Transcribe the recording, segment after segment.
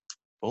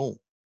Boom.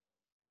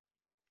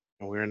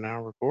 And we're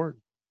now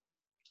recording.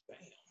 Bam.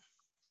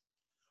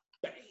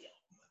 Bam.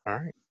 All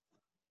right.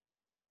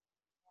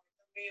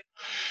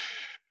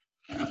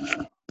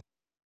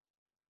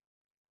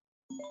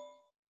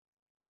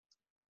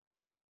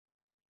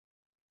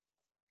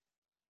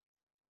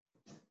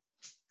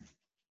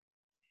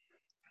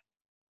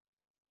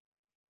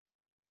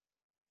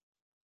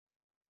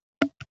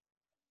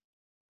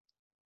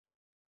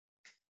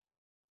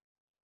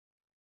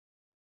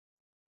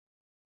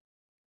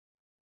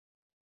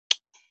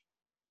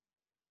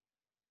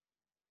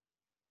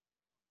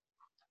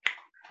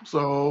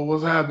 So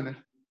what's happening?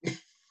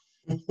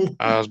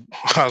 I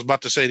was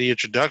about to say the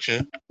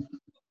introduction.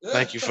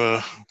 Thank you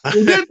for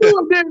You didn't do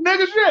it, then,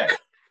 nigga. Shit.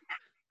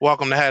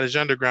 welcome to Hadage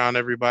Underground,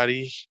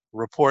 everybody.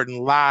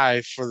 Reporting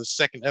live for the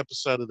second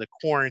episode of the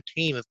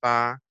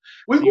Quarantine-a-thon.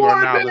 We You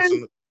are now quarantined.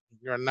 listening.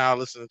 You are now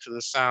listening to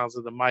the sounds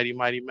of the mighty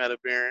Meta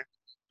Baron.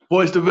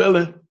 Voice the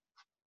villain.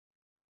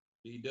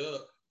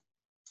 B-Dub.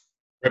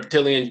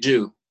 Reptilian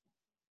Jew.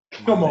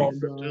 Come on,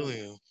 dog.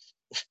 Julian.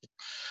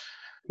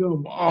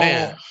 Come on.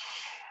 Man.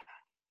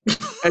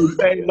 Hey,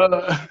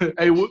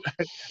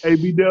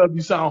 B-Dub,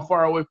 you sound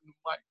far away from the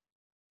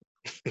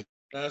mic.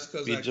 That's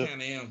because I B-Dub.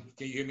 kind of am.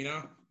 Can you hear me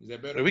now? Is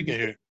that better? We can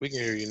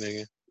hear you,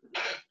 nigga.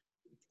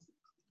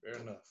 Fair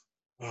enough.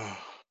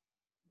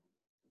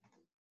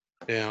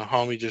 Yeah,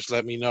 homie just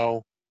let me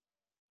know.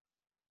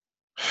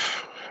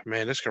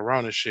 Man, this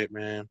corona shit,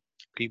 man.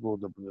 People,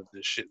 the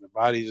shit, the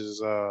bodies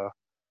is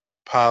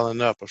piling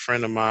up. A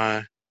friend of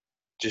mine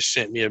just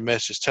sent me a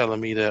message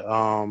telling me that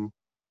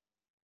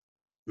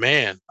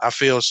man, I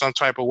feel some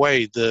type of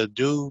way. The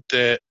dude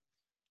that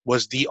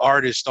was the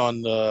artist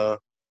on the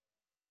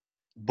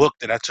book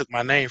that I took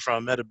my name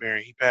from, Meta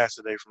Baron, he passed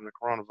today from the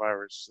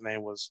coronavirus. His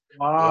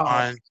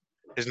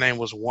name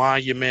was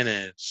Juan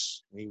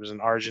Jimenez. He was an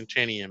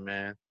Argentinian,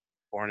 man,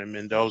 born in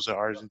Mendoza,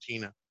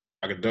 Argentina.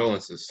 My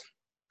condolences.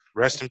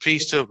 Rest in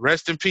peace to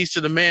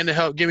the man that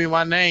helped give me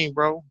my name,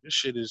 bro. This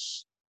shit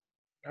is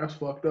That's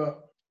fucked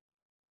up.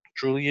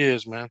 truly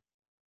is, man.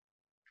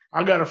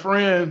 I got a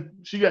friend.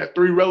 She got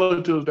 3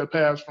 relatives that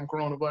passed from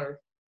coronavirus.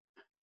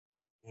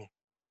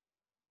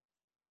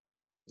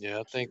 Yeah,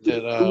 I think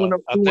that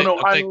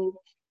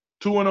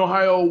two in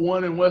Ohio,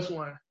 1 in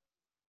Westland.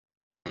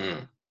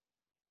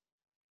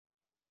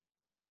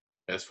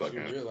 That's fucking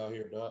real out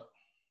here, dog.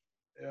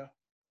 Yeah.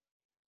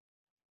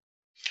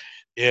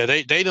 Yeah,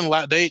 they didn't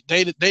like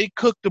they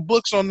cooked the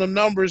books on the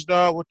numbers,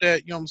 dog, with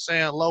that, you know what I'm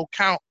saying, low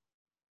count.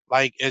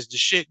 Like as the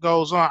shit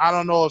goes on, I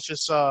don't know if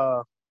it's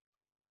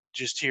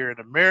just here in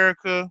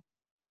America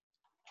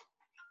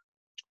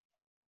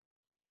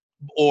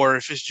or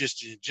if it's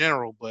just in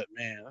general, but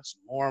man, that's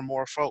more and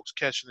more folks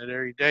catching it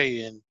every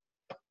day. And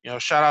you know,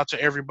 shout out to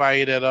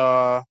everybody that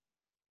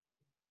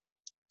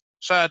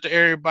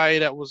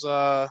was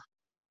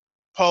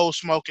pole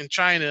smoking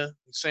China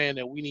and saying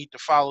that we need to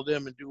follow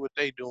them and do what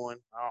they doing.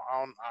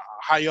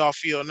 How y'all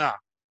feel now?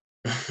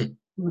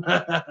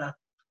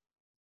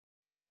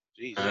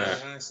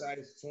 Jesus. Hindsight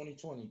is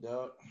 2020,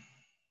 dog.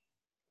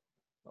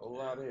 A whole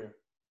lot there.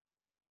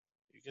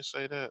 You can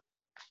say that.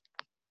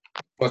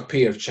 fuck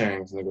P.F.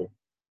 Chang's, nigga.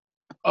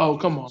 Oh,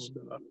 come on,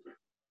 dog.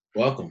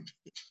 Welcome.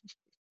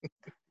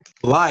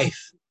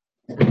 Life.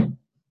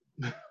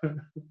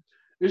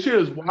 This shit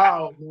is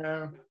wild,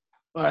 man.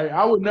 Like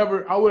I would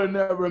have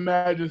never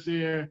imagined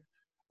seeing,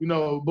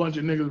 a bunch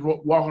of niggas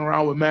walking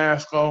around with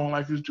masks on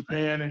like it's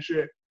Japan and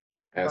shit.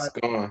 That's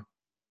Like, gone.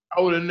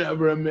 I would have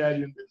never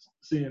imagined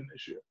seeing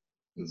this shit.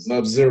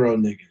 Sub-Zero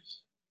niggas.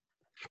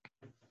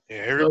 Yeah,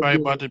 everybody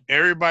about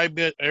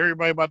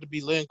to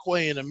be Lin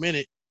Kuei in a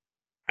minute.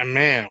 And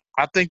man,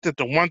 I think that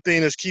the one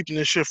thing that's keeping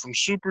this shit from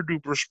super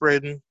duper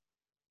spreading,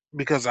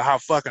 because of how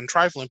fucking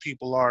trifling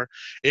people are,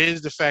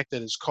 is the fact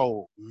that it's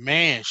cold.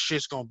 Man,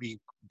 shit's gonna be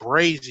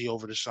brazy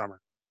over the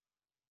summer.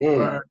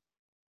 Right.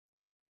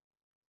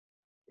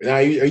 Now,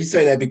 are you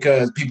saying that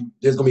because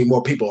there's gonna be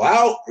more people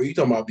out, or are you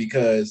talking about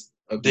because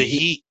of the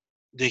heat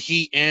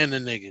and the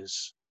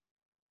niggas?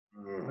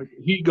 Like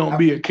heat gonna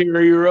be a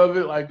carrier of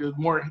it. Like the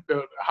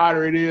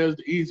hotter it is,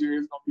 the easier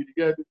it's gonna be to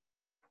get it.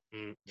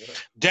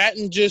 That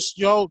and just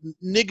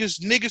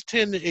niggas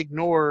tend to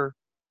ignore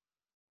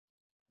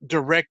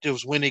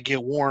directives when it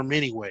get warm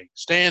anyway.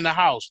 Stay in the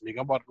house, nigga.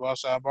 I'm about to go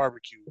outside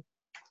barbecue.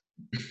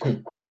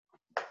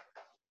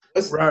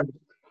 Right.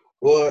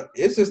 Well,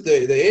 it's just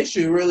the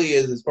issue really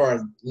is, as far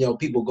as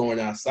people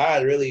going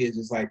outside, really is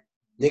just like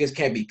niggas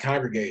can't be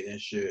congregating and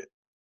shit.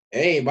 It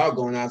ain't about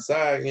going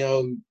outside,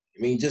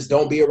 just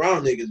don't be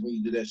around niggas when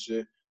you do that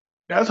shit.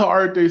 That's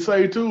hard they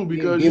say too,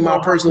 because in my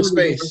personal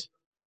space.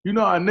 You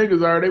know how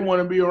niggas are, they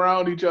want to be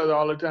around each other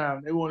all the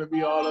time. They want to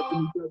be all up in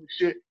each other's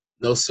shit.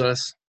 No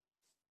sus.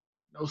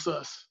 No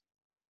sus.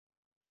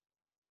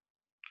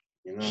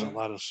 There's a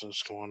lot of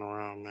sus going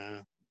around,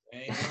 man.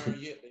 They ain't learned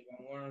yet. They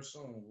gonna learn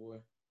soon, boy.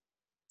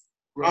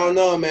 I don't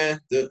know, man.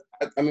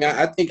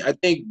 I think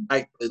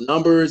like the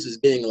numbers is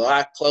getting a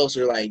lot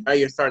closer. Like now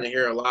you're starting to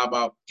hear a lot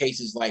about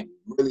cases like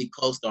really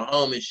close to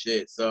home and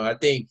shit. So I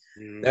think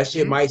that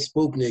shit might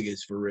spook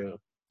niggas for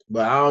real.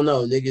 But I don't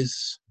know,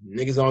 niggas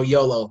on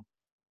YOLO.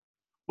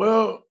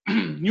 Well,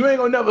 you ain't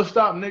gonna never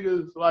stop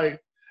niggas.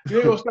 Like, you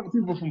ain't gonna stop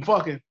people from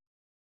fucking.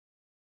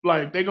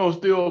 Like, they gonna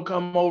still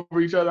come over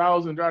each other's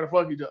house and try to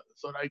fuck each other.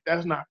 So, like,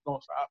 that's not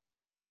gonna stop.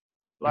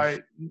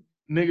 Like,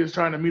 niggas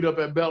trying to meet up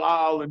at Belle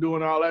Isle and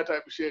doing all that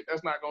type of shit,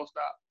 that's not gonna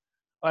stop.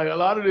 Like, a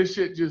lot of this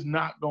shit just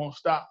not gonna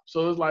stop.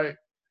 So it's like,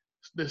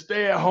 the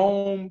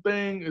stay-at-home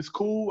thing is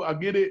cool, I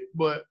get it,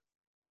 but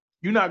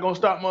you're not gonna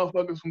stop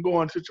motherfuckers from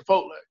going to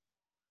Chipotle.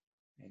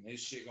 And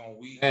this shit gonna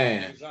weed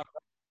Man. niggas out.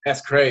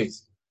 That's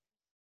crazy.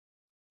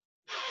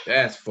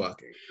 That's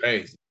fucking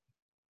crazy.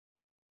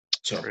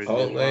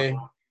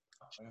 Chipotle.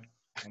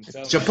 I'm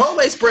telling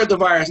Chipotle spread the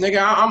virus,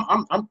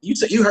 nigga.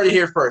 You heard it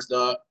here first,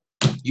 dog.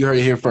 You heard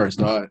it here first,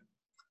 dog.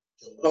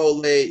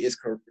 Chipotle is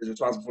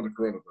responsible for the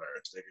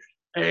coronavirus, nigga.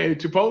 Hey,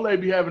 Chipotle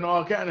be having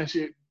all kind of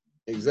shit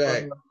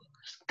Exactly.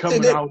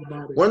 coming out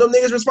about it. One of them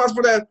niggas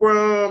responsible for that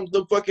from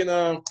the fucking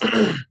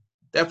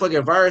that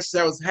fucking virus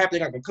that was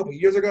happening like a couple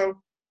years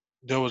ago.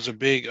 There was a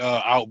big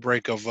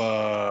outbreak of E.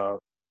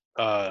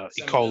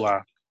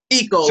 coli.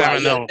 E. coli.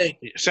 Salmonella.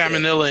 Yeah,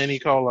 Salmonella and E.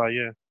 coli,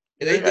 yeah.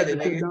 They they had did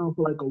to it, sit nigga. down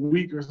for like a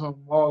week or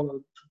something. All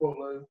of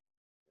Chipotle.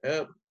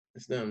 Yep,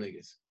 it's them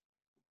niggas.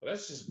 Well,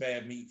 that's just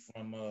bad meat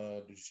from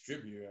the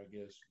distributor, I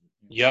guess.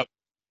 Yep.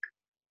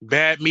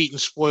 Bad meat and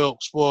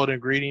spoiled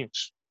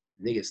ingredients.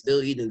 Niggas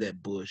still eating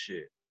that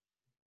bullshit.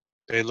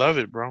 They love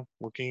it, bro.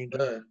 What can you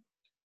do?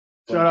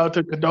 Shout out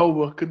to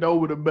Qdoba.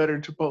 Qdoba the better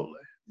Chipotle.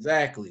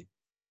 Exactly.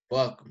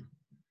 Fuck 'em.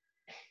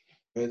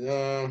 But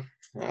I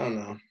don't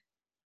know.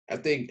 I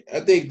think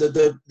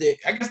the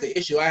I guess the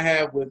issue I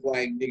have with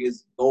like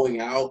niggas going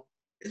out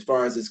as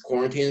far as this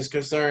quarantine is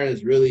concerned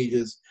is really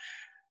just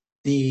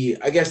the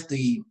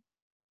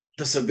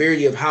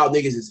severity of how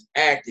niggas is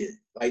acting.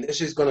 Like that's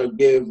just gonna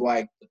give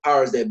like the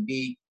powers that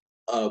be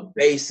a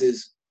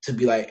basis to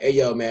be like, hey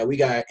yo man, we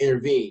gotta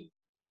intervene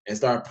and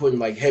start putting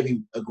like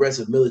heavy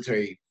aggressive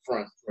military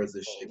front towards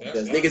this shit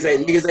because niggas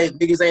ain't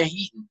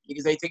heating.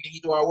 Niggas ain't taking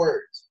heed to our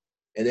words.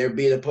 And they're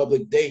being a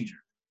public danger.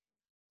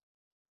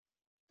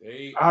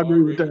 I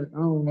agree with that. I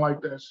don't like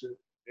that shit.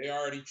 They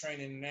already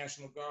training the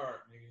National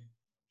Guard, nigga.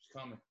 It's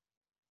coming.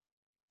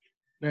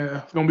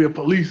 Yeah, it's gonna be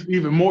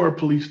even more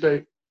police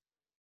state.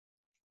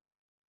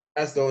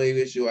 That's the only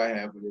issue I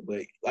have with it.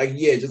 But like,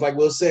 yeah, just like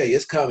Will say,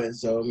 it's coming.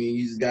 So I mean,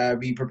 you just gotta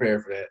be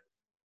prepared for that.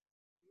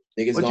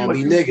 Niggas gonna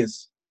be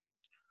niggas.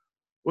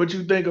 What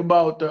you think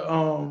about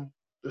the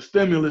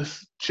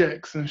stimulus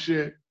checks and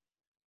shit?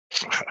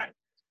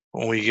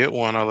 When we get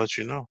one, I'll let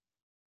you know.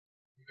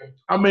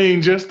 I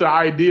mean, just the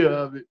idea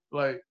of it,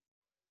 like,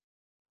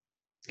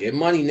 get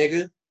money,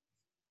 nigga.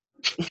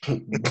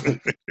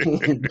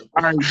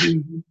 all right,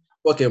 Jesus.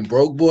 Fucking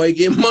broke boy,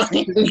 get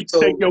money.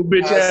 Take your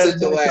bitch ass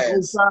back.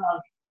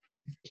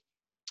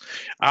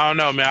 I don't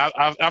know, man.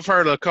 I've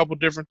heard a couple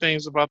different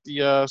things about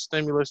the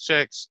stimulus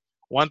checks.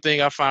 One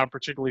thing I find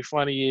particularly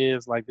funny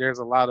is like there's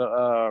a lot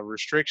of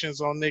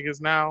restrictions on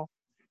niggas now,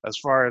 as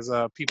far as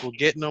people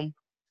getting them.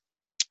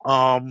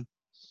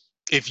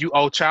 If you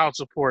owe child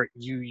support,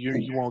 you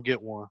won't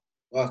get one.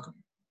 Welcome.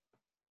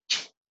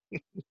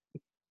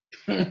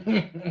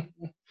 That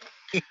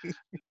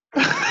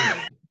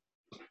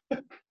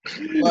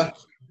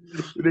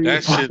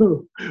shit.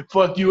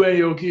 Fuck you and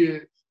your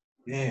kids.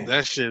 Yeah.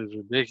 That shit is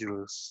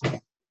ridiculous.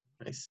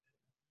 Nice.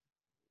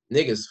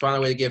 Niggas find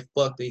a way to get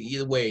fucked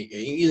either way,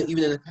 even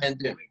in the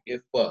pandemic.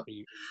 Get fucked.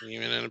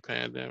 Even in the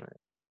pandemic.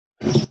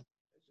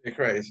 They're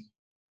crazy.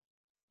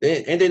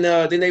 Then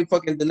they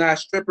fucking deny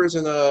strippers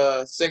and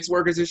sex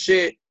workers and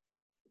shit.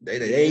 They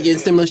ain't getting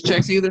stimulus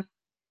checks either.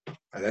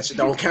 That shit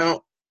don't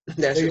count.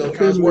 That shit don't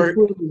count as work.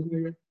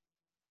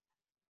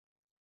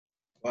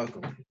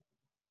 Welcome.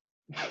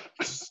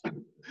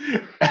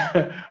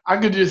 I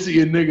could just see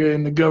a nigga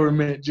in the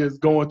government just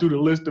going through the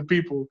list of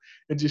people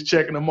and just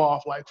checking them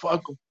off like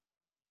fuck them.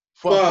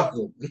 Fuck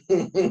them.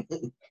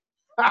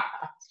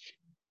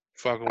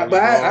 But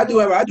I do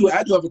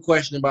have a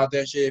question about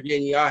that shit. If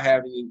any of y'all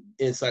have any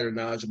insider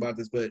knowledge about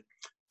this, but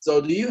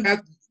so would you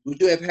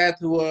have had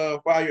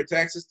to file your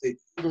taxes to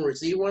even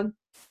receive one?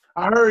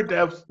 I heard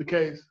that was the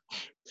case.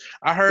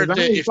 I heard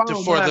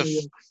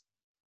that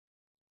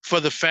for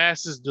the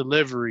fastest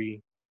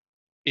delivery,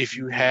 if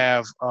you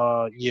have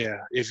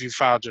if you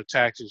filed your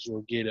taxes,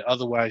 you'll get it.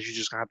 Otherwise, you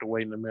just gonna have to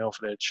wait in the mail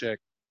for that check.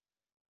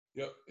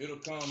 Yep, it'll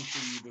come to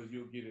you, but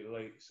you'll get it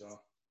late. So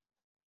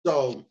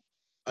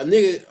a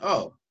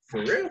nigga, for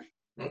real?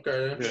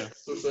 Okay. Yeah.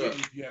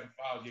 If you haven't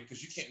filed yet,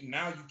 because you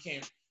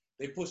can't.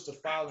 They pushed the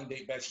filing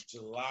date back to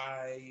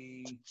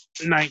July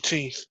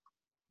 19th.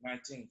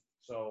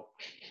 So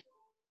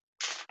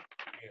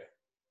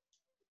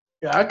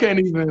yeah, I can't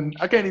even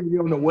get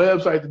on the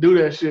website to do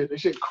that shit. That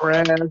shit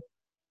crashed.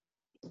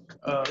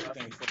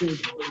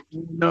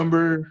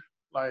 Number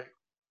like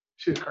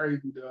shit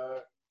crazy,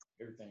 dog.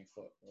 Everything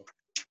fucked, bro.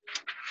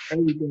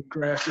 Everything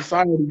crashed.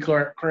 Society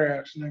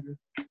crashed, nigga.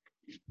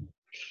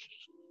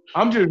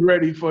 I'm just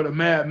ready for the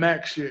Mad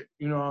Max shit.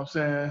 You know what I'm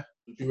saying?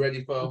 What you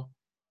ready for?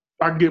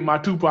 I can get my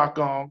Tupac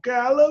on.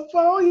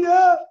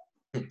 California.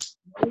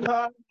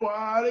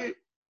 Party.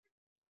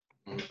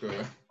 Okay.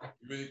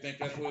 You really think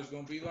that's what it's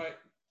gonna be like?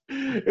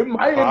 It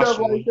might end up like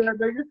Possibly. that,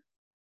 nigga.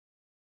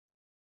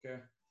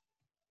 Okay.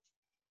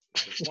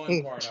 The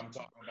fun part I'm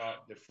talking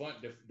about, the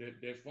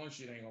fun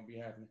shit ain't gonna be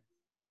happening.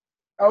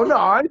 Oh no,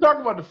 I ain't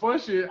talking about the fun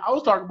shit. I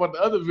was talking about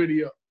the other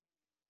video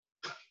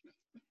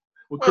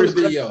with What was Chris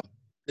the video?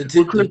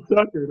 with Chris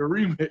Tucker, the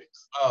remix,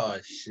 Oh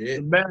the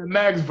shit! Mad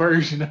Max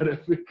version of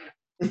that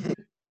video.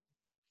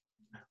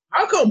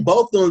 How come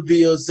both those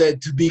videos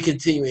said to be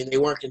continuing? They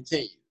weren't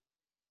continued.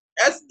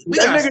 We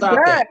That gotta nigga stop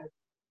died. that.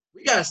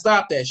 We gotta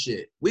stop that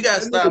shit. We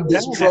gotta That stop nigga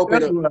this died. trope.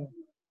 That's why.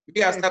 We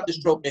gotta stop this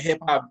trope in hip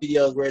hop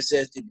videos where it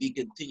says to be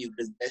continued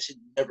because that shit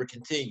never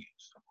continues.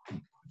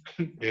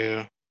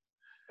 Yeah.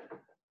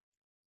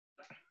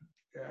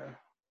 Yeah.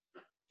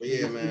 But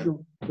yeah,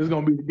 man. It's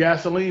gonna be the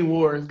gasoline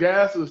wars.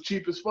 Gas is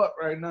cheap as fuck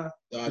right now.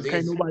 I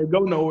Can't nobody go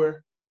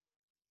nowhere.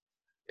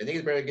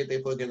 think better get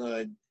their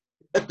fucking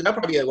That'll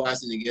probably be a wise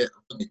thing to get a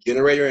fucking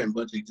generator and a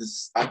bunch of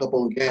just stock up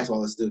on gas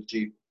while it's still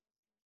cheap.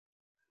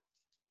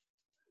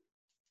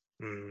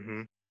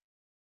 Mm-hmm.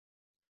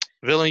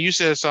 Villain, you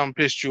said something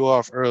pissed you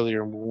off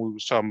earlier when we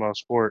was talking about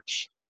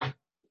sports.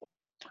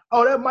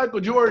 Oh, that Michael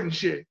Jordan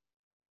shit.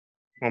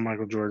 Oh,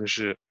 Michael Jordan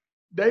shit.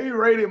 They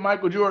rated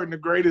Michael Jordan the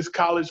greatest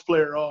college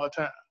player of all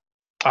time.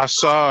 I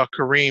saw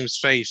Kareem's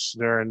face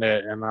during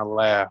that and I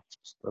laughed.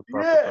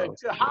 Yeah,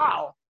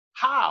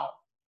 how?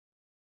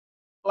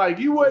 Like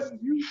you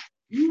wasn't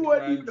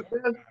even the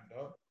best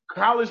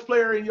college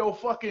player in your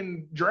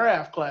fucking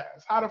draft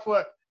class. How the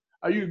fuck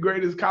are you the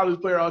greatest college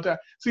player of all time?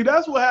 See,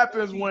 that's what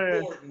happens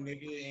when Jordan,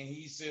 nigga, and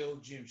he sell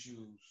gym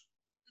shoes.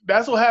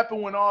 That's what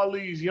happened when all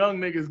these young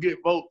niggas get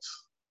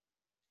votes.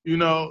 You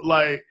know,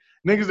 like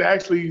niggas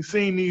actually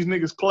seen these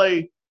niggas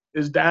play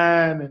is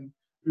dying, and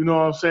you know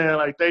what I'm saying?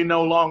 Like they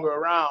no longer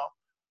around.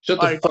 Shut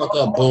Like, the fuck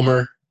up,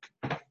 boomer.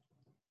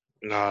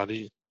 Nah,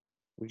 we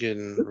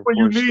getting that's what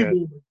you reports need.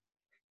 that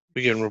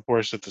we getting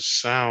reports that the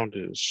sound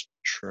is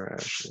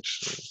trash. Let's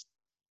see.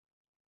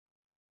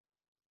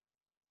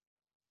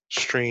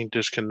 Stream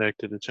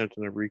disconnected,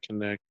 attempting to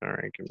reconnect. All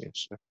right, give me a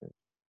second.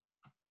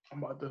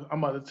 I'm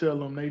about to tell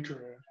them they trash.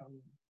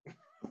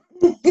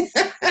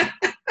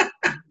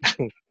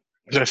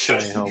 That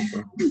shit ain't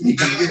helping.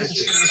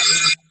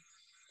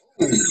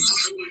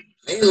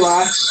 Ain't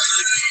lie.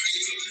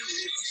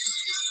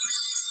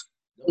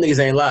 Them niggas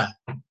ain't lie.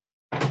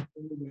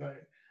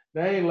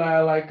 They ain't lie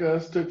like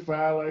us, took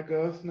fire like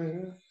us,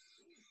 nigga.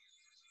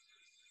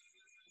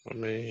 I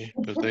mean,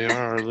 because they are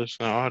our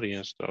listening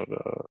audience, though.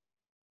 Dog.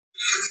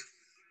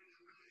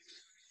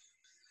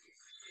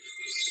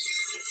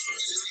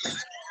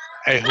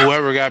 Hey,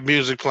 whoever got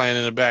music playing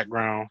in the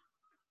background.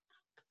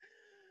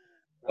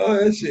 Oh,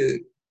 that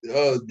shit.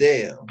 Oh,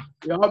 damn.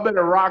 Y'all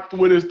better rock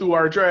with us through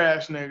our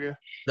trash, nigga.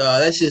 No,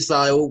 that shit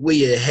sound like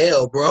we in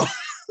hell, bro.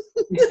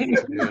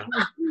 Yeah.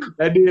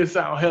 That did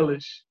sound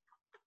hellish.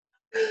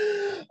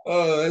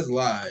 Oh, that's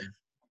live.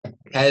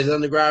 Has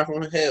underground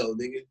from hell,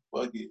 nigga.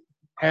 Fuck it.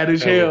 Had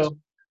his hell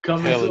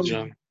coming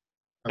soon.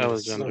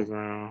 Hellish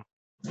underground.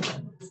 All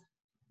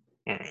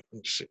right,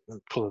 let's see. Let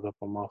me pull it up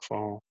on my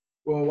phone.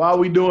 Well, while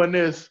we doing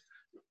this,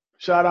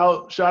 shout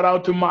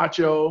out to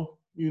Macho.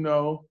 You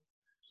know,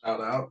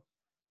 Shout out.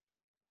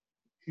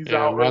 he's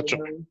Yeah, out right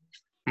now.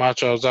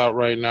 Macho's out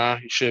right now.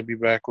 He should be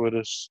back with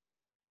us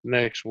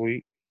next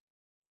week.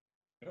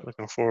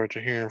 Looking forward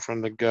to hearing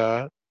from the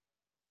God.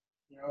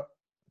 Yep.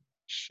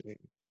 Let's see.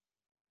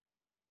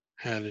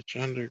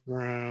 Hadich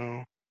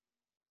Underground.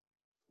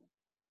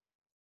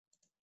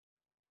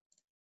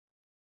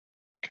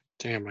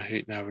 Damn, I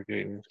hate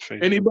navigating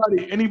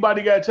Facebook.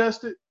 Anybody got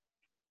tested?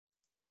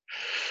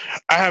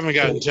 I haven't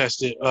gotten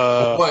tested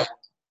What?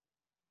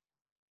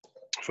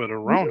 for the You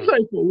Rona.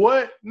 say for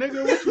what,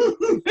 nigga?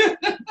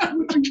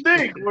 What you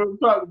think? What I'm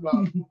talking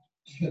about?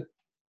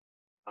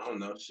 I don't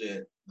know,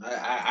 shit. I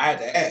had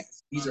to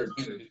ask. These are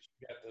You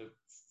got to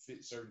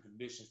fit certain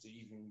conditions to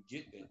even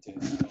get that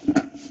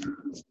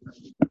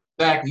test.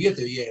 exactly.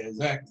 Yeah,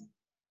 exactly.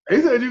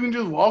 They said you can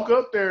just walk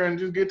up there and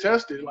just get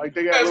tested. Like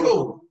they got That's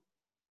little. cool.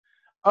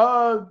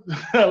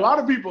 A lot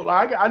of people.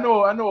 Like I know.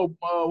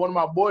 One of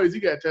my boys. He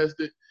got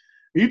tested.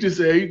 He just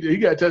said he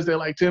got tested at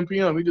like 10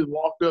 p.m. He just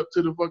walked up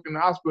to the fucking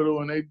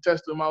hospital and they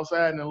tested him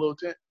outside in a little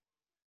tent.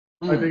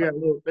 Like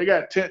they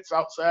got tents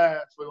outside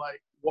for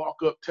like walk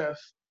up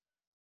tests.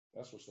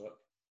 That's what's up.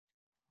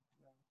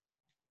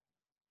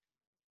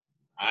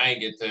 I ain't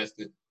get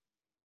tested.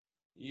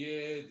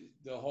 Yeah,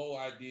 the whole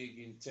idea of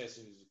getting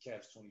tested is a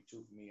catch-22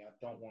 for me. I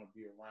don't want to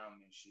be around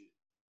that shit.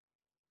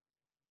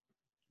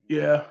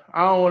 Yeah,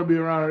 I don't want to be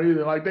around it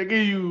either. Like they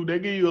give you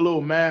a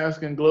little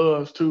mask and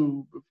gloves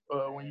too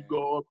when you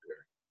go up there.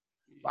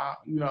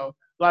 You know,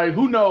 like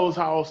who knows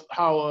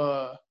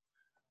how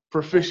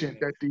proficient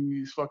that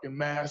these fucking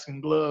masks and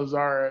gloves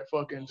are at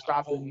fucking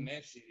stopping.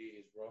 That shit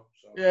is, bro.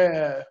 So.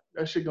 Yeah,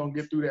 that shit gonna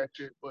get through that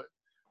shit. But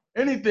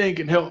anything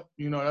can help.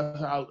 You know, that's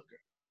how I look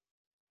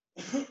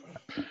at it.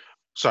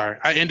 Sorry,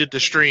 I ended the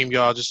stream,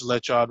 y'all, just to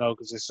let y'all know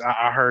because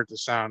I heard the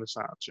sound. It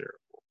sounds terrible.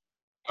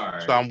 All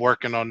right. So I'm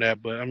working on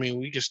that, but I mean,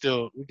 we can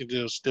still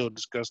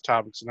discuss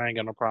topics, and I ain't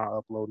got no problem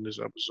uploading this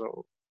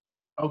episode.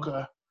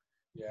 Okay.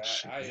 Yeah,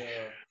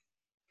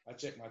 I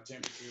check my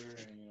temperature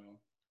and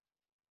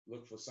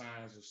look for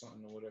signs or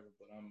something or whatever.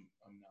 But I'm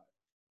not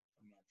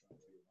trying to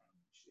be around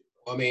this shit.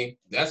 I mean,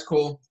 that's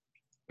cool.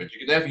 But you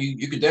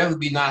could definitely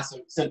be not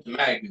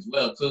symptomatic as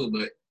well too.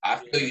 But I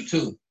feel you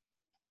too.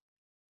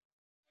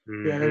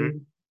 Yeah.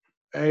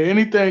 Hey,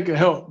 anything can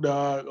help,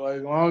 dog. Like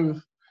as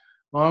long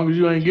as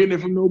you ain't getting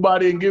it from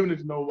nobody and giving it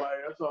to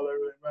nobody, that's all that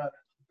really matters.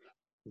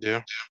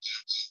 Yeah.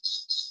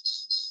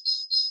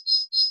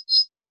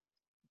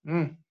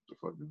 The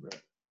fuck is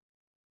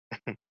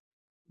that?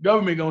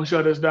 Government gonna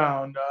shut us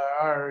down, dog.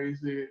 I already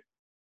said.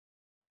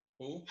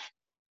 Who?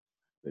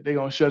 That they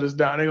gonna shut us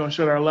down. They gonna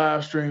shut our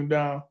live stream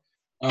down.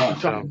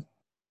 Talking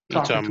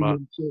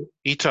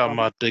He talking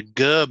about the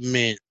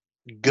government.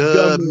 The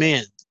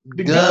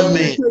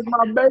government took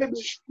my baby.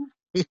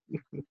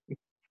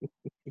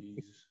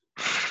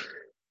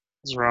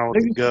 What's wrong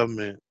with the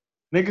government?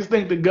 Niggas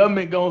think the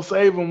government gonna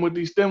save them with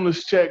these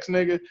stimulus checks,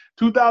 nigga.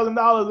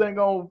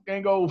 $2,000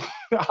 ain't go.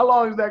 How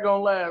long is that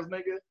gonna last,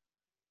 nigga?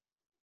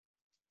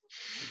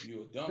 If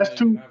you a dumb That's nigga,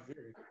 two. not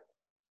very.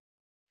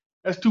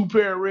 That's 2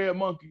 pair of red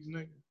monkeys,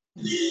 nigga.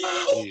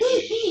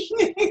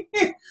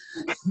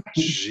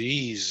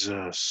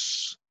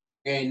 Jesus.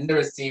 I ain't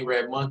never seen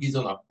red monkeys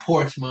on a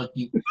porch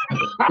monkey.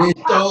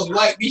 Bitch, those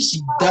white bitch, she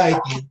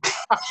dyking.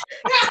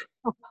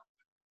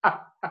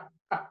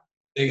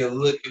 Nigga,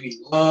 look at me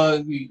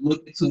long. We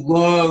looking too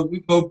long. We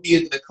gonna be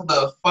in the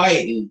club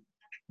fighting.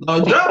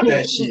 No, drop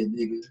that shit,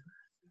 nigga.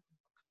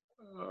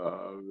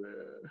 Oh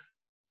man.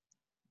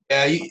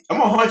 Yeah, I'm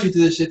gonna haunt you to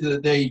this shit to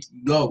the day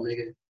you go,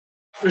 nigga.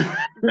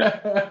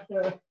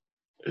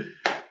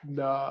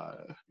 Nah,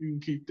 you can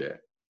keep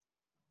that.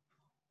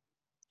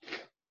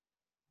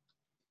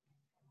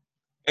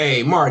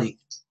 Hey, Marty.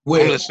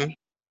 Wait. Listen.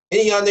 Have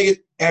any of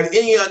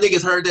y'all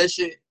niggas heard that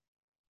shit?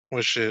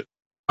 What shit?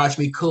 Watch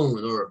Me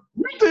Coon or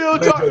We still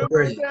talking about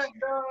that,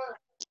 dog.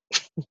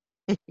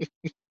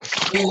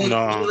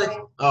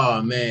 No.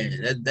 Oh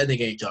man, that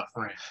nigga ain't y'all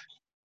friend.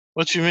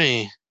 What you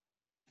mean?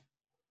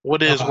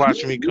 What is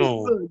Watch Me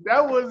Coon? Look,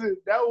 that wasn't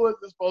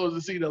supposed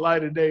to see the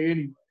light of day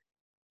anyway.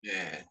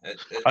 Yeah.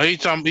 Are you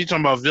talking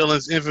about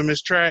Villain's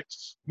infamous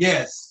tracks?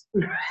 Yes.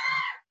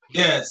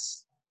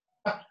 Yes.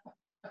 That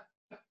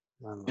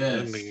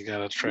nigga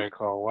got a track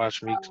called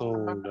Watch Me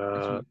Coon,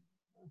 dog.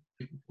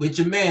 With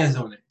your mans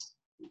on it.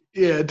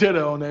 Yeah,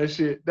 Titter on that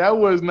shit. That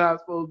was not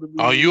supposed to be.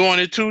 Oh, you on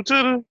it too,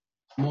 Titter?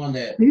 I'm on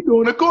that. He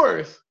doing the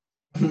chorus.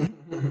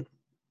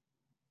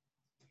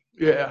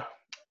 Yeah.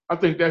 I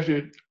think that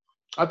shit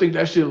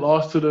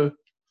lost to the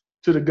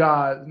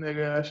gods,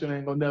 nigga. That shit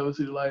ain't gonna never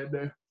see the light of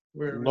day.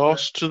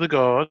 Lost to the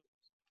God.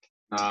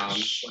 I'm about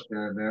to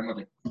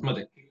kick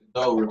the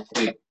door real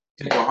quick.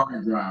 Take a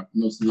hard drive.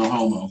 No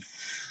homo.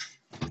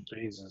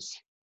 Jesus.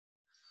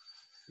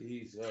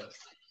 Jesus.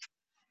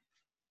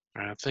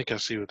 I think I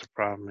see what the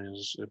problem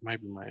is. It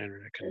might be my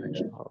internet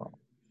connection. Hold on.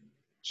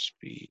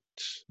 Speed.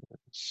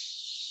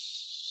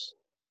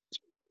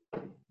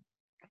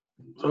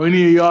 So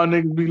any of y'all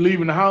niggas be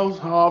leaving the house?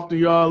 How often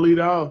y'all leave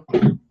the house?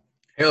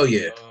 Hell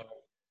yeah.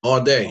 All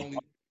day.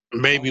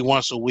 Maybe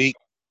once a week.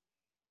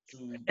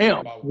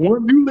 Damn.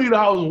 You leave the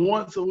house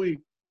once a week.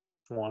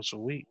 Once a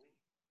week.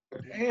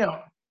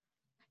 Damn.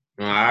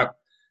 I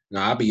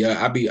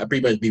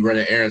pretty much be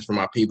running errands for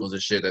my peoples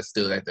and shit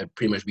that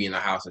pretty much be in the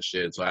house and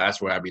shit. So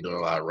that's where I be doing a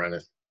lot of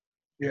running.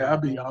 Yeah, I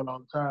be out all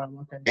the time.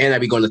 Okay. And I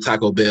be going to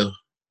Taco Bell.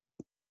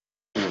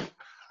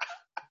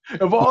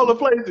 Of all the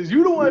places,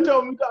 you the one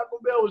told me Taco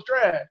Bell was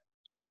trash.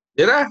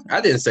 Did I? I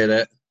didn't say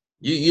that.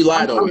 You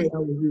lied on me. That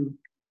was you.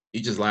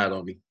 You just lied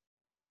on me.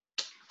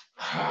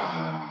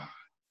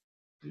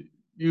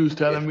 You was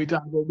telling me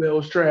Taco Bell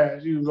was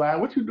trash. You was like,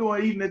 what you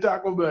doing eating at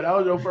Taco Bell? That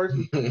was your first.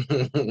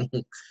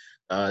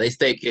 They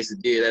steak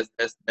quesadilla.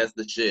 That's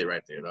the shit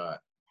right there, dog.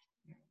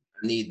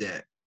 I need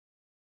that.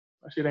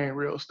 That shit ain't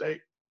real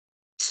steak.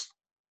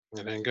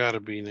 It ain't gotta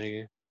be,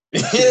 nigga.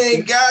 It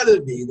ain't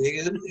gotta be,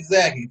 nigga.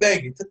 Exactly.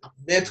 Thank you.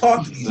 Man,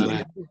 talk to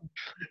me.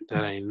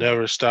 That ain't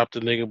never stopped a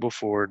nigga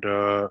before,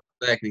 dog.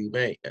 Exactly,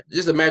 man.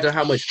 Just imagine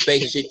how much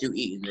fake shit you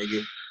eating,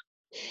 nigga.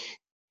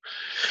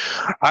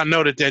 I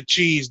know that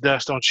cheese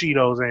dust on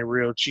Cheetos ain't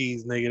real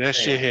cheese, nigga. That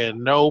shit had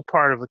no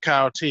part of a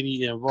cow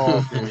titty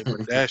involved in it,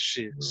 but that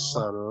shit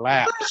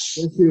slaps.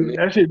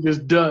 That shit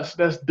just dust.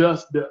 That's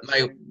dust.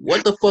 Like,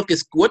 what the fuck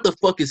is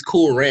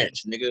Cool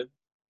Ranch, nigga?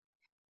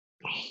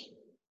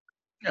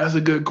 That's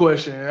a good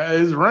question.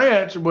 It's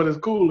ranch, but it's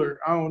cooler.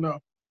 I don't know.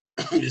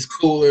 It's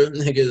cooler,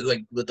 nigga.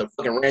 Like with the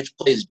fucking ranch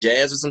plays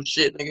jazz or some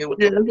shit, nigga. What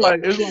it's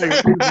like it's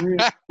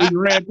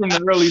ranch from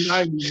the early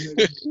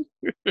 '90s.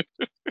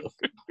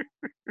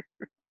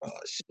 Oh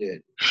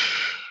shit.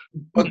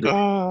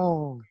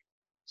 Oh,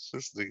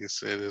 this nigga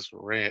said it's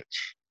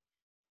ranch.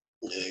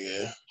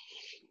 Yeah.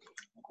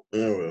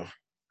 Oh well.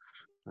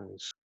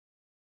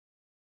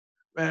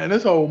 Man,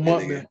 this whole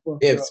month.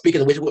 Yeah.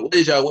 Speaking of which, what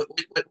is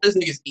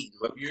niggas eating?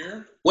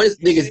 What is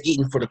niggas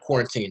eating for the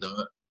quarantine,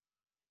 dog?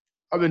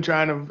 I've been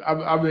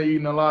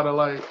eating a lot of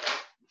like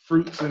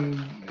fruits and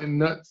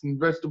nuts and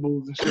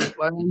vegetables and shit.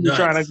 Like I'm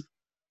trying to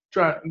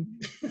Try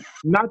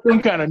not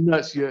them kind of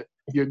nuts. Your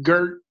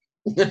Gert.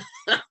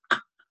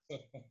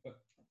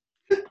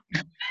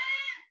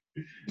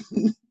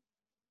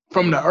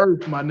 From the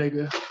earth, my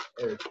nigga.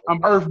 Earth.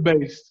 I'm earth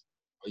based.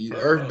 Are you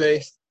Earth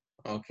based?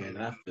 Okay,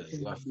 I feel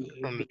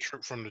you.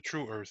 From the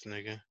true Earth,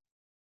 nigga.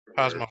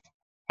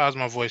 How's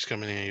my voice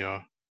coming in,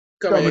 y'all?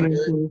 Coming in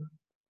good. Cool.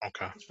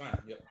 Okay. It's fine.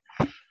 Yep.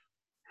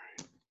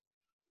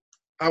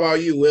 How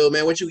about you, Will?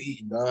 Man, what you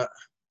eating, dog?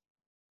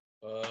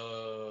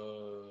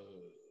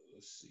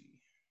 Let's see.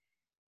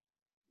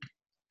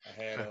 I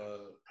had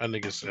That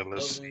nigga said,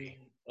 let's see.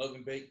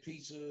 oven baked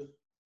pizza.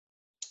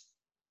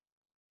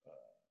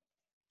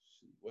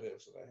 What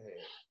else did I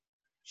have?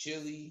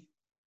 Chili.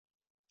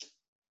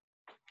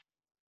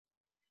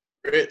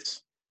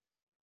 Grits.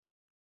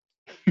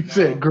 You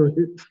said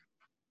grits.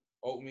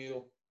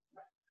 Oatmeal.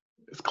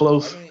 It's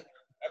close.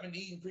 I've been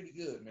eating pretty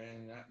good,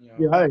 man.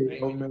 I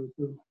ate oatmeal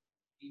too.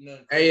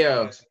 Hey,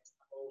 on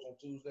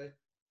Tuesday.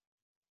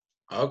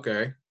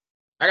 Okay.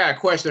 I got a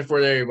question for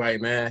everybody,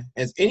 man.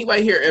 Has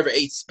anybody here ever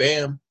ate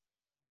Spam?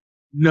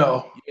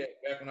 No. Yeah,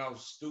 back when I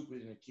was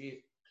stupid and a kid.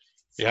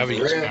 Yeah,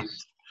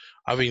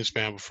 I've eaten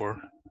Spam before.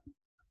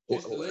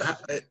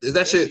 Is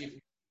that shit?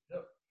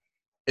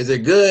 Is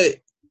it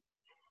good?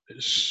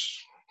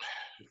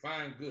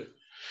 Define good.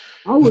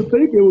 I would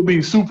think it would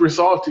be super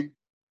salty.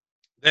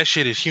 That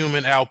shit is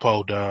human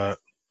Alpo, dog.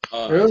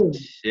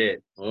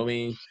 Shit. Well,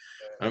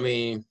 I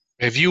mean,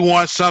 if you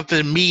want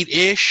something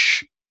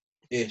meat-ish,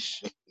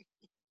 it's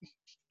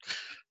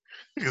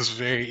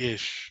very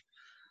ish.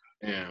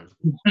 Yeah.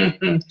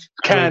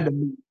 Kind of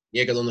meat.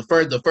 Yeah, because on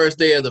the first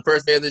day of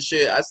this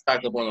shit, I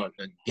stocked up on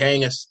a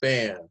gang of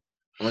Spam.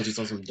 I want just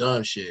on some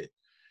dumb shit.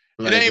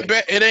 It ain't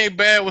bad. It ain't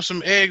bad with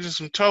some eggs and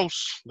some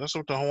toast. That's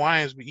what the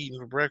Hawaiians be eating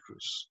for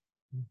breakfast.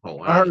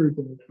 I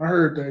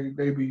heard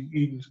they be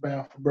eating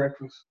Spam for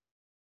breakfast.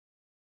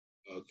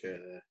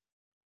 Okay.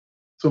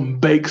 Some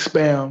baked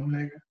Spam,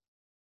 nigga.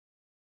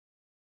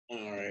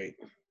 All right.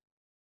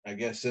 I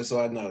guess that's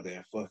all I know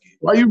then. Fuck it.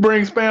 Why you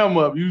bring Spam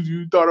up?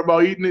 You thought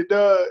about eating it,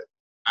 dog?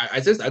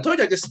 I told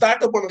you I just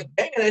stocked up on a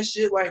gang of that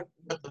shit like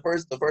the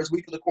first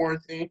week of the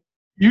quarantine.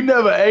 You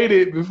never ate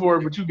it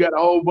before, but you got a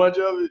whole bunch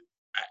of it.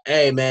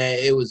 Hey man,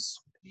 it was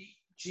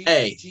cheap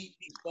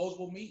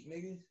disposable meat,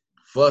 nigga.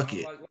 Fuck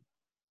it.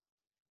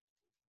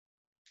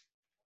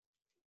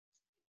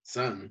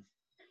 Something.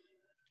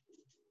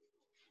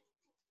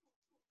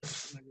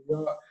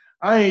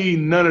 I ain't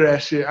eating none of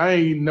that shit.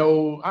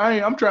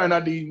 I'm trying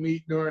not to eat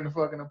meat during the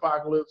fucking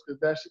apocalypse because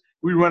that shit,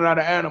 we run out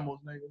of animals,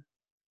 nigga.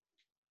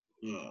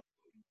 Yeah.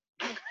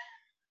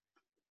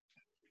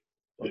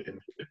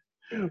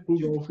 Who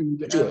gonna feed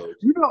the animals?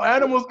 You know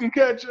animals can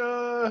catch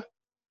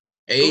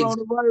AIDS?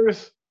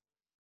 Coronavirus.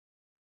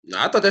 No,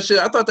 I thought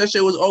that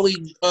shit was only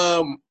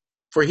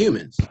for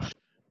humans.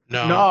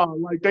 No,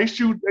 like they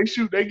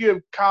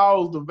give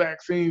cows the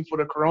vaccine for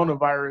the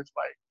coronavirus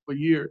like for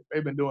years.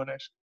 They've been doing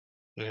that shit.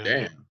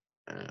 Yeah.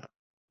 Damn.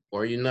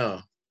 Or you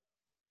know.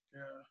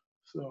 Yeah.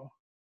 So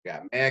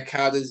got mad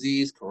cow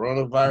disease,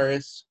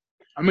 coronavirus.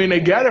 I mean, they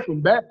got it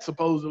from bats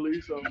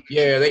supposedly. So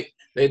yeah,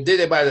 they did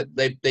it by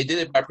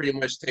pretty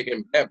much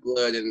taking bat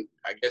blood and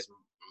I guess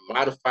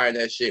modifying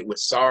that shit with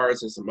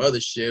SARS and some other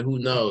shit. Who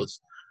knows?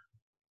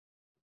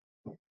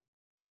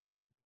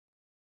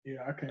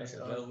 Yeah, I can't. That's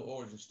a hell of an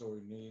origin story,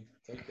 man.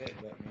 Take that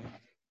back, man.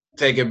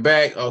 Take it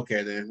back?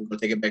 Okay, then. We're going to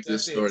take it back to the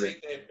story.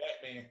 Take that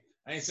back, man.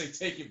 I ain't say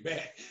take it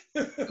back.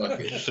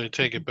 Okay. You say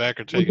take it back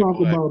or take it back.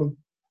 We'll talk about them.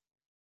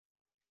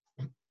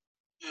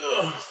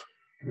 Okay,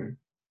 then.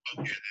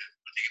 We'll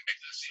take it back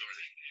to the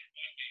story.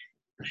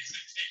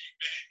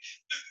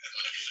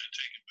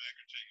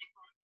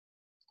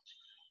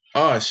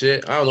 Oh,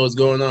 shit. I don't know what's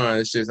going on.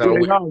 It's just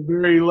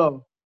very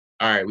low.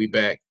 All right, we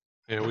back.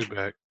 Yeah, we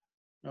back.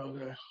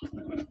 Okay.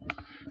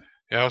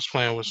 Yeah, I was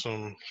playing with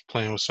some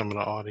of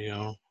the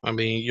audio. I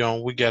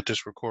mean, we got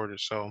this recorded,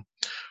 so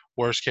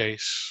worst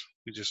case,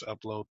 we just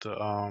upload the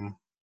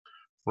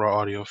raw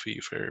audio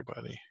feed for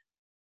everybody.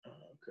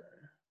 Okay.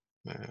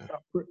 Yeah.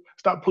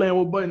 Stop playing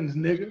with buttons,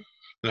 nigga.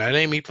 No, it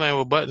ain't me playing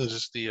with buttons.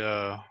 It's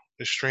the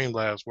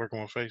Streamlabs working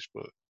on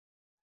Facebook.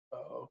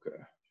 Oh,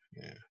 okay.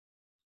 Yeah.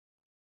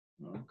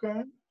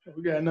 Okay.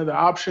 We got another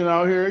option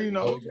out here,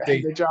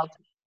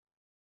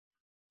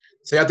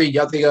 So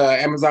y'all think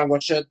Amazon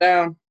gonna shut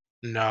down?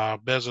 Nah,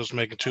 Bezos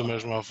making too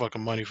much motherfucking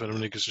money for them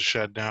niggas to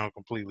shut down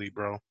completely,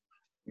 bro.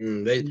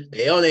 They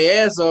on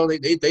their ass, so they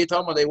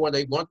talking about they want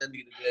that nigga to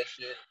do that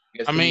shit.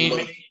 I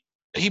mean,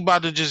 he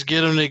about to just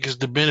give them niggas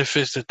the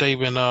benefits that they've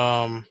been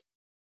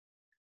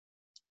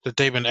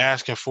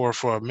asking for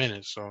a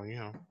minute. So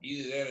either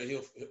that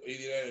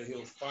or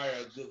he'll fire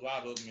a good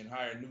lot of them and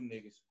hire new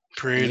niggas.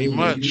 Pretty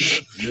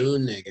much. New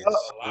niggas.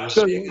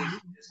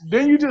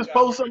 Didn't you just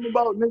post something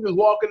about niggas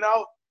walking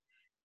out?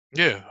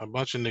 Yeah, a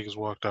bunch of niggas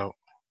walked out.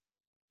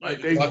 Like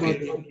they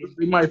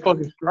might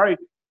fucking strike.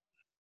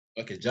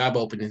 Okay, job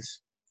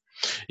openings.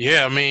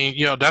 Yeah, I mean,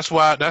 that's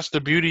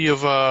the beauty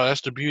of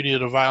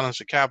the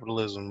violence of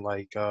capitalism.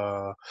 Like,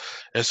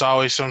 it's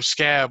always some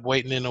scab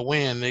waiting in the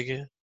wind,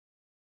 nigga.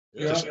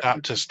 Yeah.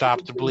 To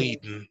stop the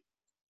bleeding.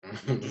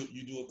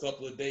 You do a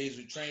couple of days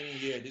of training.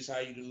 Yeah, this how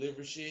you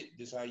deliver shit.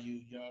 This how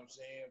you know what I'm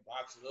saying,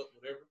 box it up,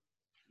 whatever.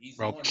 Easy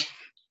Bro, one.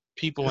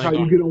 people That's ain't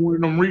how you gonna get on one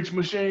of them reach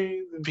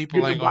machines and people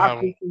get the ain't gonna have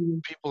boxes.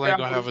 And people ain't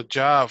gonna have a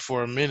job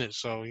for a minute.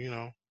 So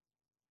yeah.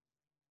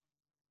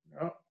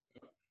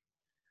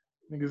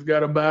 Niggas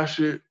gotta buy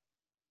shit.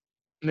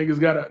 Niggas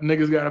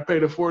gotta pay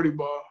the 40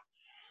 ball.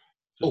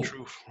 the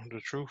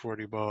truth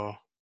 40 ball.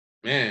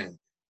 Man.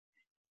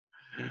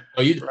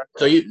 So you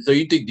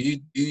think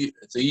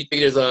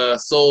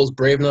there's souls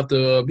brave enough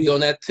to be on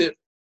that tip?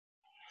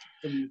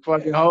 Some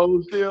fucking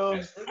hoes still.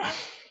 Desperate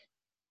enough?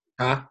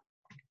 Huh?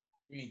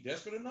 You mean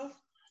desperate enough?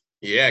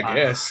 Yeah, I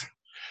guess.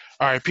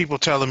 All right, people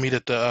telling me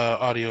that the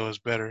audio is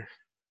better.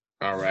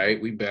 All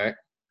right, we back.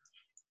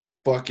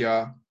 Fuck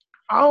y'all.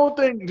 I don't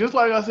think, just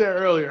like I said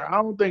earlier,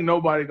 I don't think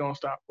nobody gonna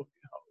stop fucking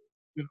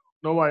hoes.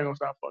 Nobody gonna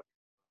stop fucking.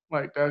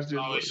 Like that's just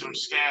Always some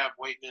scab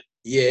waiting.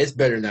 Yeah, it's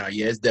better now.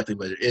 Yeah, it's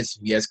definitely better.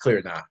 It's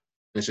clear now.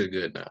 It's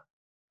good now.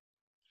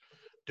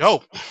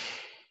 Dope.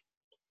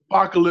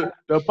 The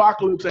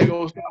apocalypse ain't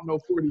gonna stop no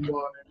 40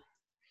 ball.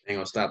 Ain't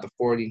gonna stop the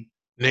 40.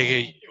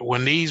 Nigga,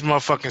 when these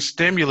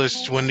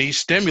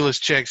stimulus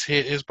checks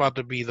hit, it's about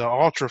to be the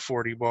ultra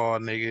 40 ball,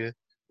 nigga.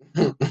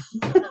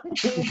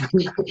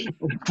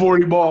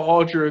 40 ball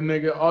ultra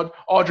nigga,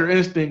 ultra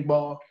instinct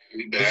ball.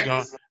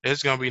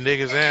 It's gonna be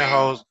niggas and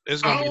hoes.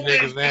 It's gonna be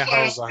niggas and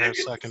hoes out here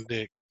sucking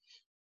dick.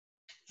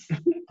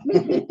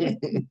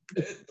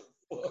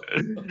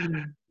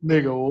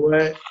 Nigga,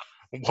 what?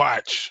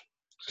 Watch.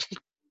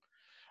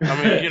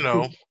 I mean,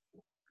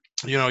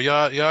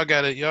 y'all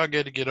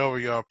gotta get over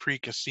y'all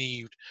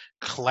preconceived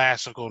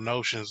classical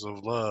notions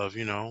of love.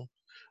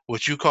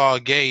 What you call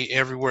gay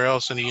everywhere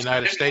else in the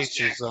United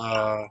States is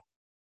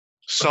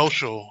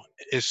social.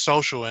 Is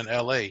social in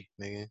LA,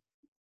 nigga.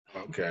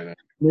 Okay.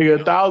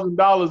 Nigga,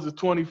 $1,000 is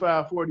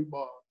 25, 40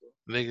 balls.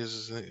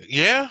 Niggas,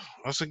 yeah,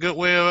 that's a good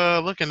way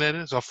of looking at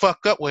it. It's a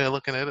fucked up way of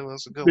looking at it.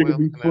 That's a good way Nigga of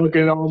be looking at it.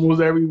 fucking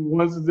almost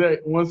once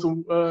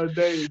a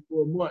day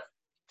for a month.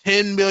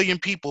 10 million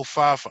people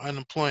file for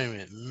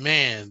unemployment.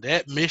 Man,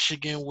 that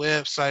Michigan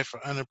website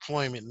for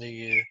unemployment,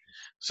 nigga.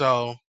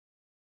 So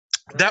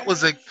that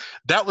was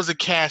a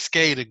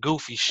cascade of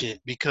goofy shit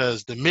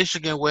because the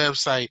Michigan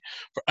website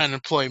for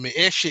unemployment,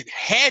 that shit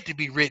had to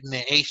be written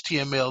in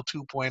HTML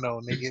 2.0,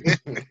 nigga.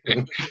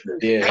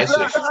 Yeah, that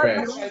shit's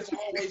trash. Websites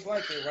always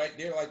like that, right?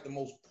 They're like the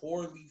most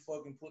poorly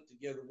fucking put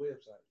together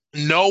website.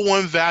 No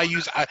one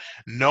values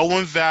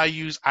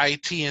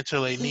IT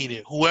until they need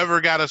it.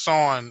 Whoever got us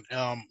on,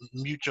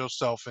 mute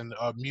yourself and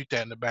mute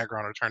that in the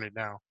background or turn it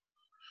down.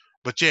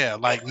 But yeah,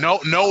 like no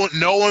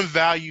one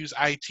values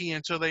IT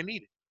until they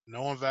need it.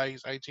 No one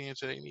values IT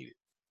until they need it.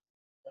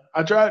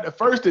 I tried at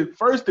first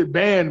it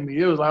banned me.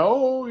 It was like,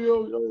 oh,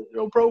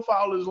 your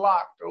profile is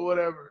locked or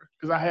whatever.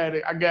 Because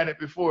I got it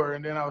before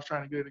and then I was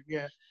trying to get it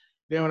again.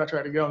 Then when I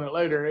tried to get on it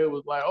later, it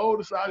was like, oh,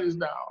 the site is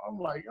down. I'm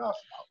like, y'all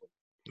stop it.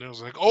 It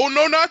was like, oh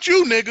no, not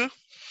you, nigga.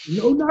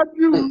 No, not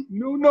you.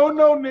 No,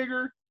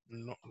 nigger.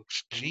 No,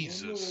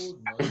 Jesus.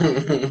 No.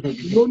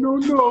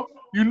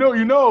 You know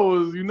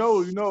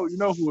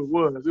who it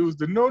was. It was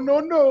the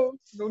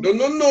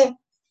no.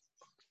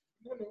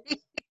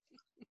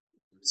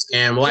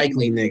 Scam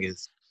likely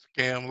niggas.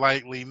 Scam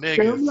likely niggas.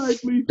 Scam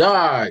likely.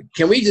 Dog,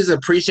 can we just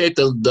appreciate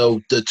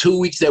the 2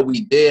 weeks that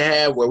we did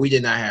have where we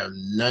did not have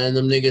none of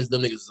them niggas?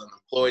 Them niggas was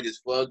unemployed as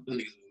fuck. Them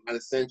niggas was not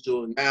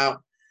essential.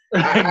 Now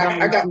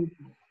I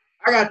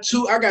got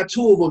two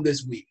of them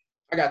this week.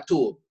 I got 2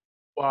 of them.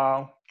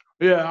 Wow.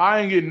 Yeah, I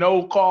ain't getting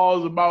no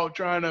calls about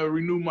trying to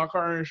renew my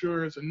car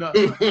insurance or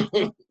nothing.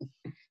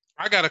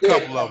 I got a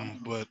couple of them,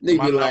 but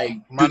my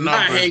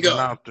number is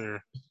out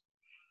there.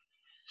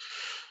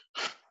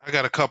 I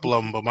got a couple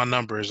of them, but my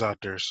number is out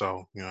there,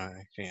 so I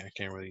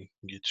can't really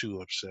get too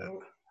upset.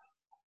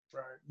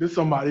 Right, this is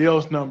somebody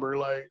else's number.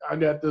 Like I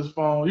got this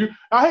phone.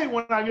 I hate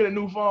when I get a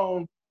new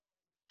phone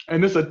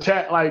and this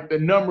like the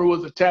number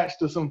was attached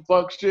to some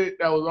fuck shit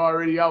that was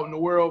already out in the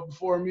world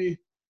before me.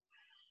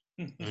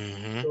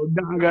 Mm-hmm. So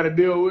now I got to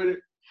deal with it.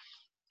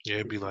 Yeah,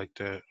 it'd be like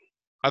that.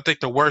 I think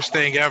the worst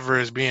thing ever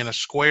is being a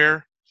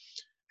Square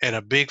and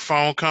a big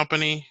phone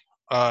company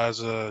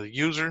as a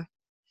user.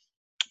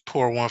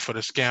 Pour one for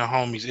the scam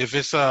homies. If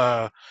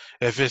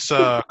it's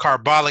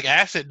carbolic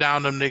acid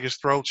down them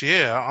niggas' throats,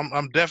 yeah,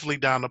 I'm definitely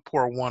down to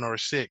pour 1 or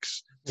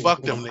 6.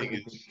 Fuck them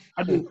niggas.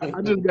 I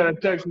just got a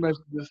text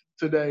message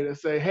today that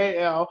say, "Hey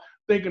Al,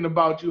 thinking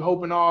about you,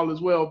 hoping all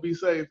is well. Be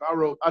safe."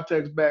 I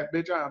text back,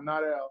 "Bitch, I am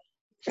not Al."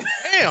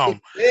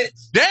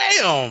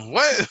 Damn.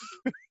 What?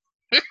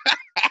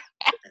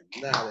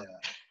 Not Al.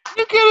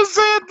 You could have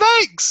said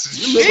thanks.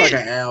 You look like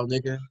an Al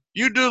nigga.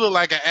 You do look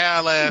like an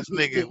Al ass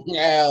nigga.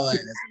 Al ass.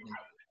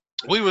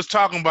 We was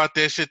talking about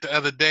that shit the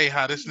other day,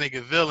 how this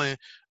nigga Villain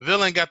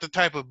got the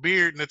type of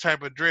beard and the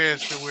type of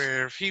dress to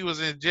where if he was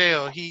in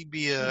jail, he'd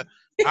be I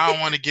don't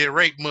want to get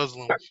raped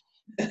Muslim.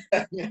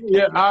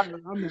 Yeah, I'm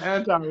the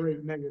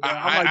anti-rape nigga.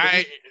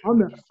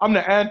 I'm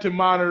the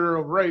anti-monitor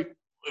of rape.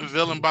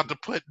 Villain about to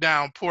put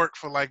down pork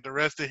for like the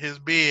rest of his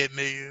bed,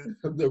 nigga.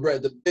 The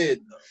bed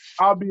though.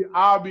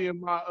 I'll be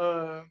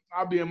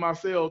in my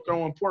cell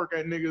throwing pork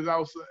at niggas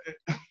outside.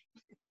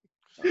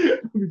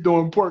 Be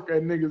throwing pork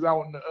at niggas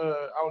out in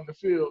the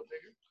field,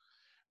 nigga.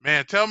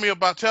 Man, tell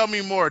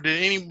me more.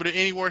 Did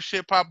any more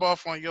shit pop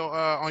off on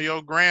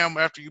your gram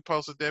after you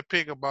posted that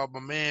pic about my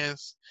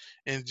man's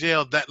in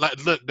jail? That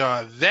like, look,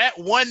 dog, that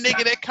one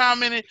nigga that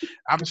commented,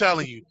 I'm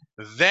telling you,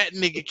 that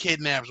nigga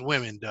kidnaps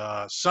women,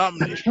 dog.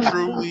 Something was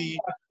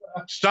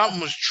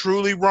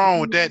truly wrong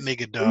with that nigga,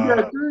 You get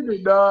dog.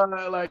 triggered, dog.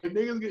 Like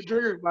niggas get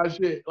triggered by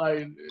shit.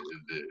 Like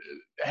the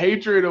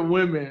hatred of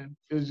women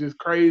is just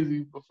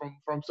crazy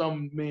from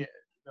some men.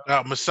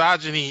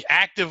 Misogyny,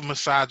 active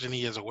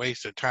misogyny is a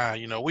waste of time.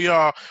 You know, we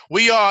all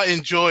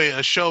enjoy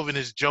a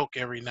chauvinist joke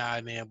every now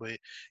and then, but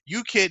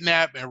you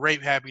kidnap and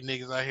rape happy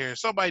niggas out here.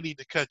 Somebody need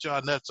to cut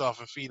y'all nuts off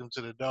and feed them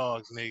to the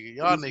dogs, nigga.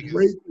 Y'all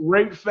niggas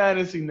rape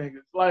fantasy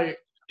niggas. Like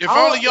if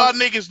only y'all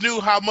niggas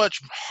knew how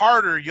much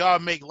harder y'all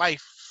make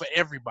life for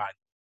everybody.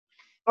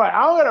 Like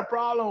I don't got a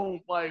problem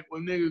like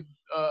when niggas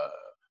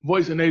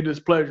voicing their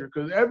displeasure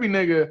because every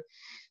nigga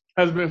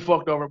has been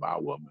fucked over by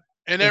a woman.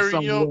 And I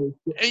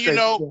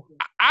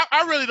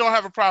really don't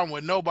have a problem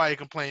with nobody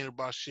complaining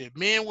about shit.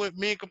 Men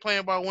complain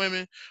about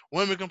women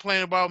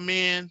complain about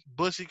men,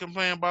 bussy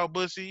complain about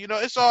bussy. You know,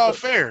 it's all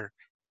fair.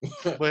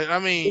 But I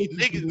mean,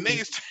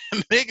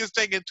 niggas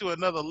take it to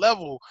another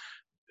level,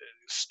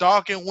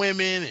 stalking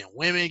women and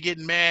women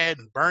getting mad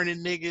and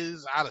burning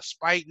niggas out of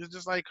spite. It's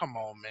just like, come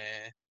on,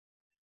 man.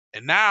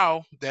 And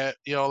now that,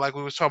 you know, like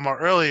we was talking about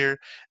earlier,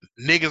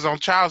 niggas on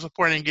child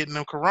support and getting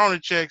them corona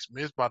checks,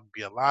 man, it's about to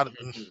be a lot of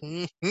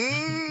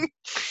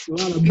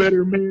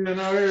better men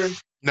out here.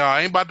 No,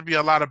 ain't about to be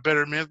a lot of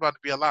better men. It's about to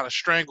be a lot of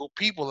strangled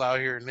people out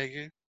here,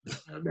 nigga.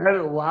 That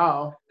is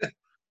wow.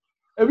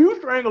 If you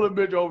strangle a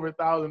bitch over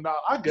 $1,000,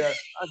 I guess.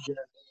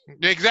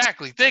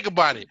 Exactly. Think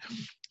about it.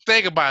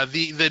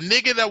 The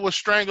nigga that will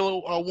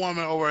strangle a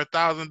woman over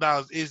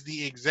 $1,000 is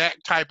the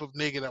exact type of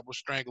nigga that will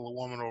strangle a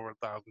woman over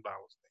 $1,000.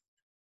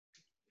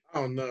 I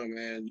don't know,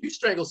 man. You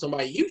strangle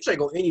somebody, you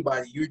strangle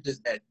anybody, you're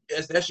just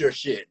that's your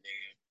shit,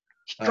 nigga.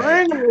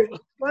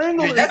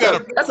 Strangle.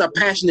 That's a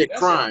passionate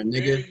crime,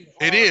 nigga.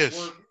 It is.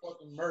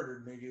 Fucking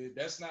murder, nigga.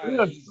 That's not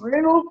easy.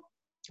 Strangle?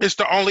 It's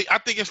the only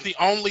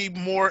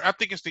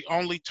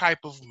type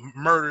of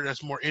murder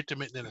that's more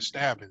intimate than a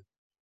stabbing.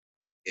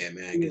 Yeah,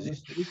 man. Because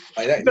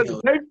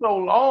it takes so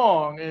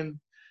long, and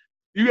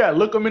you gotta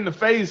look them in the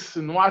face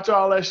and watch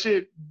all that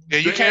shit. Yeah,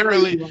 you can't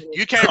really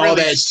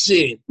that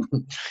shit.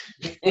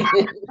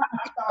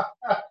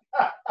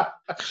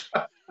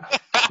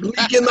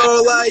 Leaking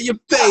all out of your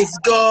face,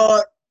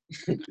 God.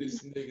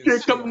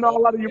 Shit coming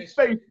all out of your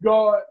face,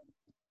 God.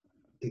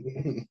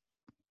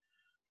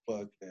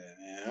 Fuck that,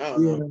 man. I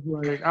don't know.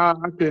 Like I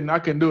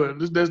couldn't do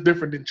it. That's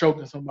different than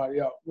choking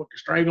somebody out. What,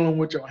 strangling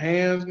with your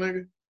hands,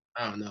 nigga?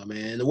 I don't know,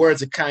 man. The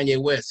words of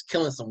Kanye West,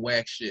 killing some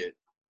whack shit.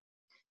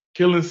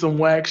 Killing some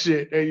whack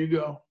shit. There you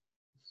go.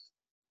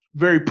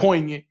 Very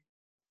poignant.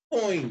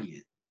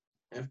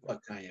 And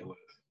fuck Kanye West.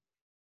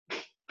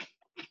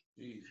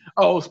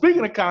 Oh,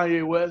 speaking of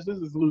Kanye West, this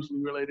is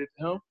loosely related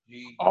to him.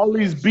 All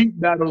these beat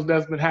battles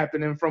that's been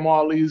happening from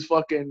all these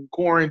fucking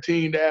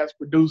quarantined ass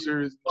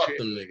producers. Fuck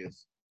them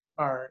niggas.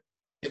 All right.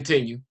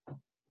 Continue.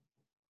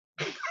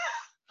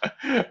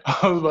 I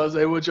was about to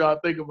say, what y'all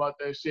think about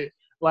that shit?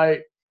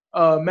 Like,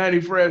 Mannie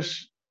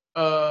Fresh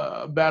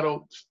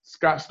battled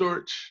Scott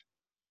Storch.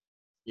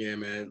 Yeah,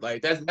 man.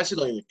 Like that shit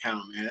don't even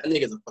count, man. That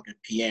nigga's a fucking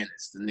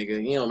pianist. The nigga,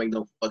 he don't make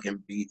no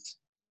fucking beats.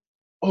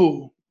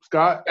 Who?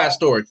 Scott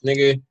Storch,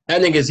 nigga.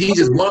 That nigga's he's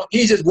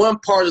just one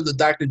part of the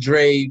Dr.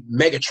 Dre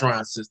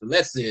Megatron system.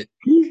 That's it.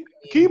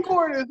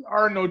 Keyboardists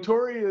are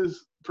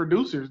notorious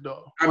producers,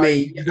 though. I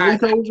mean,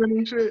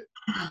 and shit.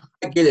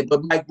 I get it,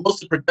 but like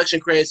most of the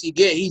production credits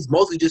he's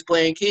mostly just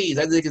playing keys.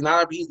 That nigga's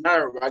he's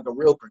not like a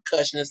real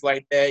percussionist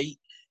like that.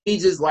 He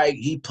just like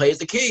he plays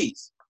the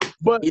keys.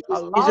 But he's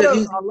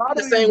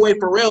the same way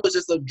Pharrell is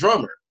just a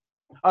drummer.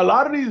 A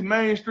lot of these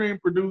mainstream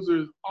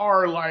producers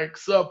are like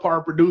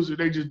subpar producers.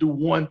 They just do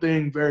one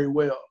thing very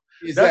well.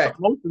 Exactly. That's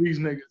most of these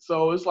niggas.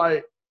 So it's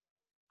like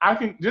but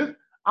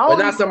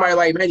not somebody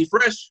like Mannie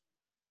Fresh.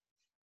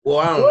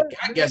 Well,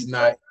 I guess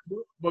not.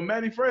 But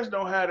Mannie Fresh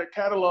don't have a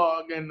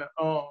catalog and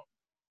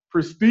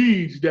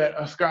prestige that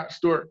a Scott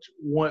Storch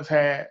once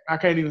had. I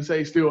can't even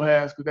say still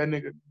has because that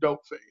nigga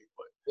dope thing.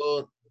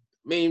 Well,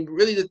 I mean,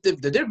 really, the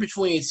difference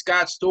between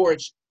Scott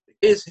Storch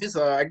is his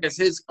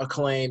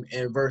acclaim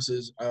and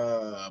versus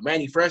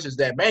Mannie Fresh is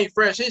that Mannie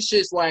Fresh his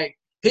shit's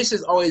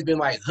always been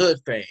like hood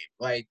fame.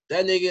 Like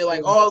that nigga,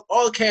 like all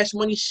the Cash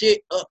Money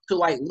shit up to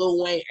like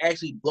Lil Wayne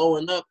actually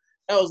blowing up.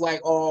 That was like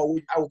I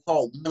would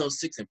call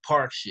 106 and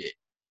Park shit.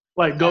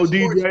 Like Go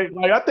DJ.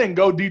 Like I think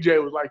Go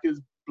DJ was like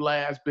his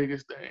last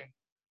biggest thing.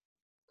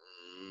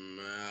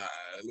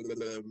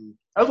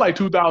 That was like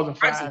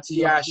 2005.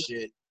 T.I.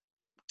 shit.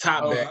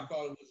 Top back. I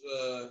thought it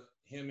was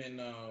him and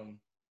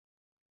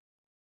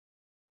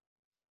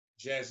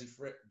Jazzy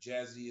Faye.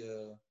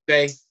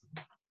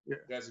 Yeah.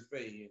 Jazzy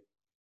Faye.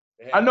 Yeah.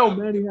 I know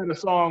Manny had a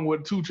song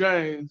with 2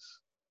 Chainz.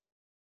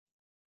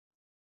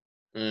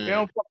 They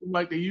don't fucking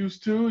like they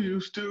used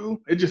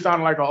to. It just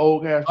sounded like an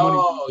old Cash Money.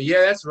 Oh,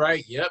 yeah, that's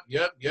right. Yep.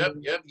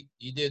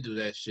 He did do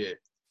that shit.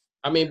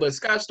 I mean, but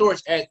Scott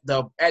Storch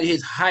at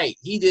his height,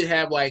 he did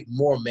have like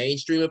more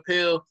mainstream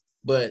appeal,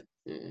 but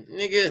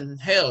nigga,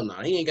 hell no.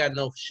 He ain't got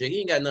no shit. He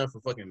ain't got nothing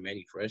for fucking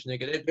Manny Fresh,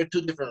 nigga. They're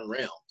 2 different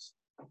realms.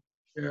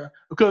 Yeah,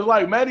 because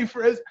like Manny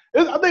Fresh,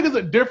 I think it's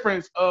a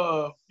difference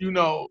of, you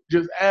know,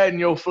 just adding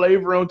your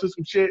flavor onto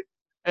some shit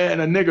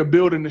and a nigga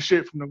building the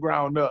shit from the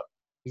ground up.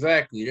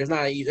 Exactly. There's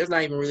not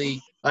even really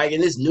like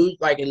in this new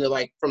like in the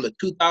like from the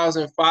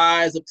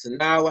 2005s up to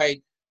now, like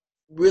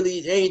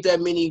really there ain't that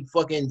many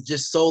fucking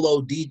just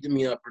solo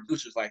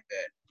producers like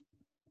that.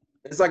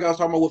 It's like I was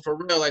talking about with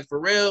Pharrell. Like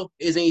Pharrell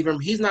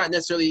he's not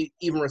necessarily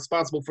even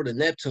responsible for the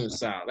Neptune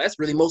sound. That's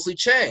really mostly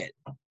Chad.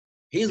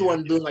 He's the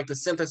one doing like the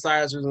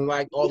synthesizers and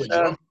like all the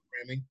drum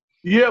programming.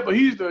 Yeah, but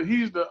he's the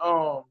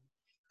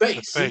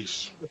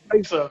face. The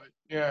face of it.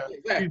 Yeah.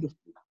 Exactly.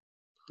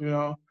 You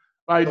know.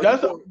 Like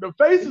the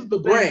face is the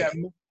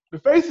thing the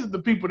face is the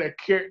people that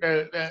care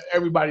that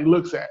everybody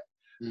looks at.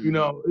 Mm-hmm. You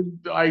know,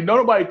 like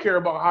nobody care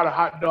about how the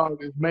hot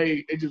dog is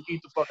made. They just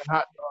eat the fucking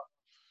hot dog.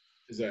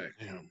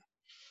 Exactly.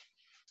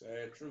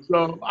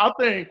 So I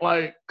think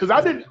like because I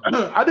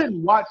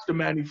didn't watch the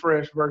Manny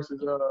Fresh versus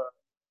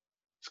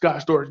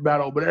Scott Storch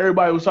battle, but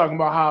everybody was talking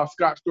about how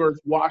Scott Storch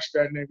washed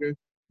that nigga.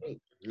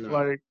 No.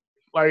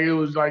 Like it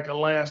was like a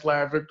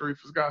landslide victory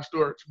for Scott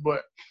Storch.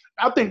 But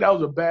I think that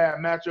was a bad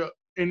matchup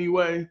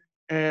anyway.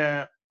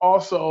 And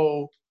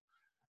also,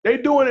 they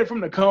doing it from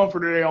the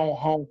comfort of their own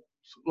homes.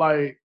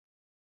 Like,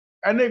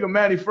 that nigga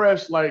Manny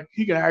Fresh, like,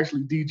 he can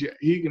actually DJ.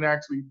 He can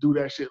actually do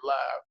that shit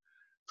live.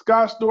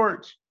 Scott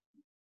Storch,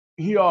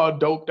 he all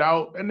doped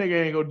out. That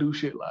nigga ain't gonna do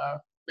shit live.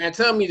 Man,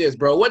 tell me this,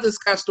 bro. What does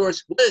Scott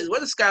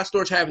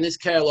Storch have in this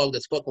catalog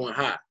that's fucking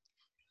hot?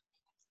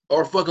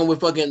 Or fucking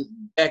with fucking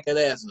back that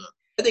ass up?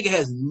 That nigga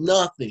has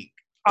nothing.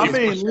 I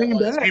mean, lean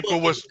back.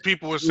 People would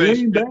say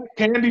lean back,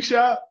 candy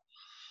shop.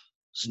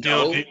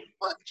 Still, that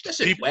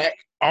shit whack.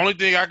 Only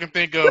thing I can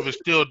think of is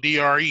still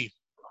DRE.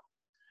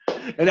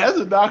 And that's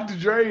a Dr.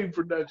 Dre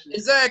production.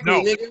 Exactly,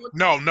 nigga.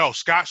 No.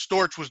 Scott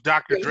Storch was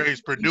Dr.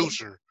 Dre's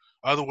producer.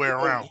 Other way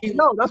around.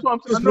 No, that's what I'm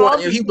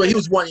saying. He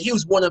was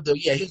one of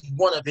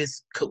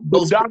his.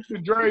 But Dr.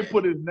 Dre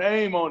put his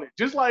name on it,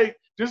 just like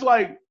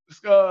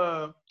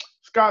Scott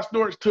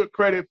Storch took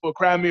credit for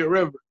Cry Me a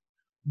River,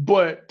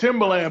 but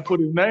Timberland put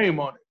his name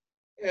on it.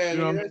 Yeah, you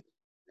know what I mean?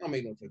 Don't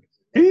make no difference.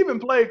 He even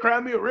played Cry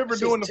Me a River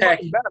during the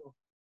fucking battle.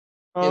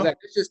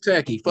 Exactly. It's just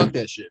tacky. Fuck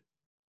that shit.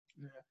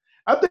 Yeah.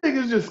 I think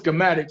it's just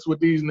schematics with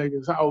these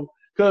niggas.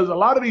 Because a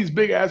lot of these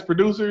big ass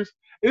producers,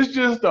 it's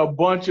just a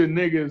bunch of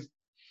niggas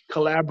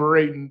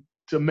collaborating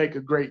to make a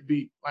great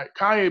beat. Like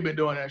Kanye been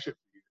doing that shit for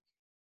years.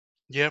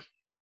 Yep.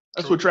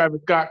 That's where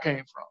Travis Scott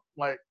came from.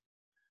 Like,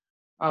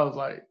 I'm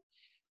like,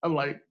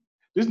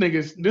 this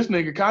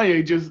nigga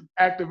Kanye just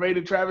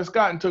activated Travis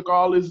Scott and took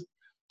all his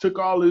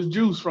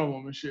juice from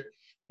him and shit.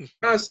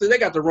 Honestly, they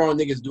got the wrong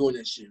niggas doing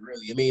this shit,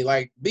 really. I mean,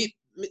 like,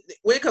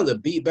 when it comes to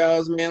beat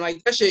battles, man,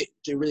 like, that shit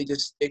should really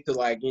just stick to,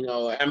 like, you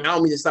know, I mean, I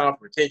don't mean to sound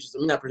pretentious. I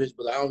mean, not pretentious,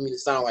 but I don't mean to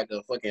sound like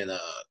a fucking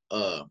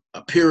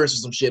a purist or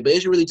some shit, but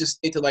it should really just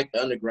stick to, like,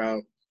 the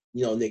underground,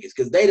 you know, niggas.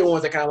 Because they the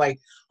ones that kind of, like,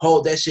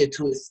 hold that shit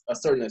to a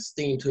certain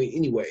esteem to it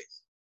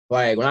anyways.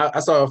 Like, when I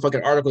saw a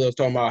fucking article that was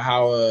talking about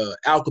how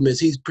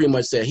Alchemist, he's pretty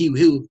much said he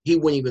wouldn't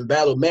even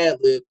battle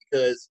Madlib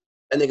because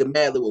that nigga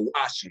Madlib would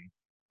watch him.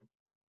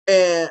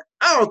 And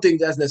I don't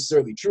think that's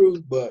necessarily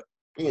true, but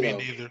you know.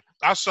 Me neither.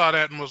 I saw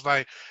that and was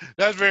like,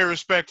 "That's very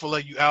respectful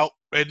of you, out."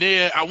 And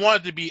then I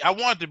wanted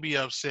to be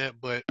upset,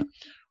 but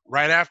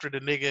right after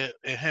the nigga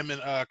and him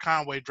and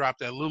Conway dropped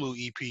that Lulu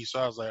EP, so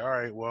I was like, "All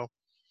right, well,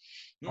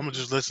 I'm gonna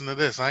just listen to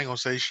this. I ain't gonna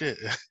say shit."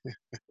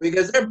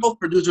 Because they're both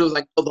producers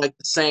like the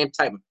same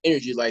type of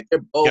energy. Like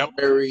they're both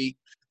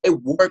they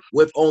work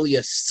with only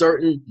a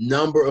certain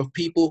number of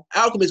people.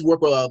 Alchemist work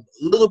with a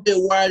little bit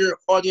wider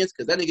audience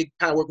because that nigga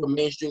kind of work with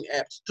mainstream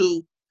apps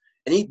too.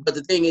 But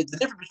the thing is, the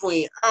difference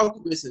between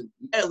Alchemist and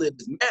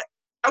Madlib is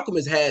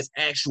Alchemist has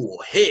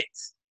actual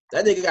hits.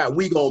 That nigga got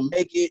We Gon'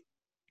 Make It.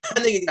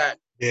 That nigga got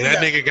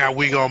nigga got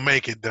We Gon'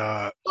 Make It,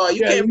 dog.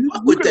 You can't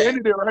fuck with that.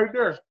 Ended it right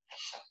there.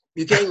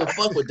 You can't even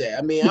fuck with that.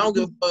 I mean, I don't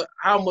give a fuck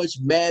how much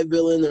Mad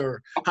Villain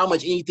or how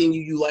much anything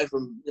you like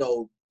from, you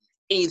know,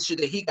 any shit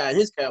that he got in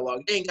his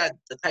catalog. They ain't got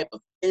the type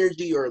of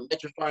energy or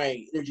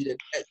electrifying energy that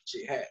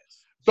shit has.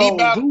 So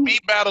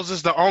beat battles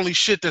is the only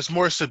shit that's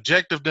more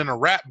subjective than a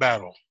rap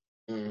battle.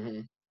 Mm-hmm.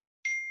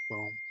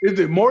 So, is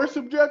it more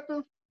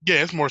subjective?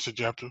 Yeah, it's more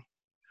subjective.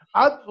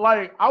 I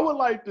would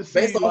like to see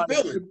based on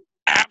feeling.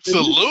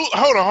 Absolute.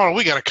 Hold on.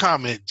 We got a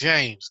comment,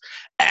 James.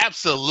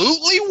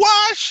 Absolutely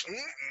wash.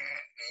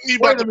 You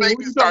about to make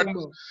me start.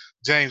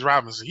 James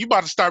Robinson, you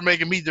about to start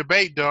making me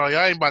debate, dog.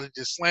 Y'all ain't about to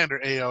just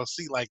slander ALC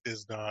like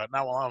this, dog.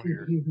 Not while I'm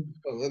here.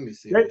 Let me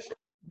see.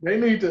 They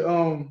need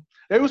to.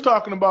 They was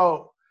talking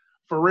about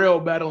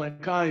Pharrell battling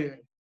Kanye.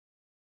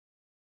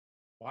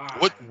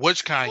 Wow.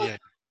 Which Kanye?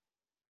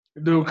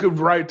 Dude, could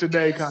write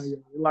today,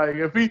 Kanye. Like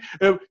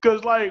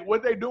because like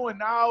what they doing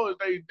now is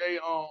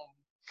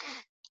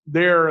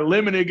they're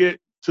limiting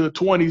it to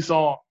 20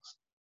 songs.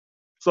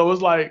 So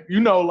it's like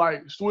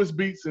like Swiss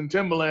Beats and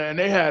Timbaland,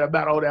 they had a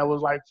battle that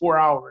was like 4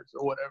 hours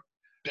or whatever.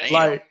 Damn.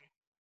 Like,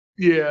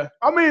 yeah.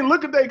 I mean,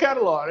 look at their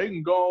catalog. They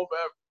can go on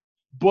forever.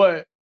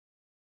 But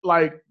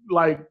like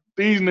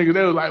these niggas,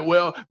 they was like,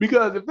 well,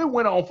 because if it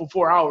went on for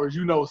 4 hours,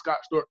 Scott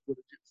Storch would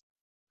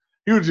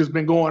have just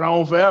been going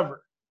on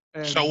forever.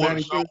 And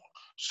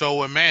So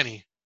with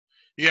Manny,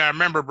 yeah, I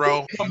remember,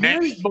 bro. But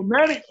Manny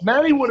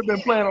would have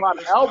been playing a lot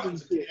of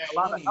albums. A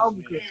lot of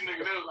albums. These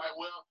niggas, they was like,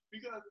 well,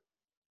 because.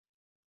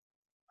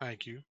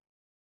 Thank you.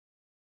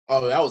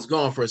 Oh, I was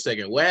gone for a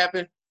second. What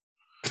happened?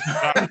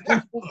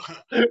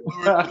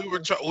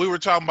 we were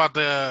talking about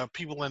the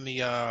people in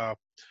the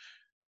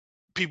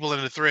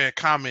thread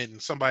commenting.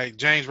 Somebody,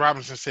 James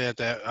Robinson, said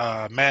that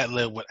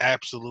Madlib would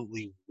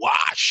absolutely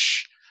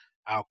wash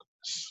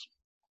Alchemist.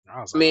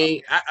 I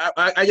mean,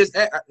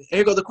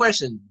 here goes the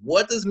question: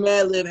 what does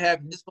Madlib have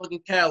in this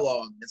fucking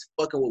catalog? That's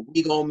fucking what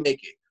we gonna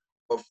make it,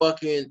 or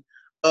fucking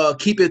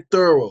keep it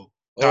thorough.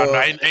 No,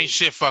 ain't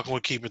shit fucking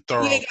with keep it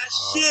thorough. He ain't got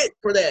shit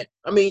for that.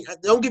 I mean,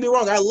 don't get me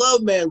wrong. I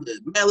love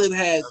Madlib. Madlib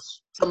has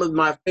some of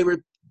my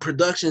favorite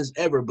productions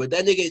ever, but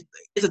that nigga,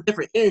 it's a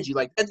different energy.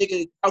 Like that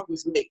nigga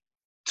Alchemist make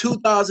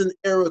 2000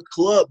 era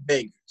club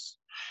bangers.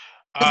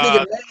 This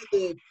nigga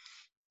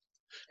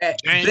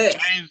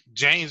Madlib.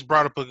 James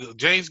brought up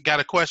James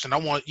got a question. I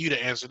want you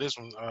to answer this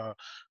one,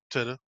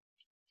 to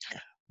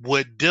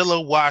would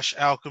Dilla wash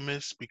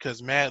Alchemist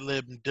because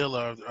Madlib and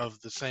Dilla are of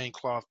the same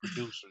cloth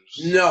producers?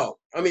 No,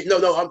 I mean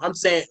no. I'm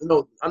saying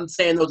no. I'm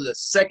saying no to the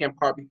second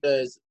part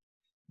because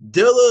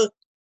Dilla,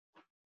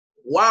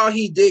 while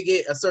he did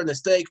get a certain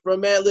aesthetic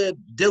from Madlib,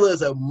 Dilla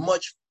is a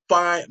much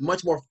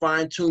more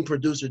fine-tuned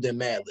producer than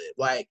Madlib.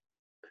 Like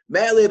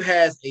Madlib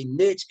has a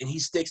niche and he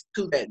sticks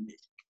to that niche.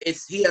 He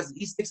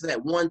sticks to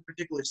that one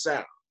particular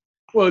sound.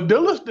 Well,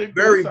 Dilla's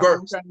very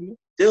versed.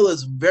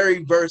 Dilla's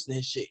very versed in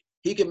his shit.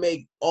 He can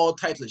make all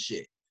types of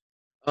shit.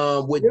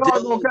 With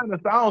Dilla gonna kind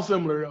of sound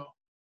similar though.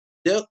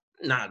 Dill,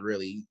 not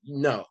really.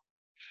 No.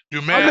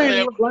 Do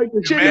Madlib got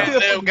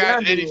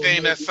D'Angelo,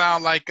 anything that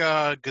sound like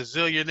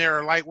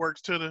Gazillionaire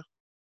Lightworks to the?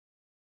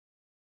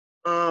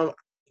 Oh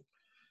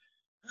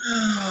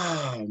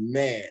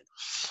man,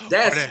 here's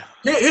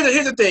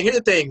the thing. Here's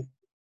the thing.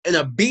 In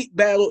a beat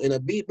battle,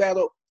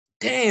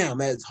 damn,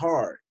 that's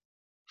hard.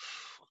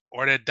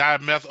 Or that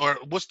dimethyl, or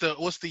what's the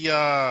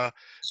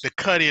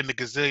cut in the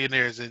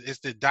Gazillionaires? It's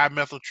the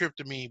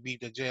dimethyltryptamine beat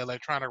that Jay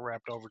Electronica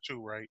rapped over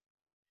too, right?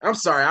 I'm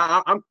sorry,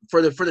 I'm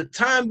for the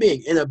time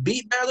being in a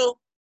beat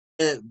battle,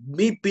 and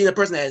me being a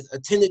person that has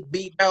attended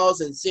beat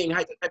battles and seeing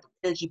how the type of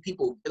energy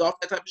people get off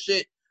that type of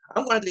shit,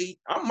 I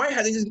might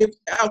have to just give it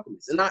to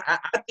Alchemist, and I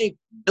think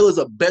Bill is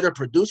a better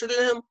producer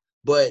than him,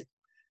 but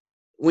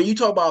when you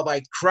talk about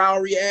like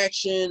crowd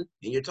reaction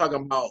and you're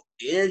talking about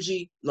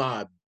energy,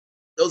 nah,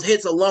 those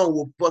hits alone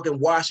will fucking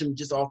wash him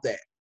just off that.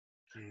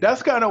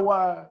 That's kind of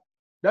why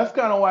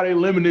they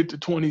limited to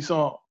 20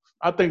 songs.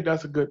 I think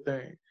that's a good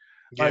thing.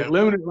 Like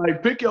limited,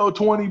 like pick your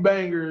 20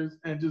 bangers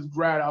and just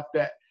ride off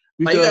that.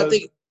 Because you gotta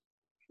think.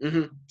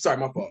 Sorry,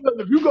 my fault.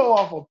 If you go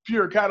off a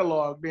pure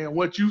catalog, then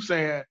what you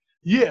saying,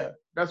 yeah,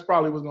 that's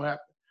probably what's gonna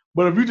happen.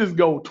 But if you just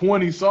go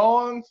 20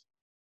 songs,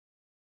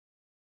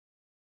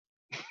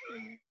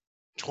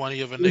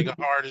 20 of a nigga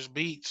hardest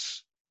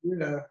beats.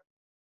 Yeah.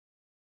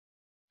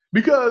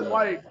 Because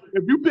like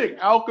if you pick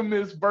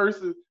Alchemist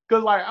versus,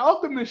 because like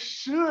Alchemist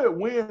should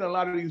win a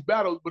lot of these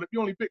battles, but if you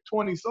only pick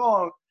 20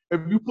 songs,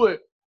 if you put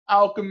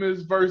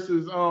Alchemist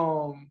versus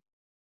old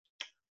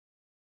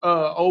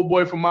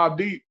boy from Mobb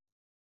Deep,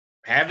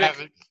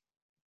 Havoc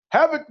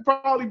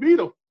probably beat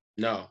him.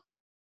 No.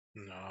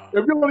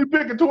 If you only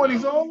pick 20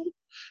 songs.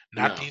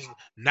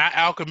 Not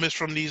Alchemist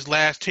from these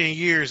last 10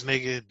 years,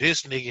 nigga.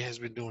 This nigga has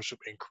been doing some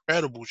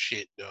incredible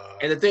shit,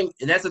 dog. And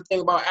that's the thing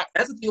about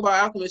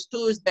Alchemist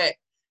too, is that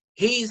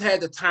he's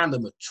had the time to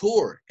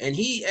mature, and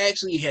he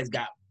actually has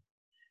got.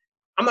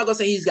 I'm not gonna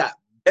say he's got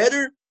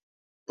better,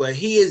 but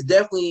he's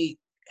definitely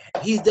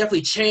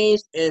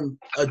changed and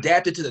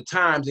adapted to the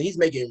times, and he's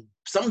making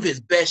some of his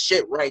best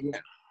shit right now.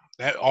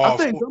 I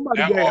think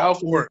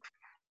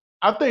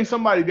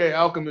somebody gave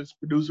Alchemist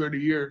Producer of the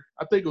Year.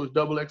 I think it was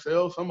Double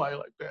XL, somebody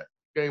like that.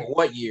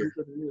 What year?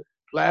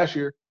 Last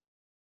year.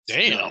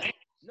 Damn.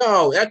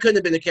 No, that couldn't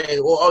have been the case.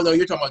 Oh no,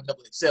 you're talking about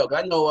Double XL.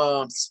 I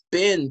know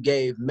Spin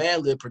gave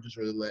Madlib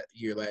Producer of the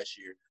Year last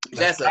year.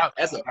 That's an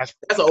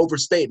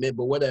overstatement,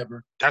 but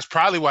whatever. That's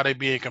probably why they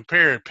being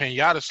compared.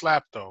 Pinata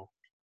slapped though.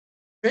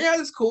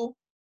 Pinata's cool.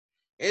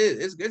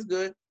 It's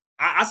good.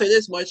 I say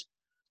this much.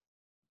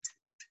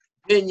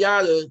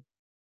 Pinata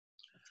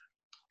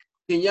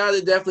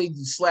definitely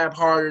slap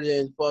harder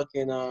than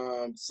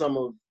fucking some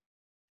of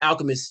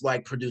Alchemist's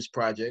like produced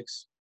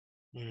projects.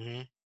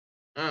 Mm-hmm.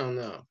 I don't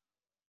know.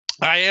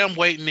 I am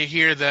waiting to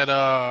hear that.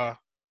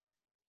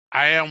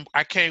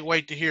 I can't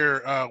wait to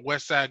hear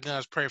Westside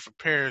Gunn's "Pray for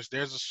Paris."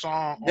 There's a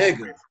song.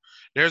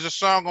 There's a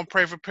song on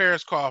Pray for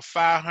Paris called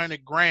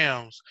 500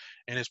 Grams,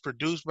 and it's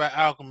produced by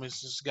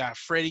Alchemist. It's got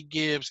Freddie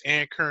Gibbs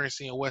and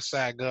Currency and West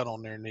Side Gun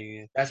on there,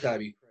 nigga. That's gotta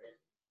be crazy.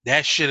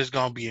 That shit is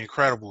gonna be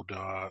incredible,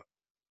 dog.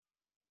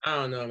 I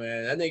don't know,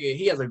 man. That nigga,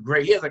 he has a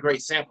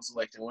great sample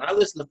selection. When I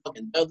listen to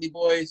fucking Dudley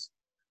Boys,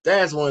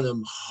 that's one of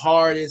them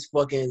hardest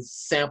fucking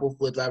sample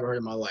flips I've ever heard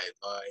in my life.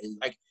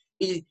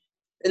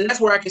 And that's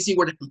where I can see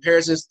where the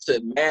comparisons to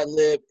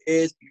Madlib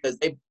is, because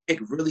they pick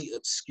really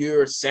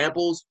obscure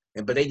samples,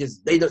 but they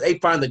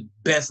find the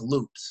best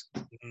loops.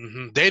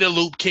 Mm-hmm. They the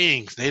loop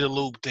kings. They the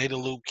loop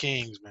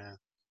kings, man.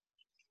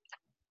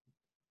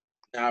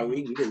 Now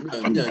we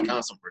done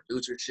got some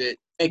producer shit.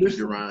 Thank you,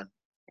 Jerron.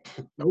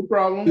 No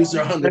problem.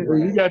 Producer on the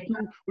brand.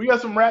 We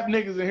got some rap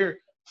niggas in here.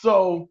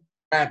 So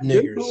rap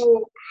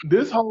niggers.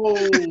 This whole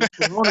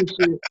Corona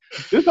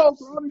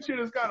shit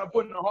is kind of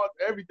putting a halt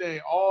to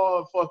everything,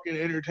 all fucking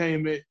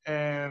entertainment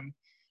and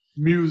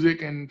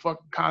music and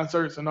fucking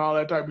concerts and all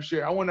that type of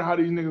shit. I wonder how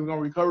these niggas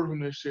gonna recover from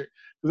this shit,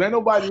 because ain't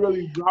nobody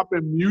really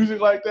dropping music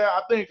like that.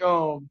 I think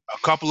a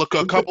couple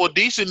of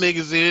decent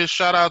niggas is.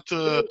 Shout out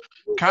to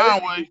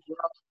Conway.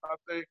 I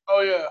think.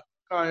 Oh yeah,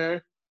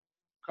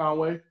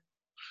 Conway.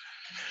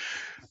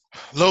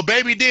 Lil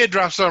Baby did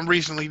drop something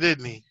recently,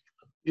 didn't he?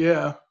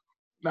 Yeah.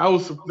 That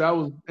was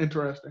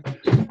interesting.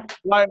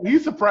 Like, he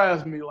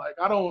surprised me. Like,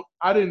 that was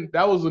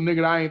a nigga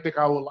that I didn't think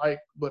I would like.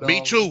 But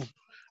me too.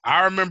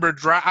 I remember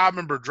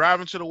driving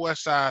to the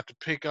West Side to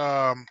pick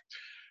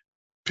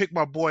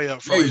my boy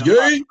up from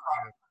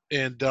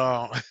and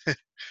I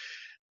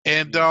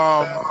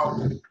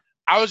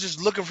was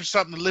just looking for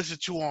something to listen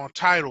to on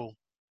Tidal,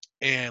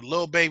 and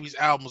Lil Baby's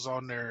album was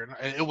on there,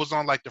 and it was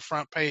on like the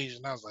front page,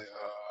 and I was like,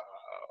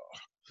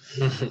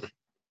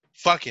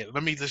 fuck it.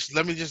 Let me just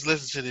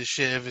listen to this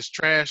shit. If it's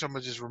trash, I'm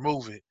gonna just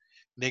remove it.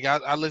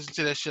 Nigga, I listened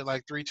to that shit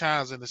like 3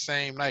 times in the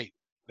same night.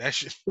 That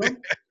shit.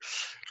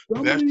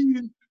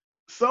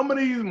 Some of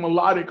these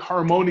melodic,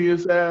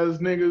 harmonious ass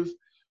niggas,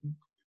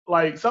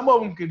 like, some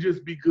of them can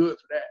just be good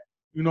for that.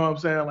 You know what I'm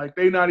saying? Like,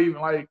 they not even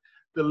like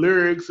the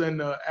lyrics and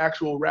the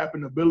actual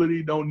rapping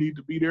ability don't need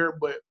to be there.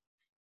 But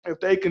if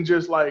they can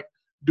just like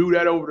do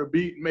that over the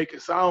beat and make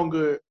it sound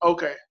good,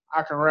 okay,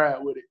 I can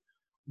ride with it.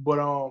 But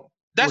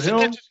that's an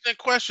interesting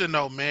question,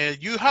 though, man.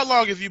 How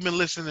long have you been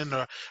listening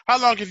to?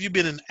 How long have you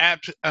been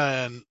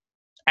an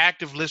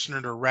active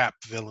listener to rap,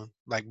 Villain?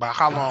 Like, by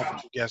how long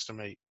would you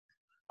guesstimate?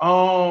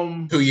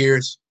 2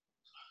 years.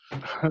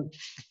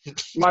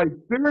 Like,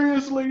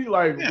 seriously,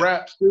 like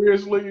rap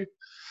seriously,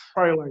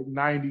 probably like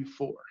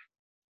 94.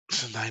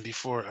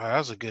 94. That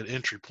was a good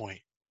entry point.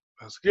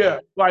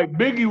 Like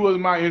Biggie was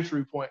my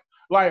entry point.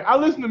 Like, I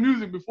listened to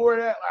music before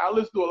that. Like, I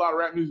listened to a lot of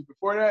rap music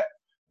before that.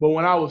 But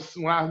when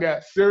I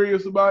got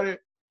serious about it,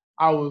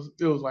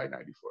 it was like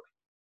 94.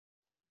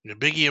 The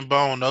Biggie and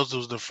Bone, those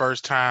was the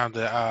first time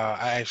that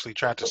I actually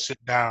tried to sit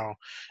down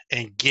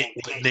and get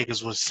what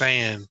niggas was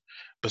saying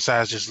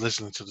besides just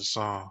listening to the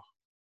song.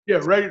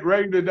 Yeah,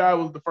 Ready to Die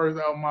was the first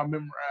album I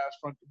memorized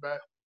front to back.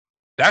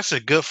 That's a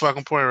good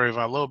fucking point,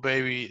 Raven. Lil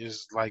Baby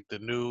is like the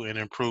new and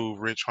improved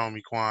Rich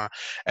Homie Quan.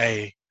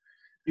 Hey.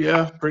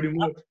 Yeah, pretty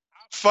much.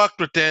 Fucked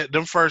with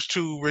them first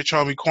 2 Rich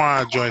Homie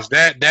Quan joints.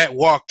 That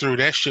walkthrough,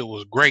 that shit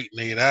was great,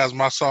 nigga. That was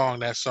my song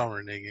that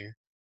summer, nigga.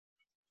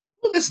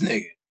 Who this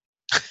nigga?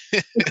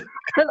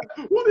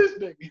 Who this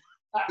nigga?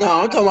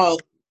 No, I'm talking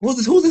about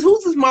who's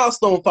this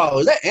milestone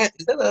follower? Is that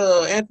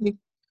Anthony?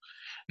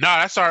 No,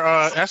 that's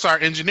our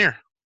engineer.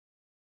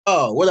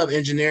 Oh, what up,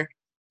 engineer?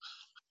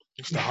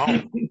 It's the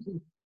home.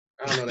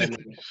 I don't know that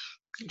nigga.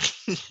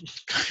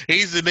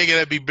 He's the nigga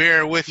that be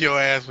bearing with your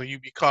ass when you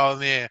be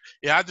calling in.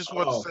 Yeah, I just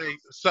want to say,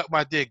 suck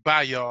my dick.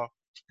 Bye, y'all.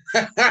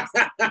 That's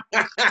that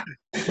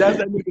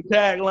nigga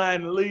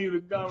tagline to leave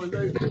the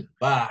conversation.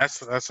 Bye.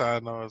 That's how I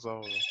know it's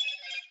over.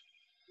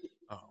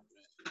 Oh,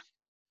 man.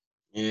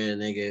 Yeah,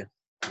 nigga.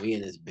 We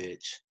in this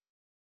bitch.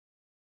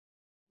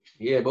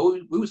 Yeah, but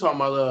we was talking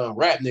about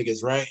rap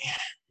niggas, right?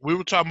 We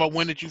were talking about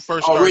when did you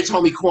first start? Rich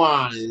Homie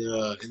Quan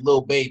and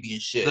Lil Baby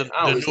and shit.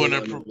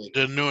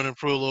 The new and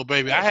improved Lil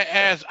Baby. I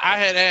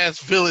had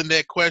asked Villain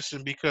that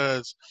question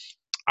because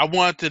I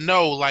wanted to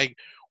know, like,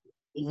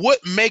 what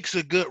makes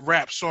a good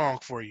rap song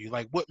for you?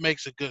 Like, what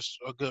makes a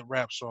good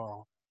rap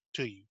song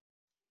to you?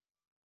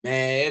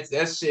 Man,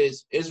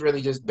 it's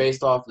really just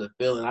based off the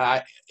feeling.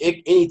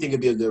 Anything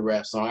could be a good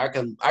rap song. I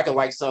can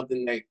like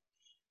something that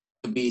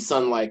could be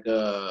something like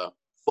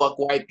 "Fuck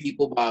White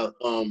People" by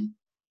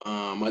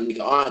my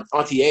nigga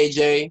Auntie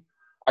AJ.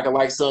 I could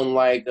like something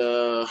like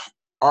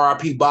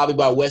R.I.P. Bobby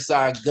by West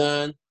Side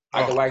Gun.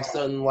 I could like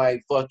something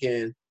like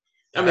fucking.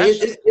 I mean,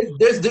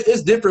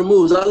 it's different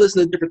moods. I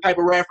listen to different type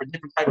of rap for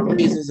different type of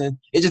reasons, and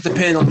it just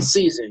depends on the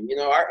season. You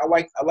know, I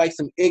like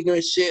some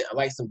ignorant shit. I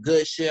like some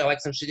good shit. I like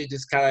some shit that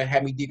just kind of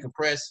had me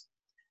decompress.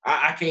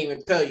 I can't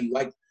even tell you.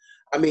 Like,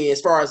 I mean,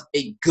 as far as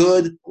a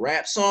good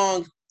rap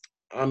song,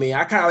 I mean,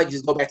 I kind of like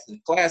just go back to the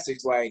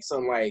classics, like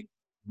something like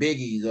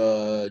Biggie's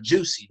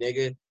Juicy,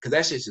 nigga, because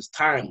that shit's just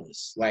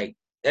timeless. Like,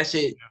 that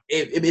shit,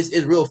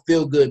 it's real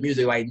feel good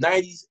music. Like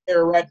 90s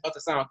era rap, about to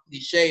sound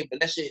cliche,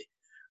 but that shit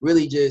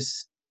really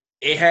just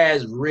it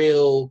has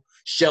real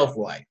shelf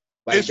life.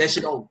 Like that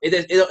shit don't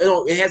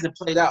it hasn't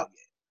played out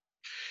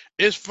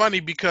yet. It's funny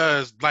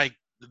because like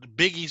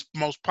Biggie's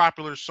most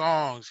popular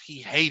songs,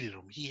 he hated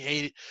them.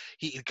 He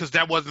because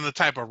that wasn't the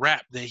type of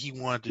rap that he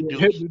wanted to do.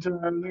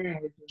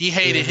 He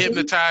hated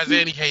Hypnotize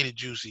and he hated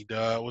Juicy,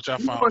 dog, which I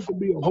found. You want to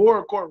be a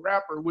horrorcore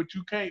rapper, which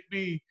you can't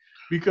be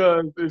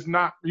because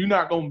you're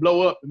not gonna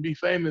blow up and be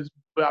famous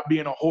by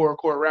being a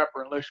horrorcore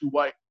rapper unless you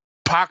white.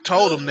 Pac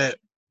told him that.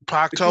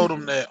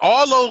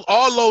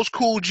 All those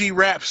Cool G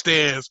rap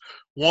stands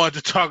wanted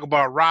to talk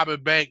about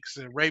robbing banks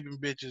and raping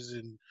bitches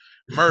and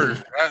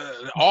murder.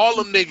 All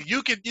them niggas.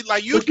 You can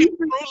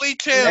truly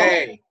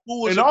tell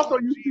who was. And also,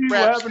 you see what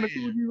happened to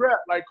Cool G Rap.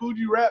 Like Cool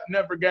G Rap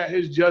never got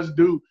his just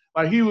due.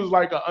 Like he was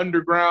like an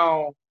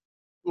underground.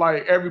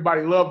 Like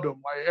everybody loved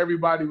him. Like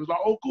everybody was like,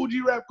 "Oh, Cool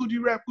G Rap, Cool G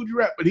Rap, Cool G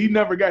Rap," but he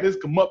never got his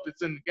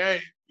comeuppance in the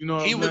game. You know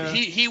what I'm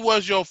saying? He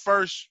was your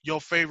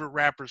favorite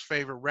rapper's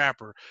favorite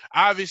rapper.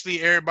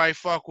 Obviously, everybody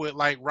fuck with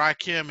like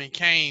Rakim and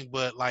Kane,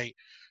 but like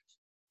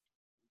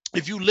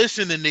if you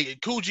listen to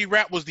nigga, Cool G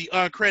Rap was the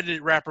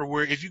uncredited rapper.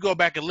 Where if you go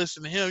back and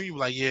listen to him, you be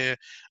like, yeah,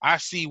 I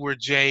see where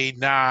Jay,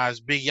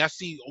 Nas, Biggie, I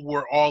see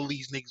where all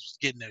these niggas was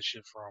getting that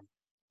shit from.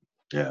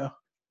 Yeah.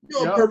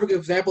 You know, a perfect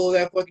example of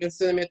that fucking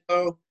sentiment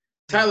though.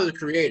 Tyler the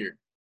Creator,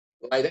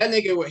 like that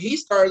nigga, where he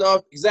started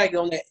off exactly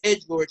on that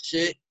edgelord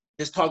shit,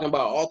 just talking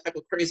about all type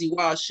of crazy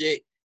wild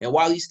shit. And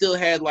while he still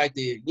had like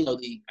the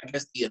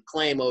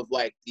acclaim of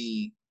like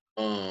the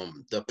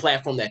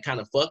platform that kind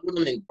of fucked with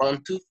him and brought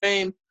him to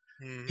fame,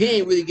 he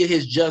didn't really get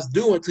his just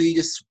due until he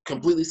just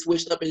completely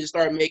switched up and just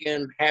started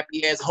making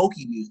happy ass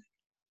hokey music.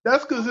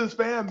 That's because his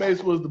fan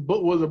base was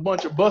a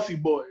bunch of bussy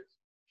boys.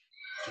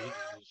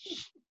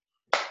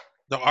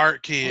 The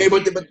art kids. Hey,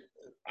 but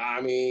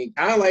I mean,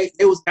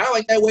 it was kind of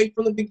like that way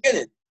from the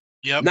beginning.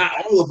 Yep.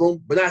 Not all of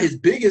them, but not his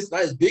biggest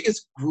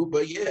group,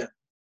 but yeah.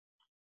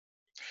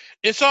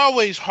 It's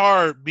always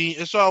hard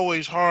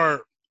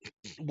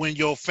when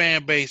your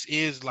fan base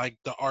is like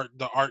the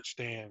art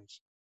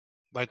stands,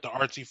 like the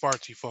artsy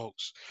fartsy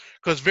folks,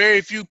 because very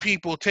few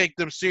people take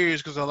them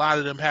serious because a lot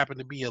of them happen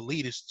to be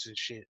elitists and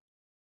shit.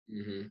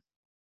 Mm-hmm.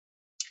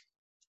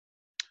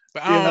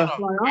 But I don't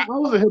know. Like, I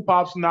was a hip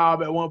hop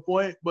snob at one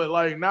point, but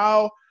like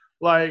now,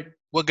 like.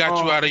 What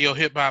got you out of your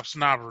hip hop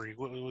snobbery?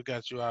 What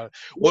got you out of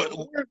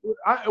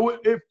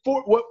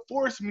what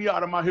forced me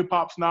out of my hip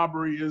hop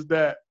snobbery is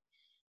that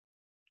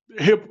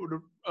hip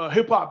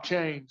hop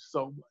changed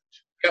so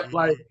much. Yep.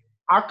 Like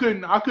I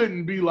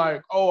couldn't be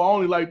like, oh, I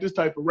only like this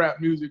type of rap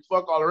music.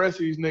 Fuck all the rest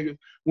of these niggas.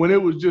 When it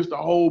was just a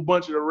whole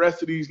bunch of the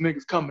rest of these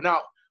niggas coming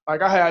out.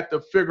 Like I had to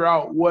figure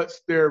out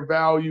what's their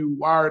value.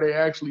 Why are they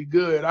actually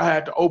good? I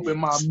had to open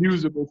my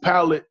musical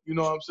palette. You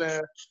know what I'm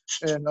saying?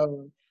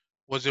 And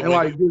was it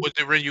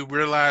when you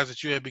realized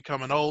that you had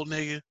become an old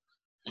nigga?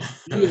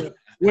 Yeah.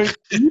 When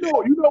you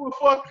know what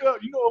fucked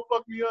up? You know what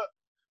fucked me up?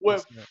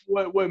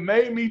 What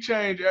made me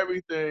change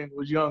everything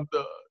was Young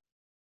Thug.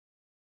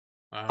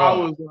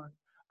 Uh-huh.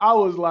 I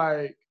was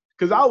like,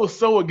 because I was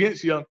so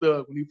against Young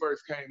Thug when he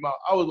first came out.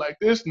 I was like,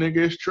 this nigga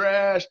is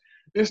trash.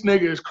 This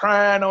nigga is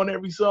crying on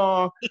every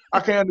song.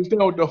 I can't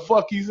understand what the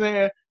fuck he's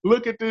saying.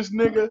 Look at this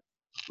nigga.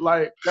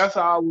 Like that's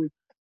how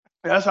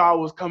I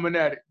was coming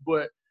at it.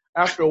 But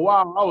after a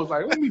while, I was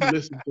like, let me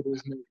listen to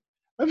this nigga.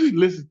 Let me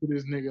listen to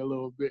this nigga a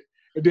little bit.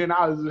 And then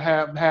I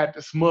had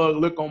the smug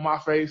look on my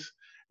face,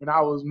 and I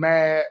was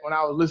mad when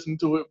I was listening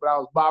to it, but I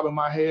was bobbing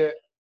my head.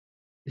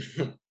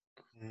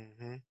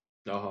 Mm-hmm.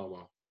 No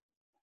homo.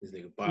 This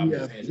nigga bobbing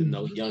his head to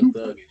no Young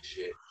Thug and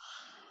shit.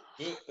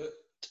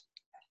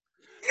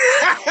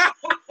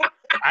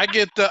 I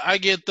get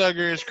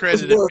Thugger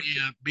credit of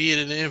being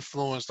an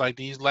influence. Like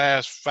these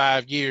last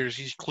 5 years,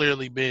 he's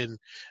clearly been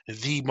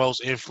the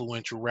most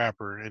influential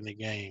rapper in the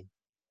game.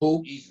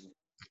 Who?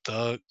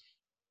 Thug.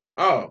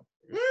 Oh,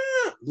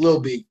 Lil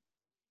B.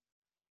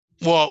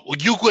 Well,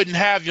 you couldn't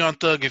have Young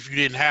Thug if you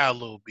didn't have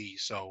Lil B.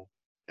 So,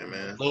 yeah,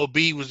 man. Lil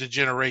B was the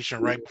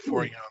generation right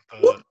before Young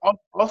Thug.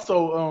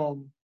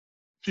 Also,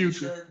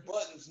 Future.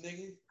 Buttons,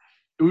 nigga.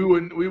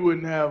 We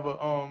wouldn't have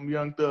a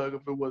Young Thug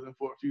if it wasn't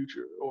for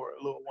Future or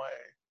Lil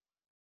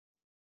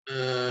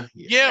Wayne.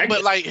 Yeah,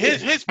 but like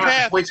his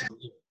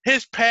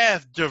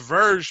path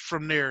diverged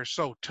from there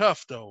so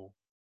tough though.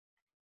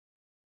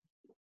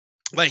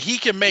 Like he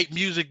can make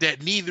music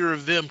that neither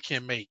of them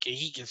can make, and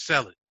he can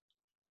sell it.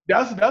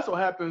 That's what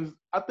happens.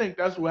 I think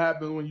that's what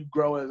happens when you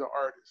grow as an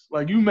artist.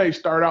 Like you may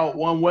start out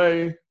one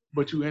way,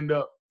 but you end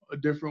up a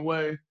different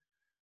way.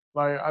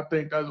 Like I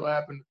think that's what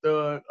happened to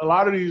Thug. A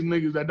lot of these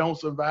niggas that don't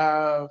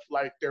survive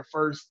like their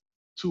first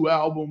 2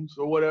 albums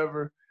or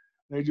whatever,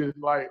 they just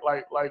like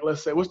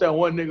let's say, what's that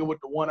one nigga with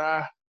the one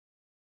eye?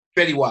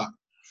 Fetty Wap.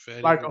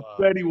 A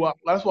Fetty Wap.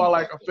 That's why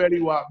like a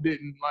Fetty Wap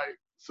didn't like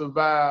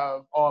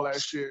survive all that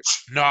shit.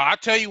 No, I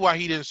tell you why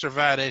he didn't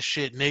survive that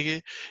shit,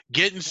 nigga.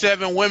 Getting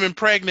 7 women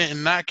pregnant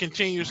and not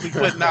continuously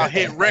putting out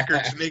hit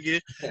records, nigga.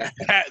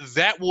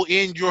 That will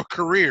end your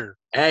career.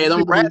 Hey,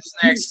 them rap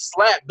snacks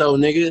slap though,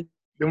 nigga.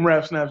 Them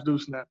rap snaps do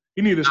snap.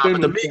 He need a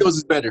stimulus. But the Migos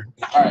is better.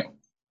 All right.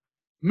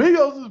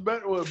 Migos is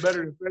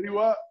better than Fetty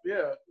Wap.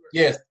 Yeah.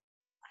 Yes.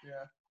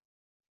 Yeah.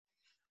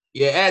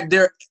 Yeah, add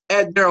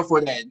Daryl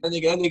for that. That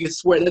nigga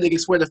swear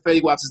the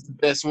Fetty Waps is the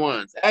best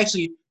ones.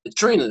 Actually, the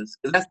Trina's,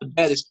 because that's the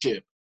baddest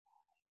chip.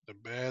 The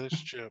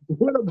baddest chip.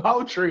 What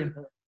about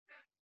Trina?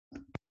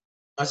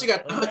 She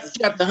got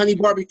the honey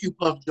barbecue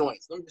puff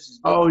joints.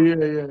 Oh yeah.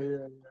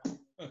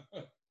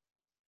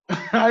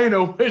 I didn't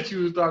know what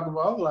you was talking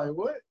about. I was like,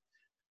 what?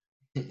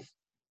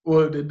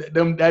 Well,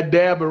 that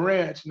dab of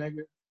ranch,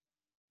 nigga.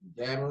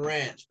 The dab of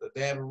ranch.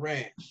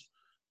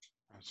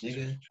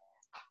 Nigga.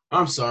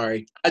 I'm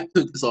sorry. I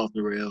took this off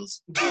the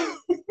rails. No.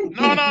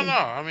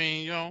 I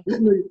mean, you know,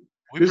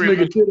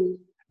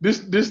 this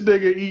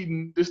nigga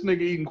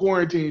eating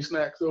quarantine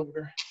snacks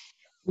over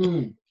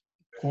there.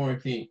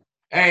 Quarantine.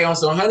 Hey, on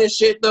some honey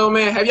shit though,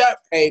 man. Have y'all?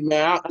 Hey,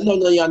 man, I know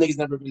none of y'all niggas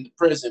never been to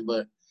prison,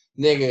 but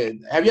nigga,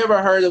 have you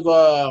ever heard of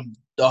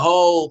the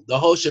whole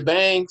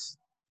shebangs?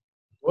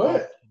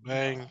 What?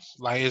 Bangs?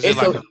 Like, is it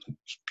like a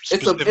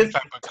specific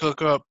type of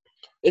cook up?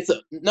 It's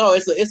a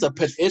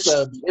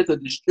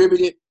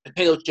distributed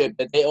potato chip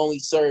that they only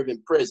serve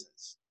in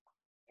prisons.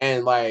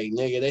 And like,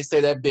 nigga, they say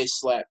that bitch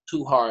slapped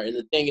too hard. And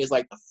the thing is,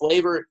 like, the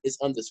flavor is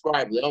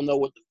undescribable. They don't know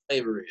what the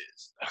flavor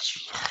is.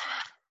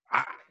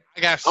 I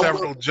got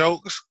several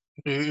jokes.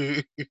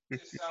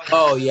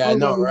 Oh yeah, I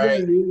know,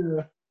 right?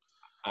 Yeah.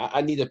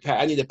 I need a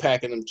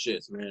pack of them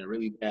shits, man.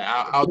 Really bad.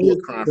 I'll do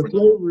a crime for the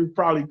flavor is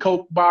probably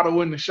Coke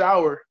bottle in the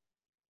shower.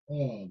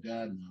 Oh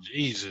God, no.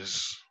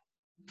 Jesus.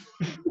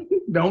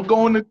 Don't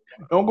go in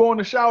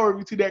the shower if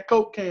you see that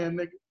Coke can,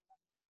 nigga.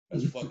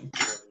 That's fucking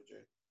terrible,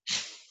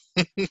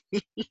 Jay.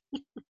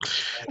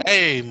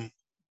 Hey,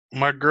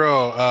 my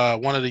girl,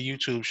 one of the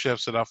YouTube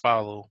chefs that I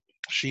follow,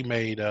 she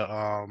made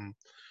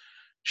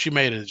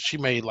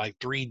like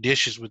 3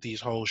 dishes with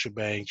these whole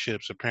shebang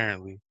chips.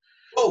 Apparently.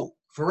 Oh,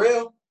 for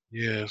real?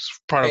 Yes,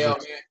 part of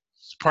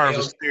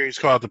a series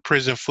called the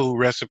Prison Food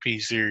Recipe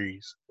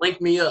Series. Link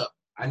me up.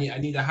 I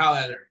need to holler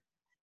at her.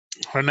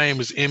 Her name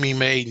is Emmy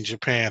Made in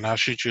Japan. I'll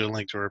shoot you a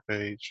link to her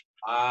page.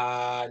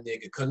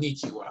 Nigga,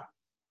 konnichiwa.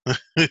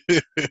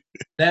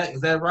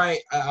 Is that right?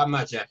 I'm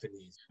not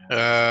Japanese.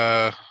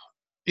 Yeah.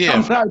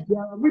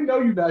 We know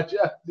you're not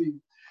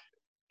Japanese.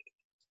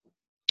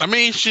 I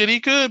mean, shit, he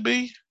could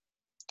be.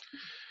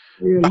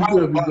 Yeah, he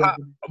could be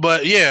Japanese.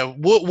 But yeah,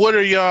 what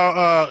are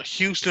y'all?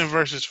 Houston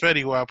versus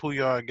Fetty Wap? Who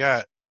y'all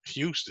got?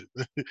 Houston.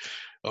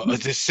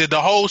 The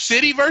whole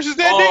city versus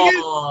that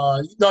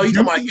nigga? No, you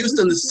talking about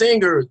Houston the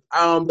singer,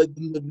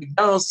 the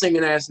McDonald's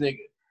singing ass nigga.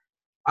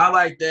 I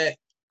like that.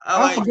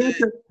 I like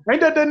that.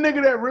 Ain't that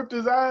nigga that ripped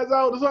his eyes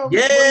out or something?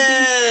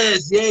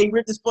 Yes, yeah, he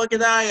ripped his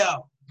fucking eye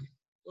out.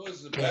 What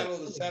was the Battle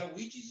of the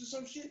Sandwiches or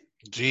some shit?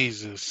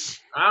 Jesus.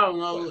 I don't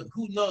know.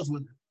 Who knows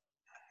what?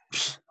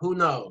 Who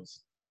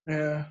knows?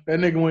 Yeah, that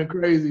nigga went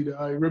crazy. He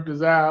ripped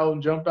his eye out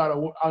and jumped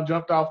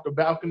off the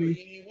balcony.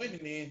 He ain't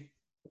winning then.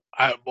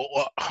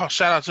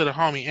 Shout out to the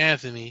homie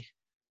Anthony.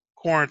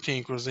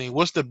 Quarantine cuisine.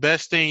 What's the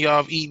best thing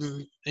y'all have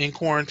eaten in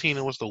quarantine,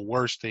 and what's the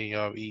worst thing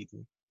y'all have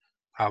eaten?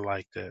 I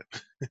like that.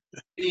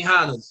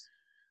 Benihanas.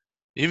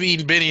 You've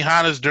eaten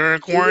Benihanas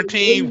during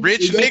quarantine,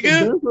 rich nigga?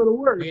 Is that the best or the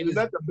worst? Is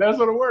that the best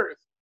or the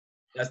worst?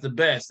 That's the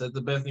best. That's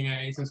the best thing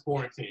I ate since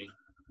quarantine.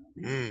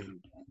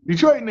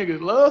 Detroit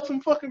niggas love some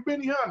fucking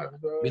Benihanas,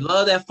 bro. We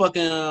love that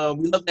fucking.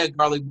 We love that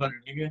garlic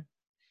butter, nigga.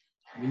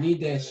 We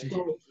need that shit.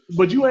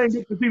 But you ain't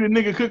get to see the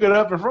nigga cook it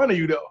up in front of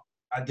you though.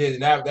 I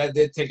did. That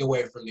did take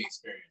away from the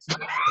experience.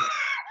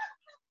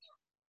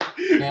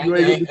 I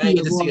ain't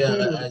get to see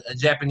a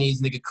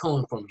Japanese nigga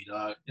cooking for me,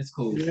 dog. It's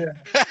cool. Yeah.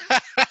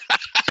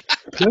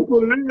 That's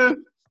what it is.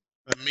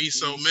 A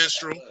miso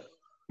minstrel.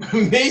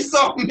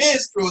 Miso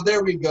minstrel.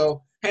 There we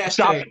go.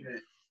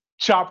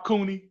 Chop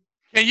Cooney.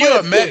 Can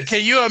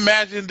you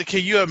imagine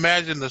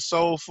the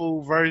soul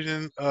food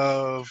version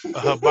of a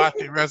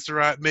Hibachi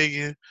restaurant,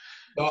 nigga?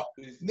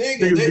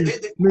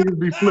 Niggas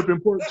be flipping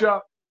pork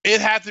chop. It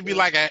had to be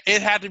like a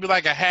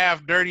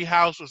half dirty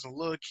house with some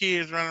little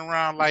kids running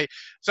around. Like,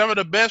 some of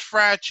the best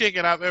fried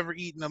chicken I've ever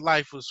eaten in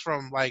life was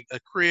from like a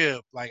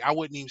crib. Like, I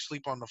wouldn't even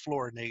sleep on the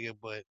floor, nigga.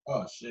 But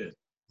oh shit,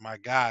 my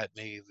God,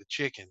 nigga, the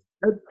chicken.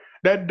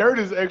 That dirt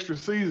is extra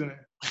seasoning.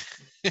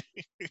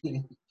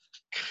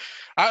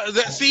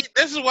 This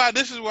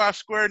is why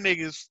square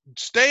niggas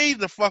stay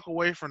the fuck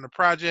away from the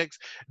projects.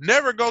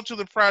 Never go to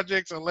the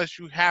projects unless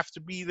you have to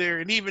be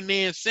there, and even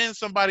then, send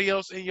somebody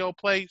else in your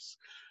place,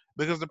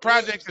 because the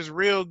project is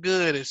real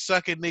good at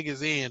sucking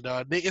niggas in,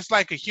 dog. It's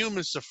like a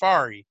human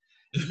safari.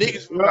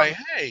 Niggas be like,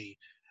 hey,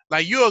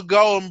 like, you'll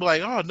go and be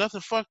like, oh,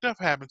 nothing fucked up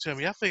happened to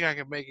me. I think I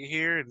can make it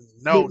here. And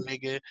no,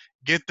 nigga,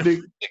 get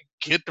the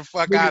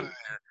fuck out of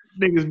there.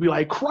 Niggas be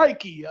like,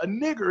 crikey, a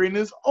nigger in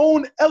his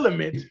own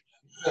element.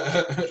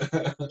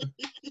 Yeah,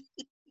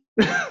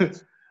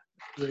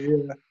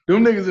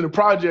 them niggas in the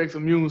projects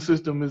immune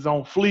system is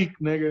on fleek,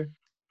 nigga.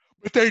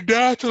 But they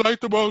died to like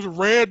the most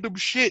random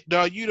shit,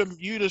 dog.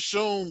 You'd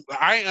assume.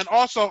 I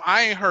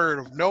ain't heard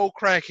of no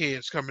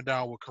crackheads coming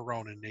down with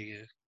corona,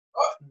 nigga.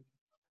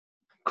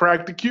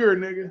 Crack the cure,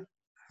 nigga.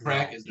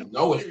 Crack is it's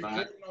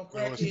not.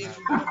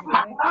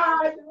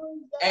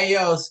 Hey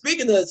yo,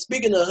 speaking of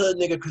hood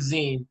nigga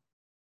cuisine,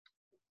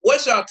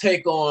 what's y'all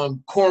take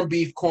on corned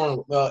beef,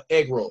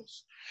 egg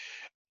rolls?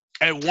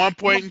 At one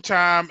point in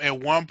time,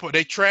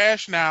 they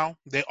trash now.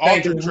 They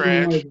ultra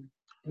trash.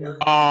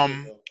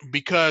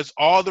 Because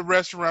all the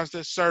restaurants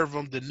that serve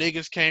them, the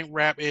niggas can't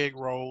wrap egg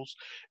rolls.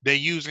 They're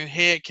using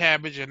head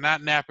cabbage and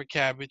not Napa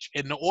cabbage,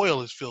 and the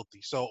oil is filthy.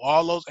 So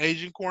all those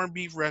Asian corned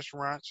beef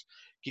restaurants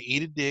can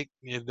eat a dick.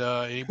 And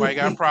anybody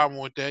got a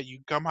problem with that, you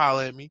can come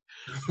holler at me.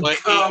 But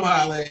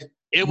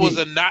it was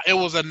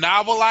a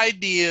novel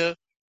idea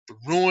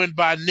ruined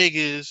by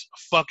niggas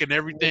fucking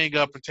everything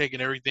up and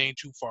taking everything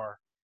too far.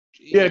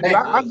 Yeah,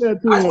 I got to.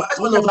 I want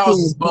to know if I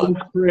was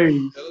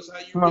crazy. Tell us how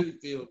you really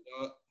feel,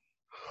 dog.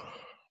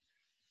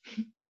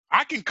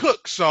 I can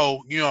cook,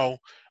 so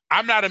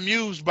I'm not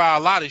amused by a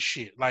lot of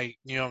shit. Like,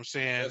 you know what I'm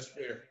saying? That's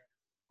fair.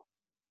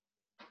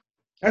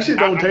 That shit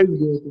don't taste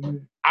good to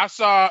me. I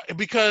saw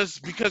because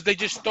they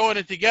just throwing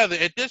it together.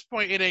 At this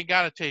point, it ain't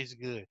gotta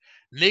taste good.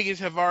 Niggas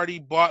have already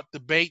bought the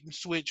bait and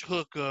switch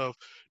hook of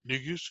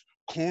niggas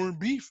corned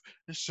beef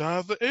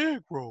inside the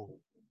egg roll.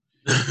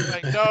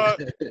 Like,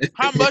 dog,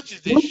 how much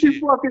is this what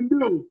shit? What you fucking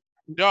do?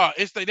 Dog,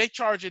 it's like they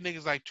charging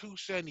niggas like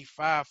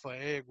 $2.75 for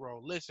an egg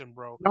roll. Listen,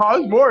 bro. No,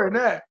 it's more than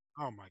that.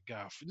 Oh my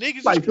god,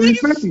 niggas like is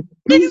 $3.50.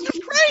 Niggas is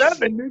crazy.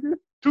 7, nigga.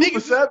 2 for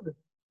 $7.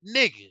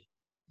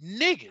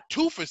 Nigga,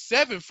 2 for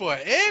 $7 for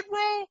an egg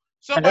roll.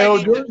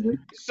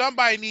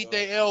 Somebody need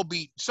their L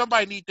beat.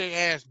 Somebody need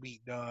their ass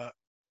beat, dog.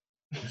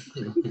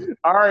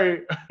 All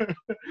right,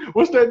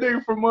 what's that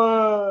nigga from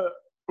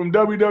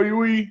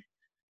WWE?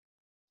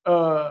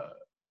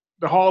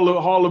 The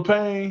Hall of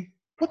Pain.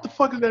 What the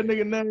fuck is that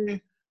nigga name?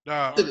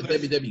 The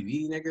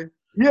WWE nigga.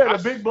 Yeah,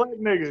 the big black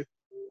nigga.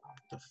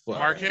 The fuck?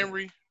 Mark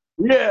Henry.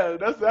 Yeah,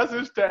 that's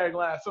his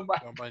tagline.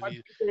 Somebody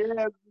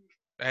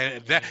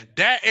and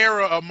that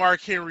era of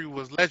Mark Henry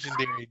was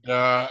legendary,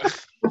 dog.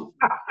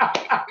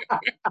 I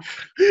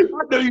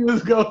knew you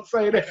was gonna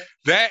say that.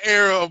 That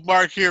era of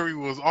Mark Henry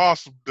was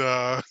awesome,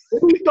 dog.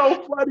 It was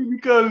so funny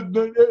because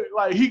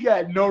like he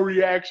got no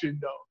reaction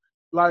though.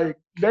 Like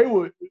they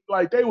would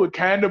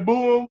kind of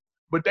boo him,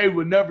 but they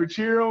would never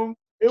cheer him.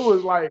 It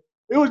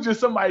was just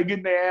somebody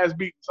getting their ass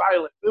beat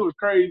silent. It was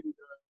crazy.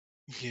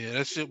 Yeah,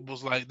 that shit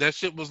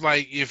was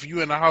like if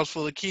you in a house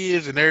full of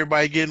kids and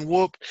everybody getting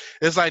whooped,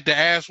 it's like the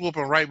ass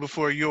whooping right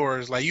before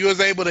yours. Like you was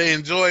able to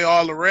enjoy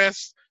all the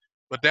rest,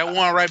 but that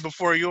one right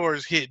before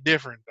yours hit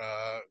different,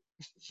 dog.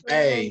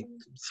 Hey,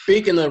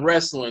 speaking of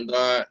wrestling,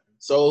 dog.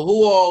 So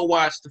who all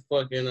watched the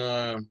fucking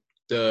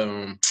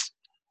the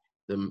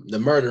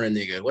murdering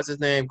nigga? What's his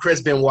name?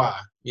 Chris Benoit.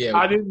 Yeah,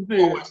 I didn't see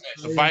it.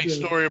 The fight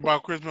story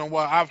about Chris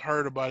Benoit. I've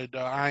heard about it,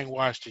 dog. I ain't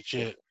watched it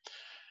yet.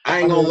 I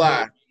ain't gonna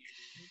lie.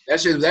 That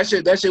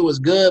shit was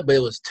good, but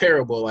it was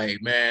terrible. Like,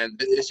 man,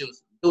 it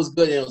was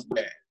good and it was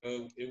bad.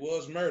 It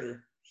was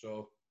murder,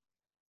 so.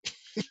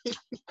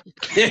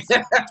 It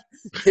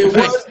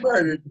was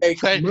murder.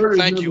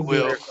 Thank you,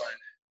 Will.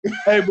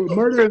 Hey, but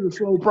murder is a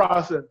slow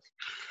process.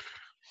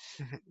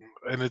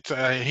 And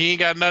he ain't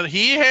got nothing.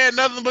 He ain't had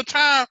nothing but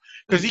time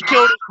because he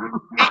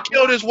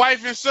killed his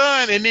wife and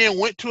son, and then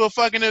went to a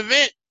fucking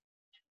event.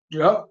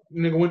 Yep,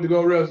 nigga went to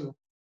go wrestle.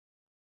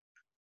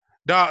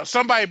 Dog,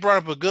 somebody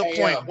brought up a good point.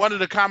 Yeah. One of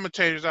the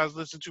commentators I was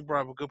listening to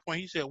brought up a good point.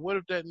 He said, "What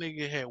if that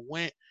nigga had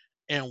went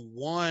and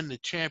won the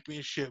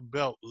championship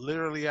belt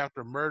literally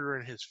after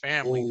murdering his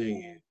family?"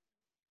 Nigga?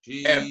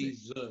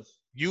 Jesus.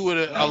 You would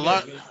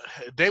have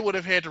they would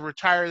have had to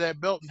retire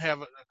that belt and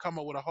have come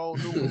up with a whole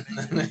new one.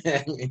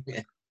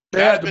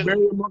 They had to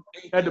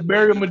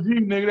bury him a G,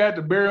 nigga. They had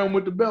to bury him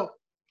with the belt.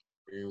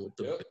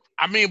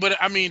 I mean,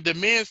 the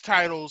men's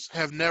titles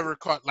have never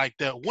caught like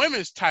the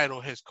women's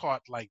title has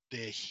caught like the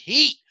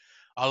heat.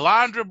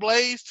 Alundra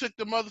Blaze took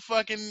the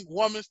motherfucking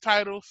women's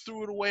title,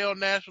 threw it away on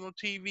national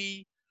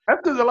TV. That's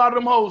because a lot of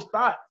them hoes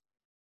thought.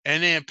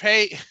 And then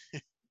Paige.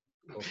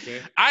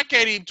 Okay. I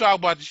can't even talk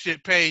about the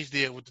shit Paige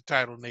did with the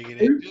title,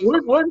 nigga.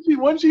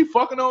 Wasn't she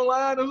fucking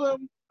online or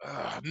something?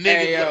 Nigga,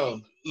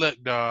 hey,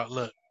 look, dog,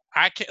 look.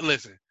 I can't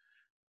listen.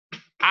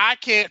 I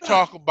can't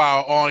talk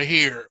about on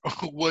here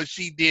what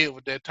she did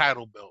with that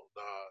title belt,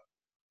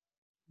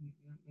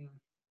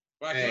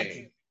 dog.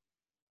 Hey.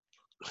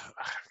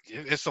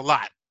 It's a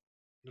lot.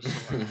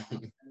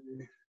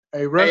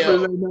 Hey,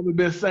 wrestlers ain't never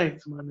been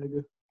saints, my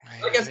nigga.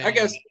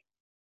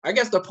 I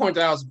guess the point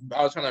that I was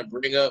trying to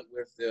bring up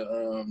with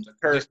the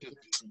curse,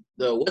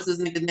 what's his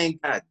nigga's name?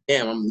 God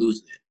damn, I'm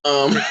losing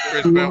it.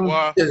 Chris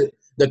Benoit.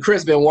 The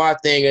Chris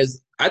Benoit thing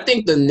is, I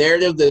think the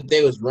narrative that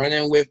they was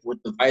running with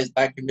the Vice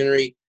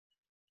documentary,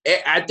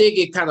 I think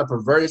it kind of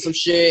perverted some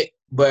shit.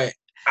 But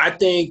I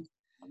think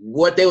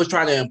what they was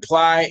trying to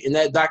imply in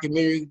that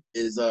documentary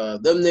is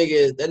that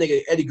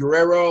nigga Eddie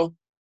Guerrero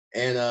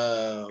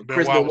and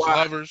Chris Benoit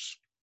lovers.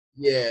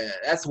 Yeah,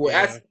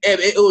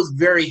 it was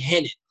very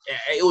hinted.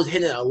 It was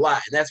hinted a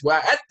lot, and that's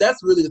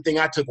really the thing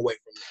I took away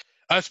from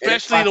it.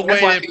 Especially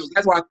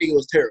that's why I think it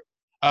was terrible.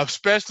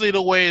 Especially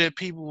the way that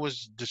people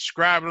was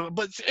describing it,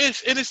 but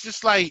it's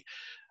just like,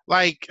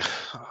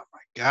 oh my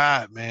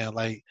God, man,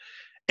 like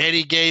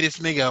Eddie gave this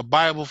nigga a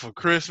Bible for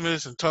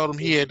Christmas and told him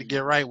he had to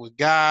get right with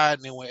God.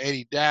 And then when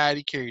Eddie died,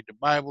 he carried the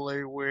Bible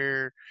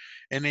everywhere.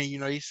 And then,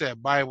 he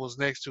said Bibles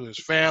next to his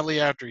family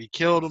after he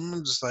killed him.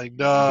 I'm just like,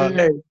 dog.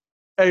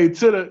 Hey,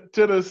 to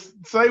the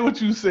say what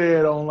you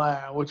said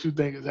online. What you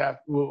think is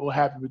will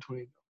happen between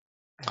them?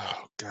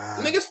 Oh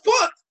God. Niggas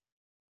fucked.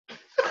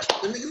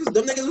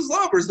 Them niggas was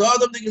lovers, dog.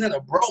 Them niggas had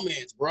a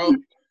bromance, bro.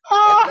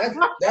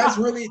 That's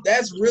really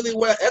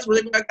what I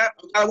got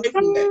away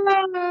from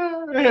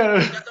that. Yeah.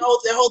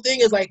 The whole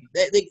thing is like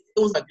that. It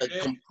was like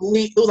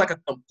a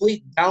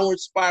complete downward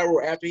spiral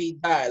after he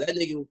died. That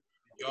nigga,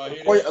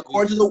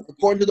 according to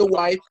the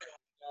wife,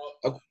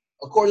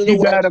 he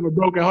died of a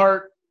broken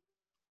heart.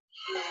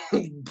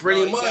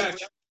 Pretty much. He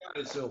shot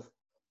himself.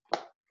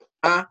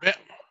 Huh?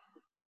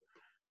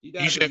 He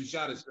died. He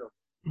shot himself.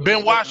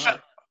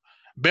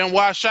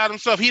 Benoit shot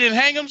himself. He didn't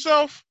hang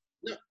himself.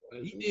 No,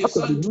 he did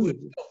something to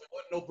himself. It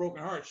wasn't no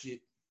broken heart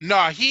shit.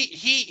 No,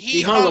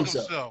 he hung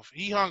himself.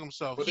 He hung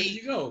himself. But there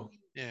you go.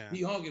 Yeah.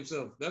 He hung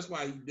himself. That's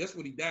what he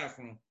died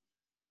from.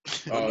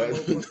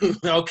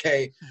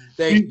 Okay.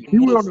 He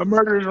went on a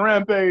murderous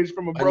rampage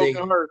from a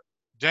broken heart.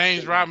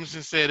 James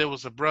Robinson said it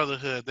was a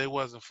brotherhood. They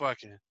wasn't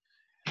fucking.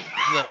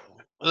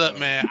 Look,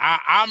 man.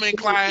 I'm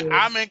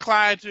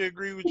inclined to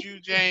agree with you,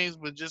 James,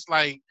 but just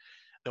like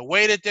the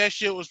way that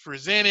shit was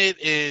presented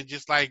and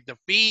just like the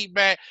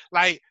feedback,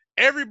 like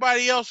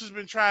everybody else has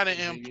been trying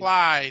to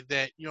imply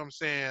that, you know what I'm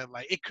saying?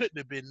 Like it couldn't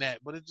have been that,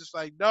 but it's just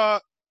like,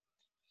 dog.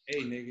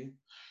 Hey, nigga.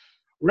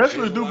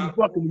 Wrestlers do be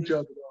fucking each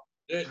other, though.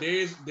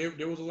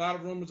 There was a lot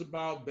of rumors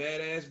about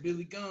badass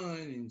Billy Gunn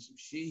and some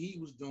shit he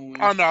was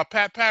doing. Oh no,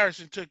 Pat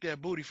Patterson took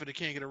that booty for the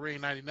King of the Ring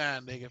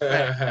 '99, nigga.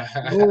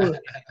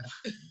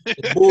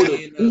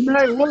 His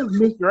name was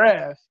Mr.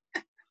 Ass.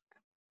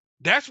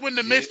 That's when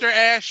the Mr.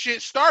 Ass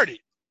shit started.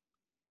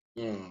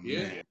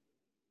 Yeah.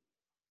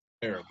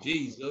 Terrible.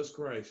 Jesus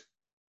Christ.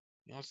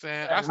 You know what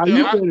I'm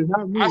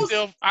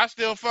saying? I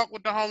still fuck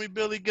with the homie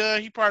Billy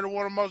Gunn. He probably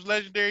one of the most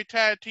legendary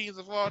tag teams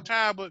of all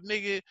time. But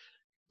nigga,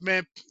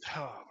 man, oh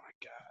my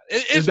God,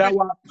 it's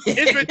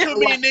been too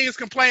many niggas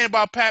complaining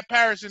about Pat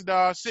Patterson,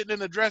 dog, sitting in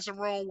the dressing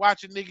room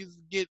watching niggas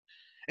get,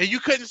 and you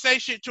couldn't say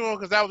shit to him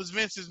because that was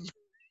Vince's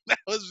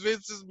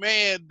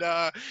man,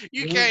 dog.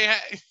 You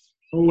can't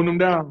holding him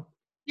down.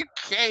 You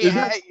can't.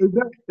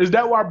 Is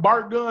that why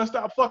Bart Gunn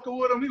stopped fucking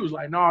with him? He was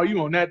like, "Nah,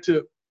 you on that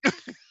tip."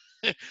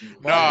 Bart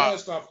Gunn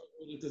stopped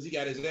because he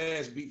got his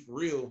ass beat for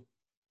real.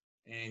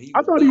 And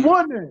I thought he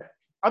won that.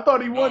 I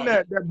thought he won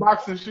that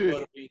boxing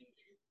shit.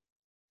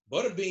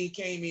 Butterbean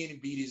came in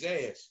and beat his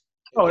ass.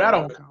 Oh, that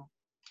don't count.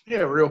 Yeah,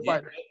 real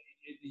fighter.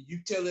 You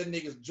tell that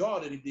nigga's jaw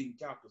that it didn't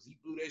count because he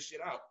blew that shit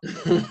out.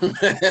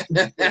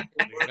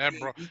 That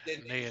bro, beat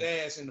that nigga's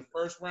ass in the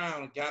first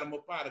round and got him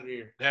up out of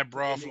there. That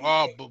bro,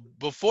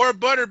 before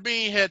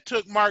Butterbean had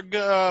took Bart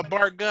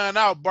Gunn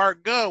out,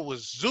 Bart Gunn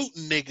was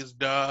zooting niggas,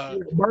 dog.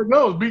 Yeah, Bart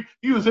Gunn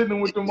he was hitting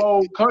with them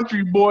old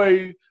country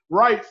boy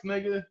rights,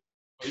 nigga.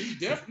 Oh, he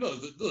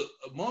definitely look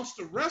amongst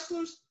the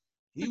wrestlers.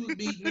 He was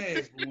beating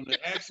ass, but when the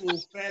actual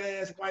fat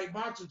ass white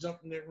boxer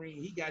jumped in that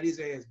ring, he got his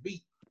ass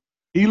beat.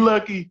 He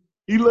lucky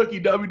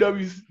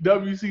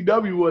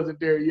WCW wasn't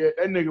there yet.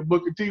 That nigga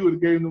Booker T would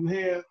have gave him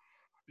hands.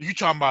 You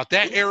talking about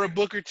that era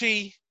Booker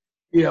T?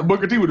 Yeah,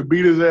 Booker T would have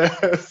beat his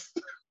ass.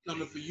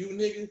 Coming for you,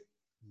 nigga.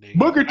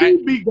 Booker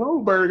T beat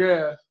Goldberg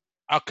ass.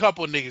 A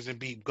couple niggas and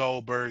beat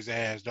Goldberg's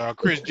ass, dog.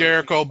 Chris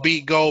Jericho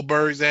beat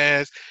Goldberg's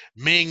ass.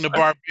 Ming the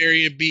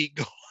Barbarian beat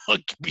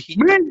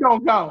Ming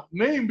don't count.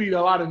 Ming beat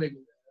a lot of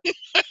niggas.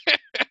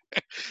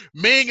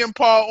 Ming and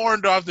Paul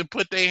Orndorff then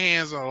put their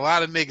hands on a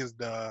lot of niggas,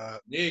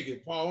 dog.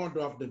 Nigga, Paul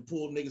Orndorff then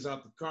pulled niggas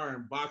out the car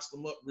and boxed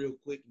them up real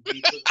quick and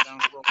beat them down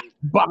the road.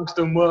 Boxed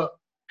them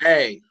up.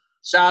 Hey,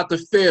 shout out to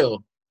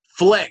Phil.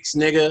 Flex,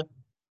 nigga.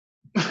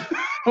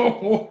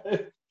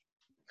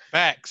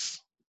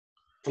 Facts.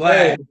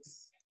 Flex.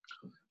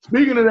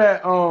 Speaking of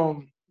that,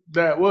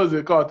 that was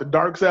it called the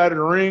Dark Side of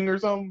the Ring or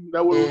something?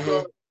 That what it was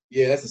called?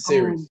 Yeah, that's a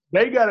series.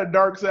 They got a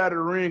Dark Side of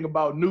the Ring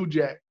about New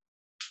Jack.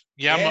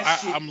 Yeah,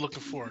 I'm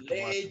looking forward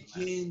to watching that.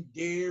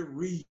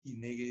 Legendary,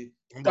 nigga.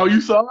 Oh, you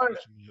saw it?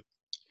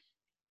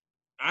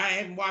 I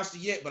haven't watched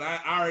it yet, but I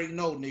already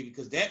know, nigga,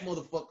 because that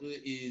motherfucker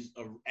is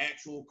an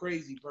actual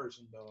crazy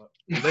person, dog.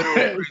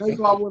 That's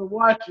why I want to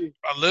watch it.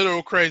 A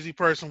literal crazy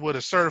person with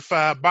a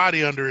certified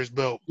body under his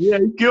belt. Yeah,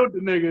 he killed the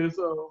nigga.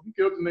 So he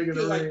killed the nigga.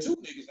 He like two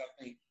niggas, I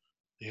think.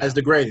 Yeah. As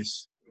the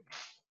greatest.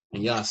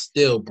 And y'all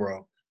still,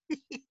 bro.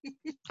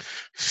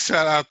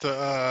 Shout out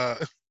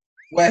to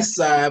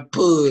Westside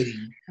Pooty.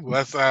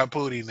 Westside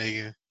Pooty,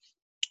 nigga.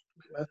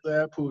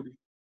 Westside Pooty.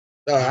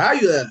 How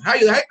you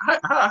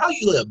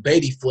let a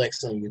baby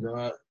flex on you,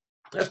 dog?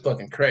 That's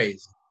fucking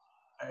crazy.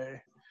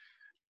 Hey,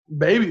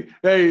 baby.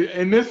 Hey,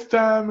 in this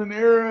time and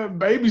era,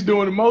 baby's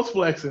doing the most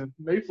flexing.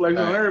 They flexing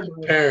on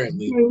everybody.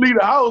 Apparently. They leave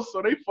the house,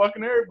 so they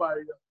fucking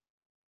everybody up.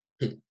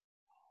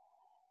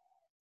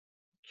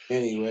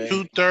 Anyway.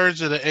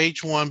 2/3 of the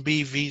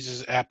H-1B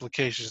visas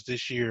applications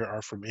this year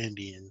are from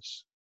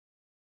Indians.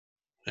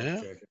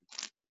 Yeah.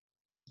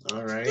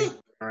 All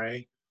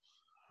right.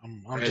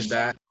 I'm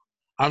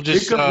I'm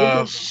just Red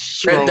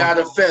scrolling. dot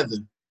a feather.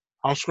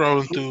 I'm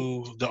scrolling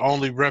through the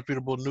only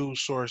reputable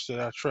news source that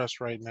I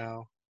trust right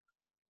now.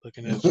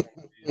 Looking at some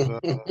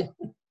of these,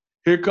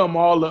 Here come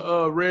all the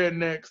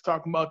rednecks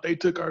talking about they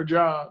took our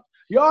jobs.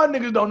 Y'all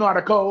niggas don't know how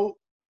to code.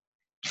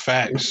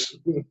 facts.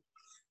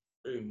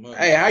 Pretty much.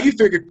 Hey, how you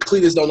figure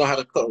Cletus don't know how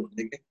to code,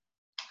 nigga?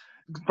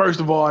 First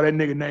of all, that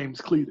nigga name's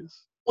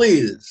Cletus.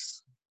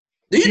 Cletus.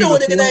 Do you He's know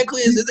what a nigga name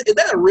Cletus is? Is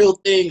that a real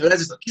thing or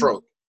that's just a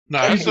trope? No,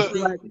 He's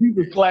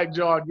a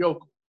slack-jawed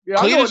yokel. Yeah,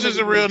 I know Cletus is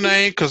a real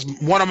name because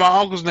one of my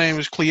uncle's name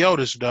is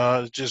Cleotis,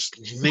 dog. It's just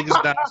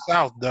niggas down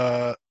south,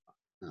 dog.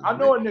 I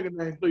know a nigga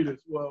named Cletus.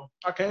 Well,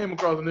 I came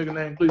across a nigga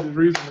named Cletus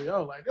recently. I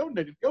was like, your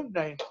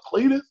name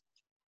Cletus?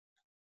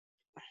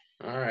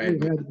 All right.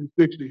 It had to be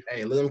 60.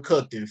 Hey, let them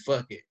cook then.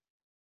 Fuck it.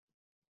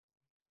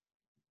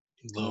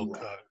 Lil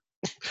Cuck.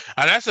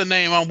 That's a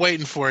name I'm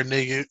waiting for,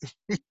 nigga.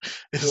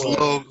 It's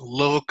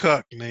Lil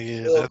Cuck,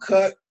 nigga. Lil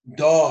Cuck,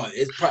 dog.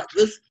 It's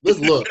let's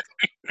look.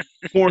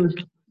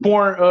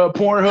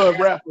 Pornhub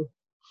rapper.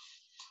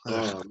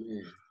 Oh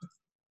man.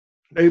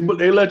 They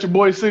let your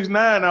boy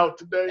 6ix9ine out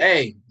today.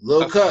 Hey,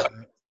 Lil Cuck.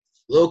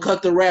 Lil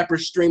Cuck the rapper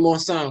stream on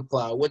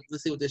SoundCloud.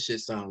 Let's see what this shit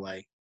sound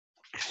like.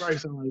 Right,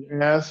 sound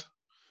like ass.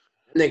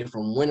 Nigga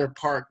from Winter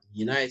Park,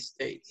 United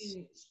States.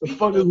 The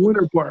fuck is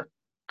Winter Park?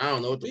 I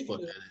don't know what the fuck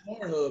that is.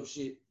 Pornhub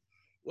shit.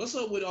 What's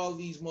up with all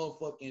these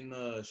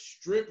motherfucking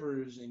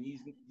strippers and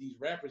these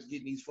rappers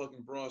getting these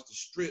fucking bras to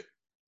strip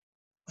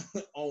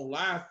on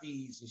live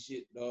feeds and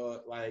shit,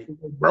 dog? Like,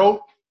 bro,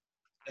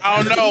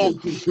 I don't know.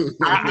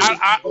 I'm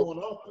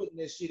putting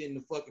that shit in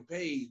the fucking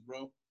page,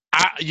 bro.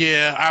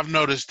 Yeah, I've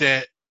noticed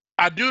that.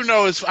 I do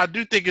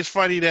think it's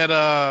funny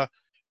that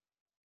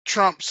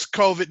Trump's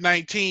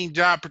COVID-19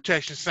 job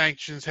protection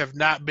sanctions have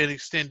not been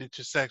extended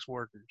to sex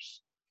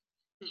workers.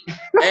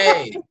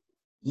 Hey,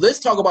 let's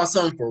talk about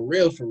something for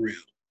real.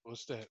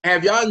 What's that?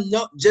 Have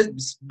y'all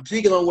just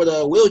speaking on what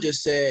Will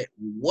just said,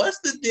 what's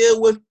the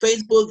deal with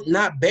Facebook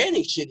not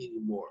banning shit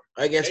anymore?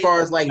 Like as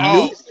far as like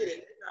news?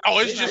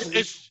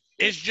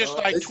 It's just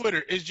like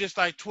Twitter. It's just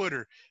like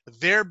Twitter.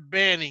 They're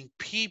banning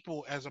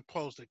people as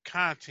opposed to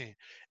content.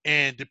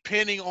 And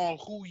depending on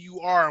who you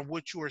are and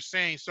what you are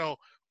saying. So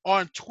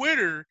on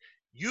Twitter,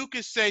 you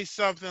could say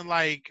something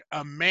like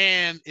a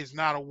man is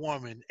not a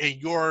woman, and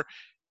your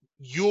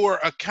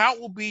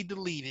account will be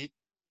deleted.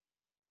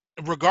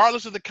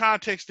 Regardless of the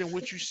context in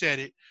which you said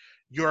it,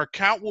 your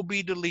account will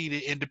be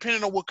deleted, and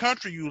depending on what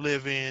country you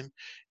live in,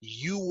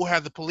 you will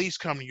have the police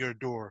come to your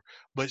door.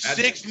 But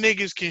six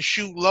niggas can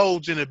shoot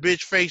loads in a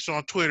bitch face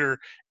on Twitter,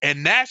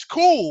 and that's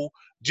cool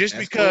just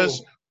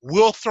because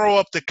we'll throw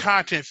up the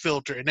content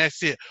filter, and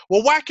that's it.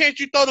 Well, why can't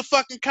you throw the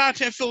fucking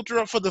content filter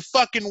up for the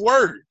fucking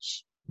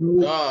words?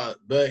 But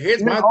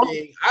here's my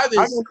thing. I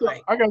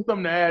got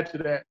something to add to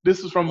that. This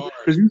is from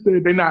because you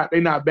said they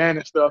not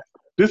banning stuff.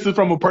 This is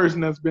from a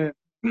person that's been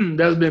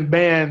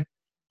banned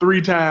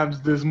 3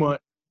 times this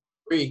month.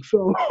 3.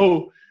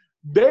 So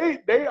they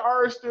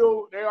are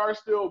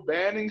still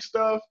banning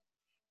stuff,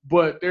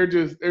 but they're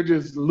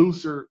just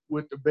looser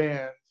with the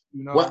bans.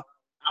 You know. What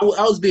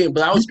I was being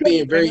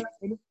very.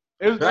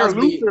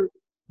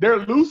 They're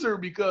looser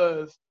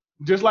because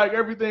just like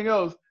everything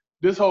else,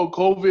 this whole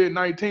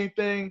COVID-19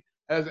 thing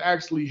has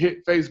actually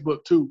hit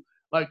Facebook too.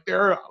 Like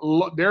they're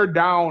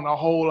down a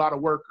whole lot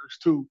of workers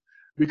too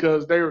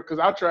because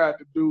I tried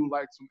to do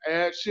like some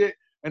ad shit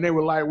and they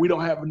were like, we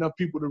don't have enough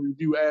people to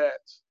review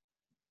ads.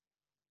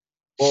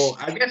 Well,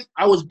 I guess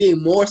I was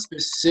being more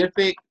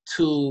specific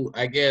to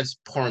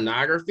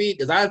pornography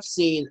because I've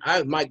seen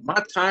my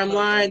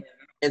timeline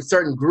in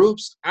certain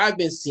groups. I've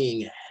been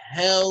seeing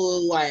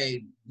hell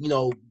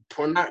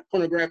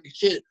pornographic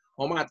shit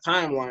on my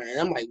timeline, and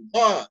I'm like,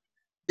 wow,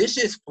 this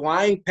shit's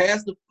flying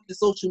past the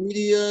social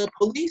media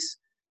police.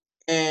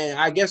 And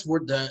I guess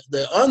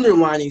the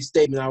underlining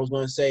statement I was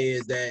going to say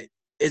is that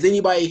has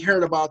anybody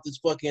heard about this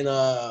fucking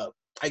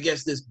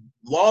this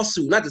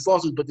lawsuit, not this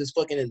lawsuit, but this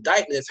fucking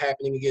indictment that's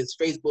happening against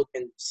Facebook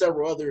and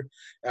several other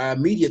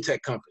media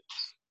tech companies?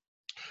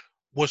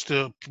 What's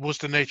the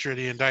nature of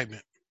the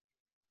indictment?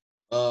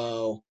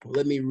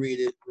 Let me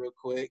read it real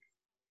quick.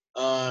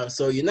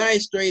 So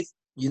United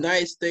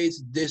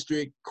States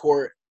District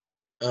Court,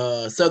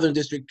 Southern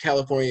District,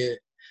 California,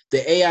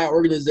 the AI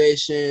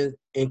organization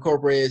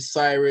incorporated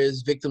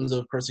Cyrus, victims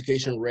of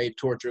persecution, rape,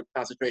 torture,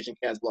 concentration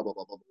camps, blah, blah,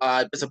 blah, blah,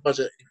 blah. It's a bunch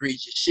of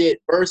egregious shit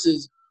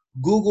versus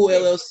Google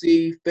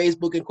LLC,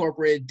 Facebook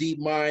Incorporated,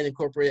 DeepMind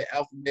Incorporated,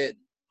 Alphabet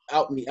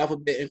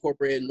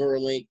Incorporated,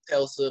 Neuralink,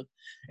 Telsa,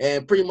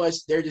 and pretty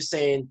much they're just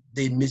saying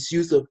the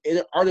misuse of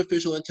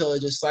artificial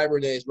intelligence,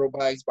 cybernetics,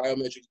 robotics,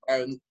 biometrics,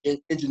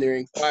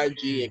 bioengineering,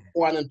 5G, and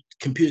quantum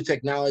computer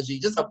technology,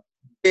 just a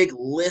big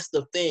list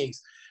of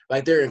things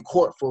like they're in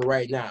court for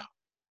right now.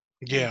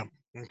 Yeah.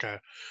 Okay.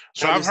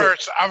 So I've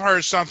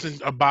heard something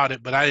about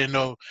it, but I didn't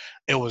know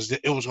it was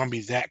going to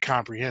be that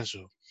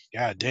comprehensive.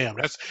 God damn,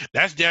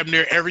 that's damn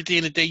near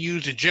everything that they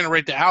use to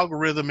generate the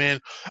algorithm. And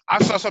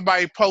I saw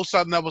somebody post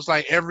something that was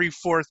like every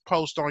 4th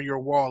post on your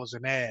wall is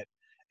an ad,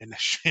 and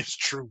that shit's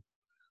true.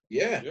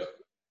 Yeah.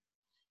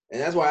 And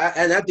that's why,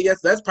 and I think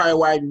that's probably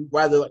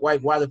why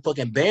the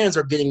fucking bans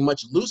are getting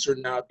much looser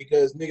now,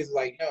 because niggas are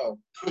like, yo,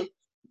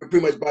 we're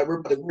pretty much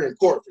we're in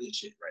court for this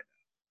shit right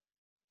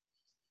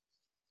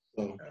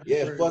now. So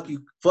yeah, fuck you,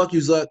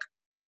 Zuck.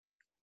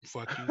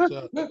 Fuck you,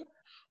 Zuck.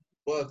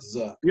 Fuck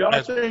Zuck.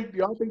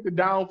 Y'all think the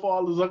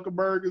downfall of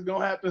Zuckerberg is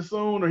gonna happen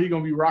soon, or he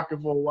gonna be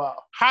rocking for a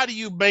while? How do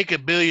you make a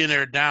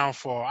billionaire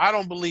downfall? I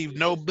don't believe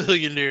no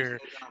billionaire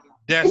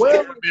that's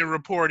ever been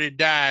reported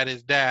died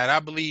has died. I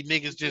believe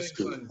niggas just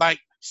like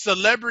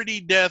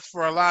celebrity death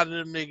for a lot of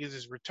them niggas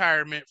is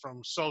retirement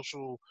from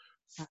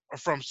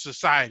from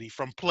society,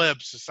 from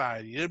pleb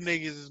society. Them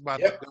niggas is about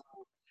to go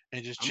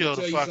and just chill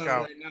the fuck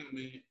out. Right now,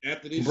 man.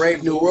 After this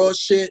Brave New World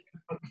shit.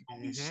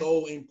 It's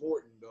so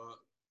important, dog,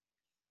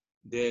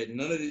 that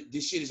none of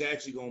this shit is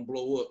actually gonna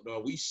blow up,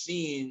 dog. We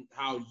seeing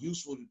how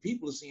useful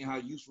people are seeing how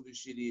useful this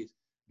shit is.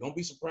 Don't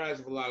be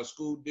surprised if a lot of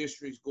school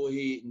districts go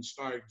ahead and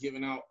start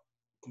giving out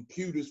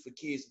computers for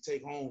kids to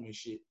take home and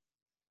shit.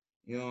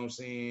 You know what I'm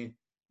saying?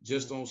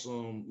 Just on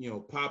some,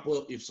 pop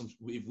up if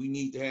we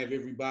need to have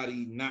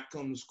everybody not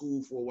come to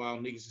school for a while,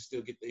 niggas can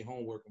still get their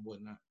homework and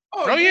whatnot.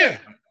 Oh yeah.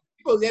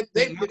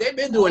 They've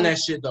been doing that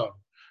shit though.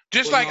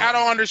 Just like I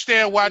don't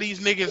understand why I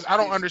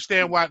don't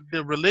understand why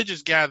the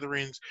religious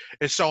gatherings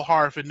is so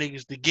hard for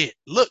niggas to get.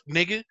 Look,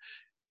 nigga,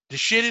 the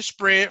shit is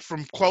spread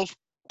from close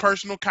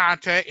personal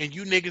contact, and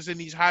you niggas in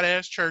these hot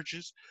ass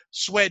churches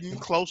sweating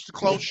close to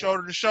close,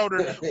 shoulder to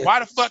shoulder. Why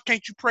the fuck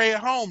can't you pray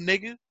at home,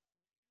 nigga?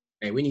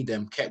 Hey, we need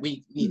them.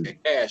 We need the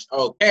cash.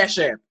 Oh, Cash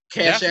App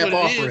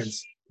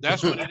offerings.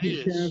 That's what it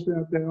is. Cash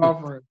App that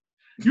offering.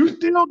 You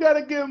still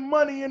gotta give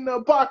money in the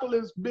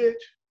apocalypse, bitch.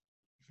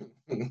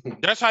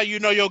 That's how you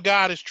know your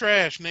God is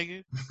trash,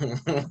 nigga.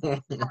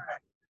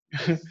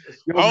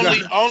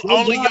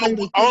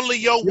 Only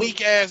your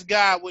weak ass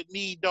God would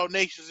need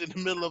donations in the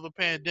middle of a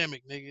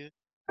pandemic, nigga.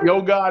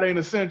 Your God ain't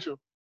essential.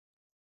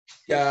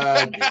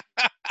 God.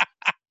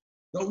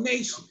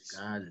 Donations.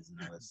 God is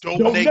not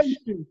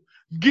Donations.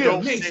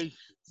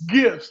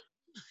 Gifts.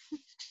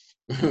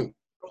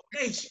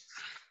 Donations.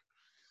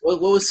 What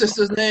was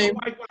sister's name?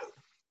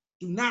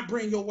 Do not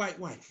bring your white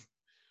wife.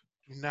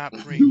 Do not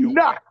bring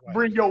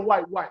your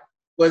white wife.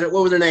 What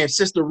was her name?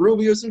 Sister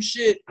Ruby or some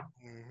shit?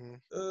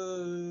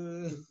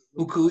 Mm-hmm.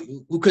 Who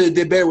could have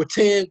did better with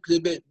 10?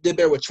 Could have did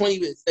better with 20,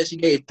 but said she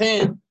gave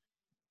 10.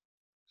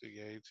 She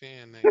gave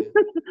 10, nigga.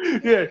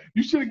 Yeah,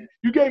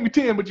 you gave me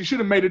 10, but you should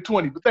have made it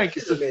 20. But thank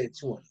you, sister. Made it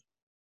 20.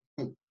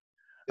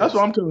 That's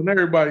what I'm telling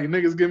everybody.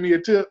 Niggas give me a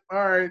tip.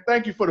 All right,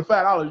 thank you for the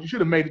 $5. You should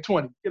have made it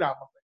 20. Get out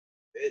my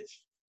face. Bitch.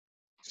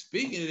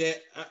 Speaking of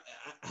that,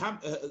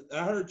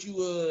 I heard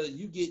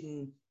you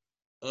getting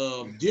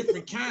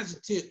different kinds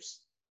of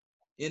tips.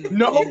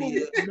 No,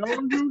 you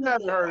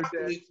haven't heard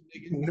that.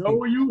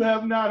 No, you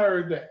have not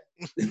heard that.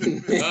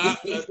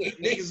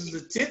 Niggas is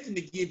attempting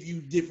to give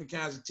you different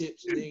kinds of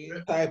tips.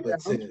 Nigga. I'm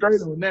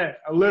straight on that.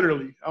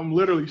 I'm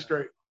literally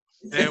straight.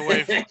 Stay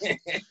away from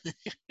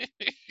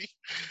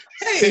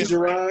Hey,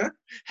 Jerron.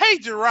 Hey,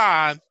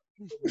 Jerron.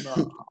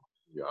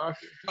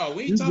 No,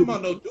 we ain't talking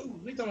about no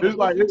dudes. It's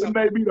like it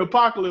may be the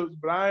apocalypse,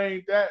 but I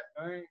ain't that.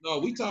 No,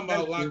 we talking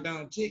about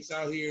lockdown chicks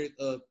out here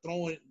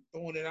throwing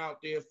it out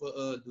there for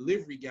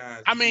delivery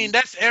guys. I mean,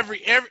 that's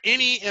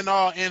any and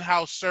all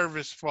in-house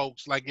service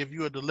folks. Like if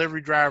you're a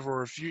delivery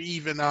driver, or if you're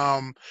even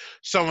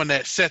someone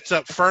that sets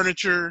up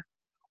furniture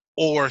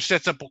or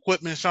sets up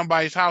equipment in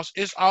somebody's house,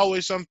 it's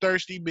always some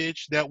thirsty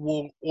bitch that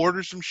will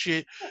order some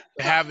shit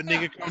to have a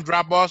nigga come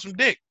drop off some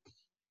dick.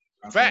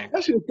 Fact.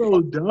 That shit's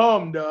so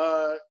dumb,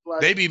 dog. Like,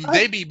 they be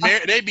married.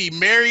 They be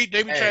trying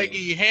to get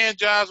you hand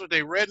jobs with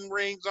their wedding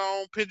rings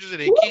on, pictures of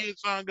their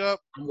kids hung up.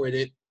 I'm with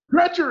it.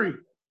 Treachery.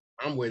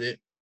 I'm with it.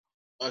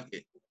 Fuck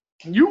it.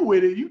 You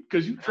with it,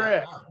 because you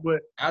trash.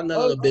 But I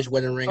know the bitch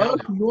wedding ring. Us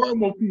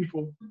normal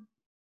people,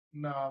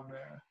 nah,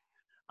 man.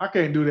 I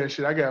can't do that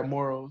shit. I got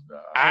morals, dog.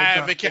 I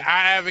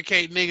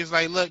advocate niggas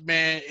like, look,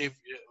 man, if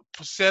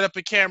set up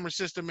a camera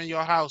system in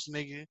your house,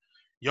 nigga.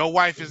 Your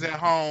wife is at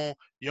home.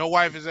 Your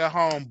wife is at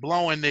home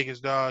blowing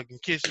niggas, dog,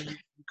 and kissing you.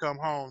 You come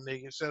home,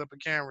 nigga. Set up a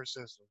camera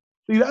system.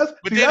 That's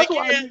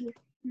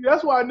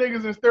why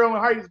niggas in Sterling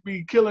Heights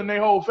be killing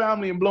their whole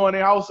family and blowing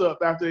their house up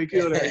after they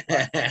kill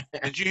that.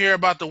 Did you hear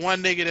about the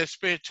one nigga that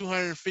spent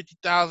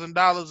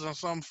 $250,000 on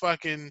some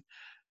fucking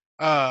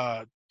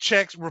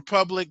Czech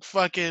Republic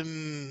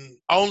fucking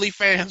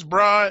OnlyFans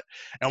broad?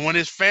 And when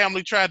his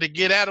family tried to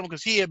get at him,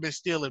 because he had been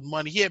stealing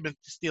money, he had been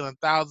stealing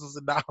thousands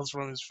of dollars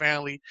from his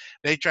family.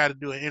 They tried to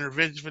do an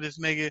intervention for this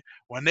nigga.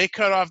 When they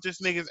cut off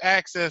this nigga's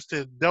access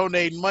to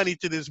donate money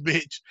to this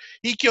bitch,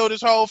 he killed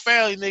his whole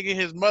family, nigga.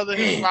 His mother,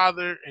 his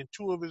father, and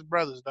 2 of his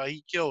brothers, dog.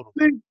 He killed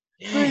them.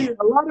 See,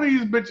 a lot of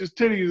these bitches'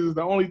 titties is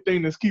the only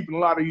thing that's keeping a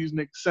lot of these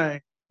niggas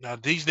sane. Now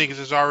these niggas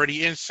is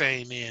already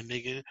insane, then,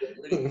 nigga.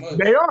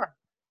 They are.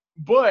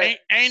 But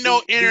ain't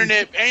no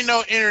internet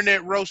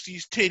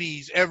roasties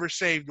titties ever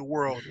saved the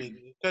world,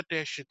 nigga. Cut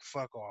that shit the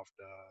fuck off,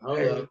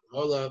 dog.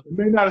 Hold up. It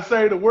may not have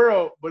saved the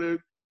world, but it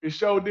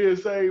sure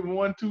did save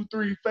 1, 2,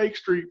 3 Fake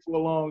Street for a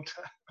long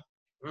time.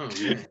 Oh,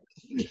 man.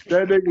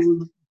 That nigga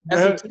was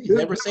Has he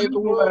never saved the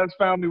world? Last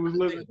family was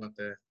Think living. about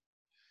that.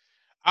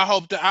 I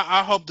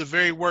hope the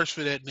very worst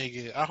for that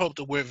nigga. I hope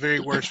the very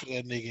worst for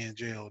that nigga in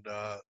jail,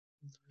 dog.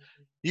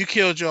 You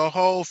killed your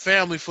whole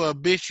family for a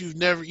bitch you've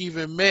never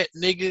even met,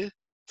 nigga.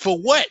 For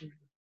what?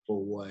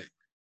 For what?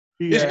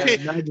 It's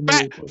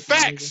Facts.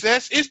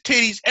 facts. It's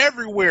titties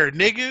everywhere,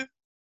 nigga.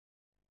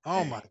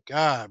 Oh my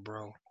god,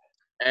 bro.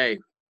 Hey,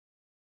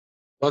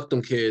 fuck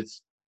them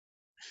kids.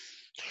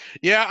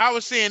 Yeah, I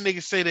was seeing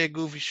niggas say that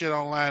goofy shit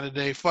online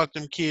today. Fuck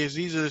them kids.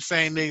 These are the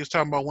same niggas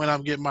talking about when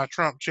I'm getting my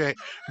Trump check.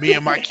 Me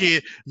and my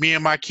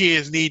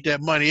kids need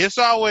that money. It's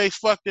always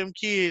fuck them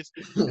kids.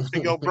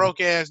 Your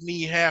broke ass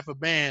need half a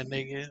band,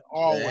 nigga.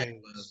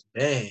 Always.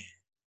 Man.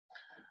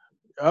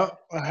 Yup,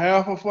 a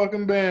half a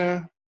fucking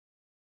band.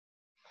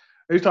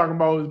 They talking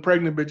about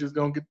pregnant bitches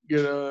gonna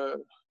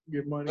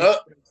get money.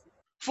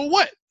 For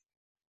what?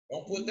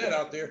 Don't put that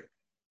out there.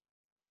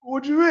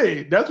 What you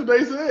mean? That's what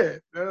they said.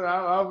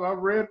 I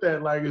read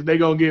that. Like, is they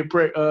gonna get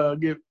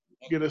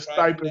a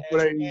stipend for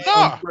they?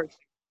 No.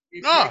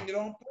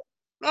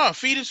 No,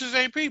 fetuses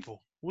ain't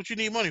people. What you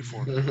need money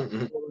for?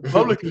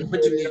 Republicans.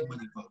 What you need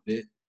money for,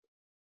 bitch?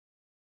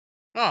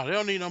 No, they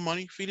don't need no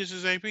money.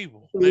 Fetuses ain't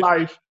people.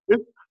 Life.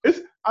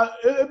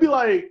 It'd be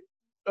like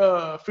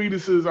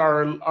fetuses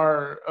are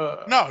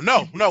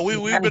No.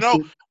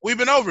 We've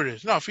been over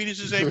this. No,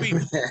 fetuses ain't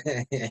people.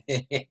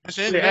 That's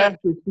the end of that.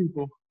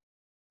 People.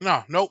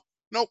 No, nope.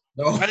 No.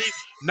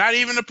 Not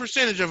even a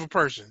percentage of a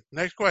person.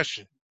 Next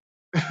question.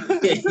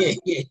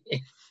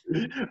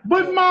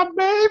 But my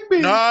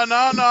baby.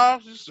 No.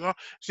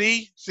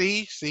 See.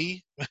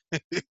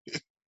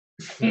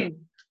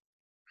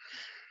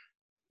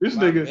 This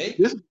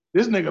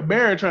nigga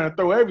Barron trying to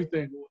throw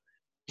everything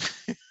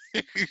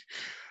away.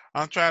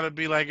 I'm trying to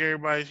be like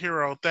everybody's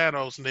hero,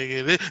 Thanos,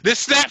 nigga. This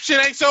snap shit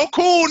ain't so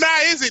cool now,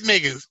 is it,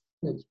 niggas?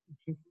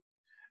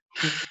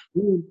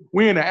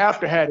 We in the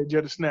after had it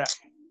just a snap.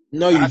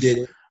 No, you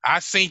didn't. I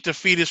seen the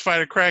fetus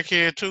fight a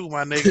crackhead too,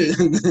 my nigga.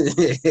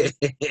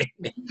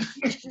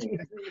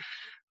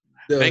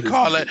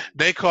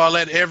 They call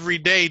it every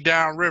day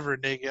downriver,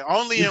 nigga.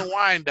 Only in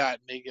Wyandotte,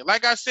 nigga.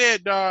 Like I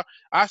said, dog,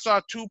 I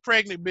saw 2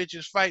 pregnant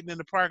bitches fighting in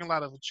the parking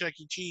lot of a Chuck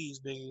E.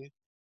 Cheese, nigga.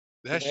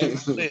 That shit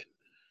was lit.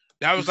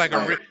 That was like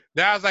a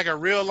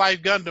real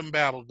life Gundam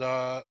battle,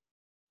 dog.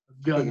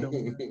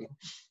 Gundam.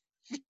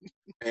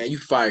 Man, you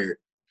fired.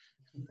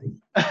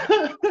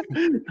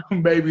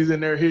 Babies in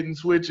there hitting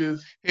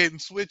switches,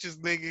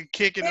 nigga,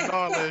 kicking and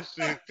all that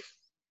shit.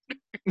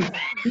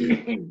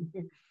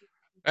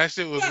 That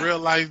shit was real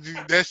life.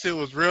 That shit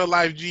was real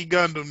life G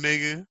Gundam,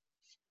 nigga.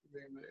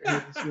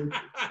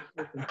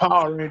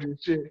 Power Ranger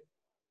shit.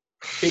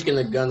 Speaking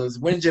of Gundams,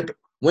 when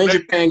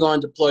Japan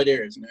gonna deploy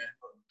theirs, man?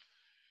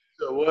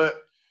 So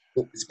what?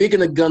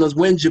 Speaking of Gundams,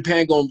 when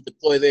Japan gonna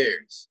deploy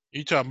theirs?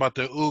 You talking about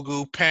the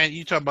Ugu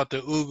Panty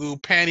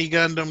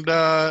Gundam,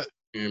 dog?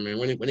 Yeah, man.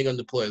 When they gonna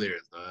deploy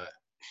theirs, dog?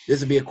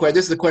 This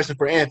is a question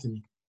for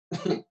Anthony.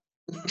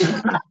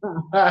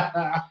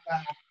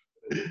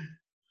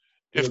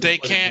 If they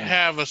can't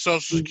have a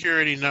social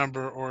security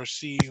number or a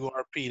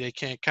CURP, they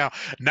can't count.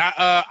 Now,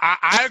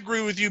 I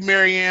agree with you,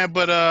 Marianne,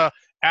 but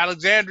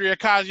Alexandria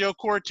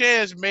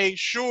Ocasio-Cortez made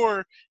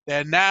sure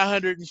that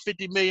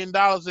 $950 million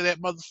of that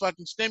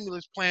motherfucking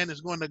stimulus plan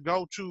is going to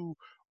go to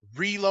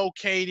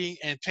relocating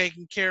and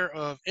taking care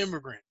of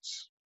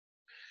immigrants.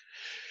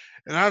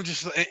 And I'm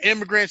just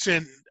immigrants,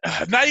 and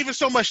not even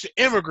so much the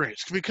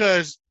immigrants,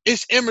 because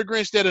it's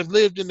immigrants that have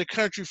lived in the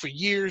country for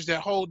years,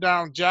 that hold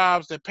down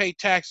jobs, that pay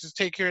taxes,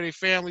 take care of their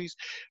families.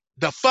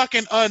 The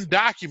fucking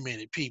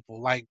undocumented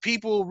people, like,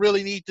 people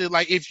really need to,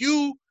 like, if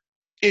you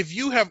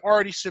have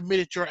already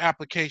submitted your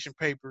application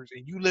papers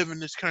and you live in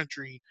this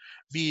country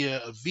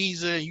via a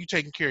visa and you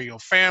taking care of your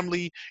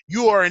family,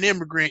 you are an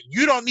immigrant.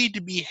 You don't need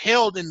to be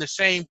held in the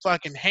same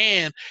fucking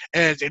hand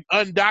as an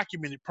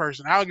undocumented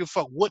person. I don't give a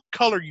fuck what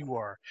color you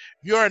are.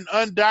 If you're an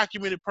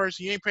undocumented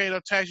person, you ain't paying no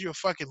tax, you're a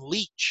fucking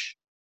leech.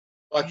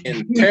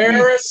 Fucking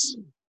terrorists.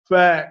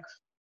 Facts.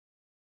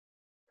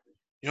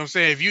 You know what I'm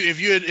saying? If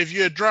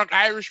you're a drunk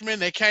Irishman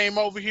that came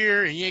over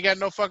here and you ain't got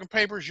no fucking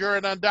papers, you're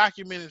an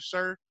undocumented,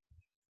 sir.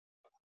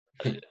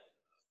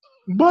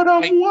 But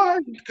I'm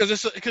white. Because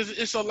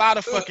it's a lot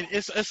of fucking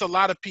it's a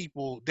lot of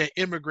people that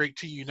immigrate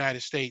to the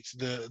United States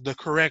the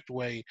correct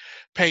way,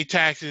 pay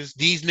taxes.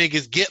 These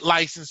niggas get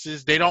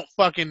licenses. They don't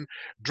fucking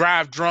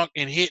drive drunk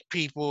and hit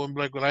people and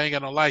be like, well, I ain't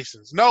got no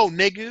license. No,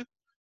 nigga.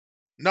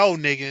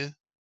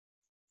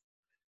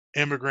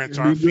 Immigrants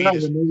aren't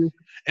fetuses.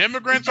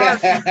 Immigrants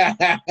aren't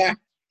fetuses.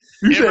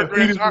 You said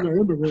fetuses are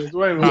immigrants.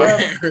 Wait a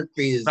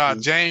minute. No,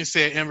 James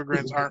said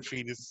immigrants aren't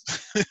fetuses.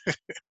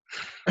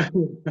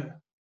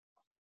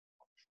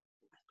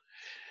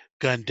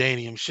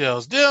 Gundanium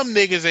shells. Them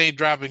niggas ain't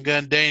dropping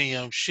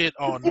Gundanium shit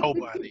on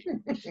nobody.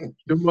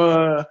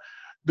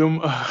 Them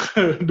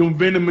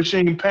vending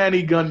machine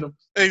panty Gundam.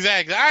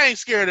 Exactly. I ain't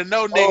scared of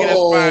no nigga that's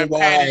buying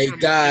panties from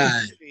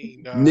God.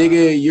 Machine,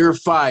 nigga, you're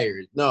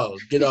fired. No,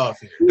 get off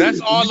here. That's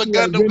all the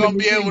Gundam gonna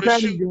be able to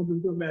shoot.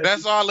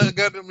 That's all the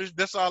Gundam.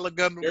 That's all the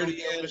Gundam.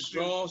 Dirty ass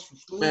straws from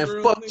school.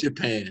 Man, fuck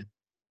Japan.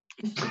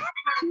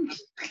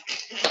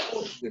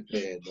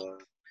 Japan,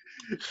 dog.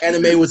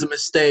 Anime was a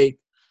mistake.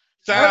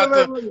 Shout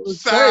out to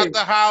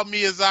Hayao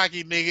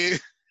Miyazaki, nigga.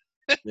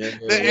 Yeah,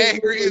 The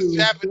angriest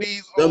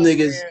Japanese them old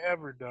niggas, man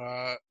ever,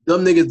 dog.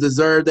 Them niggas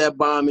deserve that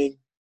bombing.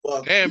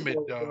 Fuck. Damn it,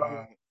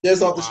 dog.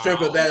 Just off the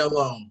strength of that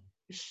alone.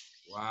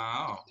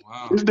 Wow.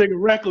 This nigga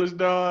reckless,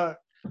 dog.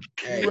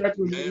 Hey,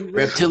 Reckless.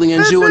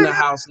 reptilian Jew in the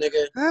house,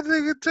 nigga. That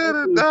nigga tell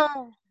the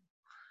dog.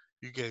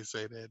 You can't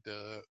say that,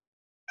 dog.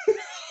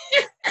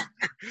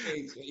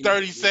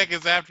 30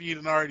 seconds after you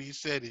done already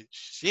said it.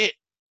 Shit.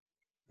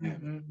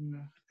 Mm-hmm.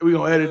 We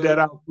gonna edit that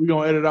out. We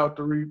gonna edit out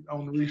on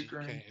the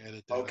restream. Can't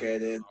edit that Okay,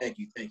 out. then. Thank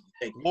you.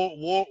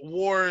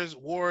 War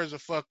is a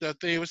fucked up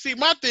thing. But see,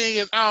 my thing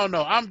is, I don't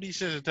know. I'm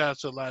desensitized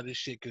to a lot of this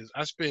shit because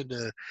I spend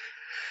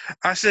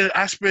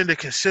a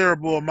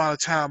considerable amount of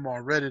time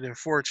on Reddit and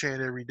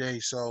 4chan every day.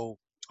 So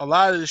a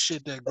lot of the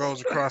shit that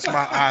goes across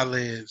my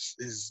eyelids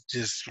is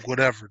just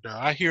whatever, dog.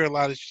 I hear a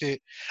lot of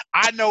shit.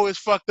 I know it's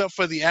fucked up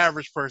for the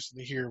average person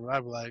to hear, but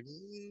I be like,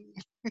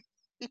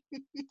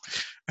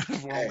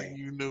 if only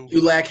you knew.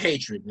 You lack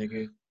hatred,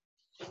 nigga.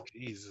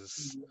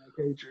 Jesus. You lack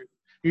hatred.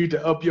 You need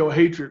to up your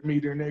hatred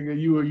meter, nigga.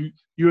 You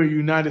are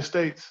United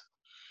States.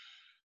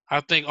 I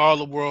think all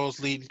the world's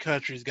leading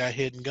countries got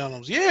hidden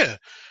guns. Yeah.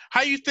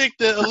 How you think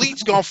the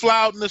elite's gonna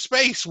fly out into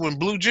space when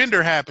Blue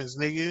Gender happens,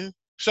 nigga?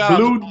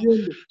 Shout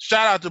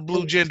out to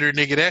Blue Gender,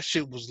 nigga. That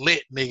shit was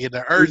lit, nigga.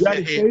 The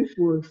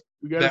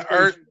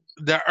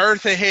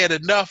Earth had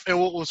enough. And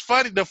what was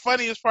funny, the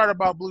funniest part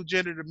about Blue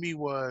Gender to me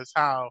was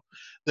how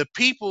the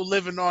people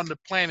living on the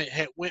planet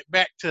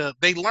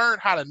they learned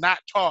how to not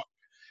talk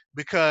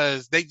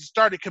because they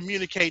started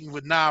communicating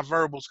with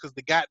nonverbals because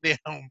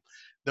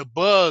the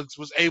bugs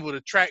was able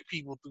to track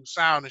people through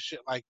sound and shit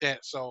like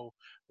that. So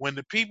when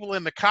the people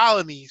in the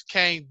colonies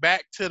came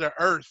back to the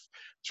Earth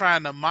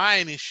trying to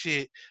mine and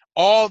shit,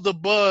 all the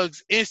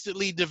bugs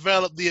instantly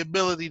developed the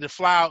ability to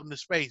fly out into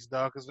space,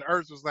 dog. Because the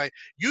Earth was like,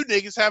 you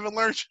niggas haven't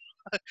learned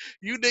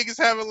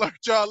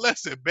y'all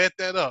lesson. Bet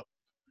that up.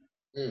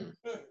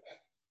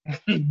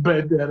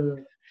 Bet that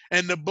up.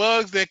 And the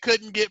bugs that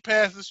couldn't get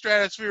past the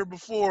stratosphere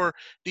before,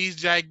 these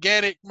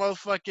gigantic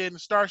motherfucking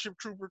Starship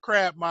Trooper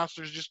crab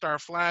monsters just start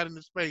flying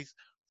into space,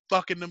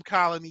 fucking them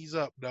colonies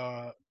up,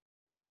 dog.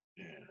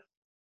 Yeah.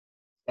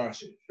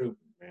 Starship Trooper,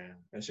 man.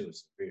 That shit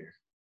was severe.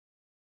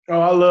 Oh,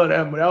 I love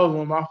that movie. That was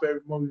one of my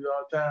favorite movies of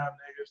all time,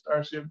 nigga.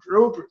 Starship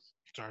Troopers.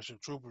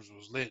 Starship Troopers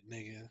was lit,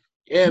 nigga.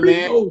 Yeah,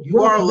 man.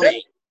 You are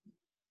late.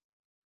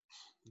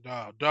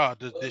 Dog.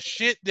 The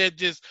shit that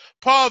just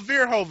Paul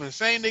Verhoeven,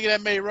 same nigga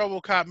that made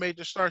RoboCop, made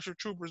the Starship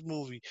Troopers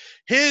movie.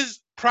 His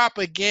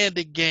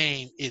propaganda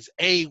game is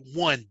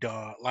A1,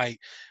 dog. Like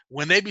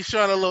when they be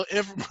showing a little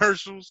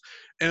infomercials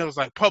and it was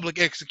like public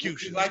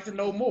executions. You'd like to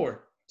know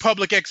more.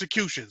 Public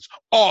executions,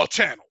 all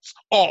channels,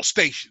 all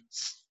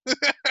stations.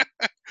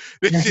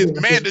 This is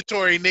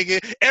mandatory, nigga.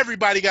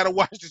 Everybody gotta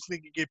watch this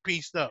nigga get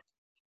pieced up.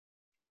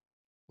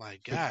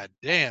 Like, god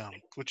damn.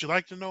 Would you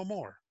like to know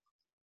more?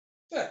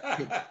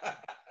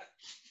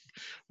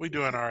 We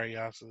doing all right,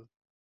 Yasa.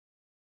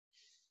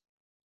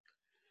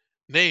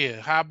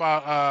 Nia, how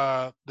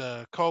about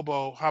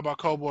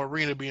Kobo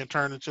Arena being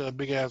turned into a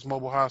big ass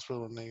mobile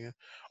hospital, nigga?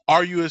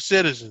 Are you a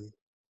citizen?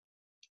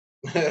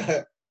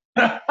 You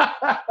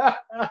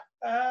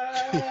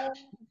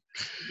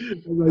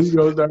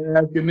gonna start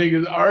asking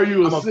niggas, are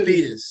you a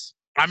fetus?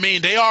 I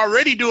mean, they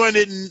already doing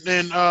it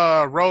in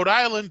Rhode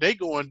Island. They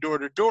going door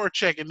to door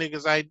checking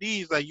niggas'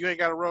 IDs. Like, you ain't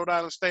got a Rhode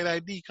Island state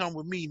ID, come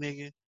with me,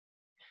 nigga.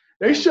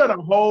 They shut a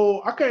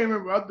whole, I can't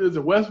remember, out there's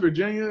a West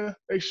Virginia,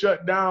 they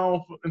shut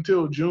down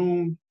until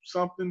June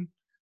something,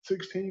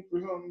 16th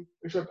or something.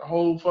 They shut the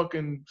whole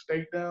fucking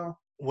state down.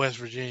 West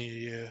Virginia,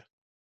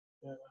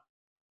 yeah.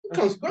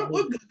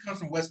 What good comes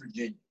from West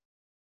Virginia?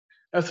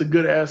 That's a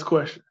good ass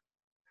question.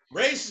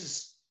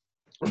 Racist.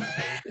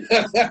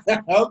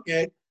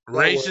 Okay.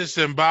 Racist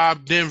and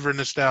Bob Denver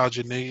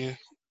nostalgia, nigga.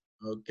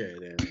 Okay,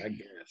 then I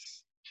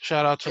guess.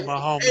 Shout out to my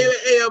homie.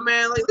 Hey,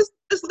 man, like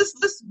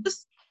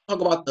let's talk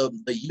about the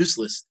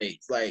useless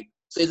states. Like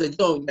states that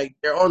don't, like,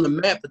 they're on the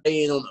map, but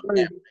they ain't on the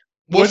map.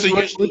 What's a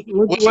useless state to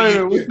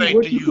you, man?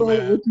 What you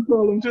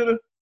call them, Cheddar?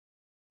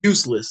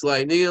 Useless,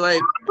 like nigga,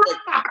 like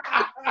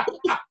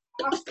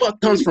what the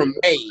fuck comes from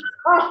Maine?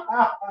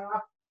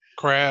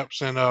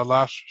 Crabs and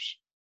lobsters.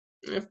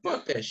 Man,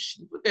 fuck that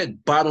shit. Fuck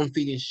that bottom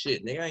feeding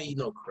shit, nigga. I ain't eat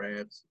no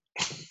crabs.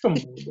 Come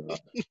on, dog.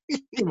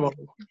 Come on.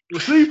 The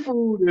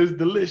seafood is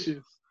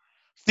delicious.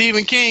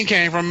 Stephen King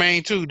came from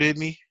Maine too,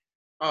 didn't he?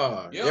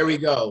 Oh, there we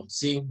go.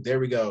 See, there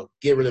we go.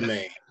 Get rid of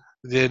Maine.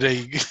 Yeah, there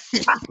you go.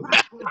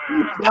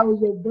 That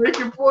was a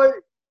breaking point.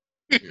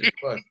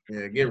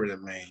 Yeah, get rid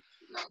of Maine.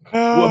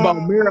 What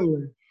about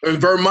Maryland? In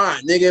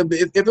Vermont, nigga.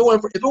 If it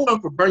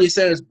wasn't for Bernie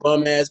Sanders'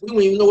 bum ass, we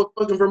wouldn't even know what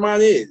fucking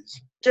Vermont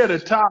is. Yeah, the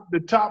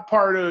top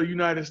part of the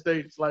United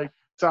States, like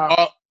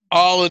top.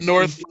 All of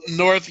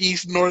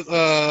northeast,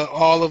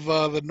 all of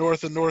the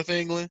north of North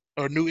England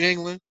or New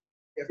England.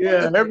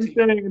 Yeah,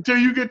 everything until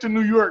you get to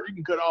New York, you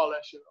can cut all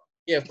that shit off.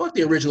 Yeah, fuck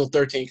the original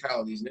 13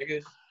 colonies,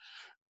 nigga.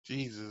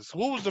 Jesus.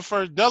 What was the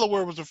first?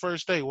 Delaware was the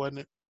first state, wasn't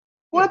it?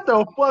 What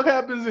the fuck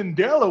happens in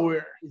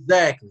Delaware?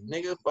 Exactly,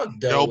 nigga. Fuck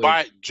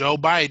Delaware. Joe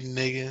Biden,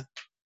 nigga.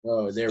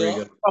 Oh, there we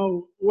go.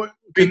 Oh, what?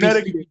 Creepy,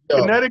 Connecticut. creepy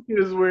stuff. Connecticut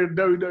is where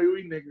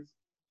WWE niggas.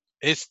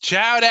 It's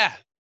chowder.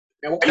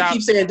 And why you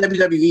keep saying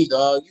WWE,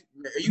 dog?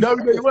 Are you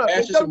WWE. It's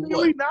fascist or what?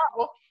 WWE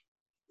now.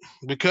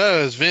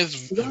 Because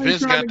Vince I ain't trying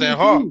got to that get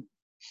hawk. sued.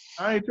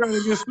 I ain't trying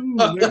to get sued,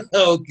 man.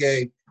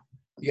 Okay.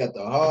 You got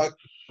the hawk.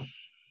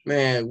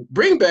 Man,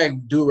 bring back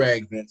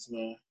do-rag Vince,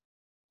 man.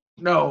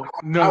 No.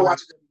 I watch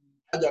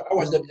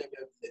WWE.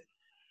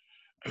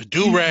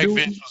 Do-rag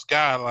Vince was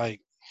godlike.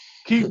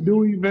 Keep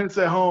Dewey Vince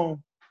at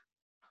home.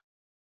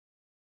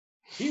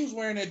 He was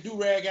wearing that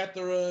do-rag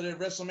after the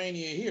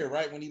WrestleMania here,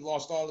 right? When he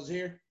lost all his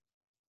hair?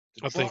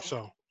 I think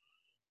so.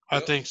 I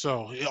think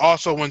so.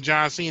 Also, when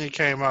John Cena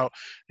came out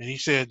and he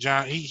said,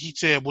 he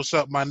said, "What's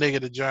up, my nigga?"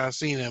 to John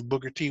Cena, and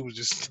Booker T was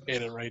just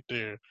standing right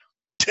there.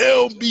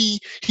 Tell me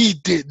he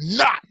did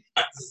not.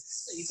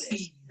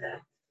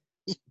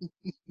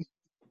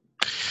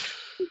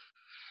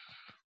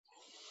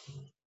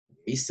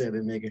 He said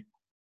it, nigga.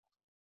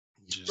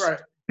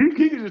 Right. He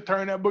could just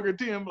turn that Booker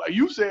T and be like,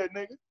 you said,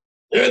 nigga.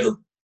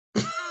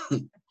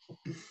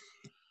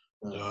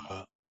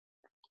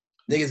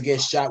 Niggas getting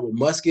shot with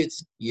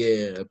muskets.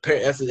 Yeah,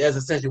 that's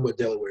essentially what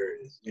Delaware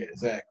is. Yeah,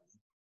 exactly.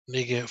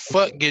 Nigga,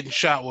 fuck getting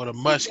shot with a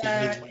musket.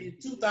 Nigga. In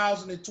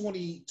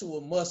 2020 to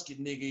a musket,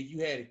 nigga, you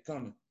had it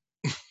coming.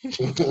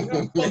 You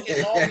know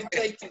fucking long it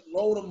take to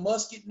load a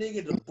musket,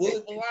 nigga, the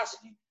bullet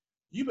velocity?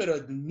 You better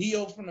do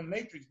Neo from the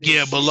Matrix.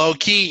 Yeah, but low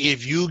key,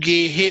 if you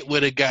get hit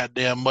with a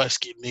goddamn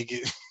musket,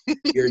 nigga,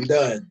 you're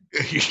done.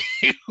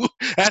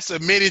 That's a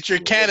miniature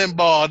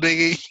cannonball,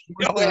 nigga.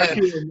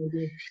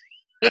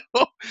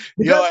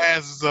 Your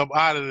ass is up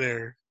out of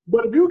there.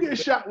 But if you get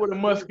shot with a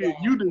musket,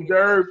 you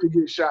deserve to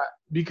get shot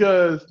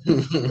because.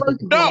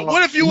 No,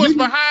 what if you was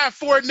behind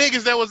four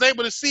niggas that was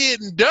able to see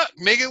it and duck,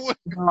 nigga?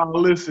 No,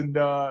 listen,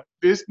 dog.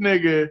 This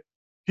nigga,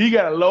 he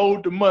got to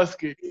load the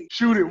musket,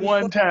 shoot it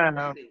one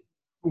time,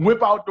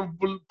 whip out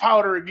the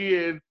powder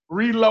again,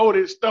 reload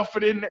it, stuff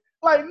it in there.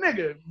 Like,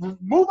 nigga,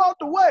 move out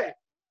the way.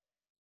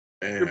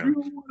 Damn. If you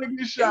want to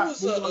get shot,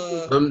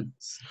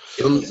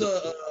 it was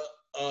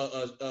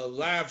a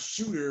live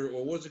shooter,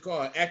 or what's it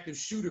called, active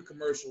shooter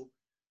commercial,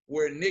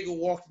 where a nigga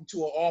walked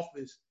into an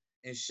office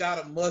and shot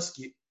a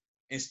musket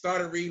and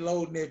started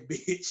reloading that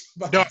bitch.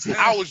 No,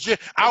 I was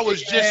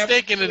just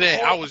thinking of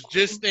that. I was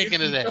just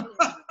thinking of that.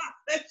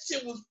 That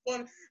shit was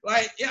funny.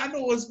 Like, yeah, I know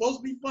it was supposed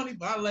to be funny,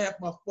 but I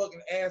laughed my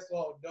fucking ass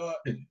off, dog.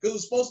 Because it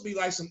was supposed to be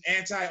like some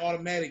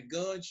anti-automatic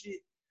gun shit.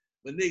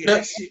 But nigga,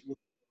 that shit was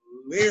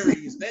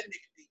hilarious. That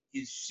nigga did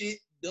his shit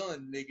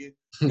done, nigga.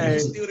 And he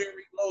still there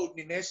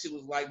reloading, and that shit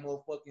was like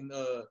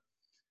motherfucking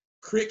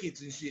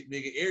crickets and shit,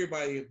 nigga.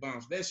 Everybody had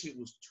bounced. That shit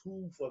was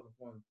too fucking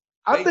funny.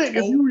 I think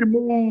if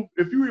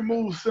you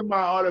remove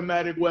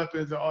semi-automatic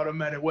weapons and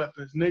automatic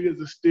weapons, niggas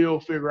will still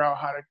figure out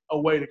a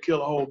way to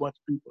kill a whole bunch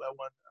of people at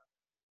one time.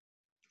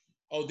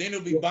 Oh, then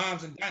it'll be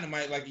bombs and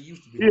dynamite like it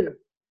used to be. Yeah,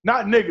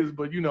 not niggas,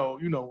 but you know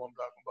what I'm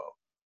talking about.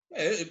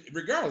 Yeah,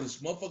 regardless,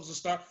 motherfuckers will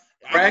start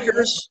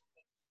crackers.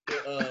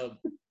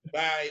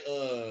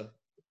 Buy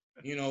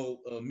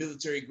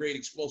military grade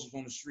explosives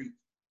on the street.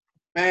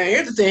 Man,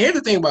 here's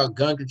the thing about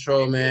gun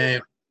control, man.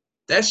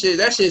 That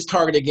shit's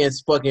targeted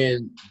against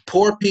fucking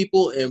poor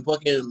people and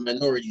fucking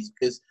minorities.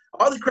 Because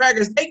all the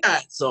crackers, they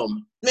got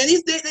some. Man,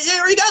 they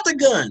already got the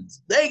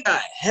guns. They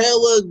got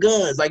hella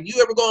guns. Like,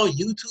 you ever go on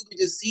YouTube and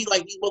just see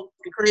like these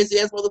motherfucking crazy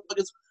ass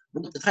motherfuckers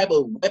with the type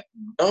of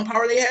gun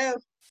power they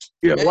have?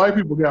 Yeah, man. White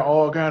people got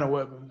all kind of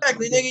weapons.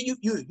 Exactly, nigga.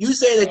 You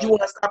say that you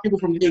want to stop people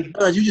from getting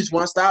guns. You just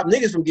want to stop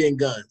niggas from getting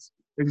guns.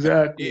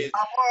 Exactly.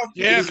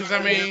 Yeah, because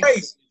I mean,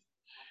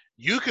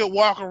 you could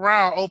walk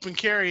around open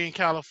carry in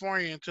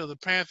California until the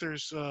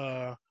Panthers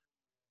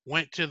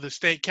went to the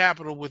state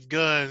capitol with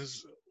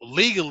guns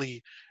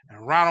legally,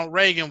 and Ronald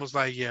Reagan was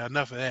like, "Yeah,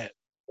 enough of that."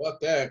 Fuck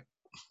that.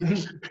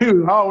 He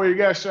always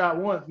got shot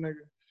once,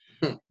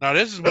 nigga. No,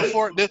 this is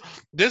before.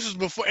 This is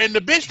before, and the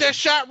bitch that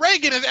shot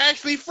Reagan is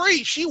actually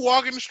free. She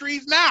walking the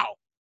streets now.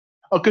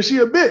 Oh, cause she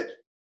a bitch.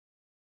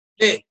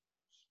 Yeah.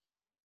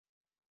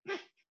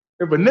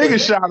 If a nigga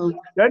shot him,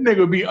 that nigga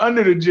would be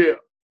under the jail.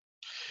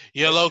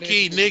 Yeah, low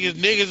key,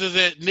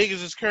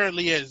 niggas is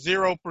currently at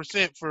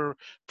 0% for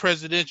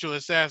presidential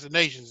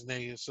assassinations,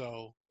 nigga.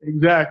 So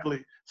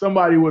exactly,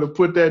 somebody would have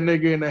put that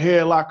nigga in the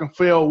headlock and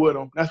fell with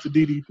him. That's the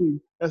DDT.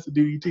 That's the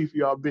DDT for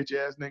y'all bitch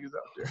ass niggas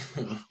out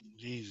there.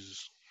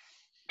 Jesus,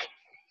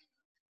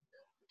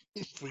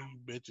 for you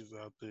bitches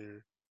out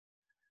there.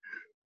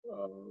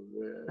 Oh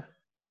man.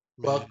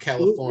 Fuck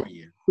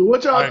California. So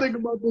what y'all think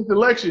about this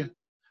election?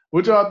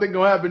 What y'all think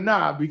gonna happen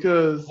now?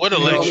 Because what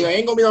election?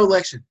 Ain't gonna be no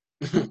election.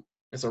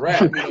 It's a wrap.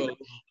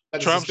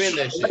 Trump suspend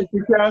that shit.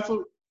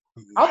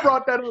 I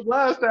brought that up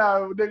last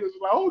time. Niggas was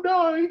like, "Oh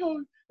no,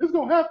 it's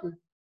gonna happen."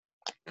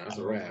 That's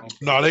a wrap.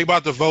 No, they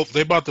about to vote.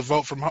 They about to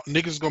vote from home.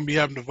 Niggas gonna be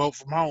having to vote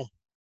from home.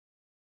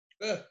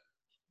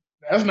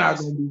 That's not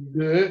gonna be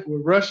good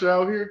with Russia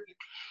out here.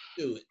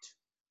 Do it.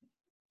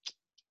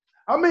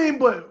 I mean,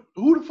 but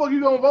who the fuck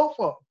you gonna vote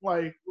for?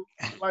 Like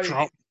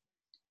Trump.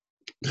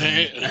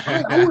 I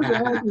wasn't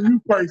asking you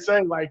per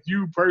se, like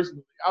you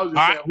personally. I was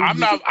just saying.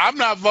 I'm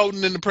not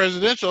voting in the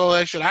presidential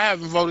election. I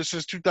haven't voted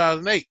since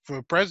 2008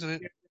 for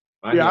president.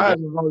 Yeah, I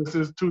haven't voted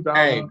since 2000.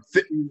 Hey,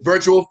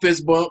 virtual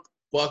fist bump.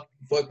 Fuck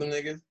them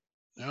niggas.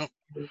 Yep.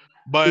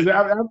 But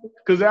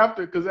because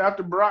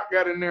after Brock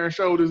got in there and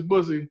showed his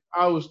pussy,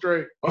 I was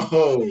straight.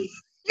 Oh.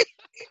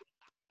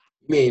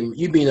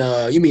 you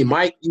mean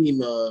Mike? You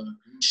mean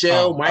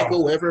Michelle,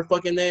 Michael, whatever her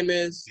fucking name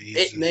is?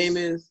 It name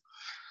is.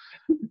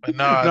 But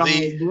no,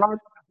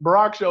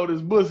 Brock showed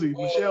his pussy.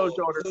 Michelle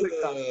showed her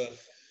TikTok.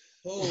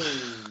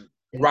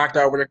 Rocked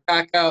out with her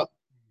cock out.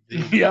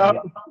 Yeah.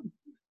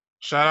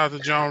 Shout out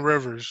to Joan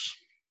Rivers.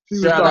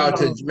 Shout out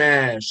to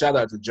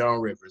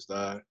Joan Rivers,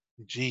 dog.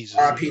 Jesus.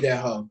 RP that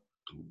hoe.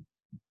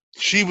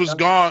 She was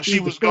gone.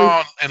 She was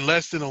gone in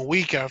less than a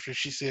week after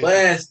she said.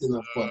 Less than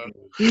a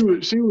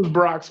fucking. She was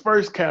Brock's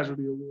first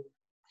casualty award.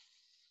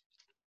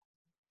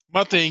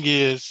 My thing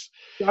is.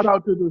 Shout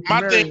out to the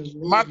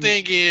my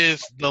thing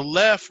is the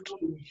left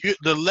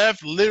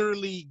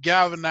literally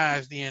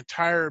galvanized the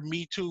entire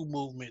Me Too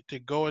movement to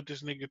go at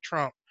this nigga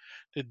Trump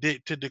to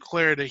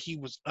declare that he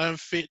was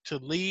unfit to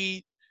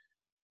lead.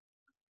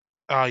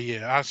 Oh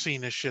yeah, I've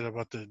seen this shit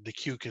about the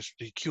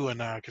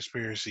QAnon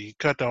conspiracy.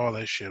 Cut all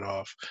that shit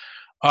off.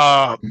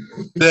 The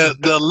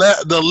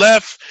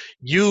left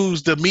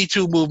used the Me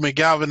Too movement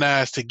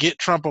galvanized to get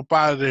Trump up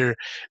out of there.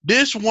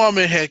 This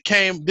woman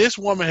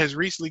has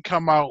recently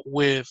come out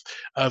with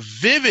a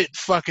vivid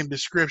fucking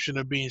description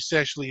of being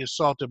sexually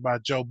assaulted by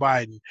Joe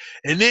Biden.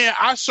 And then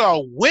I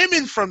saw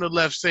women from the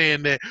left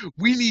saying that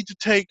we need to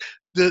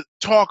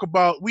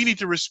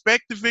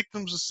respect the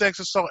victims of sex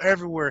assault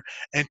everywhere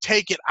and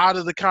take it out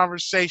of the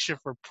conversation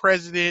for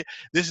president.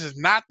 This is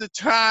not the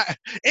time.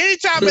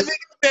 Anytime a nigga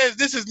says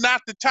this is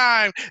not the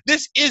time,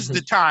 this is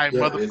the time,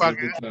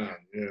 motherfucker.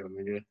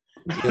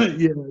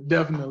 Yeah,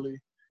 definitely.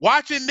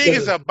 Watching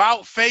niggas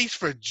about face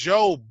for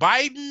Joe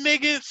Biden,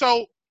 nigga.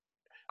 So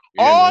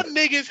all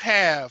niggas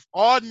have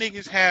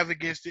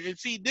against it. And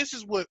see, this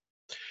is what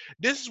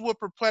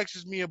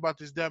perplexes me about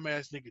this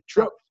dumbass nigga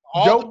Trump.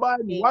 Joe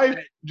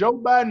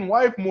Biden's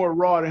wife more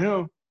raw than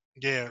him.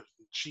 Yeah,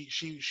 she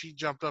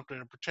jumped up there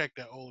to protect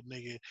that old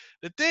nigga.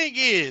 The thing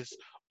is,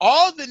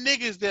 all the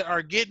niggas that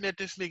are getting at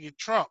this nigga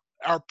Trump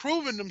are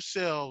proving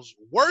themselves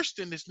worse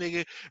than this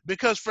nigga,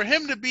 because for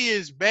him to be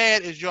as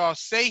bad as y'all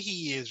say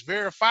he is,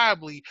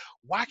 verifiably,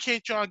 why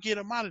can't y'all get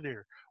him out of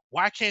there?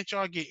 Why can't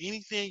y'all get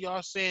anything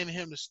y'all saying to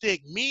him to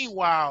stick?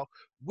 Meanwhile,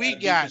 we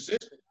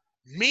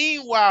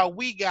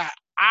got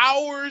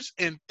hours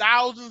and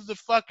thousands of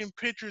fucking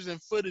pictures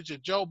and footage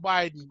of Joe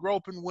Biden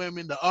groping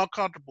women, the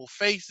uncomfortable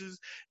faces,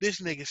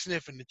 this nigga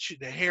sniffing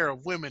the hair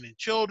of women and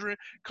children.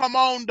 Come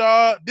on,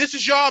 dog. This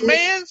is y'all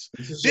mans?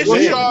 This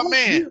is y'all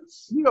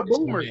mans. He a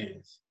boomer.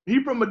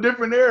 He from a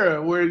different era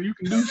where you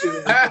can do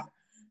shit.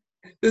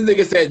 This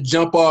nigga said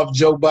jump off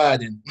Joe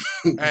Biden.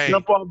 Hey,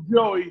 jump off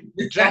Joey.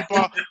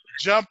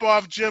 Jump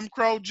off Jim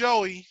Crow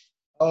Joey.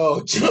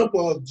 Oh, jump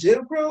off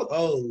Jim Crow?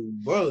 Oh,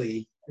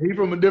 boy. He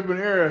from a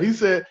different era. He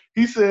said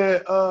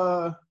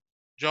Joe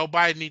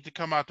Biden need to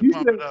come out to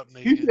pump it up,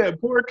 nigga. He said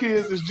poor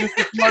kids is just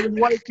as smart as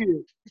white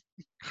kids.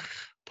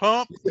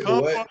 Pump.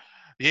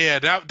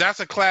 Yeah, that's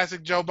a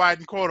classic Joe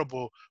Biden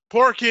quotable.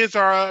 Poor kids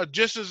are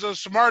just as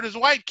smart as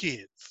white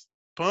kids.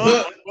 Pump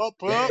it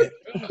up.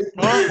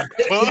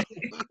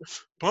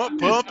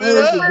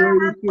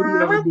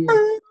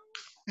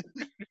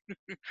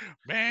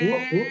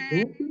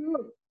 Man.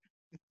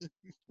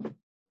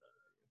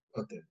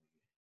 Okay.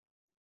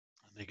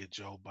 Nigga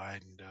Joe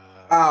Biden,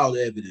 all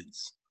the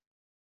evidence.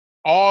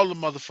 All the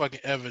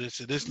motherfucking evidence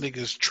of this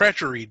nigga's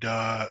treachery,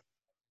 dog.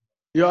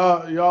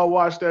 Y'all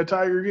watch that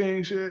Tiger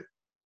King shit?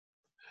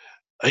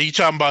 Are you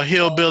talking about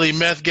hillbilly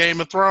meth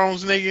Game of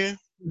Thrones, nigga?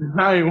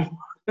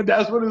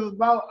 That's what it's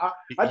about.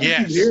 I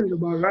just keep hearing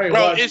about it.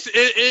 Bro,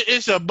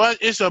 it's a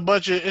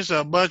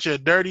bunch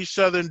of dirty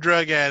Southern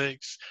drug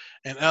addicts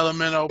and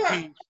elemental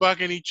people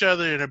fucking each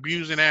other and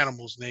abusing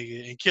animals,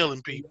 nigga, and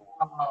killing people.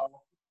 Wow.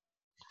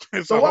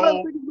 So why are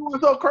niggas doing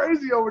so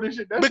crazy over this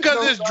shit?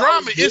 Because it's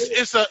drama.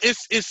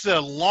 It's a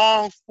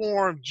long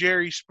form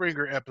Jerry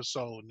Springer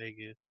episode,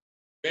 nigga.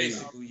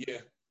 Basically, yeah.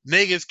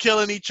 Niggas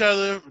killing each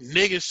other,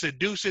 niggas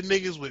seducing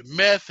niggas with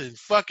meth and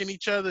fucking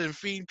each other and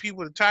feeding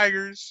people to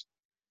tigers.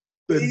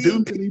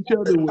 Seducing each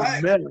other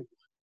with meth.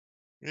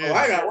 Yeah. Oh,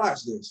 I gotta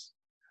watch this.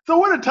 So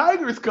where the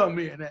tigers come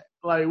in at?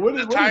 Like, what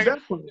is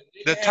that for?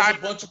 A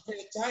bunch of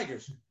pet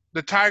tigers.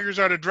 The tigers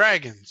are the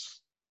dragons.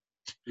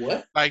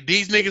 What? Like,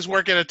 these niggas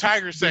work at a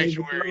tiger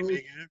sanctuary,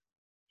 nigga.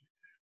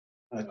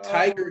 A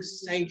tiger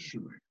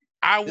sanctuary.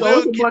 I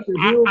will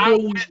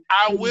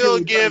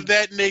give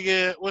that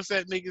nigga, what's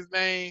that nigga's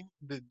name?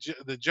 The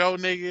Joe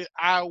nigga.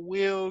 I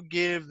will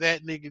give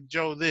that nigga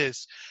Joe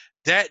this.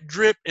 that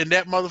drip and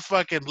that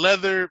motherfucking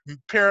leather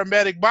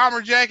paramedic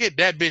bomber jacket,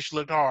 that bitch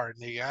looked hard,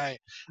 nigga.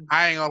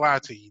 I ain't gonna lie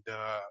to you,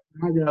 dog.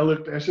 I gotta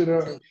look that shit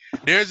up.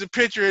 There's a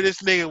picture of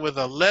this nigga with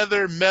a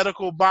leather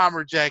medical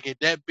bomber jacket.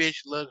 That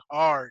bitch looked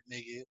hard,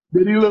 nigga.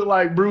 Did he look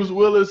like Bruce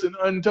Willis in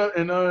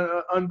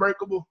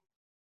Unbreakable?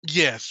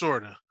 Yeah,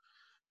 sorta.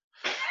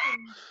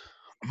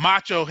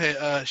 Macho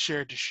had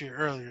shared the shit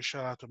earlier.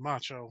 Shout out to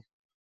Macho.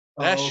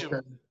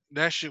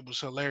 That shit was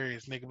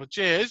hilarious, nigga. But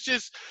yeah, it's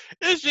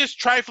just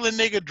trifling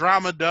nigga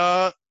drama,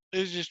 dog.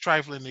 It's just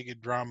trifling nigga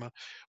drama.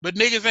 But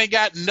niggas ain't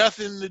got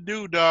nothing to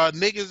do, dog.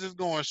 Niggas is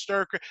going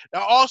stir crazy.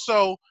 Now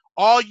also,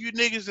 all you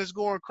niggas that's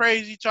going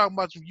crazy, talking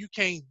about you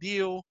can't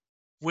deal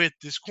with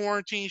this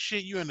quarantine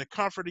shit. You in the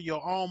comfort of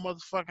your own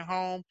motherfucking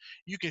home.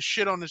 You can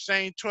shit on the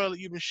same toilet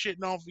you've been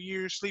shitting on for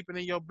years, sleeping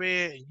in your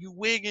bed, and you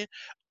wigging.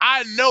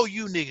 I know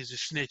you niggas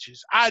is snitches.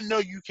 I know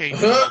you can't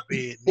do your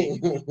bed,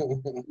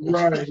 nigga.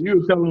 Right. You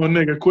was telling a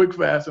nigga quick,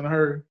 fast, and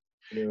hurry.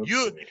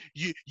 You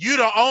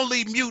the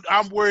only mute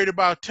I'm worried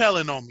about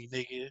telling on me,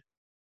 nigga.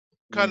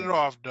 Cut it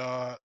off,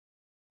 dog.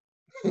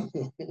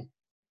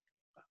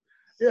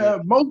 Yeah,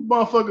 most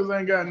motherfuckers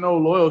ain't got no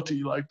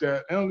loyalty like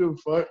that. They don't give a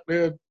fuck.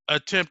 They're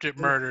attempted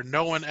murder.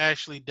 No one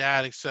actually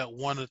died except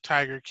one of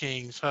Tiger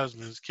King's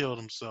husbands killed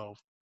himself.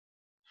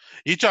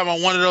 You talking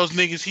about one of those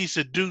niggas he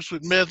seduced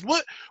with meth?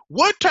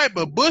 What type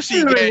of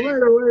pussy game?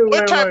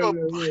 Wait. I got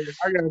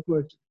a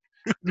question.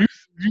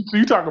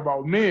 You talk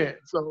about men.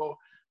 So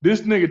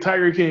this nigga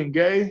Tiger King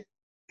gay?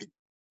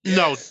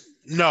 No.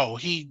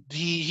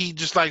 He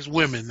just likes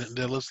women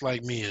that looks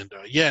like men.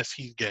 Though. Yes,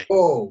 he's gay.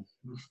 Oh,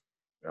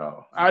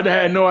 I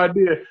had no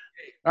idea.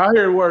 I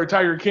hear the word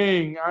Tiger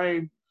King.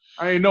 I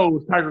ain't know it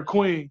was Tiger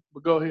Queen.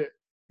 But go ahead.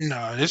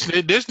 No, this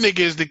nigga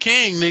is the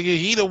king, nigga.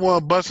 He the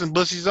one busting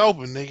pussies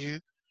open,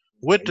 nigga,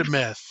 with the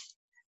meth.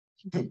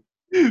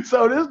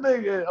 So this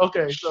nigga,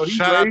 okay. So he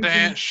shout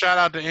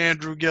out to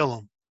Andrew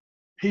Gillum.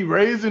 He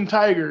raising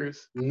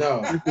tigers.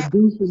 No, and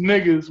seducing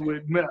niggas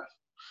with meth.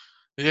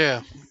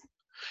 Yeah.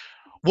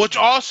 Which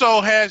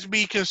also has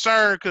me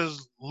concerned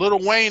because Lil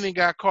Wayne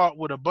got caught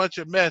with a bunch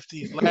of meth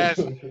these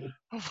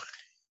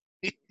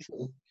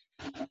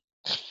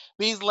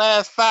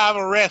last 5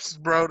 arrests,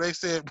 bro. They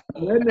said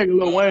that nigga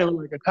Lil Wayne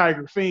look like a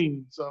tiger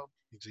fiend. So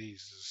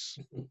Jesus.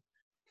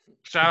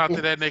 Shout out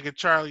to that nigga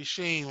Charlie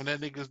Sheen when that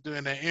nigga's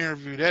doing that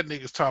interview. That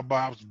nigga's talking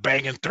about I was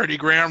banging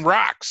 30-gram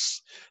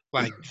rocks.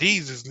 Like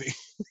Jesus, nigga.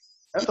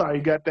 That's how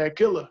he got that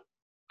killer.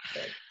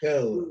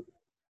 That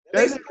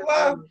That nigga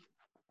alive.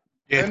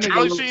 Yeah,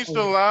 Charlie Sheen's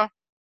still alive.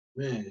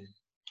 Man,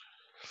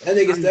 that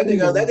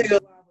nigga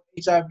alive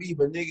with HIV,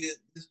 but nigga,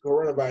 this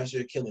coronavirus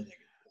shit killing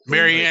nigga.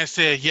 Marianne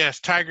said, yes,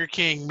 Tiger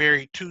King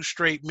married 2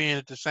 straight men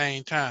at the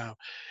same time.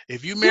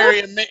 If you marry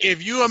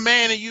if you a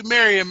man and you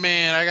marry a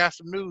man, I got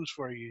some news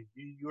for you.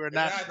 You are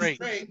not straight.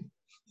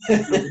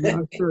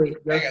 Not straight.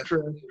 That's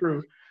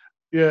true.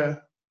 Yeah.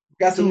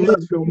 Got some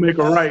news gonna make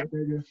a right,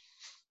 nigga.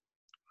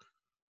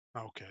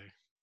 Okay.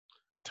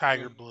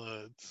 Tiger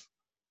Bloods.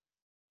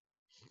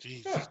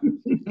 Jesus.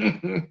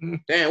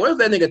 Damn, what if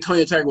that nigga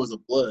Tony Tiger was a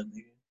blood,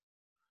 nigga?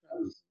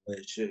 That was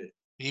shit.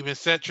 He been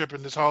set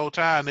tripping this whole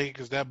time, nigga,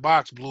 because that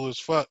box blue as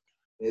fuck.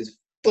 As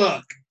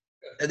fuck.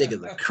 That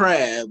nigga's a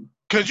crab.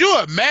 Could you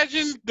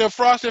imagine the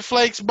Frosted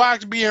Flakes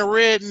box being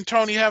red and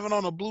Tony having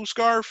on a blue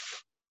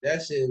scarf?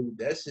 That shit.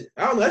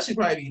 I don't know. That should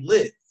probably be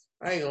lit.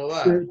 I ain't gonna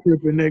lie.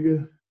 Tripping,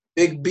 nigga.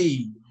 Big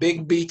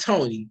B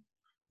Tony.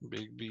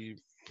 Big B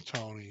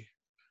Tony.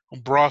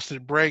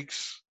 Frosted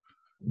Breaks.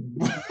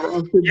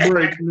 Frosted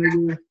Breaks,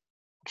 nigga.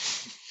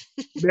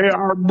 They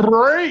are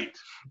great.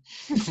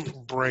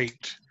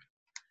 Great.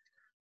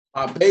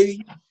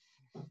 Baby.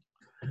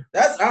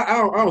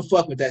 I don't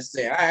fuck with that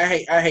saying. I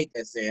hate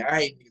that saying. I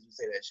hate niggas who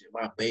say that shit.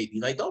 My baby.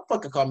 Like, don't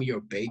fucking call me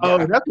your baby.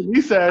 Oh, that's some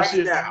East Side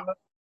shit. Now.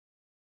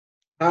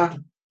 Huh?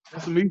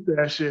 That's some East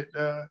Side shit.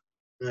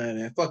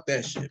 Man, fuck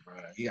that shit, bro.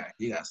 You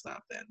gotta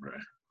stop that, bro.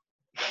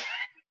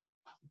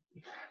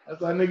 That's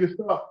how niggas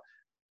talk.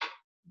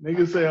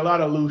 Niggas say a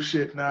lot of loose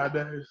shit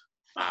nowadays.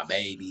 My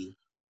baby.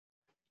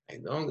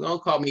 Like,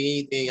 don't call me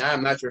anything. I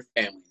am not your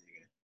family,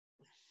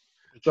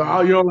 nigga.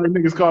 So you don't like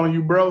niggas calling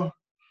you bro?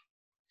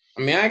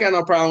 I mean, I ain't got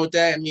no problem with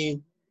that. I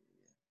mean,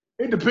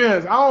 it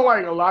depends. I don't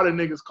like a lot of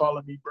niggas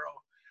calling me bro.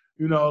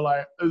 You know,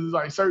 like it's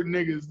like certain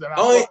niggas that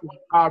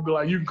I'll be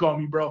like, you can call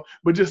me bro,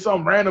 but just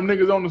some random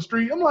niggas on the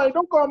street, I'm like,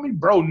 don't call me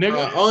bro,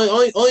 nigga.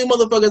 Only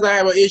motherfuckers I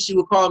have an issue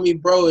with calling me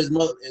bro is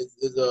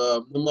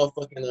the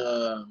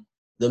motherfucking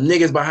them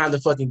niggas behind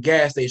the fucking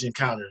gas station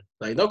counter.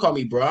 Like, don't call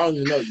me bro. I don't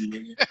even know you,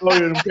 nigga. Oh yeah,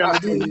 them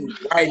counter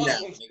right now.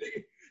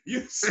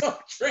 You so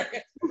trash.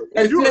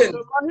 You my head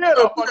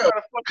off. I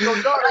gotta fuck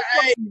your daughter.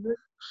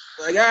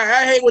 Like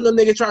I hate when them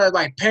niggas try to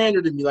like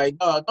pander to me. Like,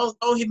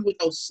 don't hit me with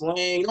your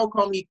slang. Don't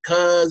call me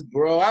cuz,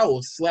 bro. I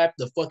will slap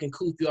the fucking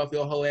kufi off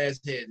your whole ass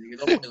head, nigga.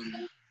 Don't do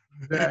me.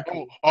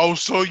 Exactly. Oh,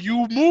 so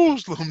you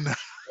Muslim now?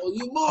 Oh,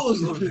 you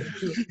Muslim.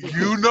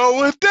 You know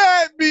what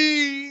that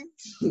means.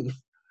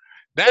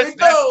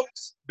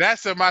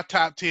 That's in my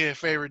top 10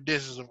 favorite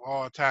dishes of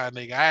all time,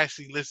 nigga. I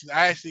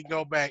actually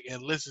go back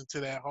and listen to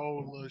that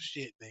whole little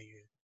shit,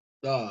 nigga.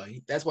 Dog,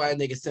 that's why that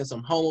nigga sent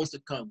some homos to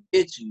come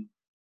get you.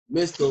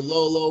 Mr.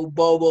 Lolo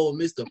Bobo,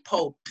 Mr.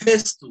 Poe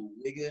Pistol,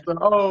 nigga.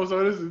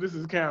 So this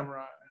is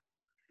Cameron.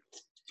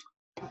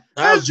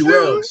 That was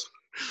Jewels.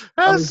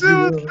 That shit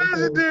was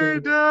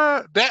legendary,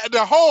 dog.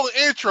 The whole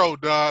intro,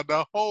 dog.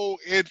 The whole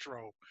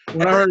intro.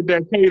 When I heard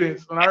that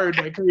cadence, I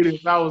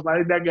was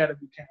like, that gotta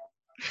be Cameron.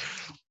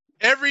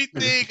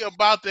 Everything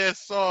about that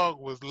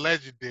song was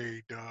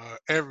legendary, dog.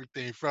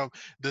 Everything from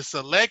the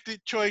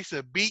selected choice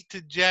of Beat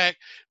to Jack,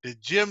 the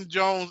Jim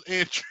Jones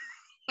intro,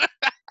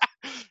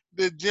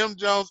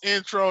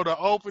 the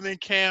opening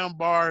cam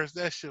bars.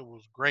 That shit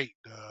was great,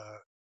 dog.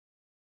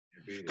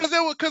 Because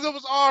it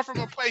was all from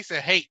a place of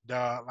hate,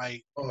 dog.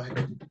 Like,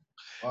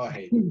 I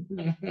hate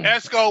it.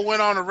 Esco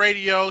went on the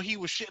radio. He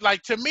was shit.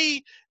 Like, to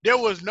me, there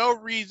was no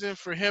reason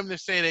for him to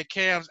say that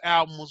Cam's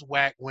album was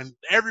whack when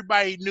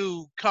everybody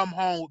knew Come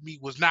Home With Me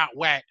was not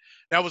whack.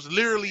 That was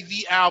literally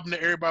the album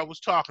that everybody was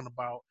talking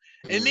about.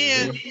 And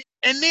then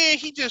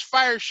he just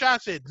fired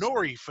shots at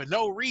Nori for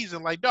no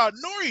reason. Like, dog,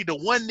 Nori the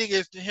one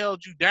nigga that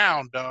held you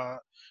down, dog.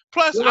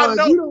 Plus, I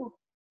know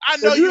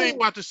you ain't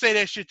about to say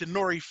that shit to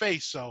Nori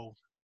face, so.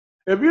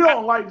 If you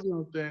don't like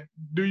something,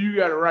 do you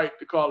got a right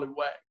to call it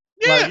whack?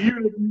 Yeah. Like,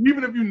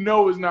 even if you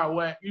know it's not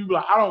whack, you be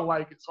like, I don't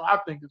like it, so I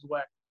think it's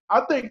whack.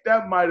 I think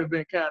that might have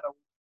been kind of,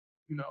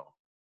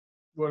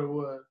 what it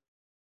was.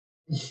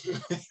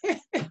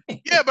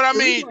 Yeah, but I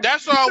mean,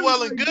 that's all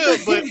well and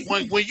good, but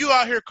when you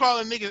out here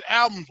calling niggas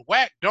albums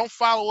whack, don't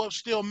follow up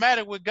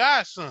Stillmatic with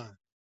Godson.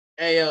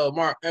 Ayo,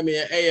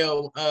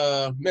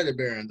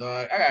 Metabaron,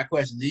 dog. I got a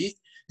question. Do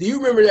you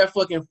remember that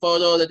fucking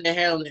photo that they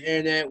had on the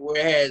internet where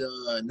it had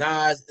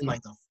Nas in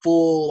like the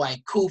full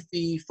like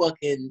kufi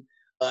fucking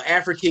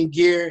African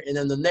gear, and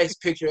then the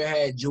next picture it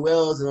had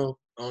Jewels, and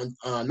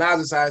on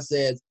Nas' side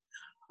said,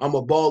 "I'm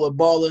a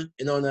baller,"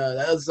 and on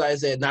the other side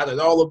said, "Not at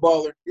all a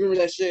baller." You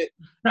remember that shit?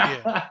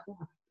 Yeah.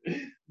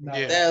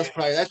 Yeah. That's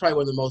probably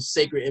one of the most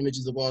sacred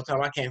images of all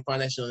time. I can't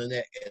find that shit on the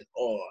net at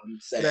all. I'm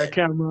sad. That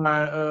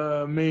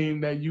Cameron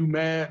meme, that you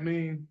mad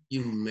meme.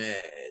 You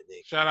mad,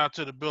 nigga. Shout out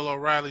to the Bill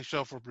O'Reilly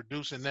show for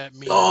producing that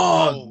meme.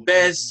 Oh,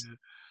 best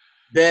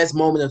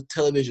moment of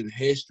television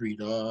history,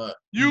 dog.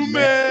 You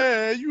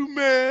mad. You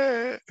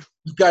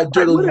got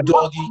dirt on you,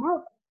 doggy.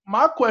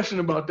 My question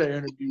about that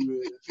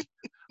interview is,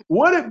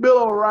 what did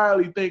Bill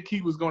O'Reilly think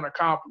he was going to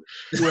accomplish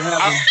with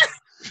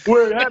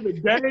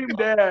having Dame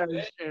Dash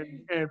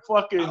and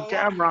fucking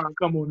Cameron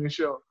come on this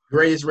show?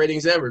 Greatest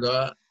ratings ever,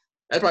 dog.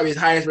 That's probably his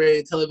highest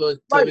rated television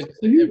ever.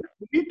 You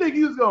think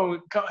he was going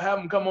to have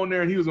him come on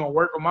there and he was going to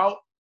work them out?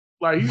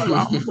 Like, he's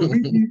like, I'm going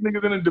to beat these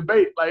niggas in a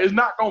debate. Like, it's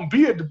not going to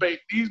be a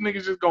debate. These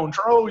niggas just going to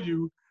troll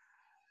you,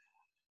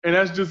 and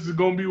that's just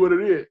going to be what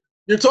it is.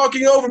 You're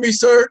talking over me,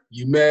 sir.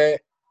 You mad?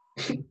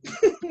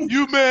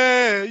 You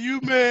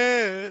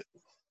mad.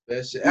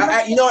 That shit.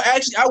 I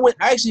went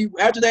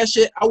after that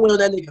shit. I went on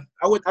that nigga.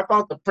 I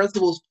found the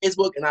principal's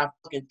Facebook and I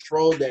fucking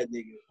trolled that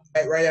nigga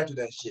right after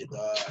that shit,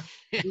 dog.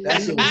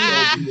 That shit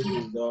was so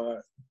beautiful,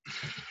 dog.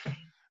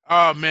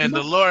 Oh man,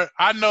 the Lord!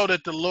 I know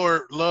that the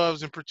Lord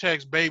loves and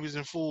protects babies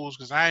and fools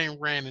because I ain't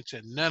ran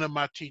into none of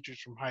my teachers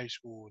from high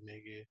school,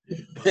 nigga.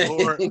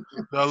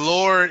 The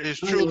Lord is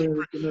truly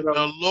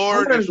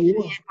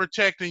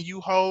protecting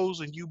you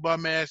hoes and you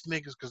bum ass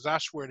niggas. Because I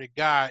swear to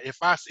God, if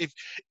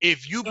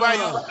you by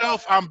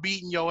yourself, I'm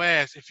beating your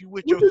ass. If you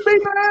with your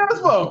beating my ass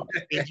for?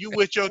 If you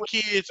with your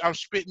kids, I'm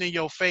spitting in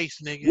your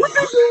face, nigga. What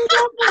you doing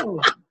that for?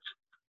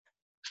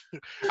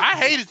 I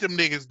hated them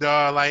niggas,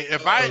 dog. Like I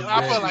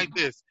feel like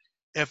this.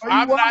 If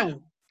I'm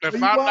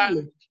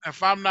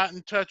not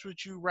in touch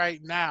with you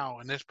right now,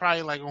 and there's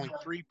probably like only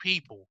 3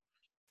 people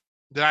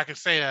that I can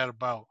say that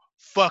about,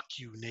 fuck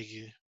you,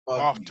 nigga.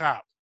 Off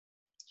top.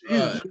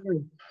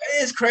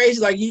 It's crazy.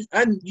 Like you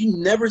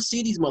never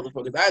see these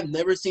motherfuckers. I've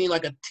never seen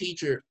like a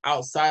teacher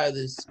outside of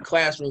this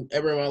classroom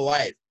ever in my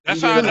life.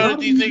 That's how I know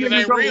that these niggas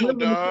ain't real,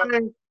 dog.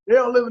 They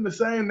don't live in the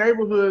same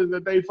neighborhood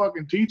that they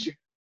fucking teaching.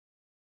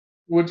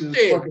 Which is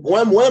fucking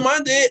one of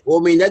mine did. Well,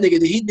 I mean, that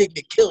nigga, he did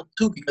get killed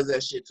too because of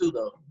that shit too,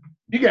 though.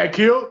 He got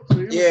killed.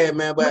 Yeah,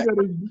 man. But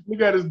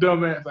look at his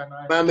dumb ass.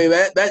 I mean,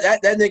 that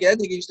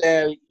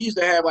nigga used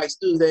to have like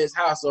students at his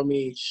house. So, I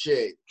mean,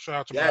 shit. Shout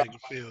out to Mike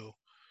Phil.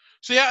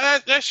 See,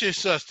 that shit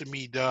sus to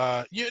me,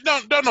 dog. You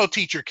don't no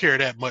teacher care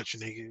that much,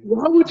 nigga.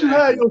 Why would you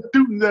have your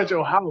students at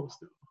your house?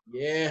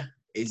 Yeah,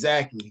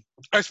 exactly.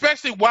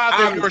 Especially while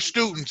they're your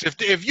students.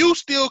 If you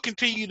still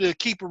continue to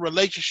keep a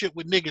relationship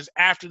with niggas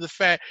after the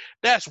fact,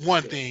 that's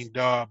one thing,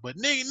 dog. But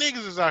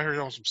niggas is out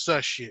here on some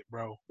sus shit,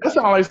 bro. That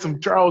sounds like some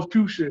Charles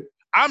Pugh shit.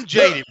 I'm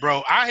jaded,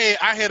 bro. I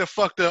had a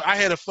fucked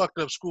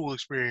up school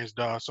experience,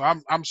 dog. So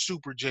I'm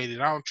super jaded.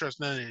 I don't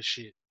trust none of that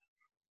shit.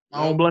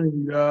 I don't blame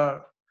you,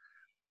 dog.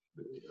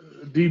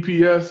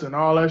 DPS and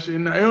all that shit.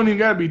 And it don't even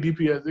gotta be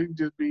DPS. It can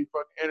just be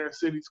fucking inner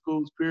city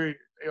schools, period.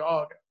 They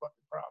all got fucking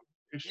problems.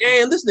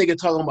 Man, this nigga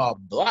talking about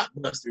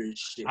Blockbuster and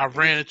shit. I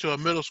ran into a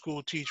middle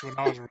school teacher when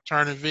I was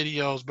returning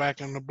videos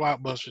back in the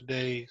Blockbuster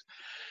days.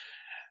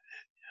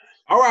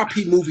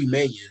 R.I.P. Movie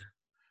Mania.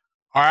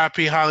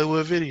 R.I.P.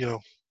 Hollywood Video.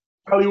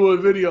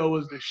 Hollywood Video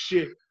was the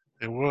shit.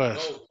 It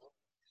was.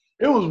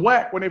 It was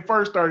whack when they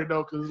first started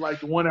though, because like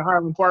the one in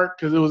Highland Park,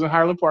 because it was in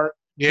Highland Park.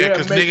 Yeah,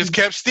 because niggas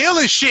kept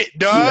stealing shit,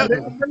 dog.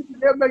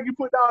 They'll make you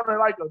put down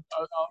like a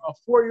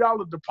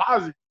 $40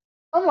 deposit.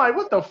 I'm like,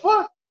 what the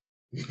fuck?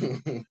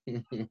 Ain't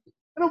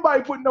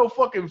nobody putting no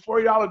fucking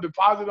 $40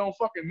 deposit on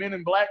fucking Men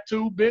in Black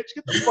 2, bitch.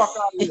 Get the fuck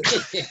out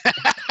of here.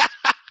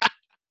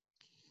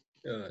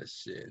 Oh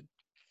shit,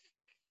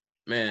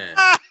 man.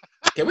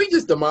 Can we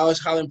just demolish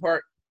Highland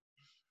Park?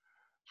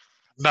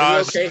 No,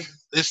 okay.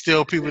 It's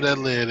still people that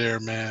live there,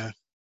 man.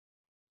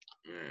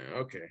 Yeah,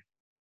 okay.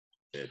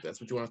 Yeah, that's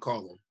what you want to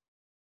call them.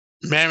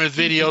 Mammoth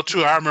Video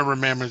too. I remember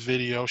Mammoth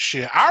Video.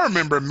 Shit, I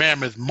remember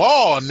Mammoth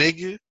Mall,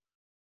 nigga.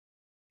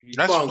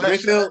 That's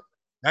Greenfield.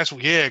 That's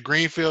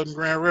Greenfield and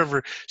Grand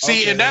River.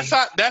 See, okay. And that's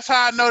how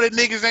I know that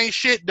niggas ain't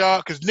shit,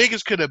 dog. Because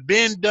niggas could have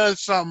been done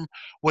something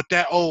with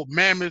that old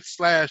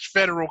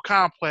Mammoth/Federal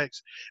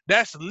complex.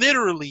 That's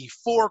literally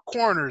 4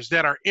 corners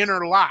that are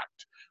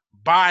interlocked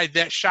by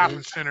that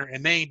shopping center,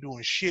 and they ain't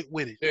doing shit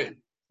with it.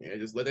 Yeah,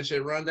 just let that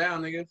shit run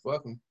down, nigga.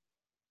 Fuck them.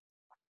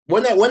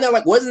 Wasn't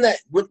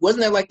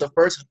that like the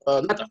first?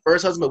 Not the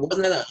first husband, but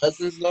wasn't that a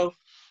Hudson's though?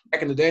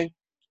 Back in the day,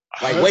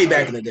 like way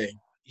back in the day.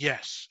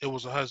 Yes, it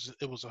was a Hudson.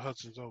 It was a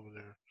Hudson's over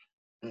there.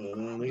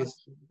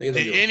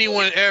 Did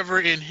anyone ever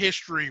in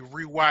history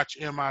rewatch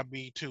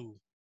MIB 2?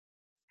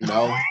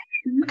 No.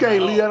 You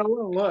can't leave that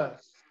alone.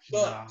 What?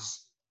 Nah.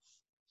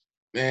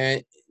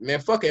 Man,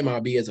 fuck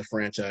MIB as a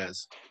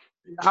franchise.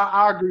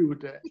 I agree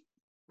with that.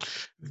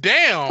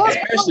 Damn.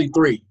 Especially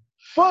 3.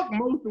 Fuck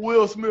most of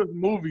Will Smith's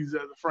movies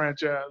as a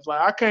franchise.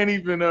 Like I can't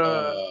even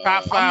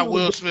top 5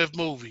 Will Smith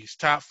movies.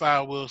 Top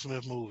 5 Will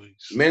Smith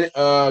movies.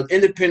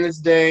 Independence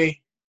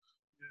Day.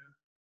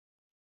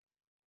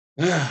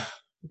 This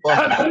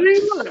shouldn't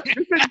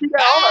be that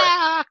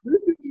hard.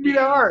 This shouldn't be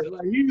that hard.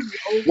 Like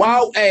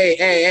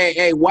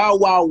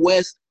Wild Wild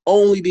West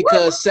only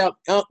because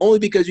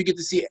you get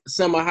to see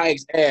Salma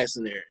Hayek's ass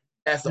in there.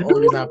 That's the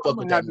only reason I fuck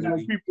with that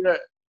movie.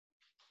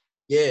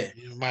 Yeah,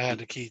 you might have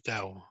to keep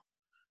that one.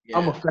 Yeah.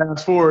 I'm gonna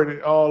fast forward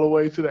it all the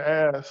way to the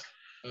ass.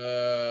 All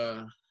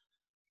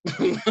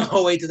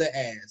the way to the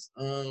ass.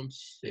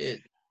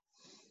 Shit.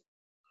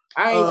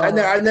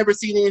 I never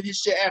seen any of his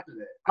shit after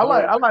that.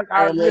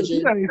 I ain't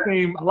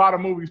seen a lot of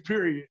movies,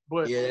 period.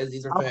 But yeah,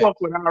 these are I facts. fuck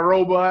with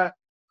iRobot.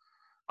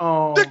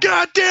 The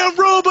goddamn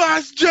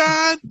robots,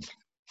 John.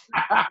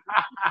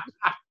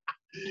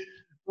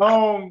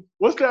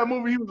 What's that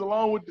movie he was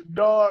alone with the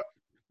dog?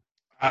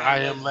 I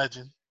Am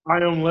Legend. I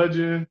Am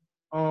Legend.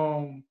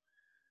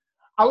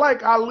 I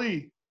like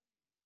Ali.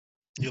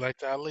 You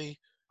like Ali?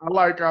 I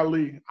like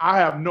Ali. I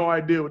have no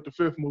idea what the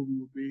 5th movie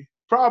would be.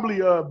 Probably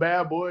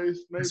Bad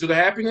Boys. Maybe. Pursuit of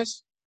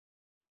Happiness?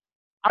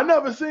 I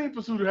never seen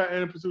Pursuit of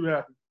Happiness. Pursuit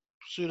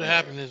of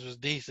Happiness was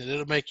decent.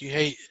 It'll make you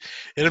hate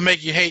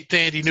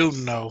Tandy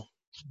Newton though.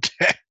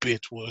 That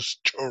bitch was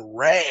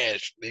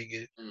trash,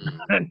 nigga.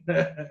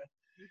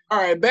 All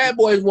right, Bad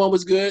Boys 1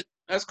 was good.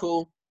 That's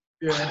cool.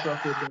 Yeah, that's what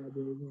I said. Bad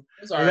Boys 1.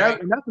 That's all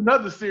right. And that's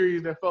another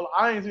series that fell.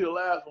 I ain't seen the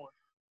last one.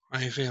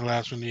 I ain't seen the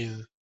last one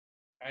either.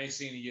 I ain't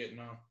seen it yet,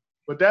 no.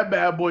 But that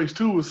Bad Boys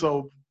 2 was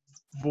so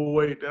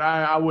void that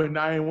I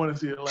didn't want to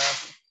see the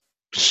last one.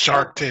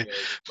 Shark Tale.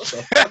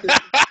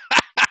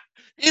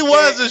 He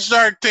was in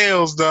Shark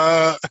Tales,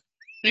 dog.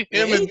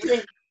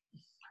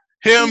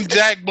 Him,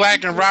 Jack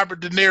Black, and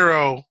Robert De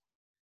Niro.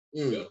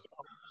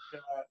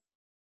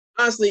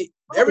 Honestly,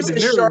 ever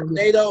since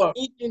Sharknado,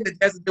 anything that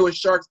has to do with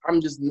sharks, I'm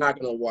just not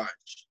gonna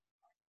watch.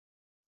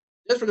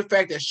 Just for the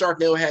fact that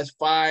Sharknado has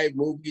 5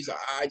 movies,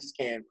 I just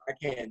can't. I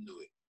can't do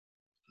it.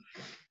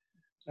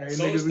 Hey,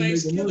 so it's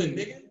Thanksgiving,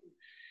 nigga.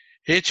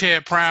 Hitch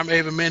had prime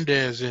Ava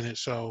Mendez in it,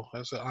 so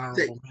that's an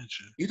honorable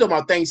mention. You talking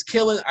about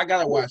Thanksgiving? I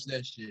gotta watch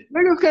that shit.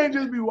 Niggas can't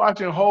just be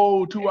watching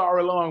whole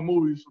 2-hour-long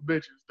movies for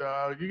bitches,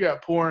 dog. You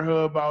got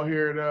Pornhub out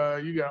here,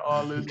 dog. You got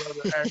all this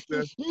other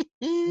access.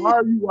 Why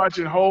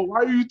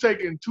are you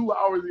taking 2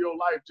 hours of your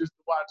life just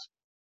to watch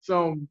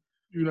some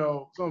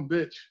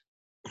bitch?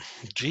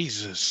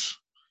 Jesus.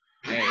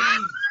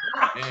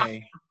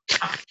 Hey.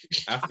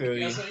 I feel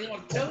you. So you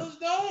want to tell us,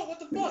 dog? What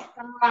the fuck?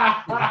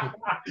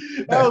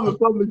 That was a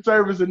public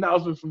service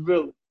announcement from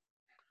Villa.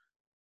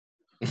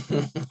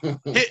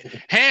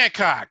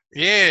 Hancock.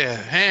 Yeah,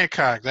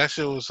 Hancock. That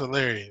shit was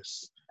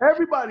hilarious.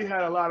 Everybody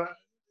had a lot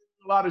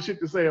of shit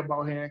to say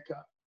about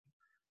Hancock.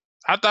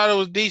 I thought it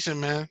was decent,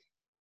 man.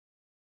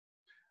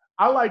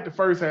 I liked the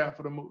first half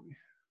of the movie.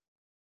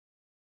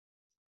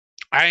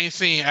 I ain't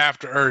seen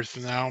After Earth,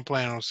 and I don't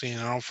plan on seeing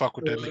it. I don't fuck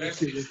with that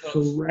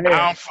nigga.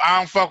 I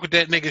don't fuck with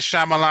that nigga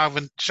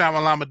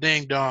Shyamalama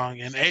Ding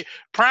Dong. And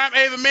Prime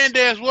Ava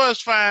Mendez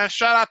was fine.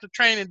 Shout out to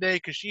Training Day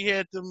because she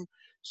had them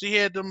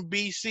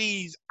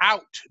BCs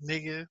out,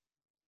 nigga.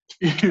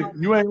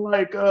 You ain't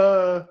like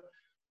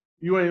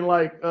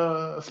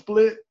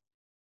Split.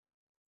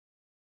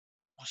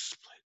 What's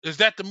Split? Is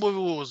that the movie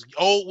where it was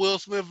old Will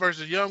Smith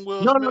versus young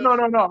Will No, Smith? No.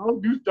 I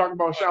hope you talking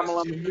about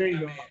Shyamalama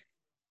Ding Dong.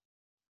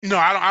 No,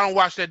 I don't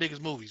watch that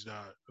nigga's movies,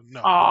 dog.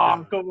 No.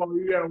 Oh, come on,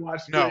 you gotta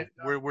watch it. No,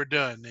 we're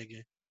done,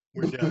 nigga.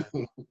 We're done.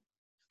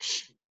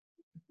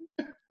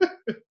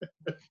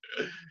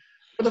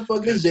 What the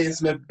fuck is Jaden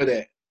Smith for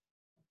that?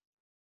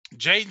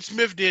 Jaden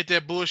Smith did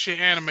that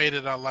bullshit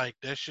animated I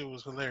liked. That shit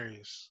was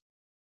hilarious.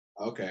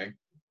 Okay,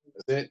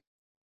 that's it.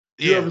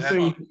 You ever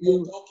seen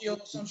Tokyo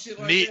or some shit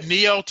like that?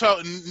 Neo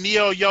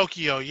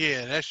Yokio?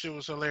 Yeah, that shit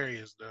was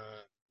hilarious, dog.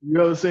 You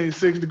ever seen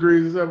 6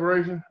 Degrees of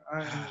Separation?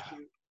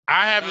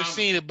 I haven't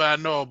seen it, but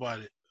I know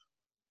about it.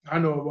 I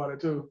know about it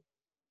too.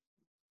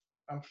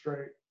 I'm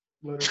straight,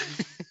 literally.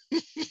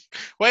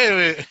 Wait a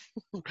minute.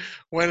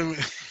 Wait a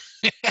minute.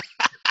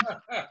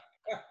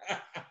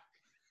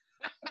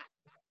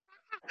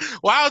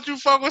 Why don't you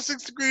fuck with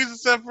 6 Degrees of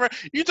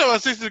Separation? You talking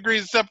about 6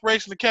 Degrees of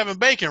Separation to Kevin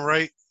Bacon,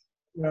 right?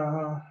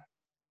 Uh-huh.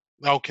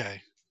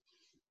 Okay.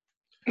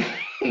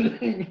 What's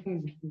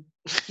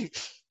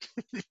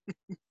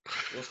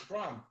the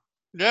problem?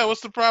 Yeah,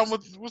 what's the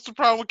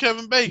problem with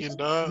Kevin Bacon,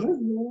 dog?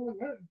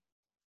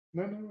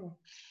 No.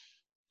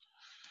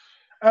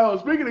 Oh,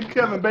 speaking of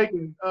Kevin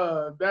Bacon,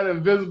 that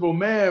Invisible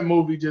Man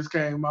movie just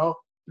came out.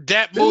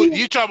 That movie,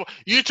 you talking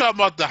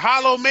about the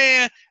Hollow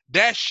Man?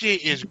 That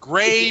shit is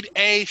grade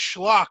A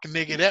schlock,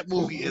 nigga. That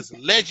movie is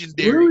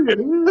legendary.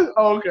 Really?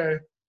 Oh, okay.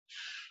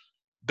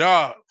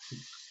 Dog.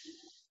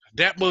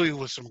 That movie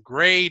was some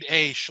grade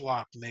A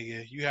schlock,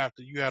 nigga. You have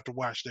to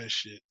watch that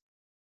shit.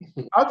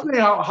 I'll tell you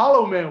how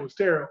Hollow Man was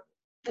terrible.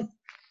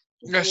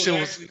 That shit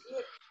was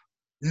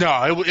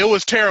no, it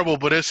was terrible,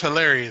 but it's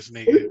hilarious,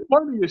 nigga. It's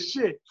funny as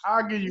shit.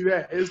 I'll give you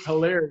that. It's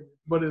hilarious,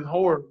 but it's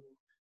horrible.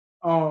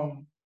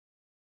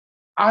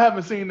 I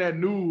haven't seen that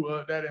new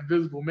that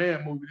Invisible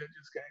Man movie that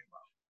just came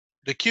out.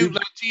 The cute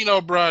Latino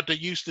broad that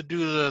used to do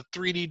the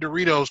 3D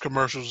Doritos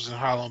commercials in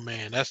Hollow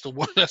Man. That's the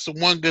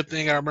one good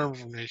thing I remember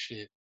from that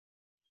shit.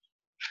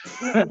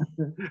 That's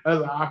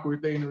an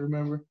awkward thing to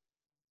remember.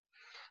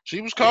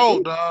 She was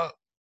cold, dog.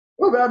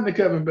 What happened to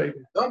Kevin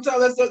Bacon?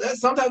 Sometimes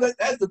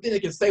that's the thing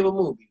that can save a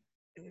movie.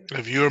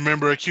 If you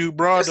remember a cute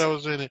broad that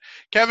was in it,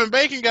 Kevin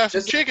Bacon got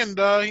some chicken,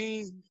 dog.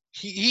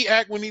 He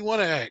act when he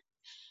want to act.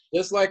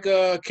 Just like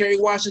Kerry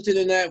Washington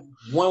in that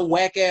one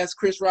whack ass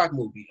Chris Rock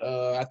movie.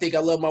 I Think I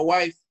Love My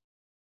Wife.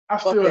 I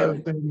still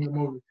haven't seen that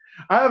movie.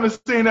 I haven't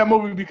seen that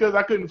movie because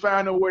I couldn't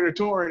find nowhere to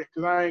torrent it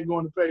because I ain't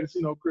going to pay to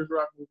see no Chris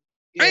Rock movie.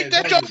 Yeah, Ain't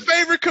that your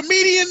favorite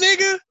comedian,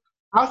 nigga?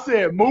 I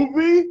said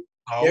movie.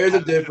 Oh, there's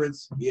a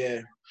difference.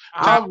 Yeah.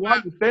 I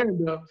watch the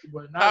stand-ups,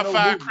 but not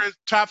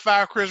top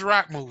five Chris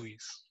Rock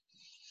movies.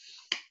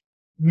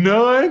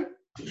 None.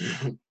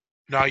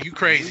 No, you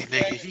crazy,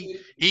 nigga.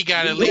 He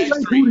got at least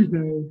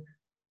 3.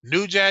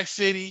 New Jack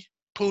City,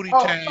 Pootie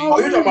Tang.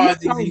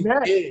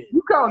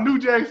 You count New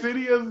Jack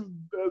City as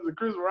a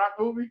Chris Rock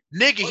movie?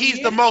 Nigga,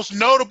 he's the most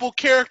notable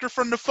character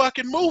from the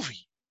fucking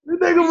movie. The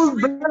nigga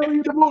was barely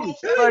in the movie.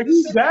 Like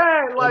he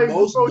died like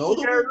before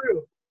he got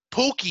real.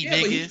 Pookie,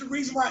 nigga. He's the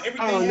reason why everything.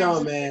 I don't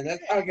know, man.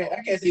 I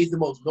can't say he's the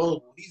most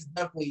notable. He's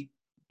definitely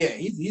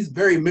he's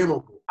very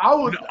memorable. I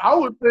would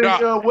think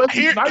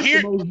Wesley Snipes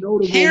the most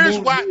notable.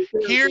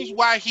 Here's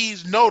why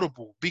he's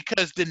notable,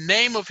 because the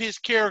name of his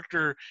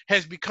character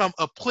has become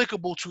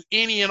applicable to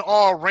any and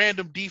all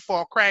random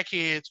default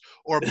crackheads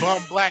or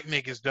bum black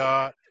niggas,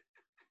 dog.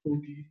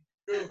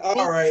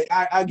 All right,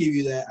 I'll give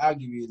you that.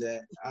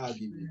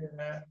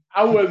 Yeah.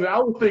 I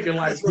was thinking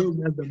like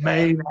him as the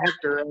main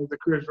actor as the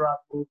Chris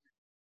Rock movie.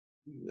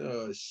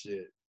 Oh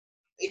shit!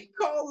 He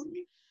calling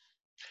me.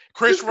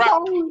 Chris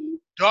Rock.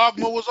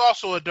 Dogma was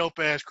also a dope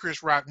ass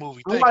Chris Rock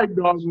movie. I like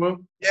Dogma.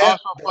 Yeah,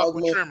 also fuck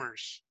with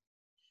Tremors.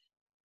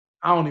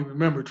 I don't even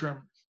remember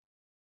Tremors.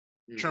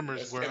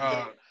 Tremors were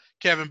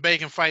Kevin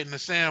Bacon fighting the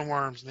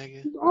sandworms,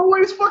 nigga.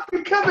 Always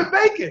fucking Kevin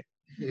Bacon.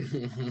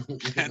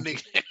 that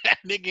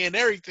nigga and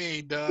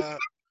everything, dog.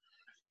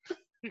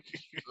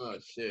 Oh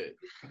shit!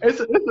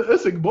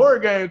 It's a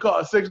board game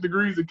called 6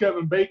 Degrees of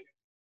Kevin Bacon.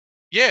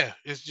 Yeah,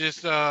 it's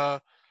just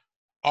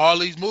all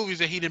these movies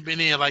that he done been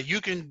in. Like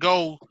you can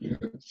go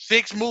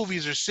 6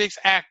 movies or 6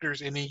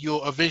 actors, and then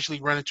you'll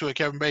eventually run into a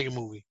Kevin Bacon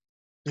movie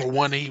or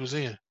one that he was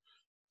in.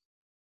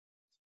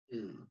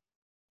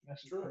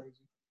 That's true.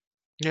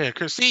 Yeah,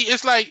 cause see,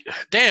 it's like,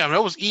 damn,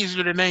 that was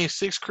easier to name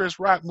 6 Chris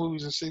Rock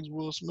movies and 6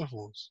 Will Smith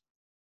ones.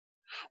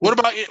 What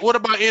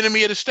about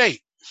Enemy of the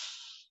State?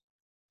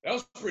 That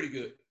was pretty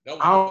good.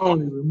 I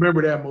don't even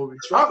remember that movie.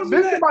 Did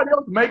somebody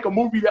else make a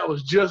movie that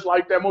was just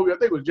like that movie? I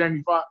think it was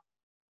Jamie Foxx.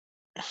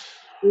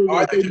 Oh,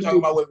 I think you're talking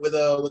about with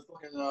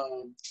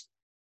fucking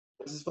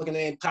what's his fucking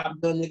name? Top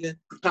Gun nigga,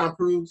 Tom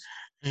Cruise.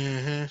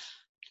 Mm-hmm.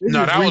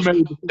 No,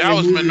 that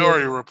was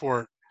Minority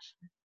Report.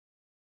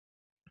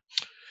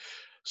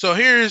 So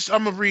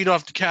I'm gonna read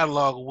off the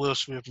catalog of Will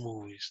Smith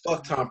movies.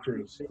 Fuck Tom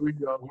Cruise. Here we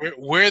go.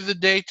 Where the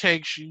Day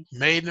Takes You,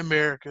 Made in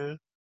America,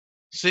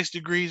 6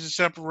 Degrees of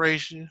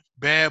Separation,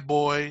 Bad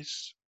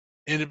Boys,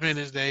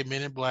 Independence Day,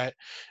 Men in Black,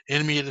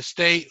 Enemy of the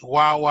State,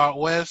 Wild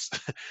Wild West,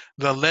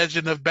 The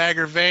Legend of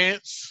Bagger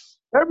Vance.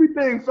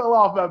 Everything fell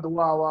off after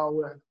Wild Wild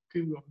West.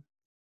 Keep going.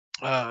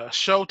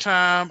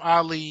 Showtime,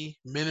 Ali,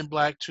 Men in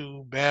Black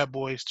 2, Bad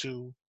Boys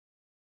 2,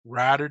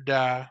 Ride or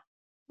Die.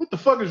 What the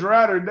fuck is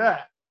Ride or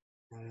Die?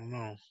 I don't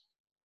know.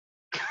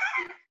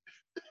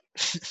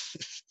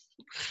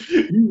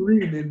 You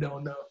reading it,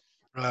 don't know.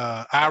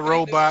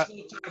 iRobot.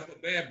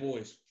 Bad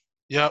Boys.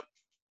 Yep.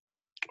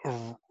 Let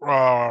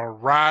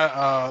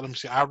me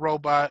see.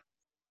 iRobot.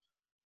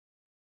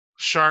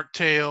 Shark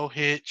Tale,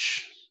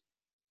 Hitch.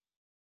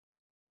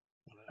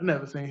 I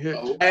never seen Hitch.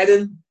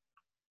 Aladdin.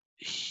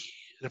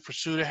 The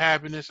Pursuit of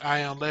Happiness, I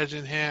Am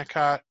Legend,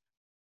 Hancock.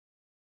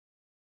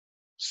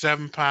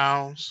 7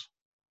 Pounds.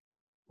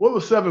 What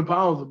was 7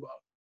 Pounds about?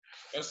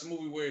 That's the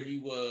movie where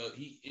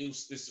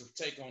it's a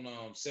take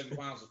on 7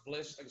 Pounds of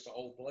Flesh. I think it's an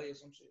old play or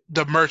some shit.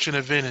 The Merchant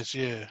of Venice,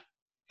 yeah.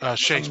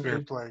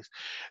 Shakespeare plays.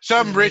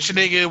 Some rich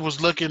nigga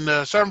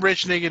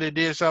that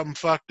did something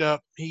fucked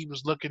up. He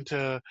was looking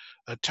to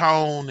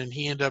atone, and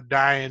he ended up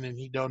dying, and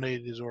he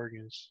donated his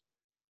organs.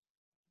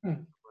 A bunch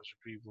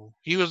of people.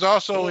 He was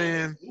also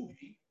in.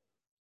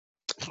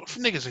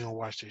 Niggas ain't gonna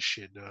watch this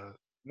shit, dog.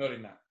 No, they're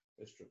not.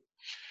 That's true.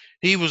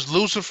 He was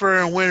Lucifer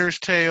in Winter's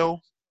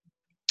Tale.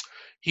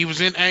 He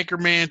was in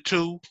Anchorman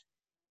 2.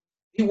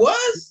 He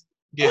was?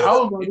 Yeah. I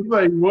was about to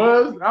say he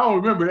was. I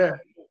don't remember that.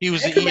 He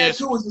was in Anchorman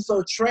 2 was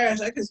so trash.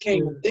 I just can't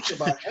even think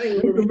about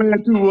it.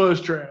 Anchorman 2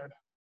 was trash.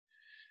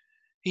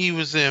 He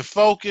was in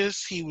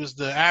Focus. He was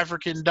the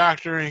African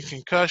doctor in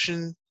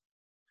Concussion.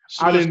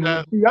 I didn't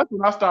know. See, that's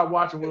when I stopped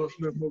watching Will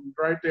Smith movies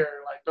right there.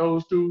 Like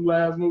those two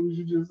last movies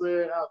you just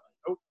said. I was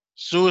like, nope.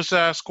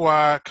 Suicide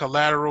Squad,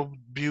 Collateral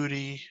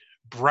Beauty,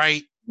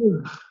 Bright,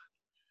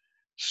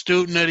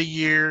 Student of the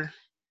Year,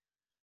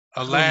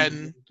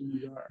 Aladdin,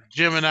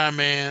 Gemini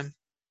Man.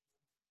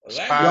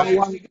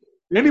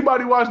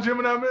 Anybody watch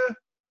Gemini Man?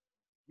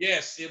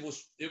 Yes, it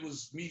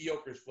was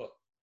mediocre as fuck.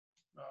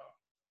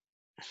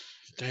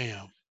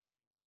 Damn.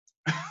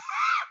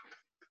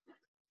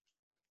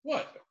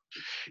 What?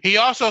 He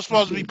also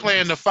supposed to be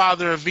playing the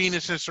father of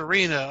Venus and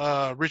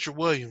Serena, Richard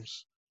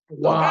Williams.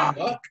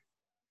 Wow.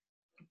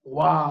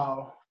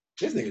 Wow.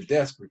 This nigga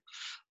desperate.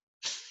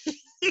 He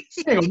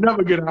ain't gonna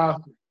never get an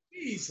Oscar.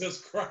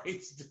 Jesus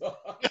Christ, dog.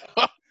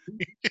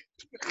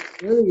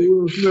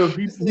 Will Smith,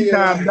 he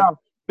timed out.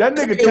 That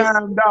nigga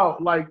timed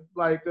out like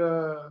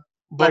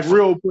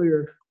real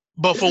player.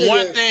 But for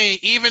one thing,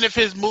 even if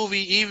his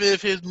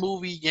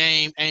movie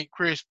game ain't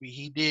crispy,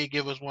 he did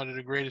give us one of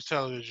the greatest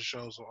television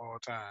shows of all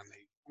time.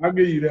 Nigga. I'll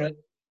give you that.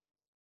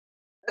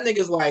 That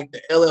nigga's like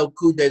the LL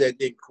Cool J that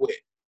didn't quit.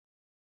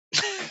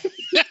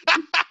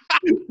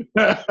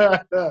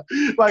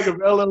 Like if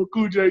LL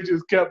Cool J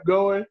just kept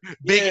going.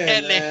 Big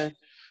L.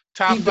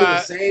 Top he 5.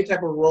 the same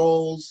type of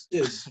roles,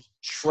 just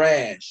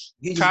trash.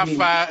 Top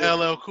 5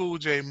 LL Cool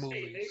J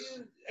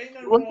movies.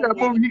 What's that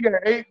movie? He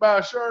got ate by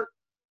a shark.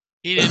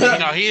 He didn't.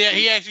 No,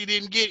 he actually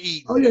didn't get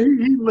eaten. Oh yeah,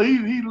 he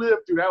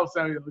lived through that. Was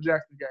Samuel L.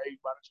 Jackson got ate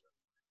by the shark.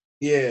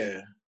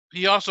 Yeah.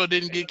 He also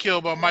didn't get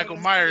killed by Michael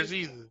Myers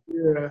either.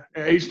 Yeah,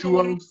 and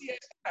H2O.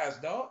 CSIs,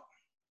 dog.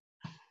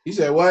 You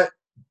said what?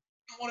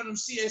 One of them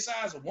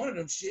CSIs or one of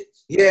them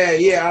shits. Yeah.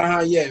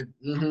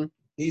 Mm-hmm.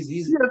 He's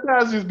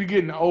CSIs just be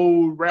getting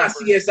old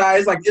rappers. Not CSI.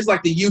 It's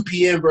like the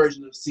UPN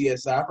version of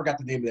CSI. I forgot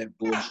the name of that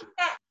bullshit.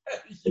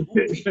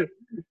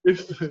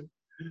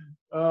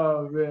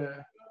 Oh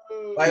man.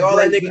 Like all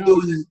that nigga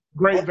do is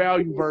great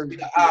value version.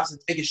 The ops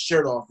and take his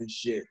shirt off and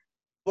shit.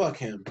 Fuck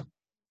him.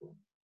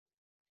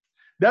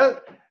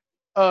 That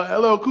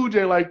LL Cool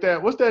J like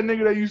that. What's that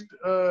nigga that used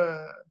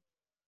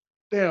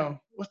to,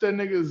 what's that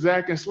nigga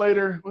Zach and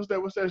Slater? What's that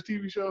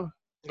TV show?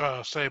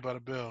 Saved by the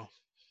Bell.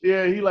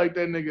 Yeah, he like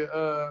that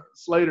nigga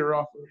Slater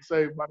off of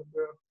Saved by the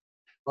Bell.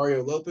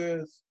 Mario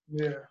Lopez?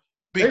 Yeah.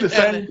 They the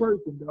same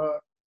person, dog.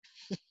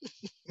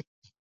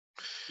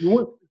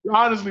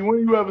 Honestly, when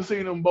you ever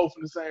seen them both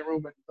in the same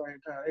room at the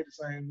same time? They the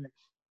same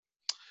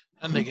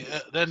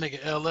nigga. That nigga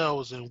LL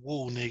was in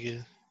Woo,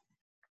 nigga.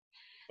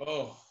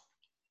 Oh.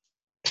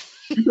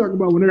 You talking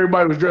about when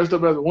everybody was dressed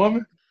up as a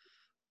woman?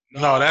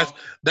 No,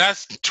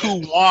 that's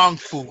Tu Wong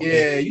Fu.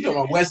 Yeah, you talking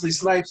about Wesley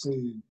Snipes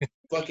and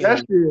fucking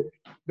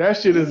that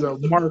shit is a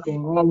mark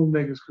on all them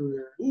niggas'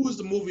 career. Who was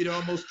the movie that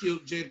almost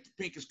killed Jada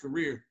Pinkett's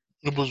career?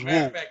 It was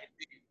Woo.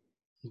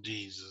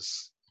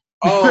 Jesus.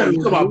 Oh, you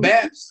talking about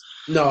Babs?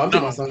 No, I'm talking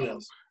about something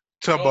else.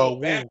 Talking about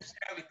Woo. Babs,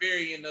 Halle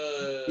Berry, and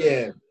yeah.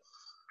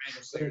 I ain't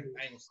gonna say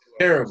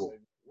terrible.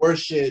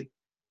 Worst shit.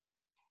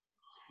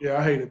 Yeah,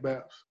 I hated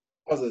Babs.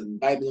 I was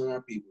indictment on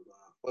our people, dog.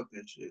 Fuck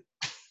that shit.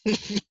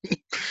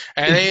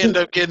 And they end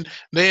up getting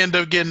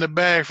the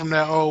bag from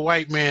that old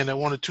white man that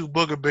wanted 2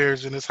 booger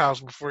bears in his house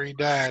before he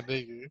died,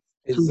 nigga.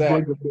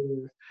 Exactly.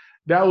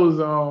 That was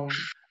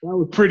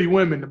Pretty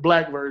Women, the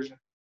black version.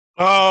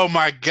 Oh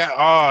my god!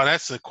 Oh,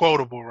 that's a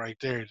quotable right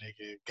there,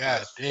 nigga.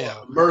 God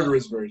damn.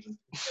 Murderous version.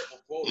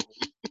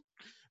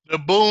 The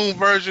Boom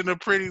version of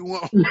Pretty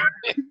Woman.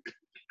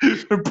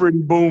 Pretty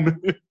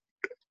Booming.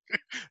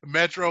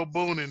 Metro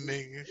Boonin,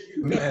 nigga.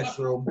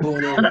 Metro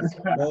Boonin.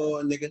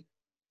 Oh, nigga.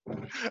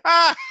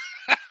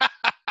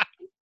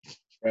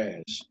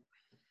 Trash.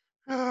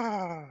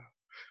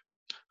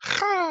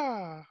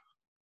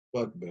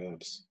 Fuck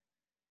Babs.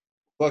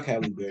 Fuck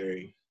Halle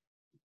Berry.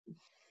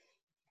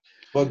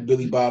 Fuck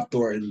Billy Bob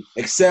Thornton.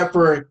 Except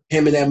for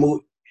him in that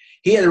movie.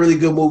 He had a really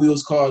good movie. It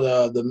was called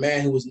The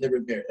Man Who Was Never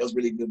There. It was a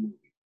really good movie.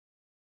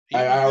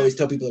 I always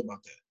tell people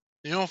about that.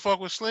 You don't fuck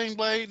with Sling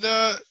Blade,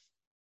 dog?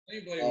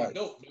 Sling Blade was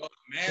dope, dog.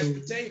 Mashed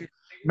potatoes.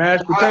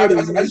 Mashed I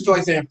potatoes. just feel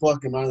like saying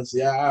fuck him,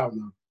 honestly. I don't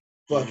know.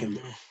 Fuck him.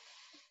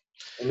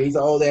 I mean, he's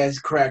an old ass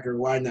cracker.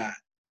 Why not?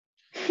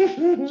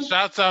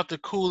 Shouts out to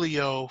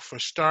Coolio for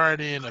starring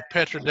in a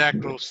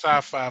pterodactyl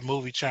sci-fi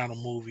movie channel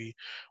movie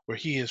where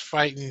he is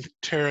fighting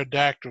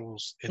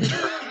pterodactyls in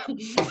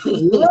Turkey.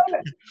 What?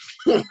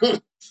 Wait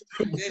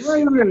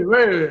a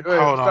minute.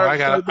 Hold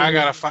on, I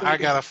gotta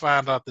start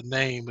find out the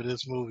name of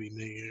this movie,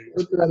 nigga.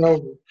 Look that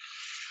over.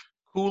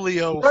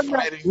 Coolio Run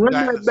fighting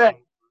that back.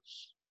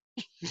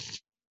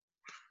 dinosaurs.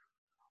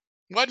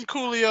 Wasn't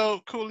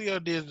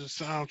Coolio did the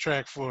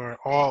soundtrack for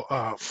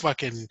all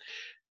fucking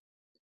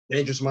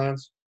Dangerous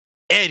Minds.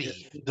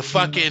 Eddie, the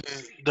fucking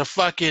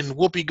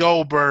Whoopi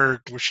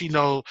Goldberg, where she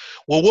know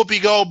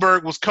Whoopi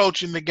Goldberg was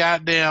coaching the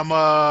goddamn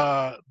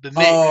the Knicks.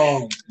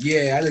 Oh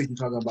yeah, I know what you're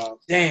talking about.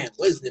 Damn,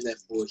 what is in that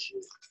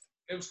bullshit?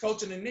 It was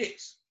coaching the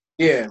Knicks.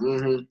 Yeah,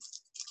 mm-hmm.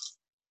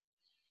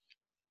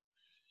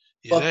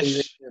 Yeah,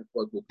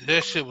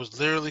 that shit was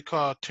literally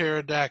called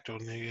Pterodactyl,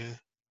 nigga.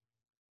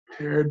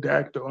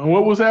 Pterodactyl. And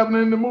what was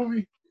happening in the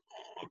movie?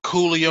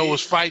 Coolio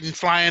was fighting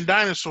flying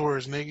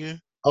dinosaurs, nigga.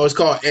 Oh, it's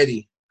called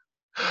Eddie.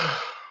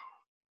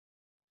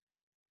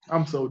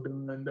 I'm so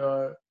done,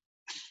 dog.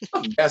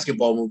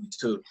 Basketball movies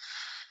too.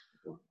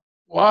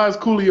 Why is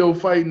Coolio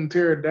fighting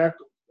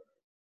pterodactyl?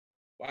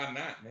 Why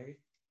not, nigga?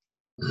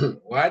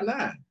 Why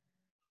not?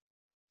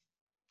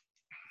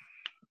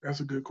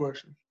 That's a good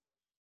question.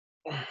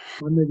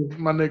 My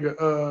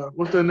nigga,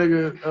 what's that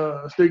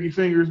nigga, Sticky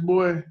Fingers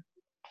boy?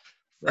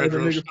 That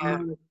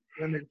nigga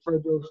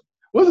Fred Joe.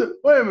 Was it?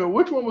 Wait a minute,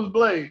 which one was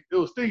Blade? It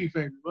was Sticky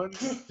Fingers,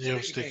 wasn't it? Yeah, it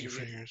was Sticky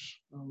Fingers.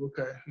 Oh,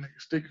 okay, nigga,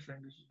 Sticky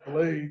Fingers was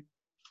Blade.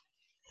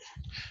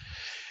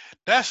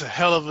 That's a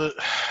hell of a.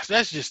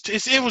 That's just.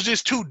 It was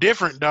just too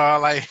different,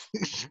 dog. Like,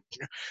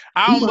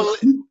 I don't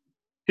believe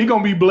he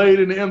gonna be Blade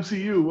in the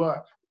MCU.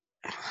 Watch.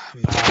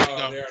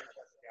 Nah, they're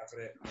after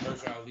that.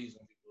 Marshall Ali's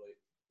gonna be Blade.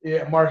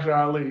 Yeah, Marshall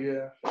Ali.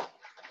 Yeah.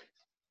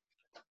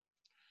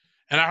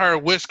 And I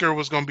heard Whisker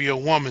was gonna be a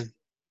woman.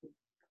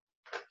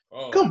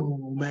 Oh. Come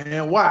on,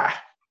 man. Why?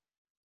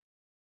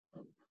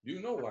 You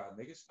know why,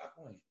 nigga. Stop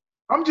playing.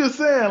 I'm just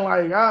saying,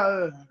 like,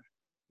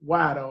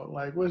 why though?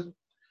 Like,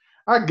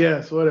 I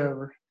guess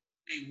whatever.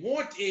 They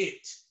want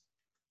it.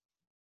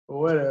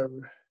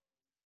 Whatever.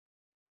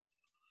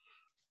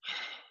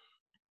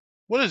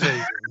 What does that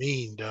even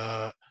mean,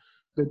 dog?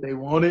 That they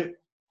want it.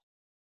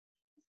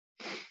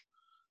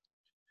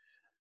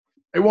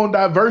 They want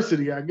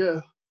diversity, I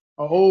guess. An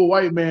old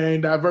white man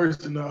ain't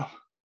diverse enough.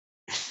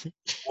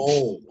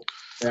 Oh,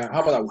 yeah.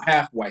 How about a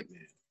half white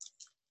man?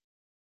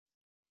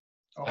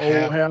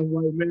 An old half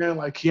white man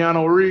like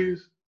Keanu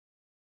Reeves.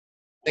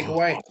 Think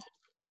white.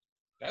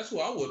 That's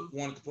who I would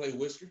want to play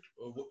Whisker.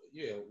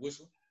 Yeah,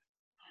 Whistler.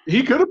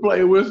 He could have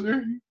played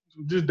Whistler.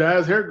 Just dye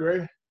his hair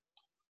gray.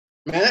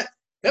 Man,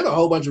 there's a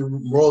whole bunch of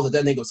roles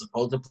that nigga was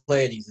supposed to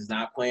play and he's just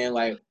not playing.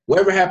 Like,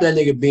 whatever happened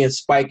to that nigga being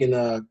Spike in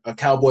a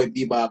Cowboy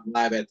Bebop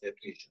live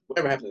adaptation?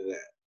 Whatever happened to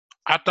that?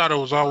 I thought it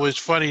was always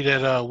funny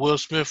that Will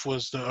Smith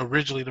was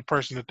originally the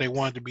person that they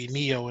wanted to be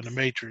Neo in the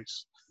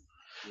Matrix.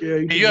 Yeah.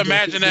 Can you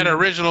imagine that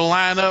original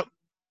lineup?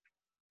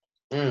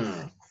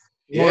 Yeah.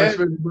 Lawrence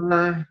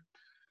Fishburne,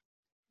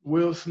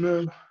 Will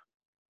Smith.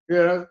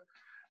 Yeah,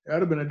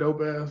 that'd have been a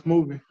dope ass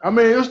movie. I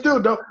mean, it was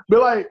still dope,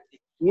 but like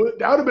that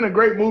would have been a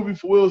great movie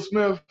for Will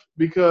Smith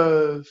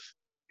because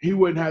he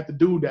wouldn't have to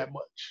do that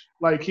much.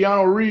 Like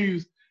Keanu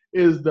Reeves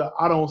is the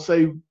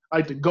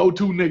the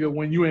go-to nigga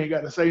when you ain't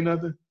got to say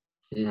nothing.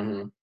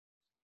 Mm-hmm.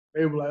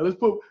 They were like,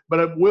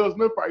 but Will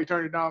Smith probably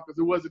turned it down because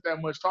it wasn't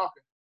that much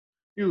talking.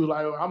 He was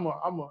like, I'm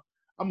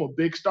a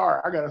big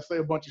star. I gotta say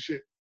a bunch of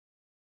shit.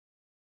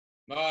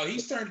 No,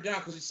 he's turned it down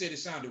because he said it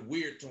sounded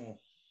weird to him.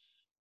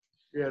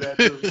 Yeah, that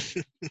too.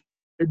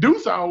 It do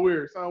sound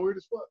weird. Sound weird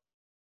as fuck.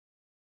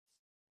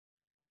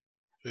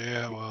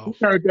 Yeah, well. He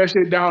turned that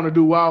shit down to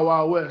do Wild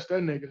Wild West.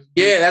 That nigga.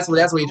 Yeah, that's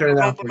what he turned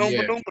it down for.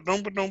 Yeah.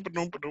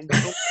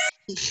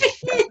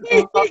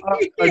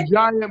 A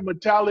giant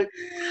metallic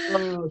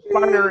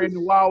spider in the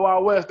Wild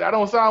Wild West. That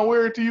don't sound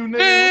weird to you,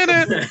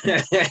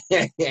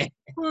 nigga?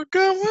 We're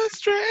going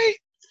straight.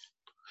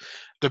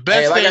 The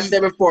best like thing, I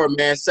said before,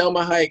 man,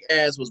 Selma Hayek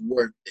ass was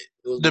worth it.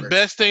 The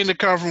best thing to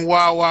come from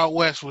Wild Wild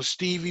West was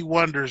Stevie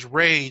Wonder's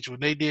Rage when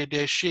they did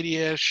that shitty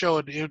ass show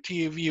at the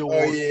MTV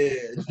Awards. Oh yeah,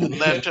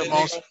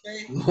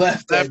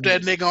 left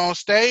that nigga on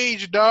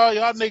stage, dog.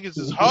 Y'all niggas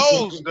is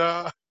hoes,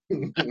 dog.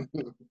 Y'all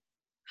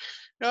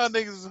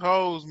niggas is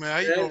hoes, man. How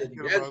you gonna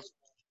forget about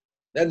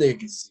that nigga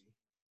can see?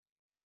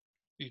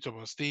 You talking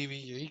about Stevie?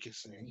 Yeah, he can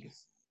see.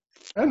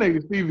 That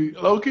nigga Stevie,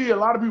 low key. A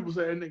lot of people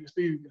say that nigga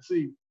Stevie can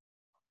see.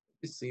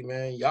 You see,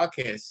 man, y'all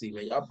can't see,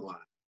 man. Y'all blind.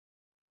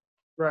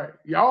 Right,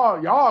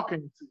 y'all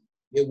can't see.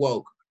 Get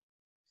woke.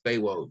 Stay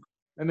woke.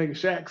 That nigga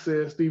Shaq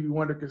said Stevie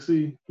Wonder can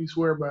see. He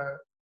swear by it.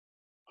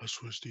 I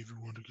swear Stevie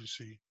Wonder can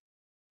see.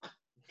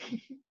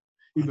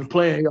 He's been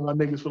playing y'all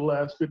niggas for the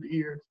last 50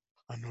 years.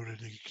 I know that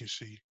nigga can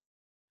see.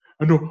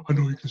 I know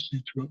you can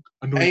see Chuck.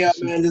 I know. Hey,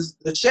 man,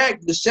 the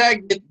Shaq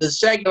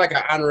get like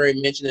an honorary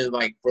mention is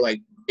like for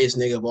like greatest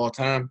nigga of all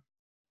time.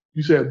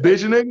 You said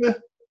bitch nigga?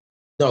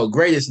 No,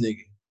 greatest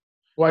nigga.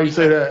 Why you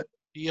say that?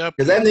 Yep.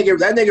 Because that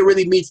nigga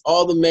really meets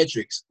all the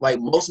metrics. Like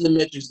most of the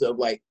metrics of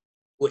like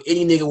what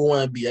any nigga would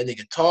want to be. That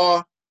nigga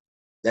tall.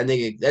 That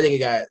nigga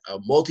got a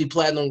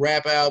multi-platinum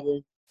rap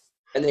album.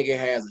 That nigga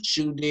has a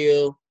shoe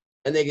deal.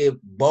 That nigga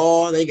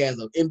ball. That nigga has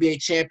an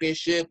NBA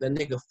championship. That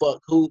nigga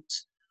fuck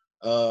hoops.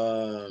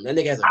 That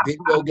nigga has a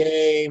video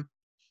game.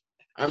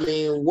 I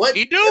mean, what?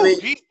 He do. I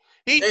mean,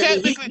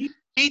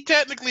 he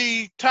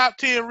technically top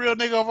 10 real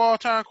nigga of all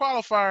time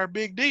qualifier,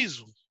 Big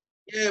Diesel.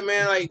 Yeah,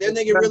 man, like that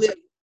nigga really.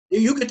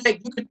 You could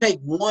take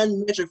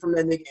one metric from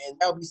that nigga, and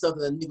that would be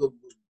something that nigga would.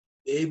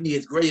 It'd be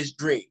his greatest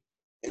dream,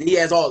 and he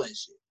has all that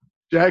shit.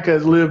 Jack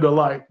has lived a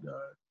life.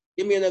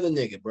 Give me another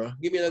nigga, bro.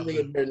 Give me another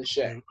nigga better than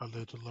Shaq. I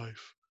lived a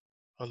life.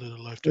 A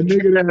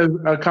nigga that has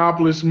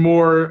accomplished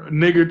more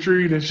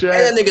niggertree than Shaq.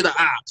 And that nigga the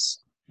ops.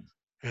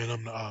 And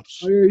I'm the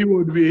ops. Oh, yeah, he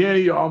wanted to be. And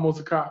he almost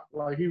a cop.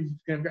 Like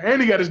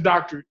and he got his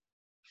doctorate.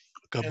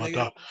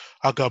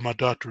 I got my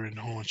doctorate in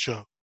Horn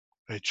Chuck.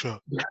 Hey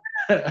Chuck.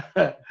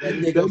 that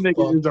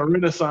nigga is a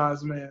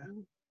renaissance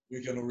man.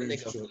 We're gonna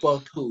nigga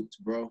fucked hoops,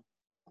 bro.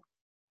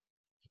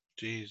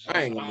 Jesus.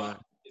 I ain't gonna lie.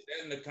 Is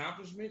that an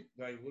accomplishment?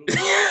 Like,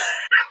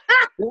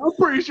 Well, I'm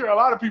pretty sure a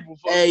lot of people.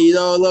 Hey, you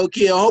know, low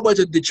key, a whole bunch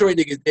of Detroit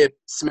niggas did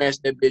smash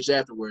that bitch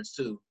afterwards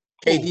too.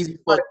 KD's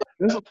fucked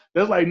up.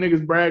 That's like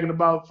niggas bragging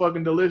about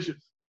fucking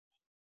delicious.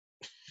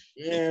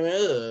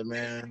 Yeah,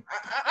 man.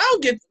 I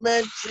don't get,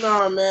 man.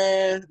 Nah,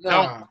 man.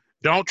 Nah.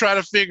 Don't try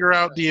to figure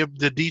out the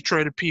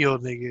Detroit appeal,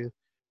 nigga.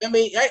 I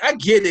mean, I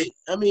get it.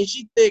 I mean,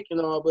 she thick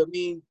and all, but I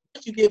mean,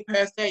 once you get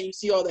past that, you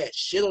see all that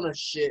shit on her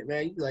shit,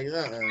 man. You be like,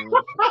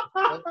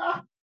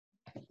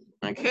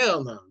 like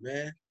hell no,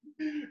 man.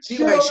 She's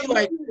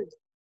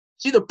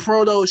the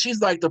proto.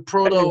 She's like the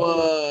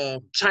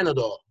proto China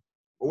doll,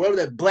 or whatever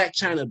that black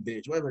China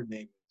bitch, whatever her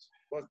name is.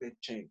 What's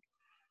that chain?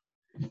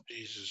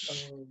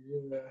 Jesus. Oh,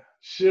 yeah.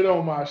 Shit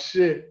on my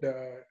shit, dog.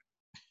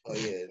 Oh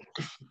yeah.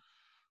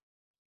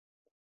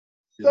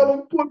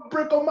 Someone put a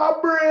brick on my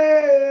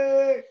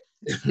brick.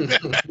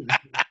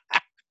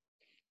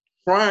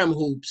 Prime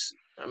hoops.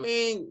 I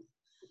mean,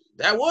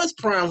 that was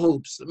prime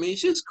hoops. I mean,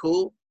 she's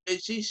cool.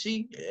 She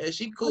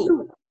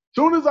cool.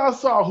 Soon as I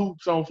saw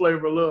hoops on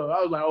Flavor of Love,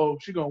 I was like, "Oh,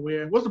 she gonna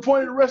win." What's the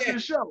point of the rest of the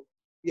show?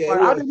 Yeah,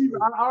 like, I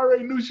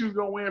already knew she was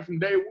gonna win from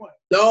day one.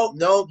 No.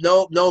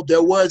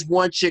 There was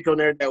one chick on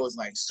there that was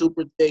like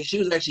super thick. She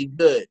was actually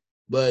good,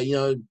 but you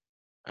know,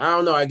 I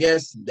don't know. I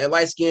guess that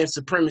light skin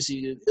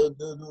supremacy it'll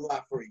do a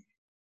lot for you.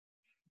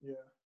 Yeah,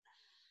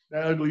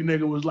 that ugly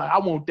nigga was like, "I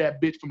want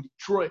that bitch from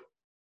Detroit."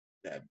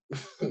 Man,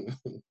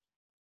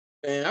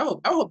 I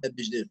hope that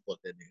bitch didn't fuck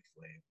that nigga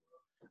Flame.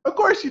 Of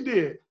course she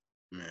did.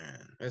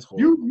 Man, that's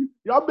horrible.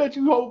 Y'all bet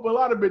you hope a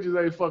lot of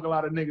bitches ain't fuck a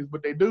lot of niggas,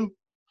 but they do.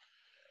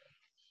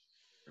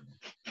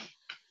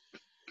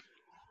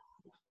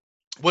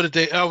 What did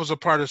they? I was a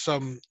part of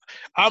something.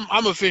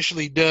 I'm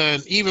officially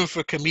done, even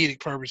for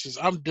comedic purposes.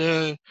 I'm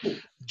done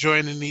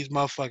joining these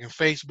motherfucking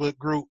Facebook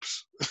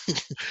groups.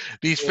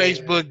 These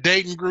Facebook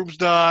dating groups,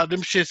 dog.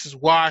 Them shits is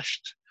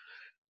washed.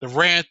 The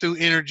ran through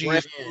energy.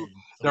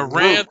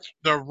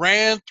 The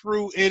ran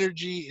through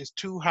energy is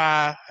too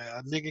high.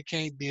 A nigga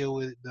can't deal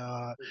with it,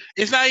 dog.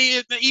 It's not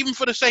even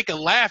for the sake of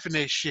laughing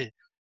at shit.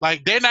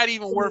 Like, they're not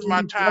even worth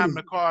my time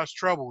to cause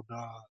trouble,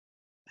 dog.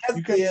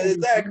 Yeah,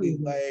 exactly.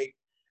 Like,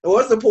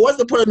 what's the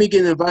point of me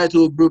getting invited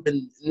to a group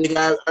and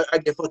nigga, I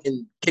get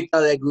fucking kicked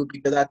out of that group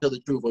because I tell the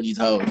truth on these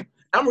hoes?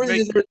 I'm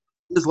really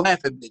just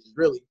laughing bitches,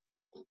 really.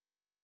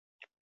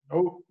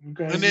 Oh,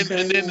 okay. And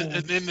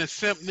then the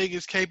simp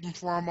niggas caping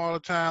for him all the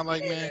time.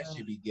 Like, man, that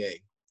should be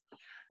gay.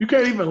 You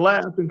can't even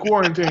laugh in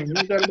quarantine.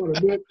 Ain't that about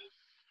a bit?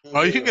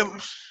 Oh, you can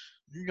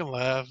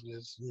laugh.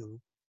 Just, you know.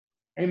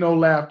 Ain't no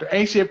laughter.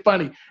 Ain't shit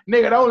funny.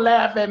 Nigga, don't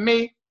laugh at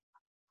me.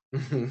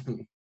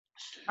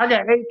 I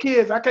got 8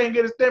 kids. I can't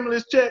get a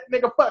stimulus check.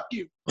 Nigga, fuck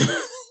you.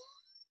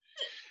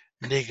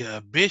 Nigga,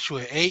 a bitch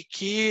with 8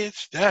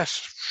 kids?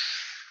 That's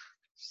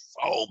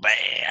so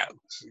bad.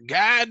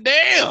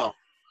 Goddamn.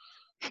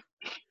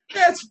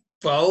 That's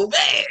 4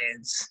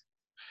 bands.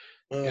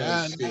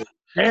 And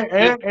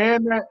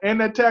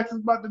that tax is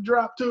about to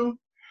drop too.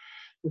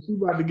 She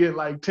about to get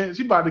like 10.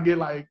 She about to get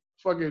like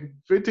fucking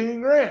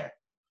 15 grand.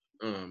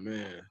 Oh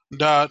man.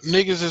 Dog,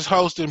 niggas is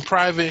hosting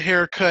private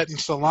haircut and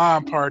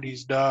salon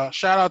parties, dog.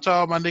 Shout out to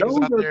all my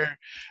niggas out there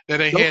that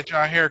they had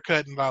y'all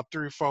haircut in about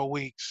 3 or 4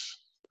 weeks.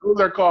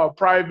 Those are called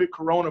private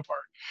Corona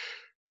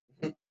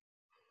parties.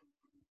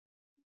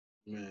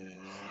 Man.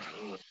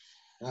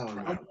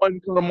 I'm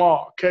one for them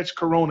all. Catch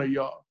Corona,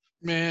 y'all.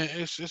 Man,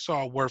 it's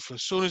all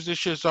worthless. As soon as this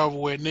shit's over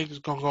with, niggas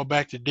gonna go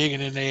back to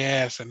digging in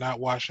their ass and not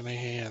washing their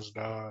hands,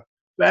 dog.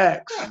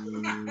 Facts.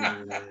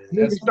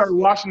 Niggas start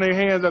washing their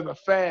hands as a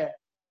fad.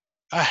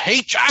 I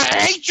hate you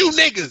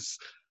niggas.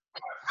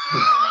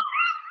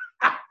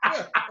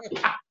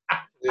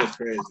 It's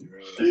crazy,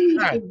 bro.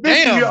 God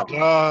damn,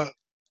 dog.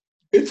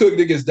 It took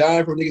niggas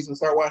dying for niggas to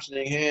start washing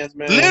their hands,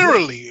 man.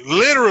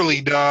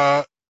 Literally,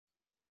 dog.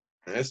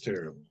 That's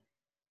terrible.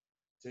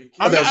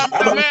 I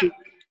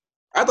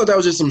thought that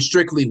was just some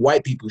strictly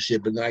white people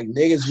shit, but like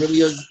niggas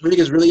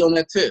really on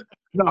that tip.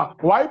 No,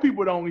 white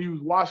people don't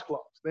use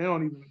washcloths. They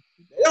don't even.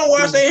 They don't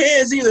wash their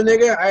hands either,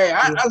 nigga.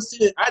 I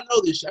see it. I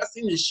know this shit. I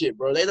seen this shit,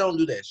 bro. They don't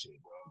do that shit,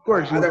 bro. Of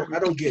course, I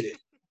don't get it.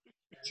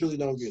 I truly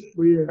don't get it.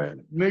 But yeah,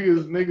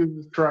 niggas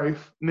is trife.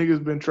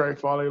 Niggas been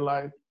trife all their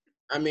life.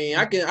 I mean,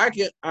 I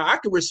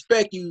can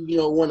respect you,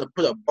 want to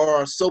put a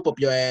bar of soap up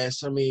your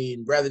ass. I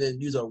mean, rather than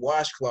use a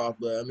washcloth.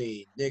 But I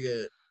mean,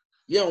 nigga,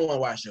 you don't want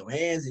to wash your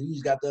hands, and you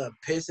just got done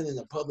pissing in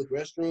the public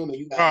restroom, and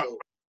you got.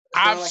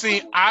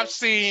 I've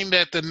seen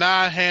that the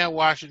non-hand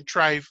washing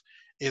trife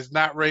is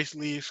not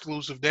racially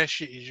exclusive. That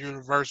shit is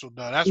universal,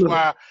 dog. That's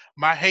why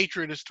my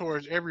hatred is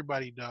towards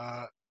everybody,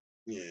 dog.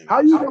 Yeah. How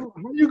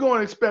you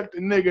gonna expect a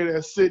nigga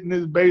that sit in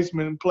his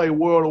basement and play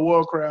World of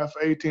Warcraft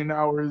for 18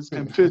 hours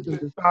and piss in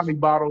the Tommy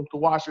bottle to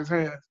wash his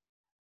hands?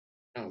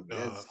 Oh,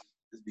 that's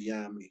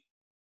beyond me.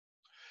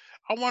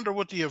 I wonder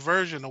what the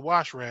aversion to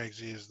wash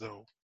rags is,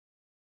 though.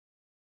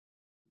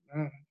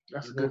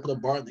 That's a good.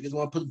 Niggas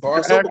want to put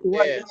bars up ask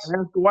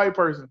the white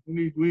person.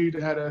 We need to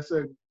have that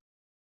segment.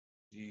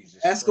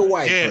 Ask a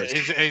white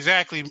person.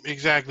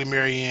 Exactly,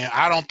 Marianne.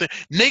 I don't think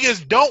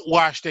niggas don't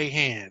wash their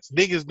hands.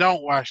 Niggas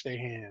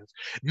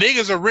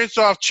will rinse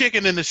off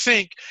chicken in the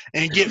sink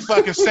and get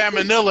fucking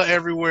salmonella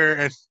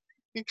everywhere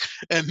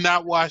and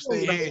not wash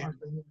their hands.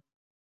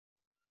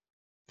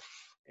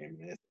 Hey,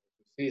 man,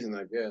 season,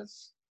 I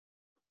guess.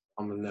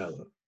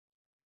 Salmonella.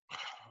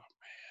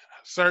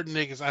 Certain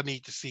niggas I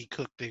need to see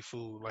cook their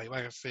food. Like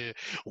I said,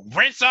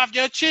 rinse off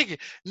your chicken.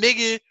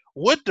 Nigga,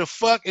 what the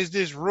fuck is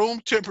this room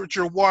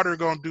temperature water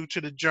gonna do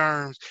to the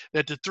germs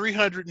that the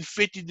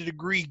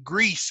 350-degree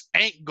grease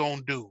ain't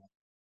gonna do?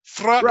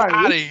 Fuck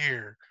out of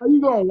here. How you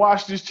gonna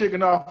wash this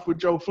chicken off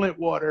with your Flint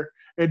water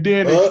and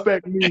then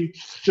expect me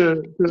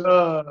to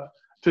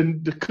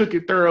cook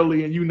it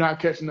thoroughly and you not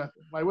catch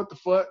nothing? Like what the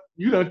fuck?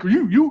 You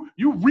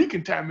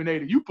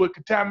recontaminated. You put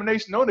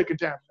contamination on the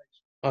contamination.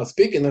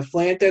 Speaking of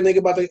Flint, that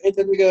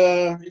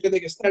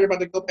nigga started about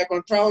to go back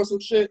on trial or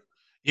some shit.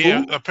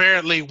 Yeah,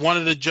 apparently one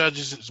of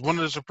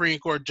the Supreme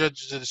Court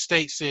judges of the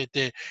state said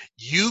that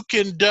you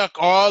can duck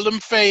all them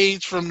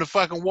fades from the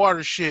fucking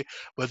water shit,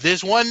 but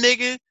this one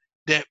nigga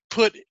that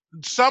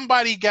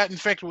somebody got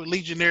infected with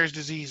Legionnaire's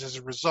disease as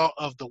a result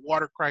of the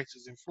water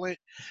crisis in Flint,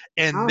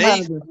 and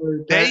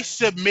they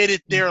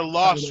submitted their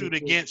lawsuit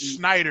against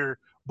Snyder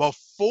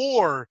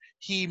before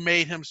he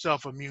made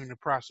himself immune to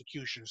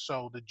prosecution.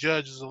 So the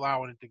judge is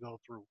allowing it to go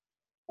through.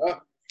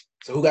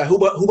 So who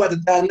about to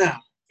die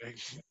now?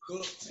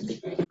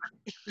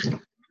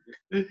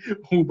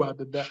 Who about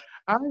to die?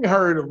 I ain't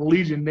heard of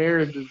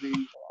Legionnaire's disease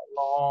in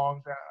a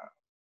long time.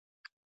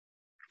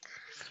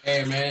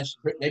 Hey man,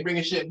 they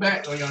bringing shit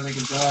back on y'all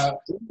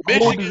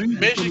niggas.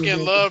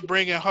 Michigan love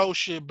bringing whole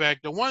shit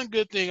back. The one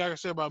good thing I can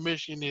say about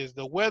Michigan is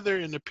the weather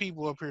and the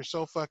people up here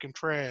so fucking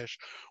trash.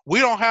 We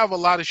don't have a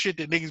lot of shit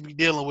that niggas be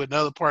dealing with in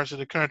other parts of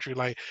the country,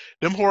 like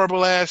them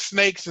horrible ass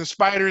snakes and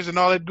spiders and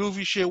all that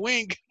goofy shit.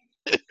 We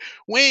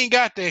ain't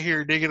got that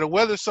here, nigga. The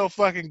weather's so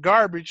fucking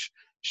garbage.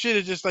 Shit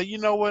is just like, you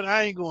know what?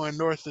 I ain't going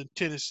north of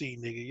Tennessee,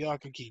 nigga. Y'all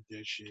can keep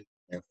that shit.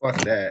 Yeah, fuck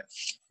that.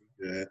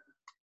 Yeah.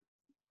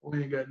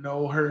 We ain't got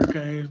no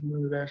hurricanes,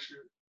 none of that shit.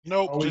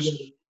 Nope.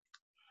 Just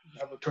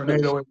have a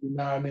tornado every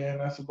now and then.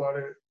 That's about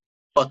it.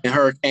 Fucking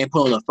hurricane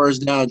pulling a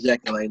first down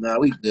jacket like, nah,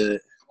 we good.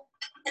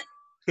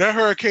 That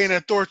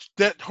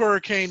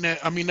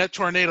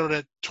tornado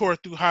that tore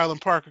through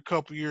Highland Park a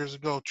couple years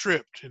ago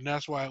tripped, and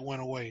that's why it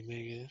went away,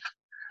 nigga.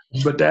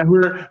 But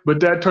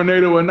that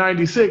tornado in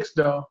 '96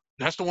 though.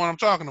 That's the one I'm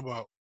talking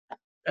about.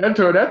 That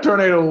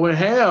tornado went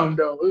ham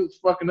though. It was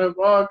fucking up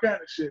all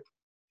kind of shit.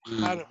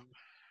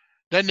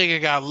 That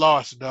nigga got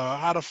lost, dog.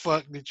 How the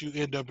fuck did you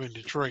end up in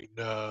Detroit,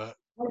 dog?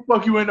 How the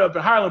fuck you end up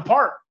in Highland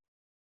Park?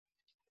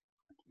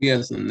 We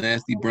have some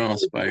nasty brown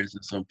spiders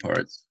in some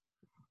parts.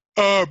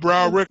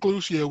 Brown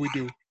recluse? Yeah, we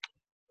do.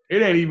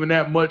 It ain't even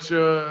that much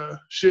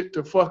shit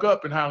to fuck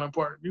up in Highland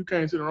Park. You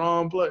came to the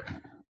wrong place.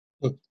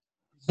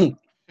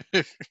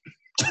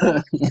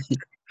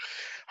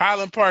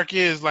 Highland Park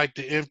is like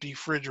the empty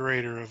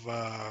refrigerator of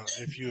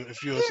if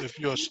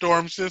you're a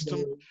storm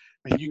system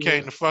and you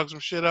came to fuck some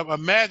shit up.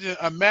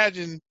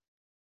 Imagine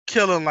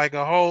killing like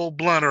a whole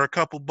blunt or a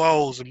couple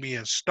bowls and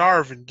being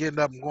starving, getting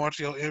up and going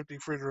to your empty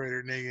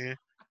refrigerator, nigga.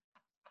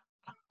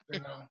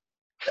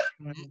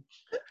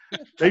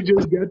 They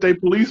just got their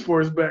police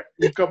force back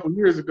a couple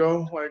years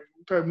ago. Like,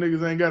 type of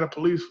niggas ain't got a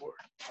police force.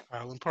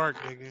 Highland Park,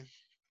 nigga.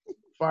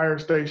 Fire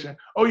station.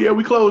 Oh yeah,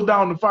 we closed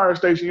down the fire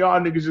station. Y'all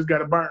niggas just got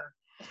to burn.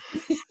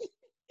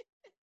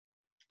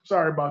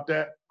 Sorry about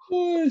that.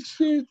 Oh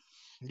shit.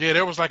 Yeah,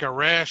 there was like a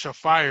rash of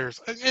fires.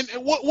 And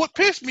what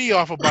pissed me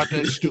off about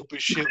that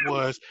stupid shit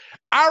was,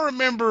 I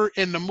remember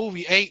in the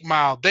movie 8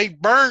 Mile, they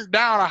burned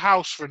down a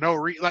house for no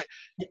reason. Like,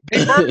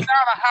 they burned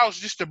down a house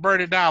just to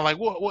burn it down. Like,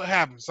 what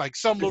happens? Like,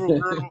 some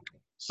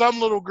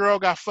little girl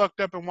got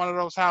fucked up in one of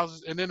those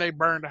houses, and then they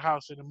burned the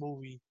house in the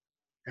movie.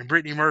 And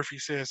Brittany Murphy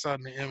said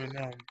something to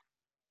Eminem.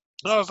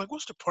 And I was like,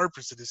 what's the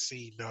purpose of this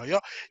scene, though?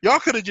 Y'all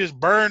could have just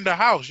burned the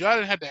house. Y'all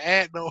didn't have to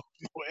add no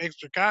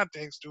extra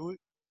context to it.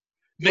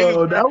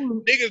 Well, that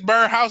was Niggas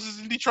burn houses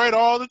in Detroit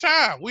all the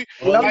time.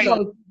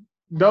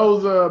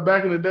 those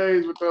back in the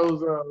days with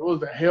those what was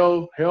the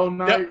Hell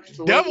Nights?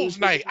 Devil's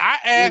Night. I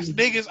asked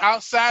niggas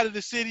outside of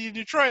the city of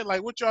Detroit,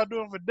 like, what y'all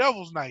doing for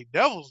Devil's Night?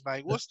 Devil's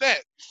Night, what's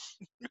that?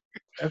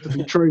 That's a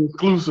Detroit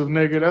exclusive,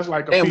 nigga. That's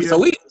like a Damn, so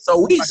we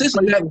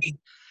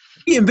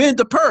invented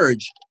the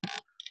purge.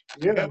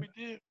 Yeah, we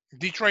did.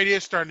 Detroit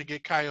is starting to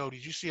get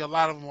coyotes. You see a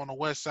lot of them on the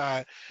west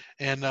side,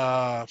 and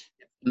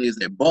Is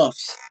that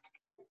buffs?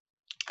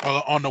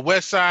 On the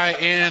west side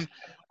and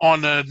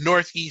on the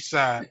northeast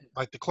side.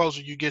 Like the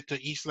closer you get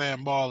to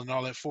Eastland Mall and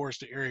all that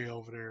forested area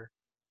over there.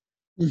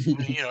 I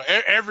mean, you know,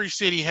 every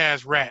city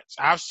has rats.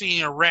 I've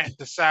seen a rat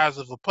the size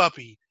of a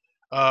puppy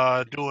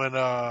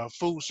doing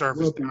food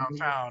service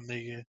downtown,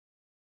 nigga.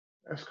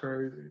 That's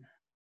crazy.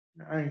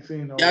 I ain't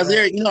seen no. Yeah, I was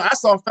there. You know, I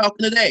saw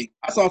Falcon today.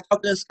 I saw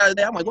Falcon in the sky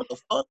today. I'm like, what the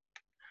fuck?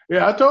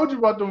 Yeah, I told you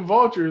about them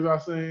vultures. I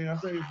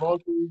seen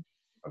vultures.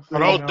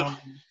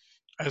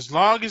 As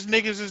long as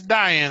niggas is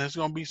dying, it's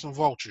gonna be some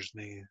vultures,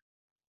 nigga.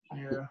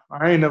 Yeah,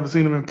 I ain't never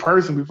seen them in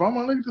person before. I'm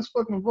like, look at this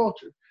fucking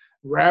vulture.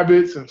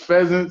 Rabbits and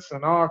pheasants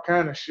and all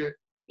kind of shit.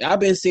 Yeah,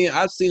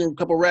 I've seen a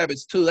couple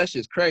rabbits too. That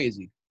shit's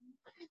crazy.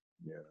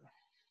 Yeah.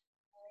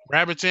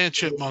 Rabbits and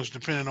chipmunks,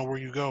 depending on where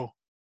you go.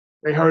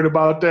 They heard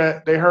about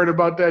that. They heard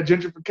about that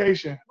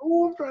gentrification.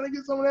 Oh, I'm trying to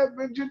get some of that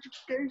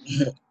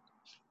gentrification.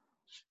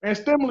 And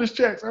stimulus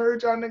checks. I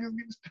heard y'all niggas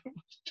get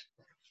stimulus checks.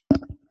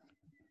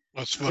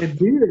 That's funny. And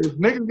deers.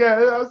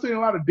 I've seen a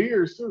lot of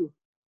deers too.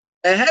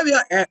 And have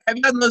y'all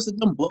noticed that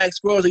them black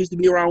squirrels that used to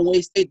be around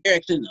Wayne State, they're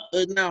actually in the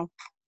hood now?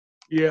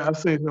 Yeah, I've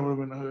seen some of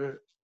them in the hood.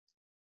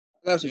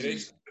 That's they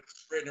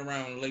spreading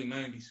around in the late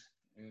 90s.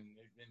 And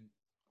they've been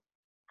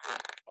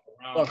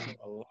around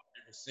a lot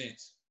ever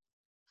since.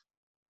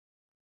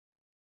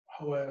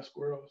 Whole ass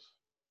squirrels.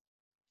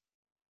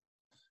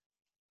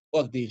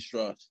 Fuck these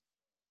straws.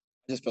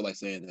 I just feel like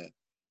saying that.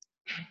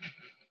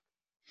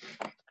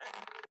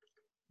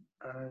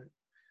 All right.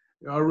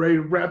 Y'all ready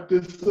to wrap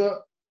this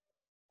up?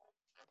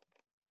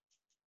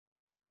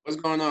 What's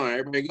going on?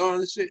 Everybody going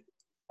and shit?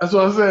 That's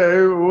what I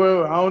said.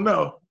 Well, I don't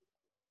know.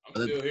 I'm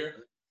still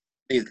here.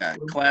 He's got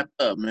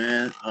clapped up,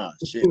 man. Oh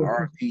shit.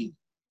 RP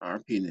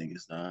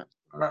niggas, dog.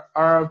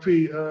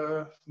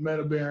 RP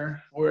Meta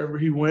Baron, wherever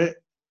he went.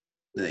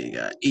 Then you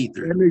got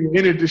Ether. That nigga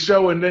ended the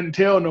show and didn't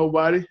tell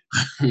nobody.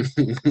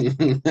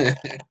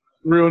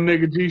 Real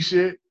nigga G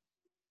shit.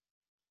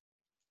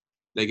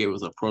 They gave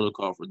us a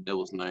protocol for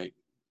Devil's Night.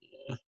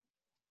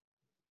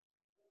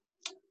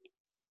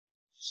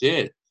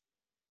 Shit.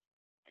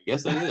 I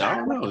guess that is. I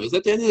don't know. Is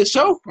that the end of the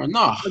show or no?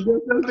 I guess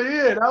that's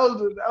the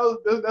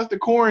end. That's the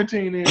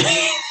quarantine end.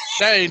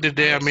 That ain't the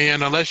damn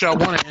end unless y'all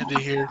want to end it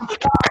here.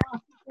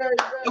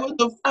 What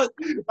the fuck?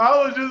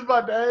 I was just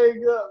about to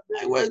hang up.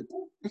 What?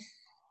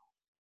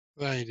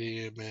 That ain't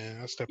the end, man.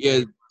 That's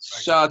the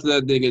shout out to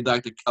that nigga,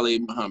 Dr.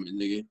 Khalid Muhammad,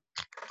 nigga.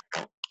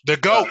 The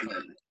GOAT.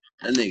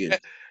 That nigga.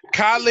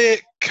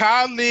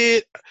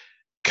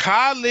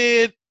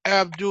 Khalid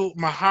Abdul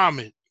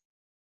Muhammad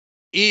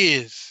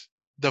is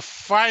the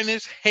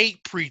finest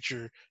hate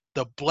preacher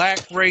the black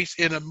race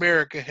in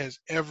America has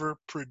ever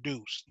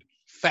produced.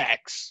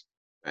 Facts.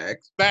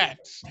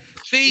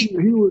 See,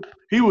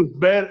 he was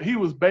beta. He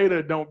was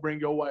beta. Don't bring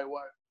your white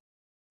wife.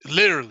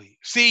 Literally.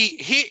 See,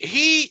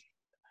 he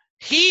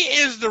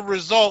is the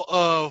result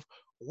of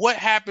what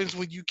happens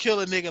when you kill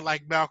a nigga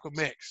like Malcolm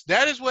X.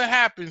 That is what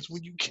happens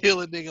when you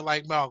kill a nigga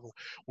like Malcolm.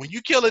 When you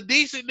kill a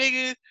decent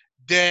nigga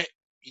that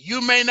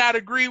you may not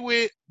agree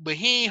with, but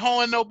he ain't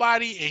hoeing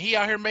nobody, and he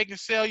out here making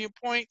salient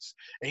points,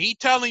 and he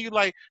telling you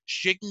like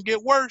shit can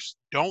get worse.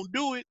 Don't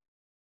do it.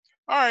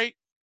 All right,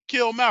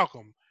 kill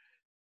Malcolm.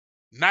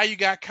 Now you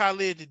got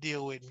Khalid to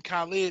deal with, and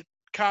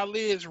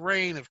Khalid's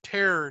reign of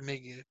terror,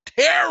 nigga,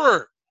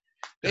 terror.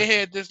 They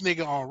had this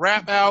nigga on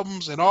rap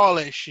albums and all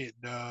that shit,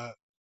 dog.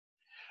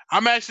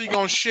 I'm actually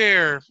gonna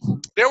share.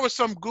 There was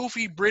some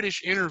goofy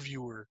British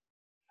interviewer.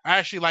 I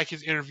actually like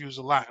his interviews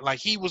a lot. Like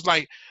he was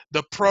like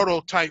the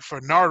prototype for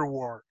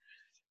Nardwuar.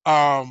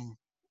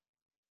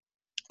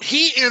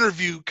 He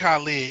interviewed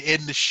Khalid,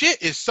 and the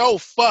shit is so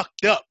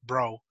fucked up,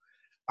 bro.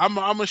 I'm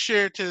gonna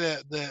share it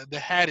to the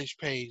Haddish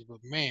page, but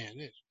man,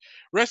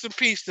 rest in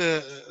peace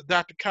to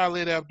Dr.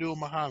 Khalid Abdul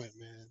Muhammad,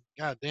 man.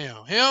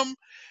 Goddamn him,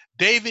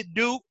 David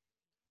Duke.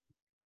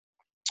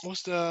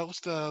 What's the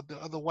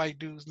other white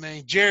dude's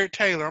name? Jared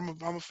Taylor. I'm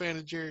a fan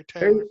of Jared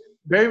Taylor.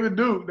 David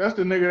Duke. That's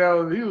the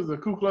nigga he was a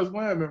Ku Klux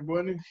Klan member,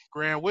 wasn't he?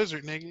 Grand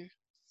Wizard, nigga.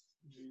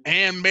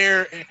 And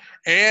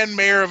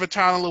mayor of a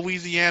town of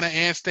Louisiana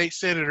and state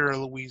senator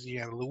of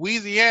Louisiana.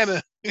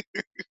 Louisiana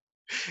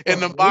in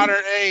the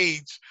modern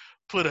age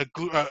put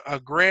a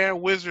Grand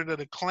Wizard of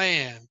the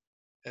Klan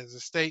as a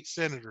state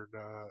senator,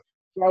 dog.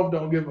 South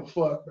don't give a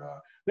fuck, dog.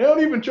 They don't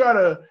even try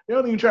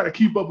to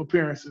keep up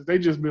appearances. They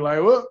just be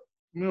like, well,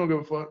 we don't give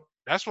a fuck.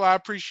 That's why I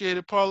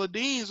appreciated Paula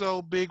Dean's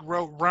old big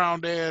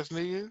round ass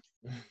nigga.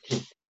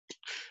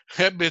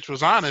 That bitch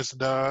was honest,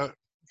 dog.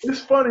 It's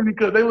funny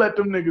because they let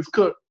them niggas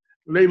cook.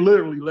 They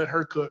literally let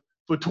her cook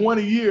for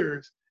 20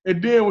 years.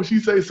 And then when she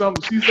say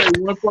something, she say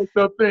one fucked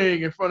up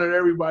thing in front of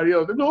everybody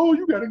else. They go, oh,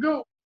 you gotta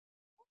go.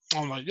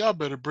 I'm like, y'all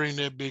better bring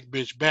that big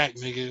bitch back,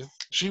 nigga.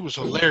 She was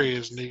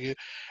hilarious, nigga.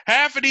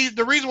 Half of these,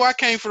 the reason why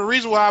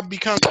I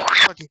become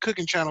fucking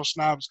cooking channel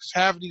snobs, because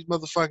half of these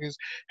motherfuckers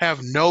have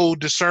no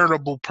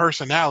discernible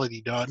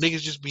personality, dog.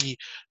 Niggas just be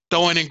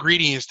throwing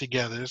ingredients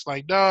together. It's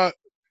like, dog,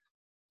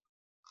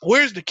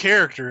 where's the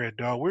character at,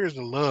 dog? Where's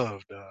the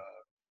love, dog?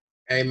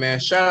 Hey man,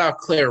 shout out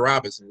Claire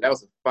Robinson. That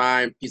was a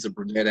fine piece of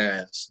brunette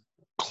ass.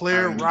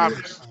 Claire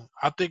Robinson.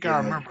 I think I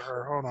remember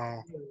her. Hold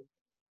on.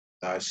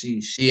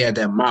 She had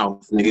that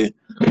mouth, nigga.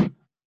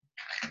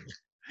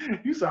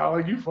 You sound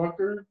like you fucked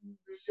her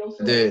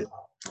yourself.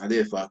 I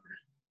did fuck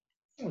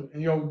her.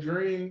 In your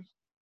dreams?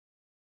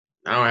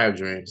 I don't have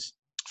dreams.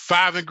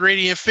 5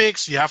 ingredient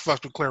fix? Yeah, I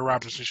fucked with Claire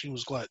Robinson. She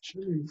was clutch.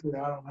 I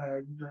don't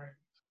have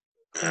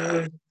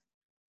dreams.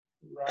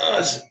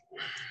 Right.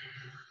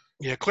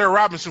 Yeah, Claire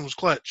Robinson was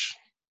clutch.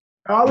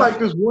 I like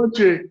this one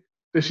chick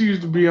that she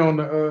used to be on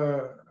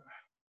the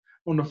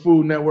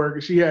Food Network,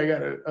 and she had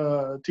got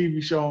a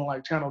TV show on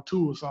like Channel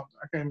 2 or something.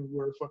 I can't remember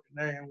what her fucking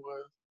name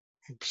was.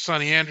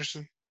 Sonny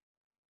Anderson?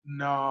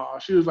 No,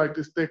 she was like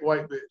this thick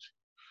white bitch.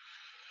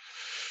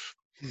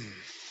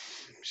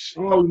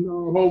 Oh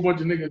no, a whole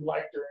bunch of niggas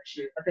liked her and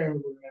shit. I can't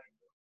remember her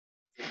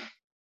name.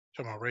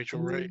 Talking about Rachel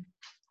Ray?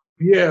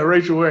 Yeah,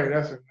 Rachel Ray,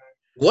 that's her name.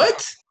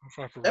 What?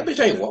 That bitch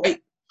ain't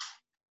white.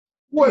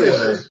 What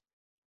is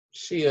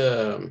she?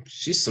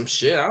 She's some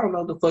shit. I don't know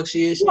what the fuck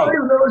she is. I don't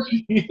even know what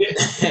she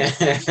is.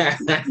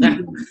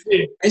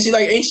 Ain't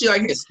she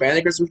like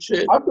Hispanic or some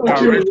shit? I thought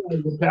she was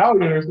like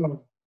Italian or something.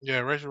 Yeah,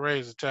 Rachel Ray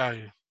is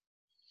Italian.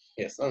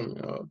 Yeah, something.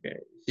 Okay.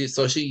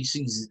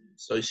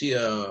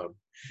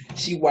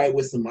 She white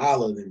with some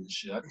olive and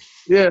shit.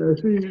 Yeah,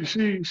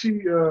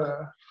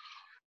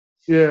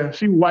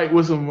 she white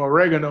with some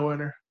oregano in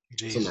her.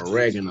 Jesus. Some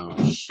oregano.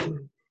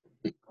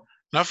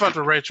 I fucked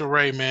with Rachel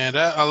Ray, man.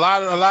 A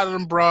lot of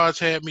them broads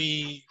had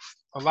me.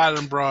 A lot of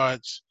them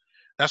broads.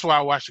 That's why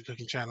I watched the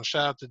cooking channel.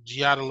 Shout out to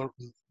Giada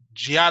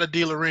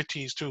De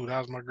Laurentiis too. That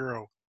was my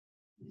girl.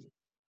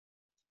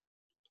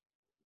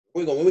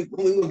 We're gonna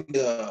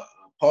get a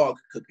Pog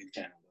cooking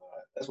channel.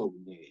 That's what we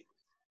need.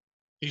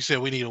 You said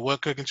we need a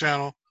what cooking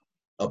channel?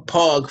 A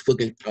Pog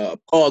cooking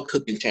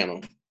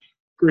channel.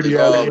 Pretty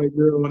ass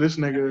girl. This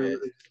nigga.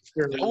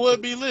 That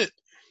would be lit.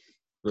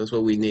 That's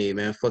what we need,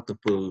 man. Fuck the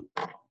food.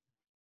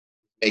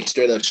 Make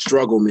straight up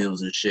struggle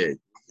meals and shit.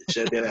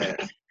 Shut that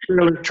ass.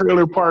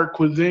 Trailer park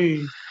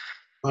cuisine.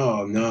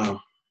 Oh no.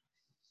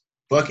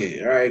 Fuck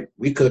it. All right,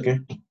 we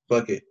cooking.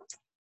 Fuck it.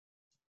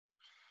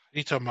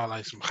 You talking about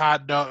like some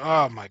hot dog?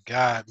 Oh my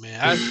god, man!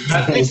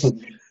 I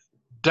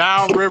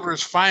Down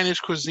River's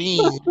finest cuisine.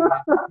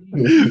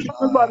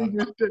 Somebody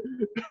just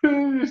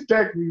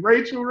text me,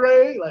 Rachel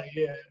Ray. Like,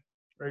 yeah,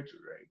 Rachel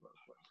Ray.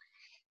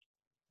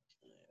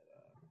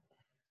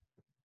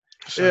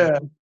 So, yeah.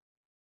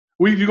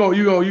 You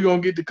gonna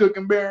get the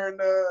cooking bear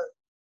and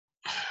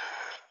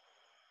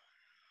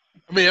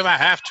I mean, if I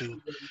have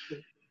to,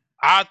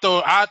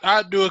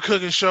 I'd do a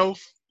cooking show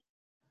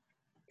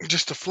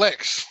just to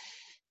flex.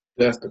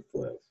 Just to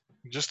flex.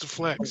 Just to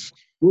flex.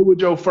 What would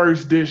your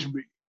first dish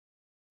be?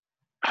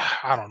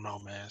 I don't know,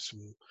 man.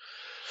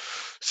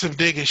 Some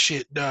nigga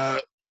shit,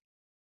 dog.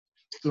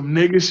 Some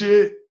nigga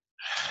shit?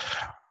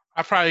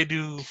 I probably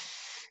do.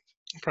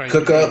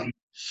 Cook up.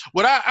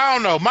 But I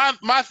don't know.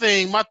 My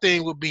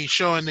thing would be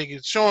showing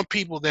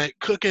people that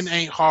cooking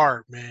ain't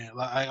hard, man.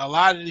 Like a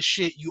lot of the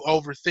shit you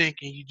overthink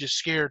and you just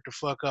scared to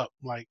fuck up.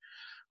 Like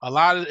a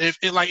lot of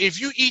if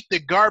you eat the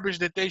garbage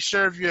that they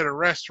serve you at a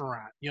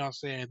restaurant, you know what I'm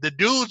saying? The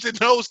dudes in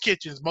those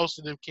kitchens, most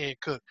of them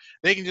can't cook.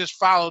 They can just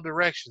follow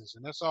directions,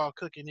 and that's all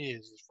cooking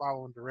is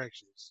following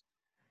directions.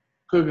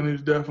 Cooking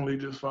is definitely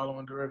just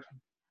following directions.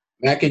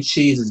 Mac and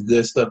cheese is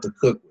good stuff to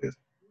cook with.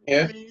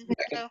 Yeah.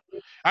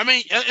 I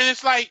mean, and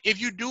it's like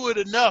if you do it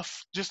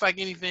enough, just like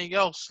anything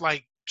else,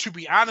 like to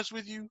be honest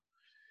with you,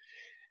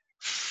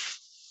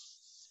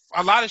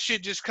 a lot of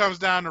shit just comes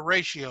down to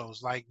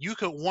ratios. Like you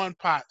could one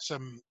pot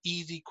some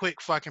easy,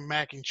 quick fucking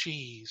mac and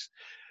cheese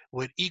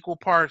with equal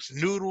parts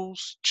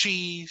noodles,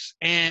 cheese,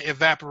 and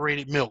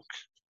evaporated milk,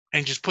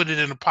 and just put it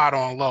in a pot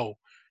on low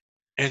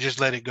and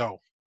just let it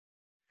go.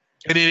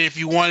 And then if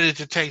you wanted it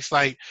to taste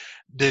like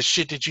the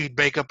shit that you'd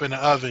bake up in the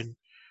oven,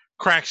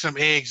 crack some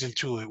eggs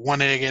into it,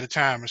 one egg at a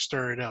time, and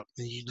stir it up.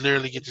 And you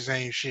literally get the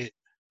same shit.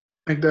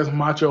 I think that's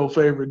Macho's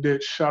favorite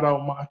dish. Shout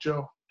out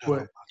Macho.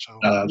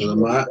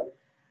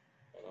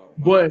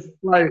 But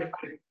like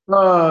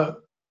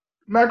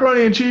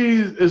macaroni and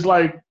cheese is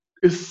like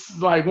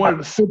one of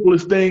the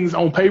simplest things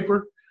on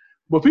paper,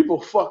 but people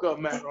fuck up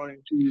macaroni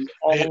and cheese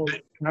all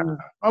the time.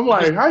 I'm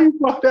like, how you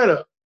fuck that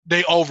up?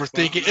 They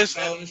overthink it.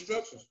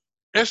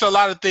 It's a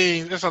lot of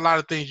things. There's a lot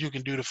of things you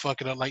can do to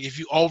fuck it up. Like if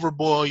you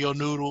overboil your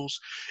noodles,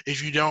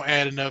 if you don't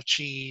add enough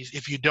cheese,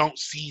 if you don't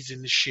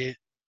season the shit.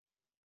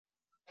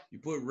 You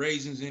put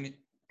raisins in it.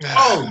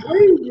 Oh,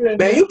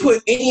 man, you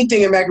put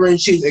anything in macaroni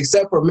and cheese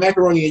except for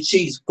macaroni and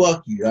cheese.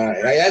 Fuck you. All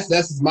right, like,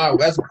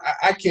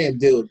 I can't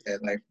deal with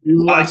that. Like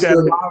You like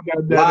lobster,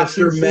 that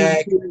lobster seafood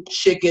mac, shit?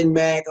 chicken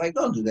mac. Like,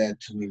 don't do that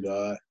to me,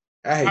 dog.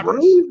 I hate that.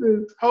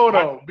 Raisins. Hold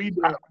on, be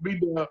done.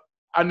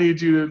 I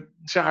need you to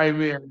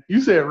chime in.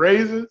 You said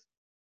raisins.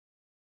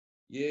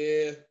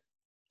 Yeah.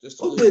 Just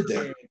a Who little did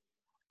that? bit.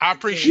 I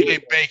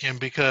appreciate bacon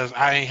because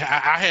I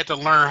had to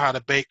learn how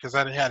to bake because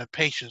I didn't have the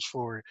patience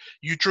for it.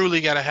 You truly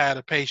gotta have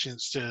the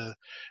patience to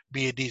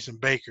be a decent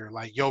baker.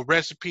 Like your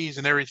recipes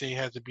and everything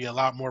has to be a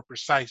lot more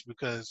precise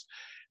because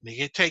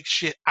it takes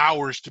shit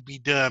hours to be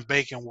done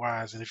bacon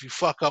wise. And if you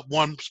fuck up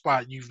one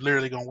spot, you've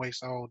literally gonna waste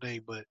the whole day.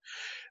 But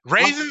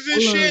raisins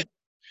and shit.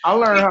 I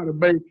learned how to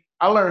bake.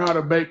 I learned how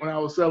to bake when I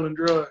was selling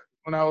drugs.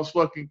 When I was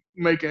fucking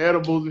making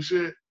edibles and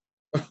shit.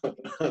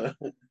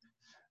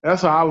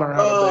 That's how I learned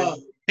how to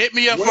bake. Hit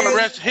me up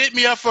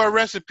for a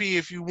recipe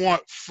if you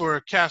want for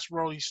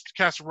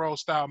casserole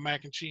style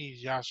mac and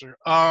cheese, Yasser.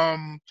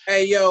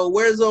 Hey yo,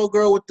 where's the old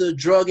girl with the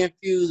drug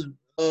infused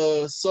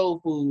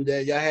soul food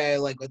that y'all had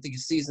like I think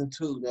it's season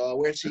 2, dog?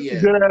 Where's she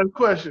at? Good ass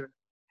question.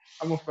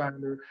 I'm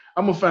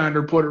gonna find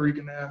her Puerto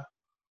Rican ass.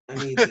 I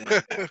need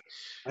that.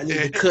 I need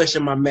the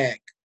cushion my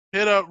Mac.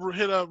 Hit up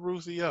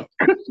Ruthie up.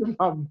 Cushion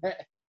my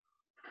Mac.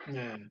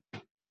 Yeah.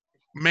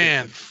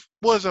 Man,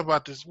 what was I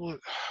about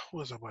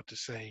to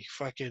say?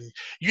 Fucking,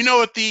 you know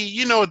what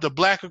the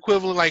black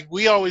equivalent? Like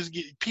we always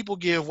people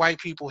give white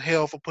people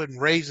hell for putting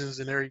raisins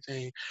and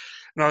everything,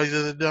 and all these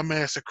other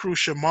dumbass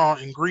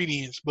accoutrement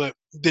ingredients. But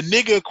the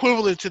nigga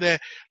equivalent to that,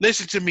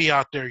 listen to me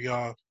out there,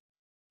 y'all.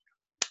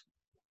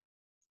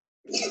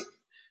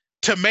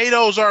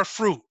 Tomatoes are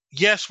fruit.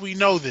 Yes, we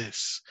know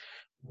this.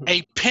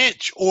 A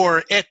pinch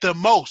or at the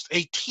most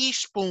a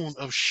teaspoon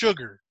of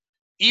sugar,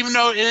 even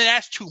though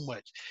that's too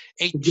much.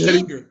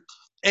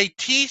 A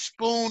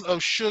teaspoon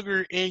of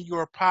sugar in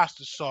your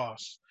pasta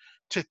sauce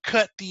to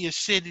cut the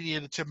acidity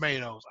of the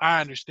tomatoes.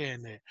 I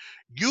understand that.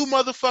 You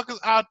motherfuckers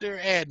out there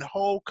adding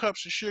whole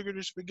cups of sugar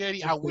to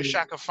spaghetti, I wish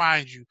I could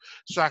find you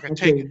so I could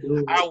take it.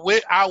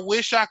 I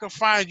wish I could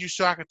find you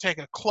so I could take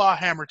a claw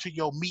hammer to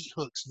your meat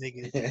hooks,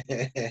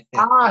 nigga.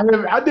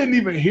 I didn't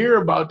even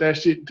hear about that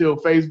shit until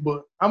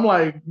Facebook. I'm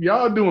like,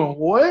 y'all doing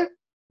what?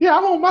 Yeah,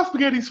 I want my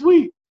spaghetti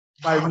sweet.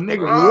 Like,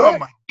 nigga, what? Oh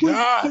my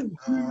god.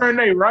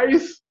 Put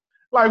rice?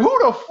 Like, who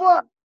the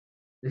fuck?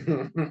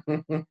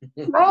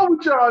 What's wrong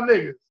with y'all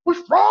niggas?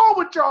 What's wrong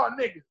with y'all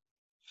niggas?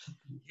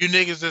 You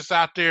niggas that's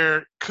out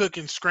there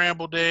cooking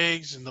scrambled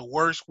eggs in the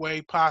worst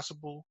way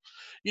possible.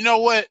 You know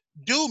what?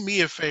 Do me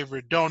a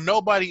favor. Don't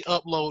nobody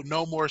upload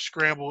no more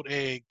scrambled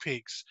egg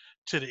pics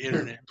to the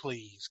internet,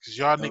 please. Because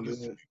y'all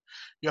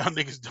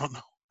niggas don't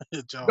know.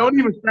 Don't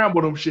even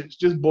scramble them shits.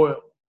 Just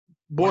boil.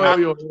 Boil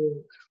your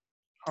eggs.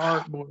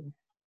 Hard boil.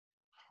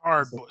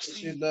 Hard boil.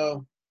 Shit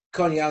though.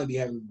 Coney Island be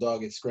having the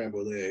dog get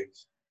scrambled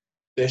eggs.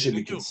 That should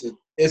be considered.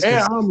 And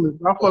omelets.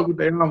 I fuck with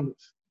their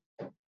omelets.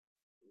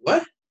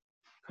 What?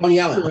 Coney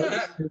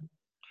Island.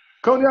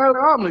 Coney Island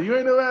omelet. You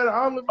ain't never had an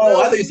omelet?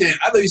 Oh, I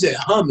thought you said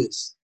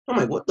hummus. I'm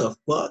like, what the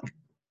fuck?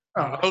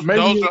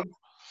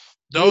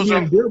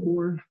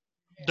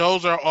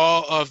 Those are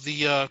all of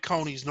the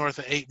Coney's north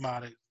of 8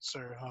 Mile that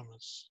serve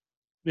hummus.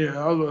 Yeah,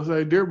 I was gonna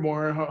say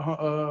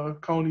Dearborn,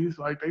 Coney's,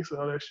 like they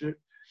sell that shit.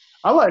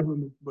 I like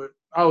hummus, but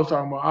I was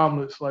talking about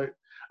omelets. Like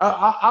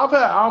I've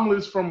had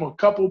omelets from a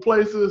couple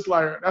places.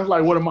 Like that's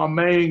like one of my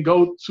main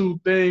go-to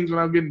things when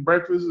I'm getting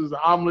breakfast is an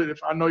omelet. If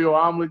I know your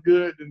omelet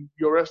good, then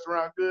your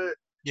restaurant good.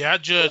 Yeah, I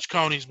judge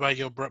Coney's by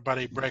their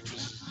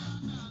breakfast.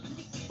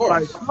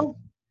 Like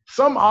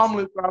some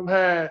omelets I've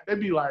had, they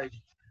be like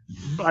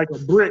a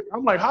brick.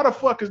 I'm like, how the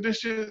fuck is this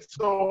shit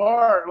so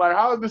hard? Like,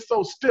 how is this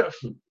so stiff?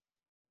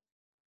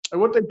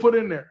 Like, what they put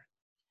in there?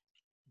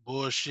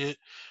 Bullshit.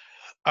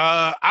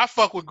 I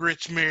fuck with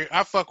grits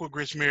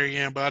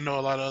Marianne, but I know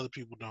a lot of other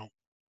people don't.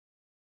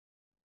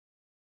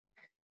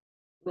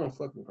 I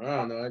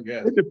don't know. I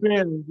guess it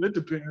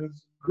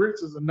depends.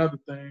 Grits is another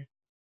thing.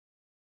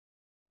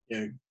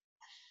 Yeah,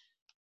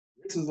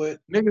 grits is lit.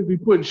 Niggas be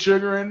putting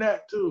sugar in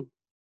that too.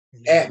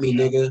 At me,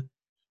 nigga.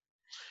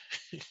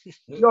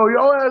 Yo,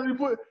 your ass be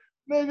put,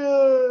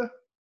 nigga.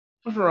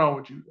 What's wrong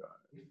with you,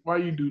 guys? Why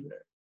you do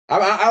that?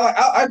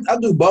 I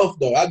do both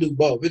though. I do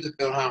both. It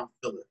depends on how I'm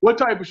feeling. What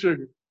type of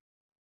sugar?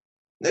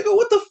 Nigga,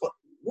 what the fuck?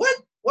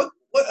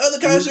 What other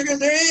kind of sugar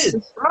there is?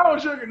 It's brown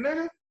sugar,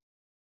 nigga.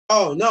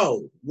 Oh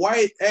no,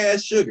 white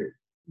ass sugar.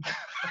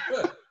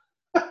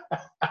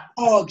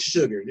 Hog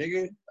sugar,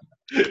 nigga.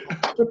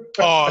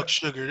 Hog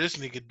sugar. This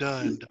nigga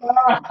done.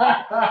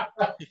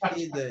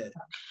 Need that.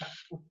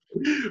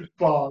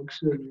 Fog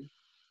sugar.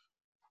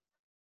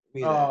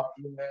 Oh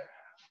man.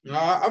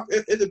 No,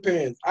 it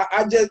depends.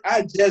 I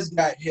just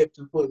got hip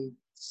to putting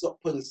salt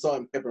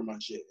and pepper in my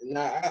shit, and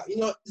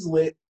it's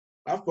lit.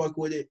 I fuck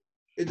with it.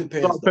 It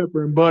depends. Salt,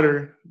 pepper, and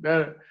butter.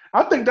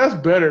 I think that's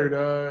better,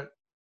 dog.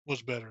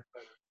 What's better?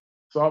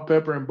 Salt,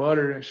 pepper, and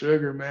butter and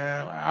sugar,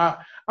 man. Like,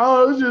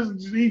 I was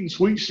just eating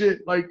sweet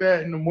shit like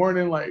that in the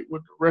morning, like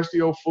with the rest of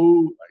your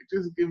food. Like,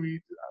 just give me.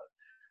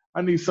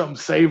 I need something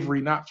savory,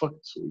 not fucking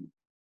sweet.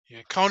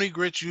 Yeah, Coney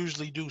grits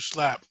usually do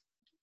slap.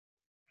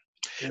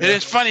 Yeah. And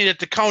it's funny that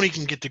the Coney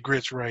can get the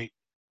grits right.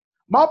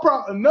 My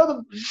problem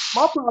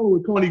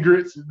with Coney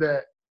grits is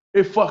that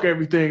it fuck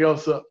everything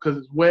else up because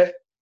it's wet.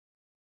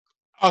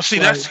 Oh,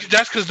 see, like,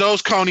 that's because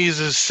those Conies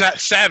is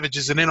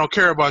savages and they don't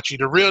care about you.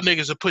 The real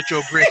niggas will put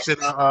your grits in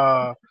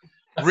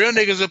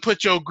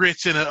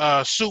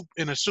a soup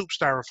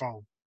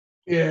styrofoam.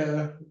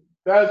 Yeah,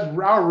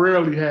 I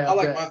rarely have. I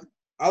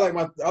like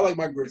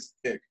my grits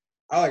thick.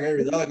 I like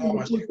everything. I like all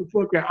my shit. Put the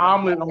fucking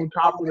omelet on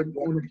top of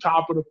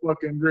the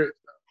fucking grits.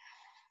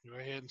 Go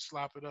ahead and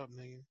slop it up,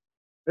 nigga.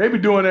 They be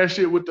doing that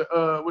shit with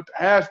the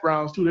hash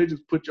browns too. They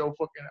just put your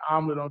fucking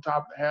omelet on top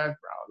of the hash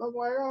browns. I'm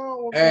like,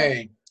 oh.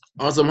 Hey,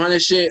 on some honey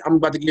shit, I'm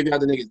about to give y'all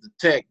the niggas the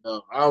tech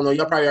though. I don't know,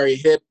 y'all probably already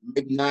hip,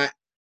 maybe not,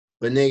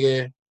 but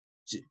nigga,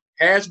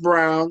 hash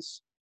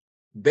browns,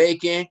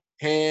 bacon,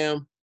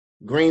 ham,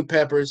 green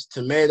peppers,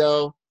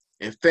 tomato,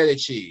 and feta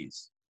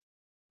cheese.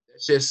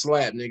 That shit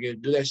slap,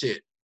 nigga. Do that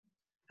shit.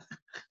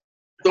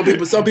 Some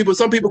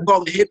people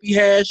call it hippie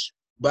hash.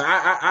 But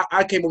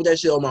I came up with that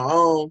shit on my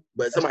own.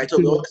 But somebody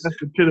told me that's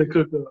the killer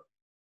cook up.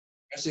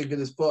 That shit good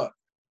as fuck.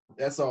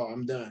 That's all.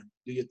 I'm done.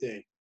 Do your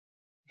thing.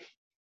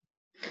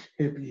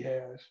 Hippie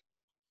hash.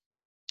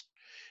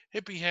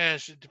 Hippie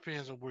hash. It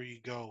depends on where you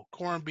go.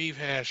 Corned beef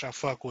hash. I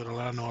fuck with it.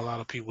 I know a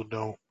lot of people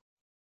don't.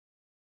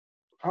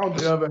 I don't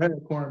think I ever had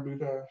corned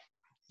beef hash.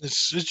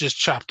 It's just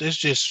chopped. It's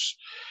just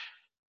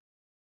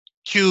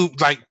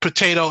cubed like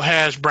potato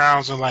hash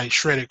browns and like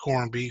shredded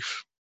corned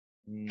beef.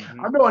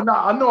 Mm-hmm. I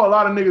know a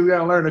lot of niggas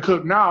gotta learn to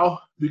cook now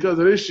because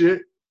of this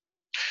shit.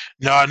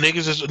 No,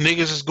 niggas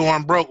is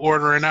going broke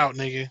ordering out,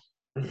 nigga.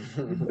 You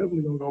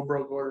definitely gonna go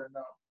broke ordering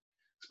out.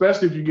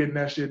 Especially if you're getting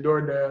that shit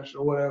DoorDash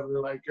or whatever.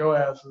 Like your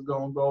ass is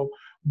gonna go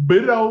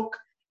broke.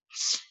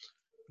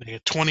 Nigga,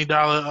 $20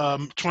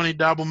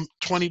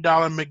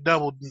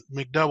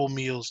 McDouble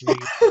meals,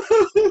 nigga.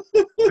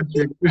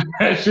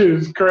 that shit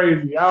is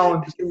crazy. I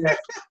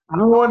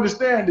don't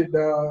understand it,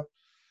 dog.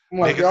 I'm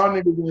like, y'all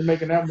niggas been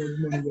making that much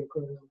money.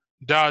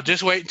 Dog,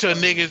 just wait till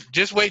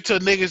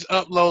niggas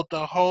upload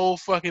the whole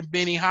fucking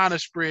Benihana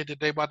spread that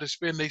they about to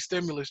spend their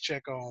stimulus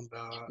check on,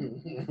 dog.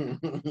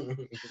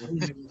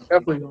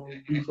 Definitely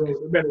gonna be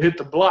broke. They better hit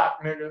the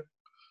block, nigga.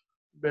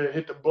 Better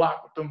hit the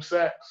block with them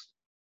sacks.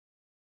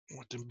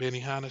 With them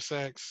Benihana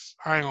sacks.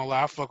 I ain't gonna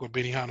lie, I fuck with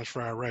Benihana's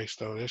fried rice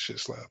though. That shit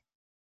slap.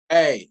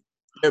 Hey,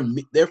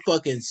 their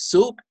fucking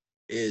soup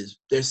and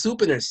their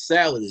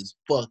salad is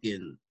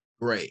fucking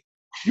great.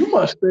 You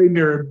must stay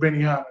near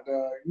Benihana,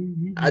 dog.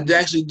 I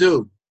actually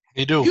do.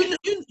 You do.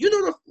 You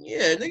know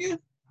yeah, nigga.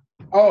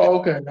 Oh,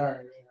 okay. All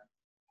right.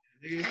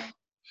 Yeah.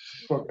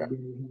 Fuck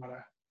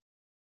Benihana.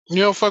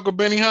 You don't fuck with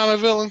Benihana,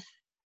 villain?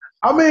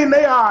 I mean,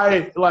 they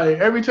alright. Like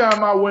every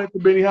time I went to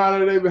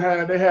Benihana,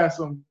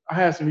 I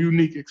had some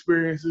unique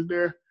experiences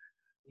there,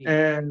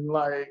 and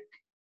like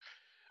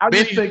I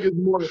just think it's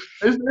more. It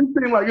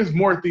seems like it's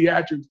more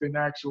theatrics than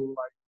actual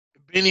like.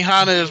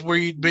 Benihana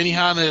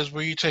is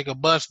where you take a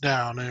bus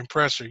down and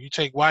impress her. You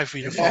take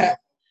wifey to Fogo.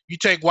 You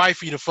take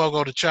wifey to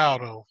Fogo de Chao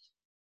though.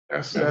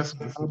 That's I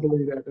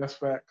believe that. That's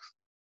facts.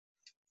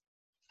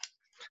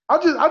 I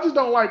just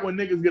don't like when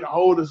niggas get a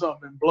hold of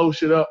something and blow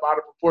shit up out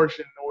of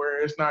proportion to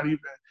where it's not even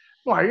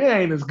like it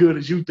ain't as good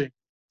as you think.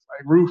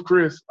 Like Ruth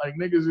Chris, like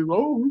niggas is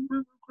Ruth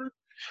Chris.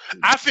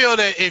 I feel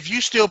that if you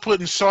still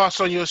putting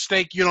sauce on your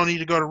steak, you don't need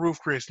to go to Ruth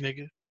Chris,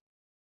 nigga.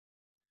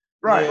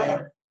 Right.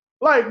 Yeah.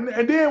 Like,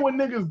 and then when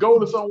niggas go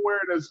to somewhere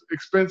that's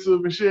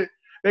expensive and shit,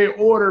 they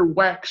order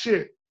whack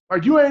shit.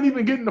 Like, you ain't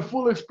even getting the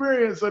full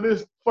experience of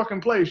this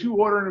fucking place. You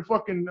ordering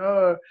fucking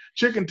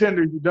chicken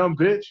tenders, you dumb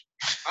bitch.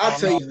 I'll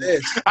tell you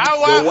this.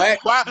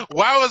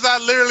 Why was I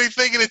literally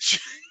thinking of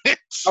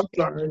I'm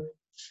sorry.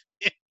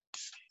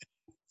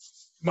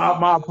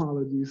 My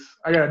apologies.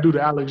 I gotta do the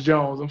Alex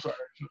Jones. I'm sorry.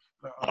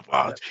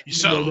 You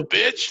son of a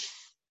bitch.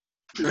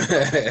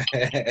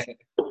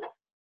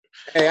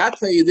 Hey, I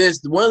tell you this,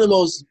 one of the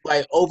most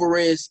like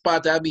overrated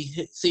spots I be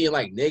seeing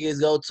like niggas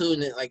go to,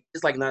 and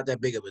it's like not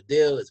that big of a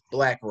deal. It's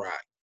Black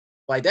Rock.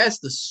 Like that's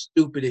the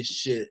stupidest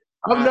shit.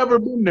 I've never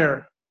been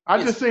there.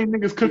 I just seen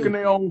niggas cooking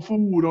their own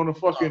food on a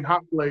fucking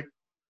hot plate.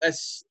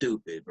 That's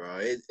stupid, bro.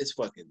 It's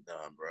fucking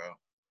dumb,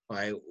 bro.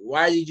 Like,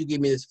 why did you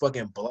give me this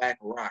fucking Black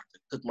Rock to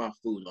cook my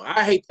food on?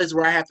 I hate places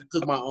where I have to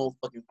cook my own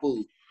fucking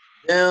food.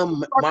 I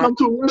come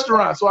to a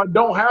restaurant, so I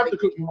don't have to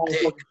cook my own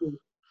fucking food.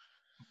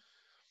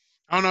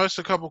 I don't know. It's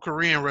a couple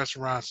Korean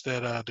restaurants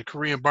that the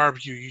Korean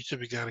barbecue you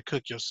typically got to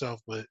cook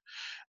yourself, but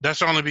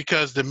that's only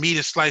because the meat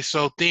is sliced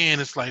so thin.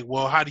 It's like,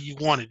 well, how do you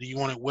want it? Do you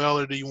want it well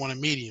or do you want it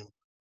medium?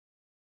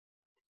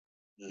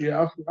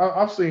 Yeah,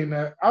 I've seen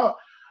that. I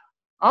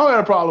don't have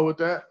a problem with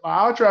that. Like,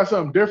 I'll try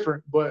something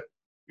different, but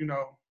you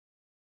know,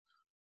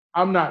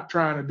 I'm not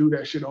trying to do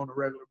that shit on a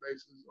regular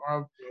basis.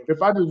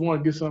 If I just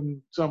want to get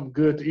something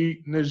good to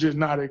eat, and it's just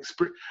not like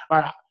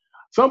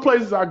some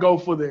places I go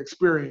for the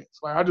experience.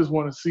 Like I just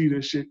want to see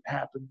this shit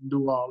happen and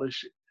do all this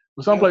shit.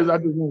 But some places I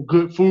just want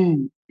good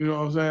food. You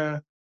know what I'm saying?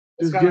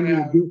 Just give me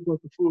the good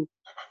fucking food.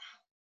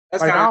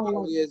 That's like, kind of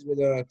how it is with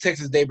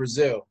Texas Day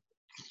Brazil.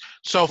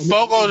 So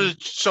Fogo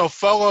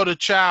the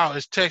Child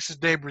is Texas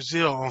de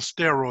Brazil on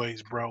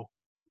steroids, bro.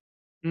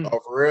 Oh,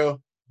 for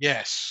real?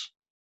 Yes.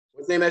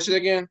 What's the name of that shit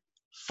again?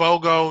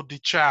 Fogo de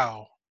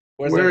Chao.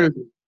 Where is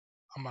it?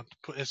 I'm about to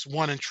put it's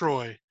one in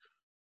Troy.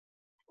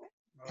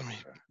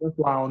 That's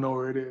why I don't know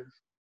where it is.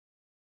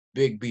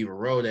 Big Beaver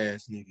Road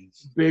ass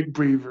niggas. Big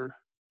Beaver.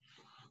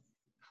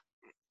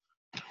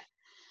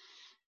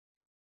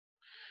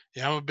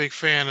 Yeah, I'm a big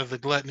fan of the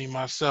gluttony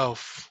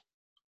myself.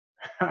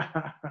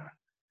 Yeah,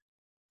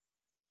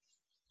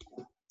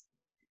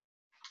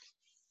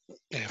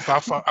 if I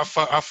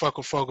fuck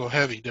with Fogo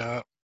heavy,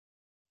 dog.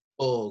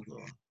 Oh,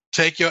 God.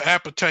 Take your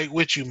appetite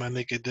with you, my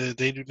nigga.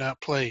 They do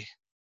not play.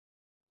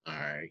 All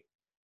right.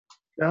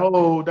 That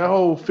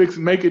whole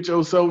make it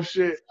yourself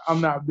shit,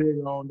 I'm not big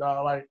on,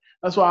 dog. Like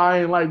that's why I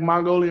ain't like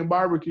Mongolian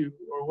barbecue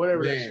or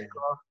whatever that shit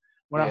called.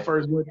 When I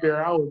first went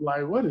there, I was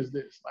like, "What is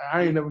this?" Like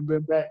I ain't never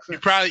been back since.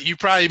 You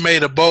probably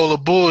made a bowl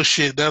of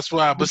bullshit. That's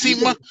why. But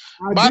see,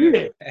 I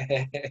did.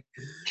 I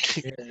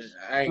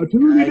ain't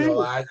gonna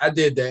lie. I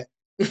did that.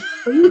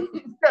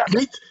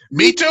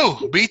 Me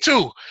too. Me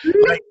too.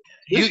 Like,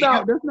 that's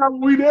not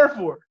what we there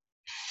for.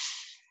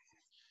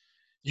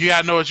 You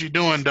gotta know what you're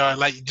doing, dog.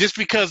 Like just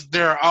because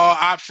there are all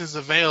options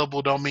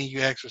available, don't mean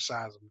you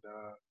exercise them,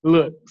 dog.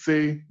 Look,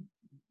 see,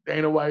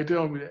 ain't nobody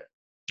telling me that.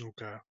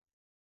 Okay.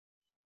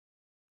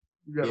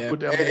 You gotta put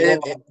that on the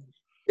wall.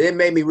 It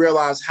made me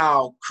realize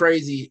how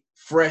crazy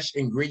fresh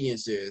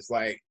ingredients is.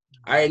 Like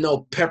I didn't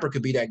know pepper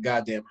could be that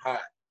goddamn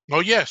hot. Oh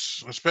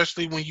yes,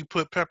 especially when you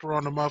put pepper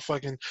on the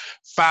motherfucking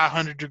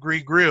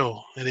 500-degree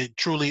grill and it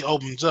truly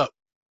opens up.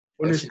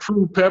 When it's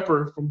true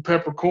pepper from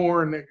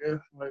peppercorn, nigga.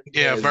 Like,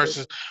 yeah,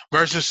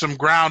 versus some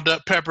ground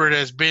up pepper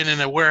that's been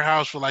in a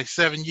warehouse for like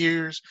 7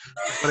 years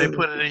before they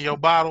put it in your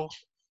bottle.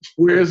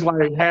 Where it's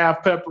like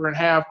half pepper and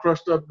half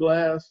crushed up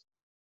glass.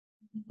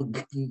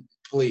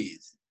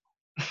 Please.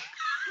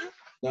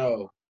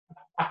 No.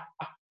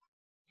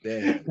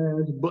 Damn.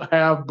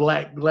 Half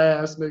black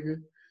glass, nigga.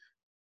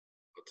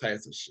 All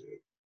types of shit.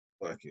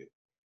 Fuck it.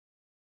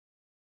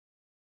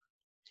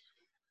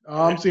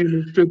 I'm seeing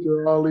this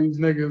picture of all these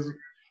niggas,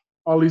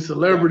 all these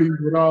celebrities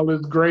with all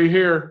this gray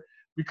hair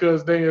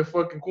because they in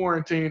fucking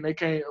quarantine. They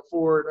can't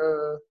afford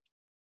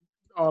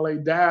all they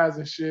dyes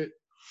and shit.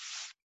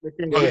 They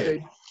can't get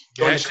they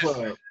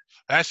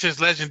that's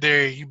just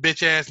legendary. You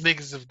bitch ass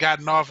niggas have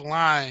gotten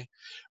offline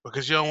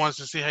because you don't want us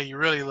to see how you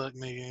really look,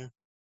 nigga.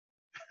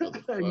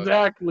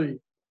 Exactly.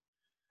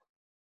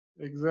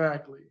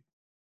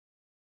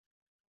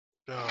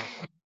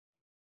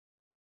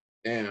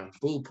 Damn,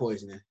 food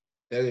poisoning.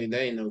 That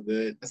ain't no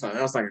good. That's not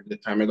like a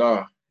good time at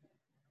all.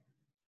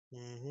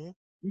 Mm-hmm.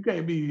 You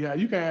can't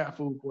have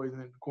food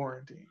poisoning in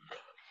quarantine.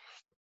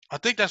 I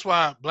think that's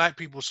why black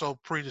people are so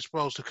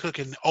predisposed to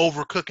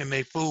overcooking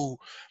their food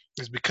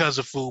is because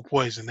of food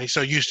poisoning. They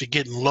so used to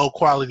getting low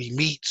quality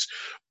meats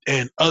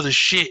and other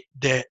shit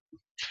that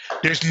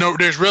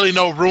there's really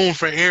no room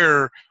for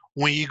error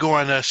when you go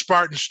on a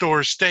Spartan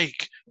store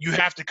steak. You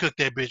have to cook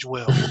that bitch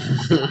well.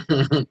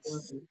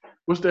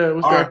 What's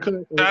that cut?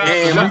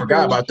 Damn, I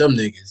forgot about them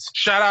niggas.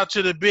 Shout out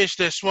to the bitch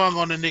that swung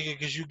on the nigga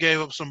because you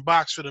gave up some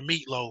box for the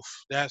meatloaf.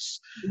 That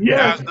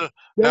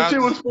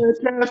shit was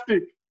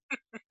fantastic.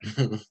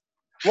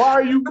 Why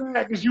are you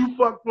mad? Because you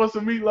fucked for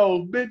some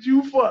meatloaf. Bitch,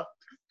 you fucked.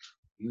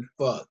 You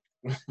fucked.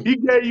 He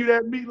gave you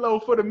that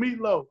meatloaf for the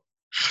meatloaf.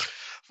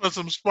 For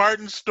some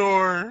Spartan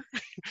store,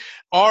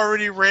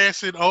 already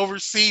rancid,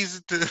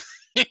 overseasoned to...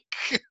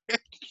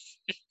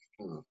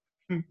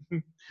 Man,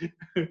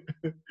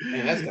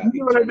 that's you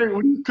know that nigga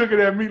when he's cooking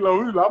that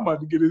meatloaf, he's like, I'm about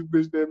to get this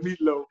bitch that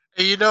meatloaf.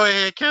 And you know it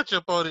had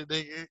ketchup on it,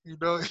 nigga. You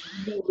know it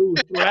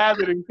was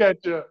slathered in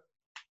ketchup.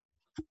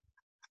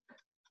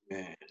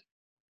 Man,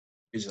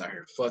 bitches out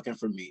here fucking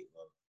for meatloaf.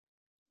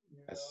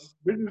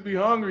 Bitches be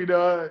hungry,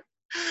 dog.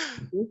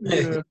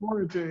 This is a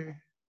quarantine.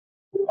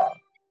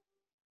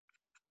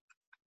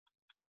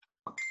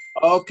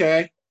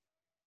 Okay.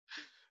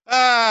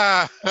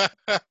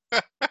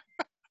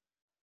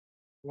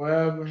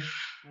 Whatever.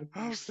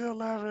 I'm still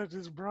laughing at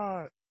this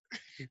broad.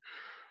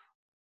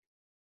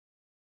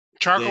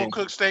 Charcoal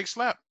cooked steak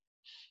slap.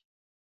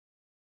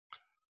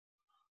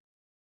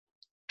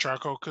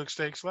 Charcoal cooked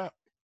steak slap.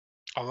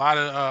 A lot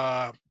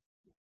of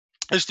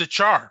it's the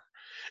char.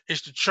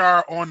 It's the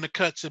char on the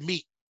cuts of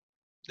meat.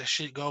 That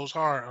shit goes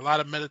hard. A lot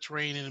of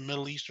Mediterranean and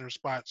Middle Eastern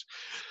spots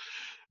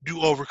do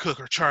overcook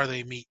or char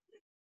they meat.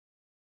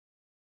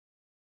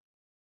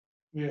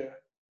 Yeah.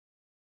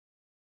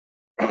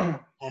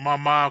 When my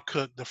mom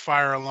cooked, the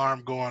fire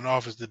alarm going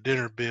off as the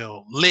dinner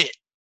bell lit.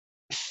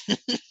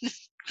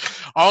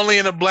 Only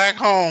in a black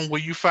home will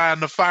you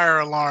find the fire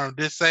alarm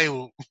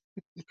disabled.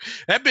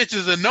 That bitch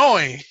is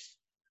annoying.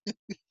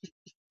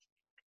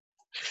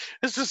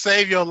 It's to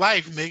save your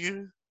life,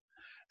 nigga.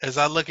 As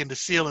I look in the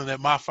ceiling at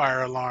my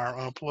fire alarm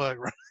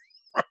unplugged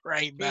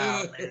right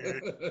now,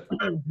 man.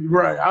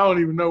 Right. I don't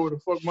even know where the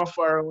fuck my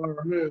fire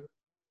alarm is.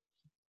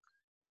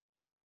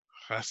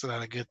 That's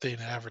not a good thing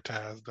to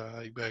advertise,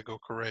 dog. You better go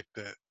correct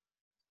that.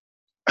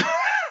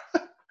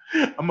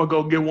 I'm gonna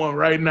go get one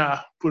right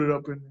now. Put it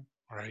up in there.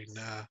 Right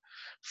now.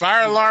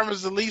 Fire alarm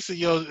is the least of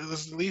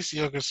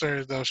your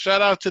concerns, though.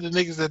 Shout out to the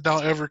niggas that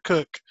don't ever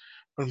cook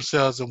for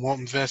themselves and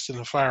won't invest in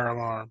a fire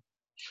alarm.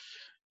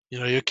 You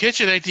know, your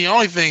kitchen ain't the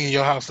only thing in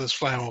your house that's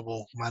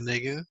flammable, my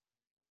nigga.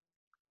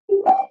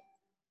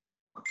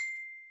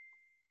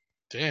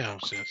 Damn,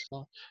 shit.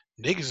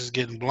 Niggas is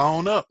getting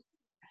blown up.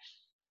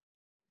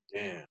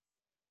 Damn.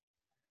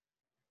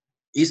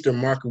 Easter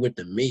market with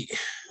the meat.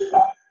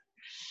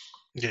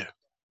 Yeah.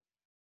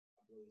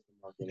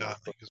 Y'all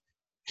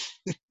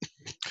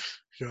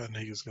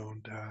niggas gonna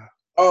die.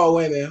 Oh,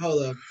 wait a minute.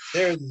 Hold up.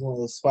 There's one of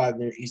those spots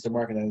near Easter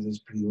Market that is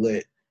pretty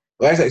lit.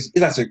 Well,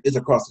 actually, it's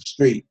across the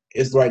street.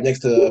 It's right next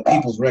to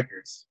People's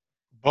Records.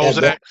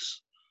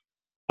 Bozak's.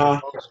 Huh?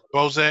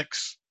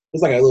 Bozak's.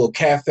 It's like a little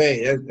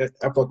cafe.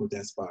 I fuck with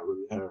that spot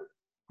really hard.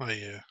 Oh,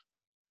 yeah.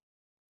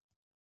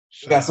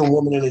 She got some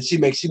woman in it. She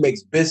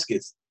makes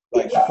biscuits,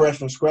 like fresh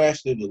from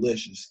scratch. They're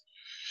delicious.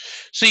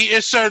 See,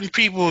 it's certain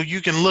people you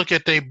can look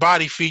at their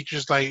body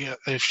features. Like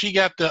if she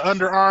got the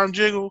underarm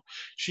jiggle,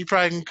 she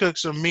probably can cook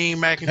some mean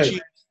mac and cheese,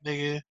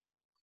 nigga.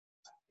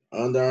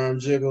 Underarm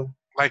jiggle.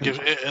 Like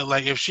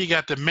if she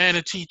got the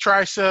manatee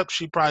tricep,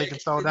 she probably can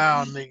throw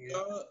down, nigga.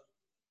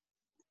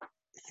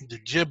 The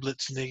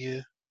giblets,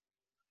 nigga.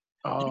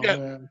 Oh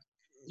man,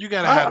 you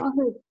gotta have.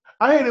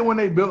 I hate it when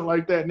they built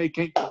like that and they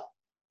can't cook.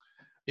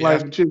 Yeah.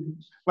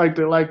 Like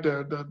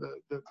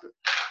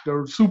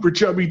the super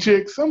chubby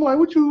chicks. I'm like,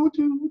 what you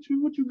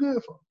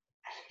good for?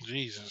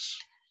 Jesus.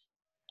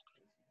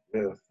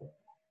 Yeah.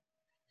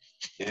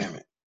 Damn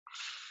it.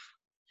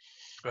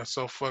 That's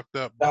so fucked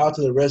up. Shout out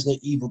to the Resident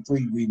Evil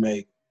 3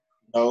 remake.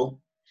 No.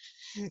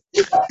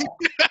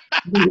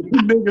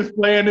 Niggas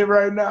playing it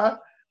right now.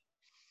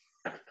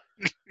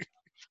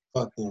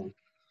 Fuck them.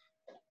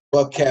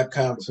 Fuck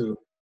Capcom 2.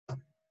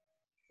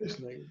 This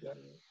nigga got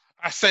it.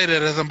 I say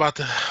that as I'm about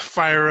to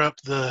fire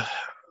up the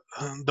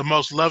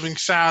most loving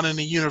sound in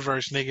the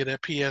universe, nigga.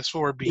 That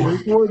PS4 beat.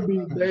 PS4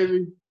 beat,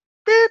 baby.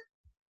 Beep,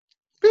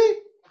 beep.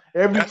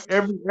 Every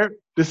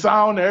the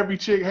sound of every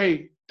chick.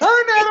 Hey, turn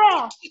that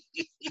off.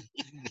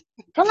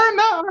 Turn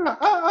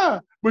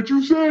that. But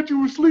you said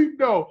you were asleep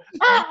though.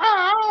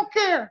 I don't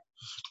care.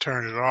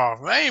 Turn it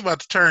off. I ain't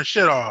about to turn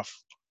shit off.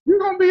 You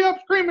gonna be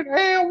up screaming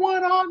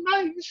L1 all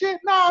night and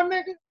shit? Nah,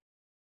 nigga.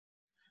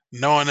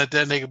 Knowing that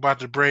nigga about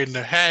to braid in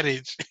the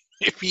hattage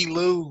if he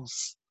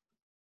lose.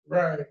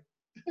 Right.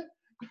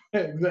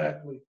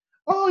 Exactly.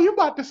 Oh, you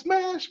about to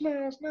smash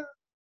now.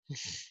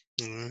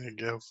 I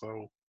guess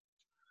so.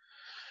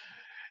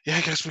 Yeah,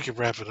 I guess we can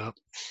wrap it up.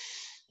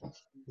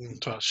 We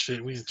didn't talk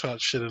shit. We didn't talk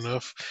shit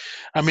enough.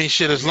 I mean,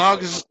 shit. As long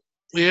as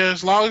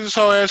this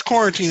whole ass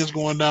quarantine is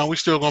going down, we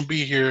still gonna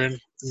be here, and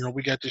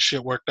we got this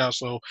shit worked out.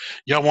 So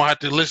y'all won't have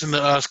to listen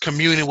to us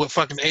communing with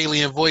fucking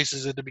alien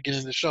voices at the beginning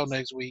of the show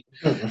next week.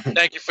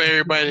 Thank you for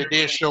everybody that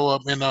did show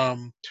up,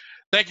 and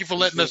thank you for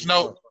letting us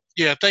know.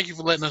 Yeah, thank you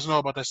for letting us know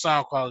about that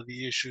sound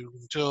quality issue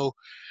till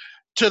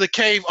the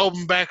cave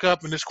open back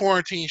up and this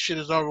quarantine shit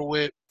is over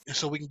with, and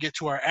so we can get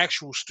to our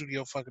actual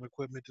studio fucking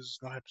equipment. This is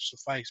gonna have to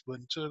suffice. But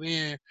until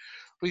then,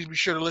 please be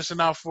sure to listen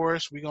out for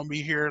us. We're gonna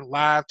be here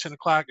live 10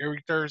 o'clock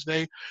every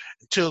Thursday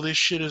until this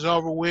shit is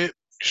over with.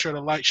 Be sure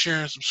to like,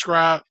 share, and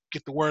subscribe.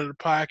 Get the word of the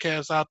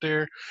podcast out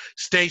there.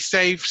 Stay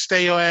safe.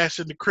 Stay your ass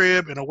in the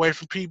crib and away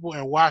from people,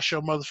 and wash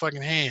your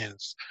motherfucking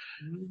hands.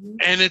 Mm-hmm.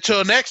 And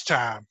until next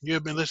time, you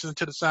have been listening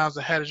to the sounds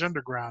of Hattage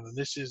Underground, and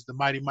this is the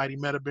Mighty Mighty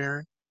Meta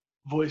Baron.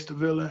 Voice the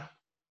villain.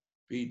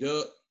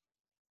 B-Duck.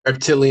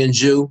 Reptilian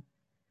Jew.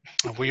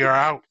 And we are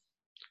out.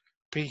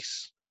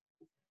 Peace.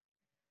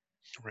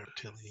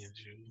 Reptilian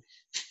Jew.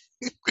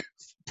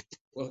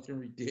 Fucking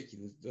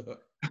ridiculous, dog.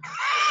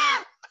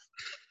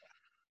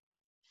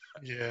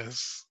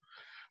 Yes.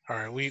 All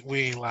right, we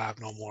ain't live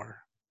no more.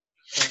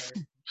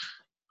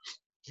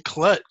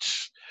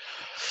 Clutch.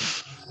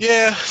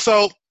 Yeah,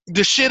 so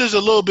the shit is a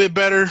little bit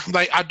better.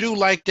 Like I do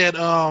like that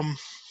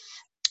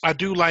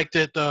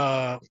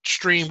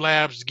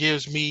Streamlabs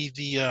gives me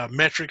the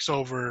metrics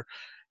over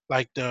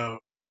like the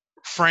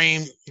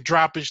frame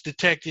droppage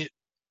detected.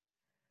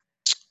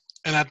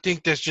 And I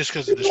think that's just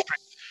because of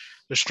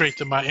the strength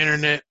of my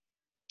internet.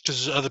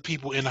 Because there's other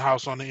people in the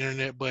house on the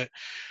internet, but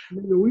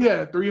we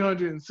had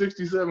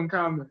 367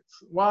 comments.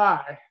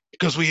 Why?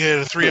 Because we had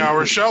a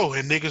 3-hour show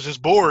and niggas is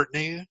bored,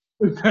 nigga.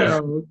 Okay.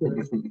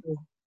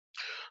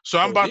 So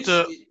I'm about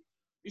to.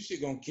 This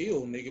shit gonna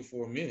kill nigga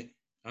for a minute.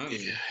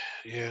 Honestly.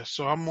 Yeah.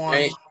 So I'm on.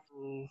 Hey.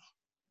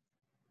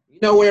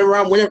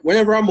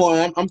 Whenever I'm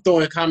on, I'm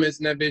throwing comments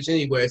in that bitch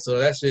anyway. So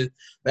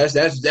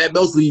that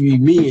mostly be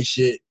me and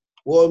shit.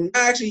 Well,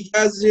 actually,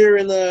 guys here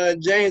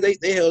and James,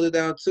 they held it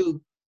down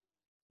too.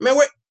 Man,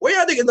 where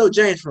y'all niggas know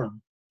James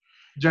from?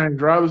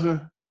 James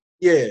Robinson?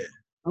 Yeah.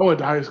 I went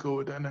to high school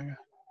with that nigga.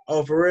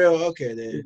 Oh, for real? Okay, then.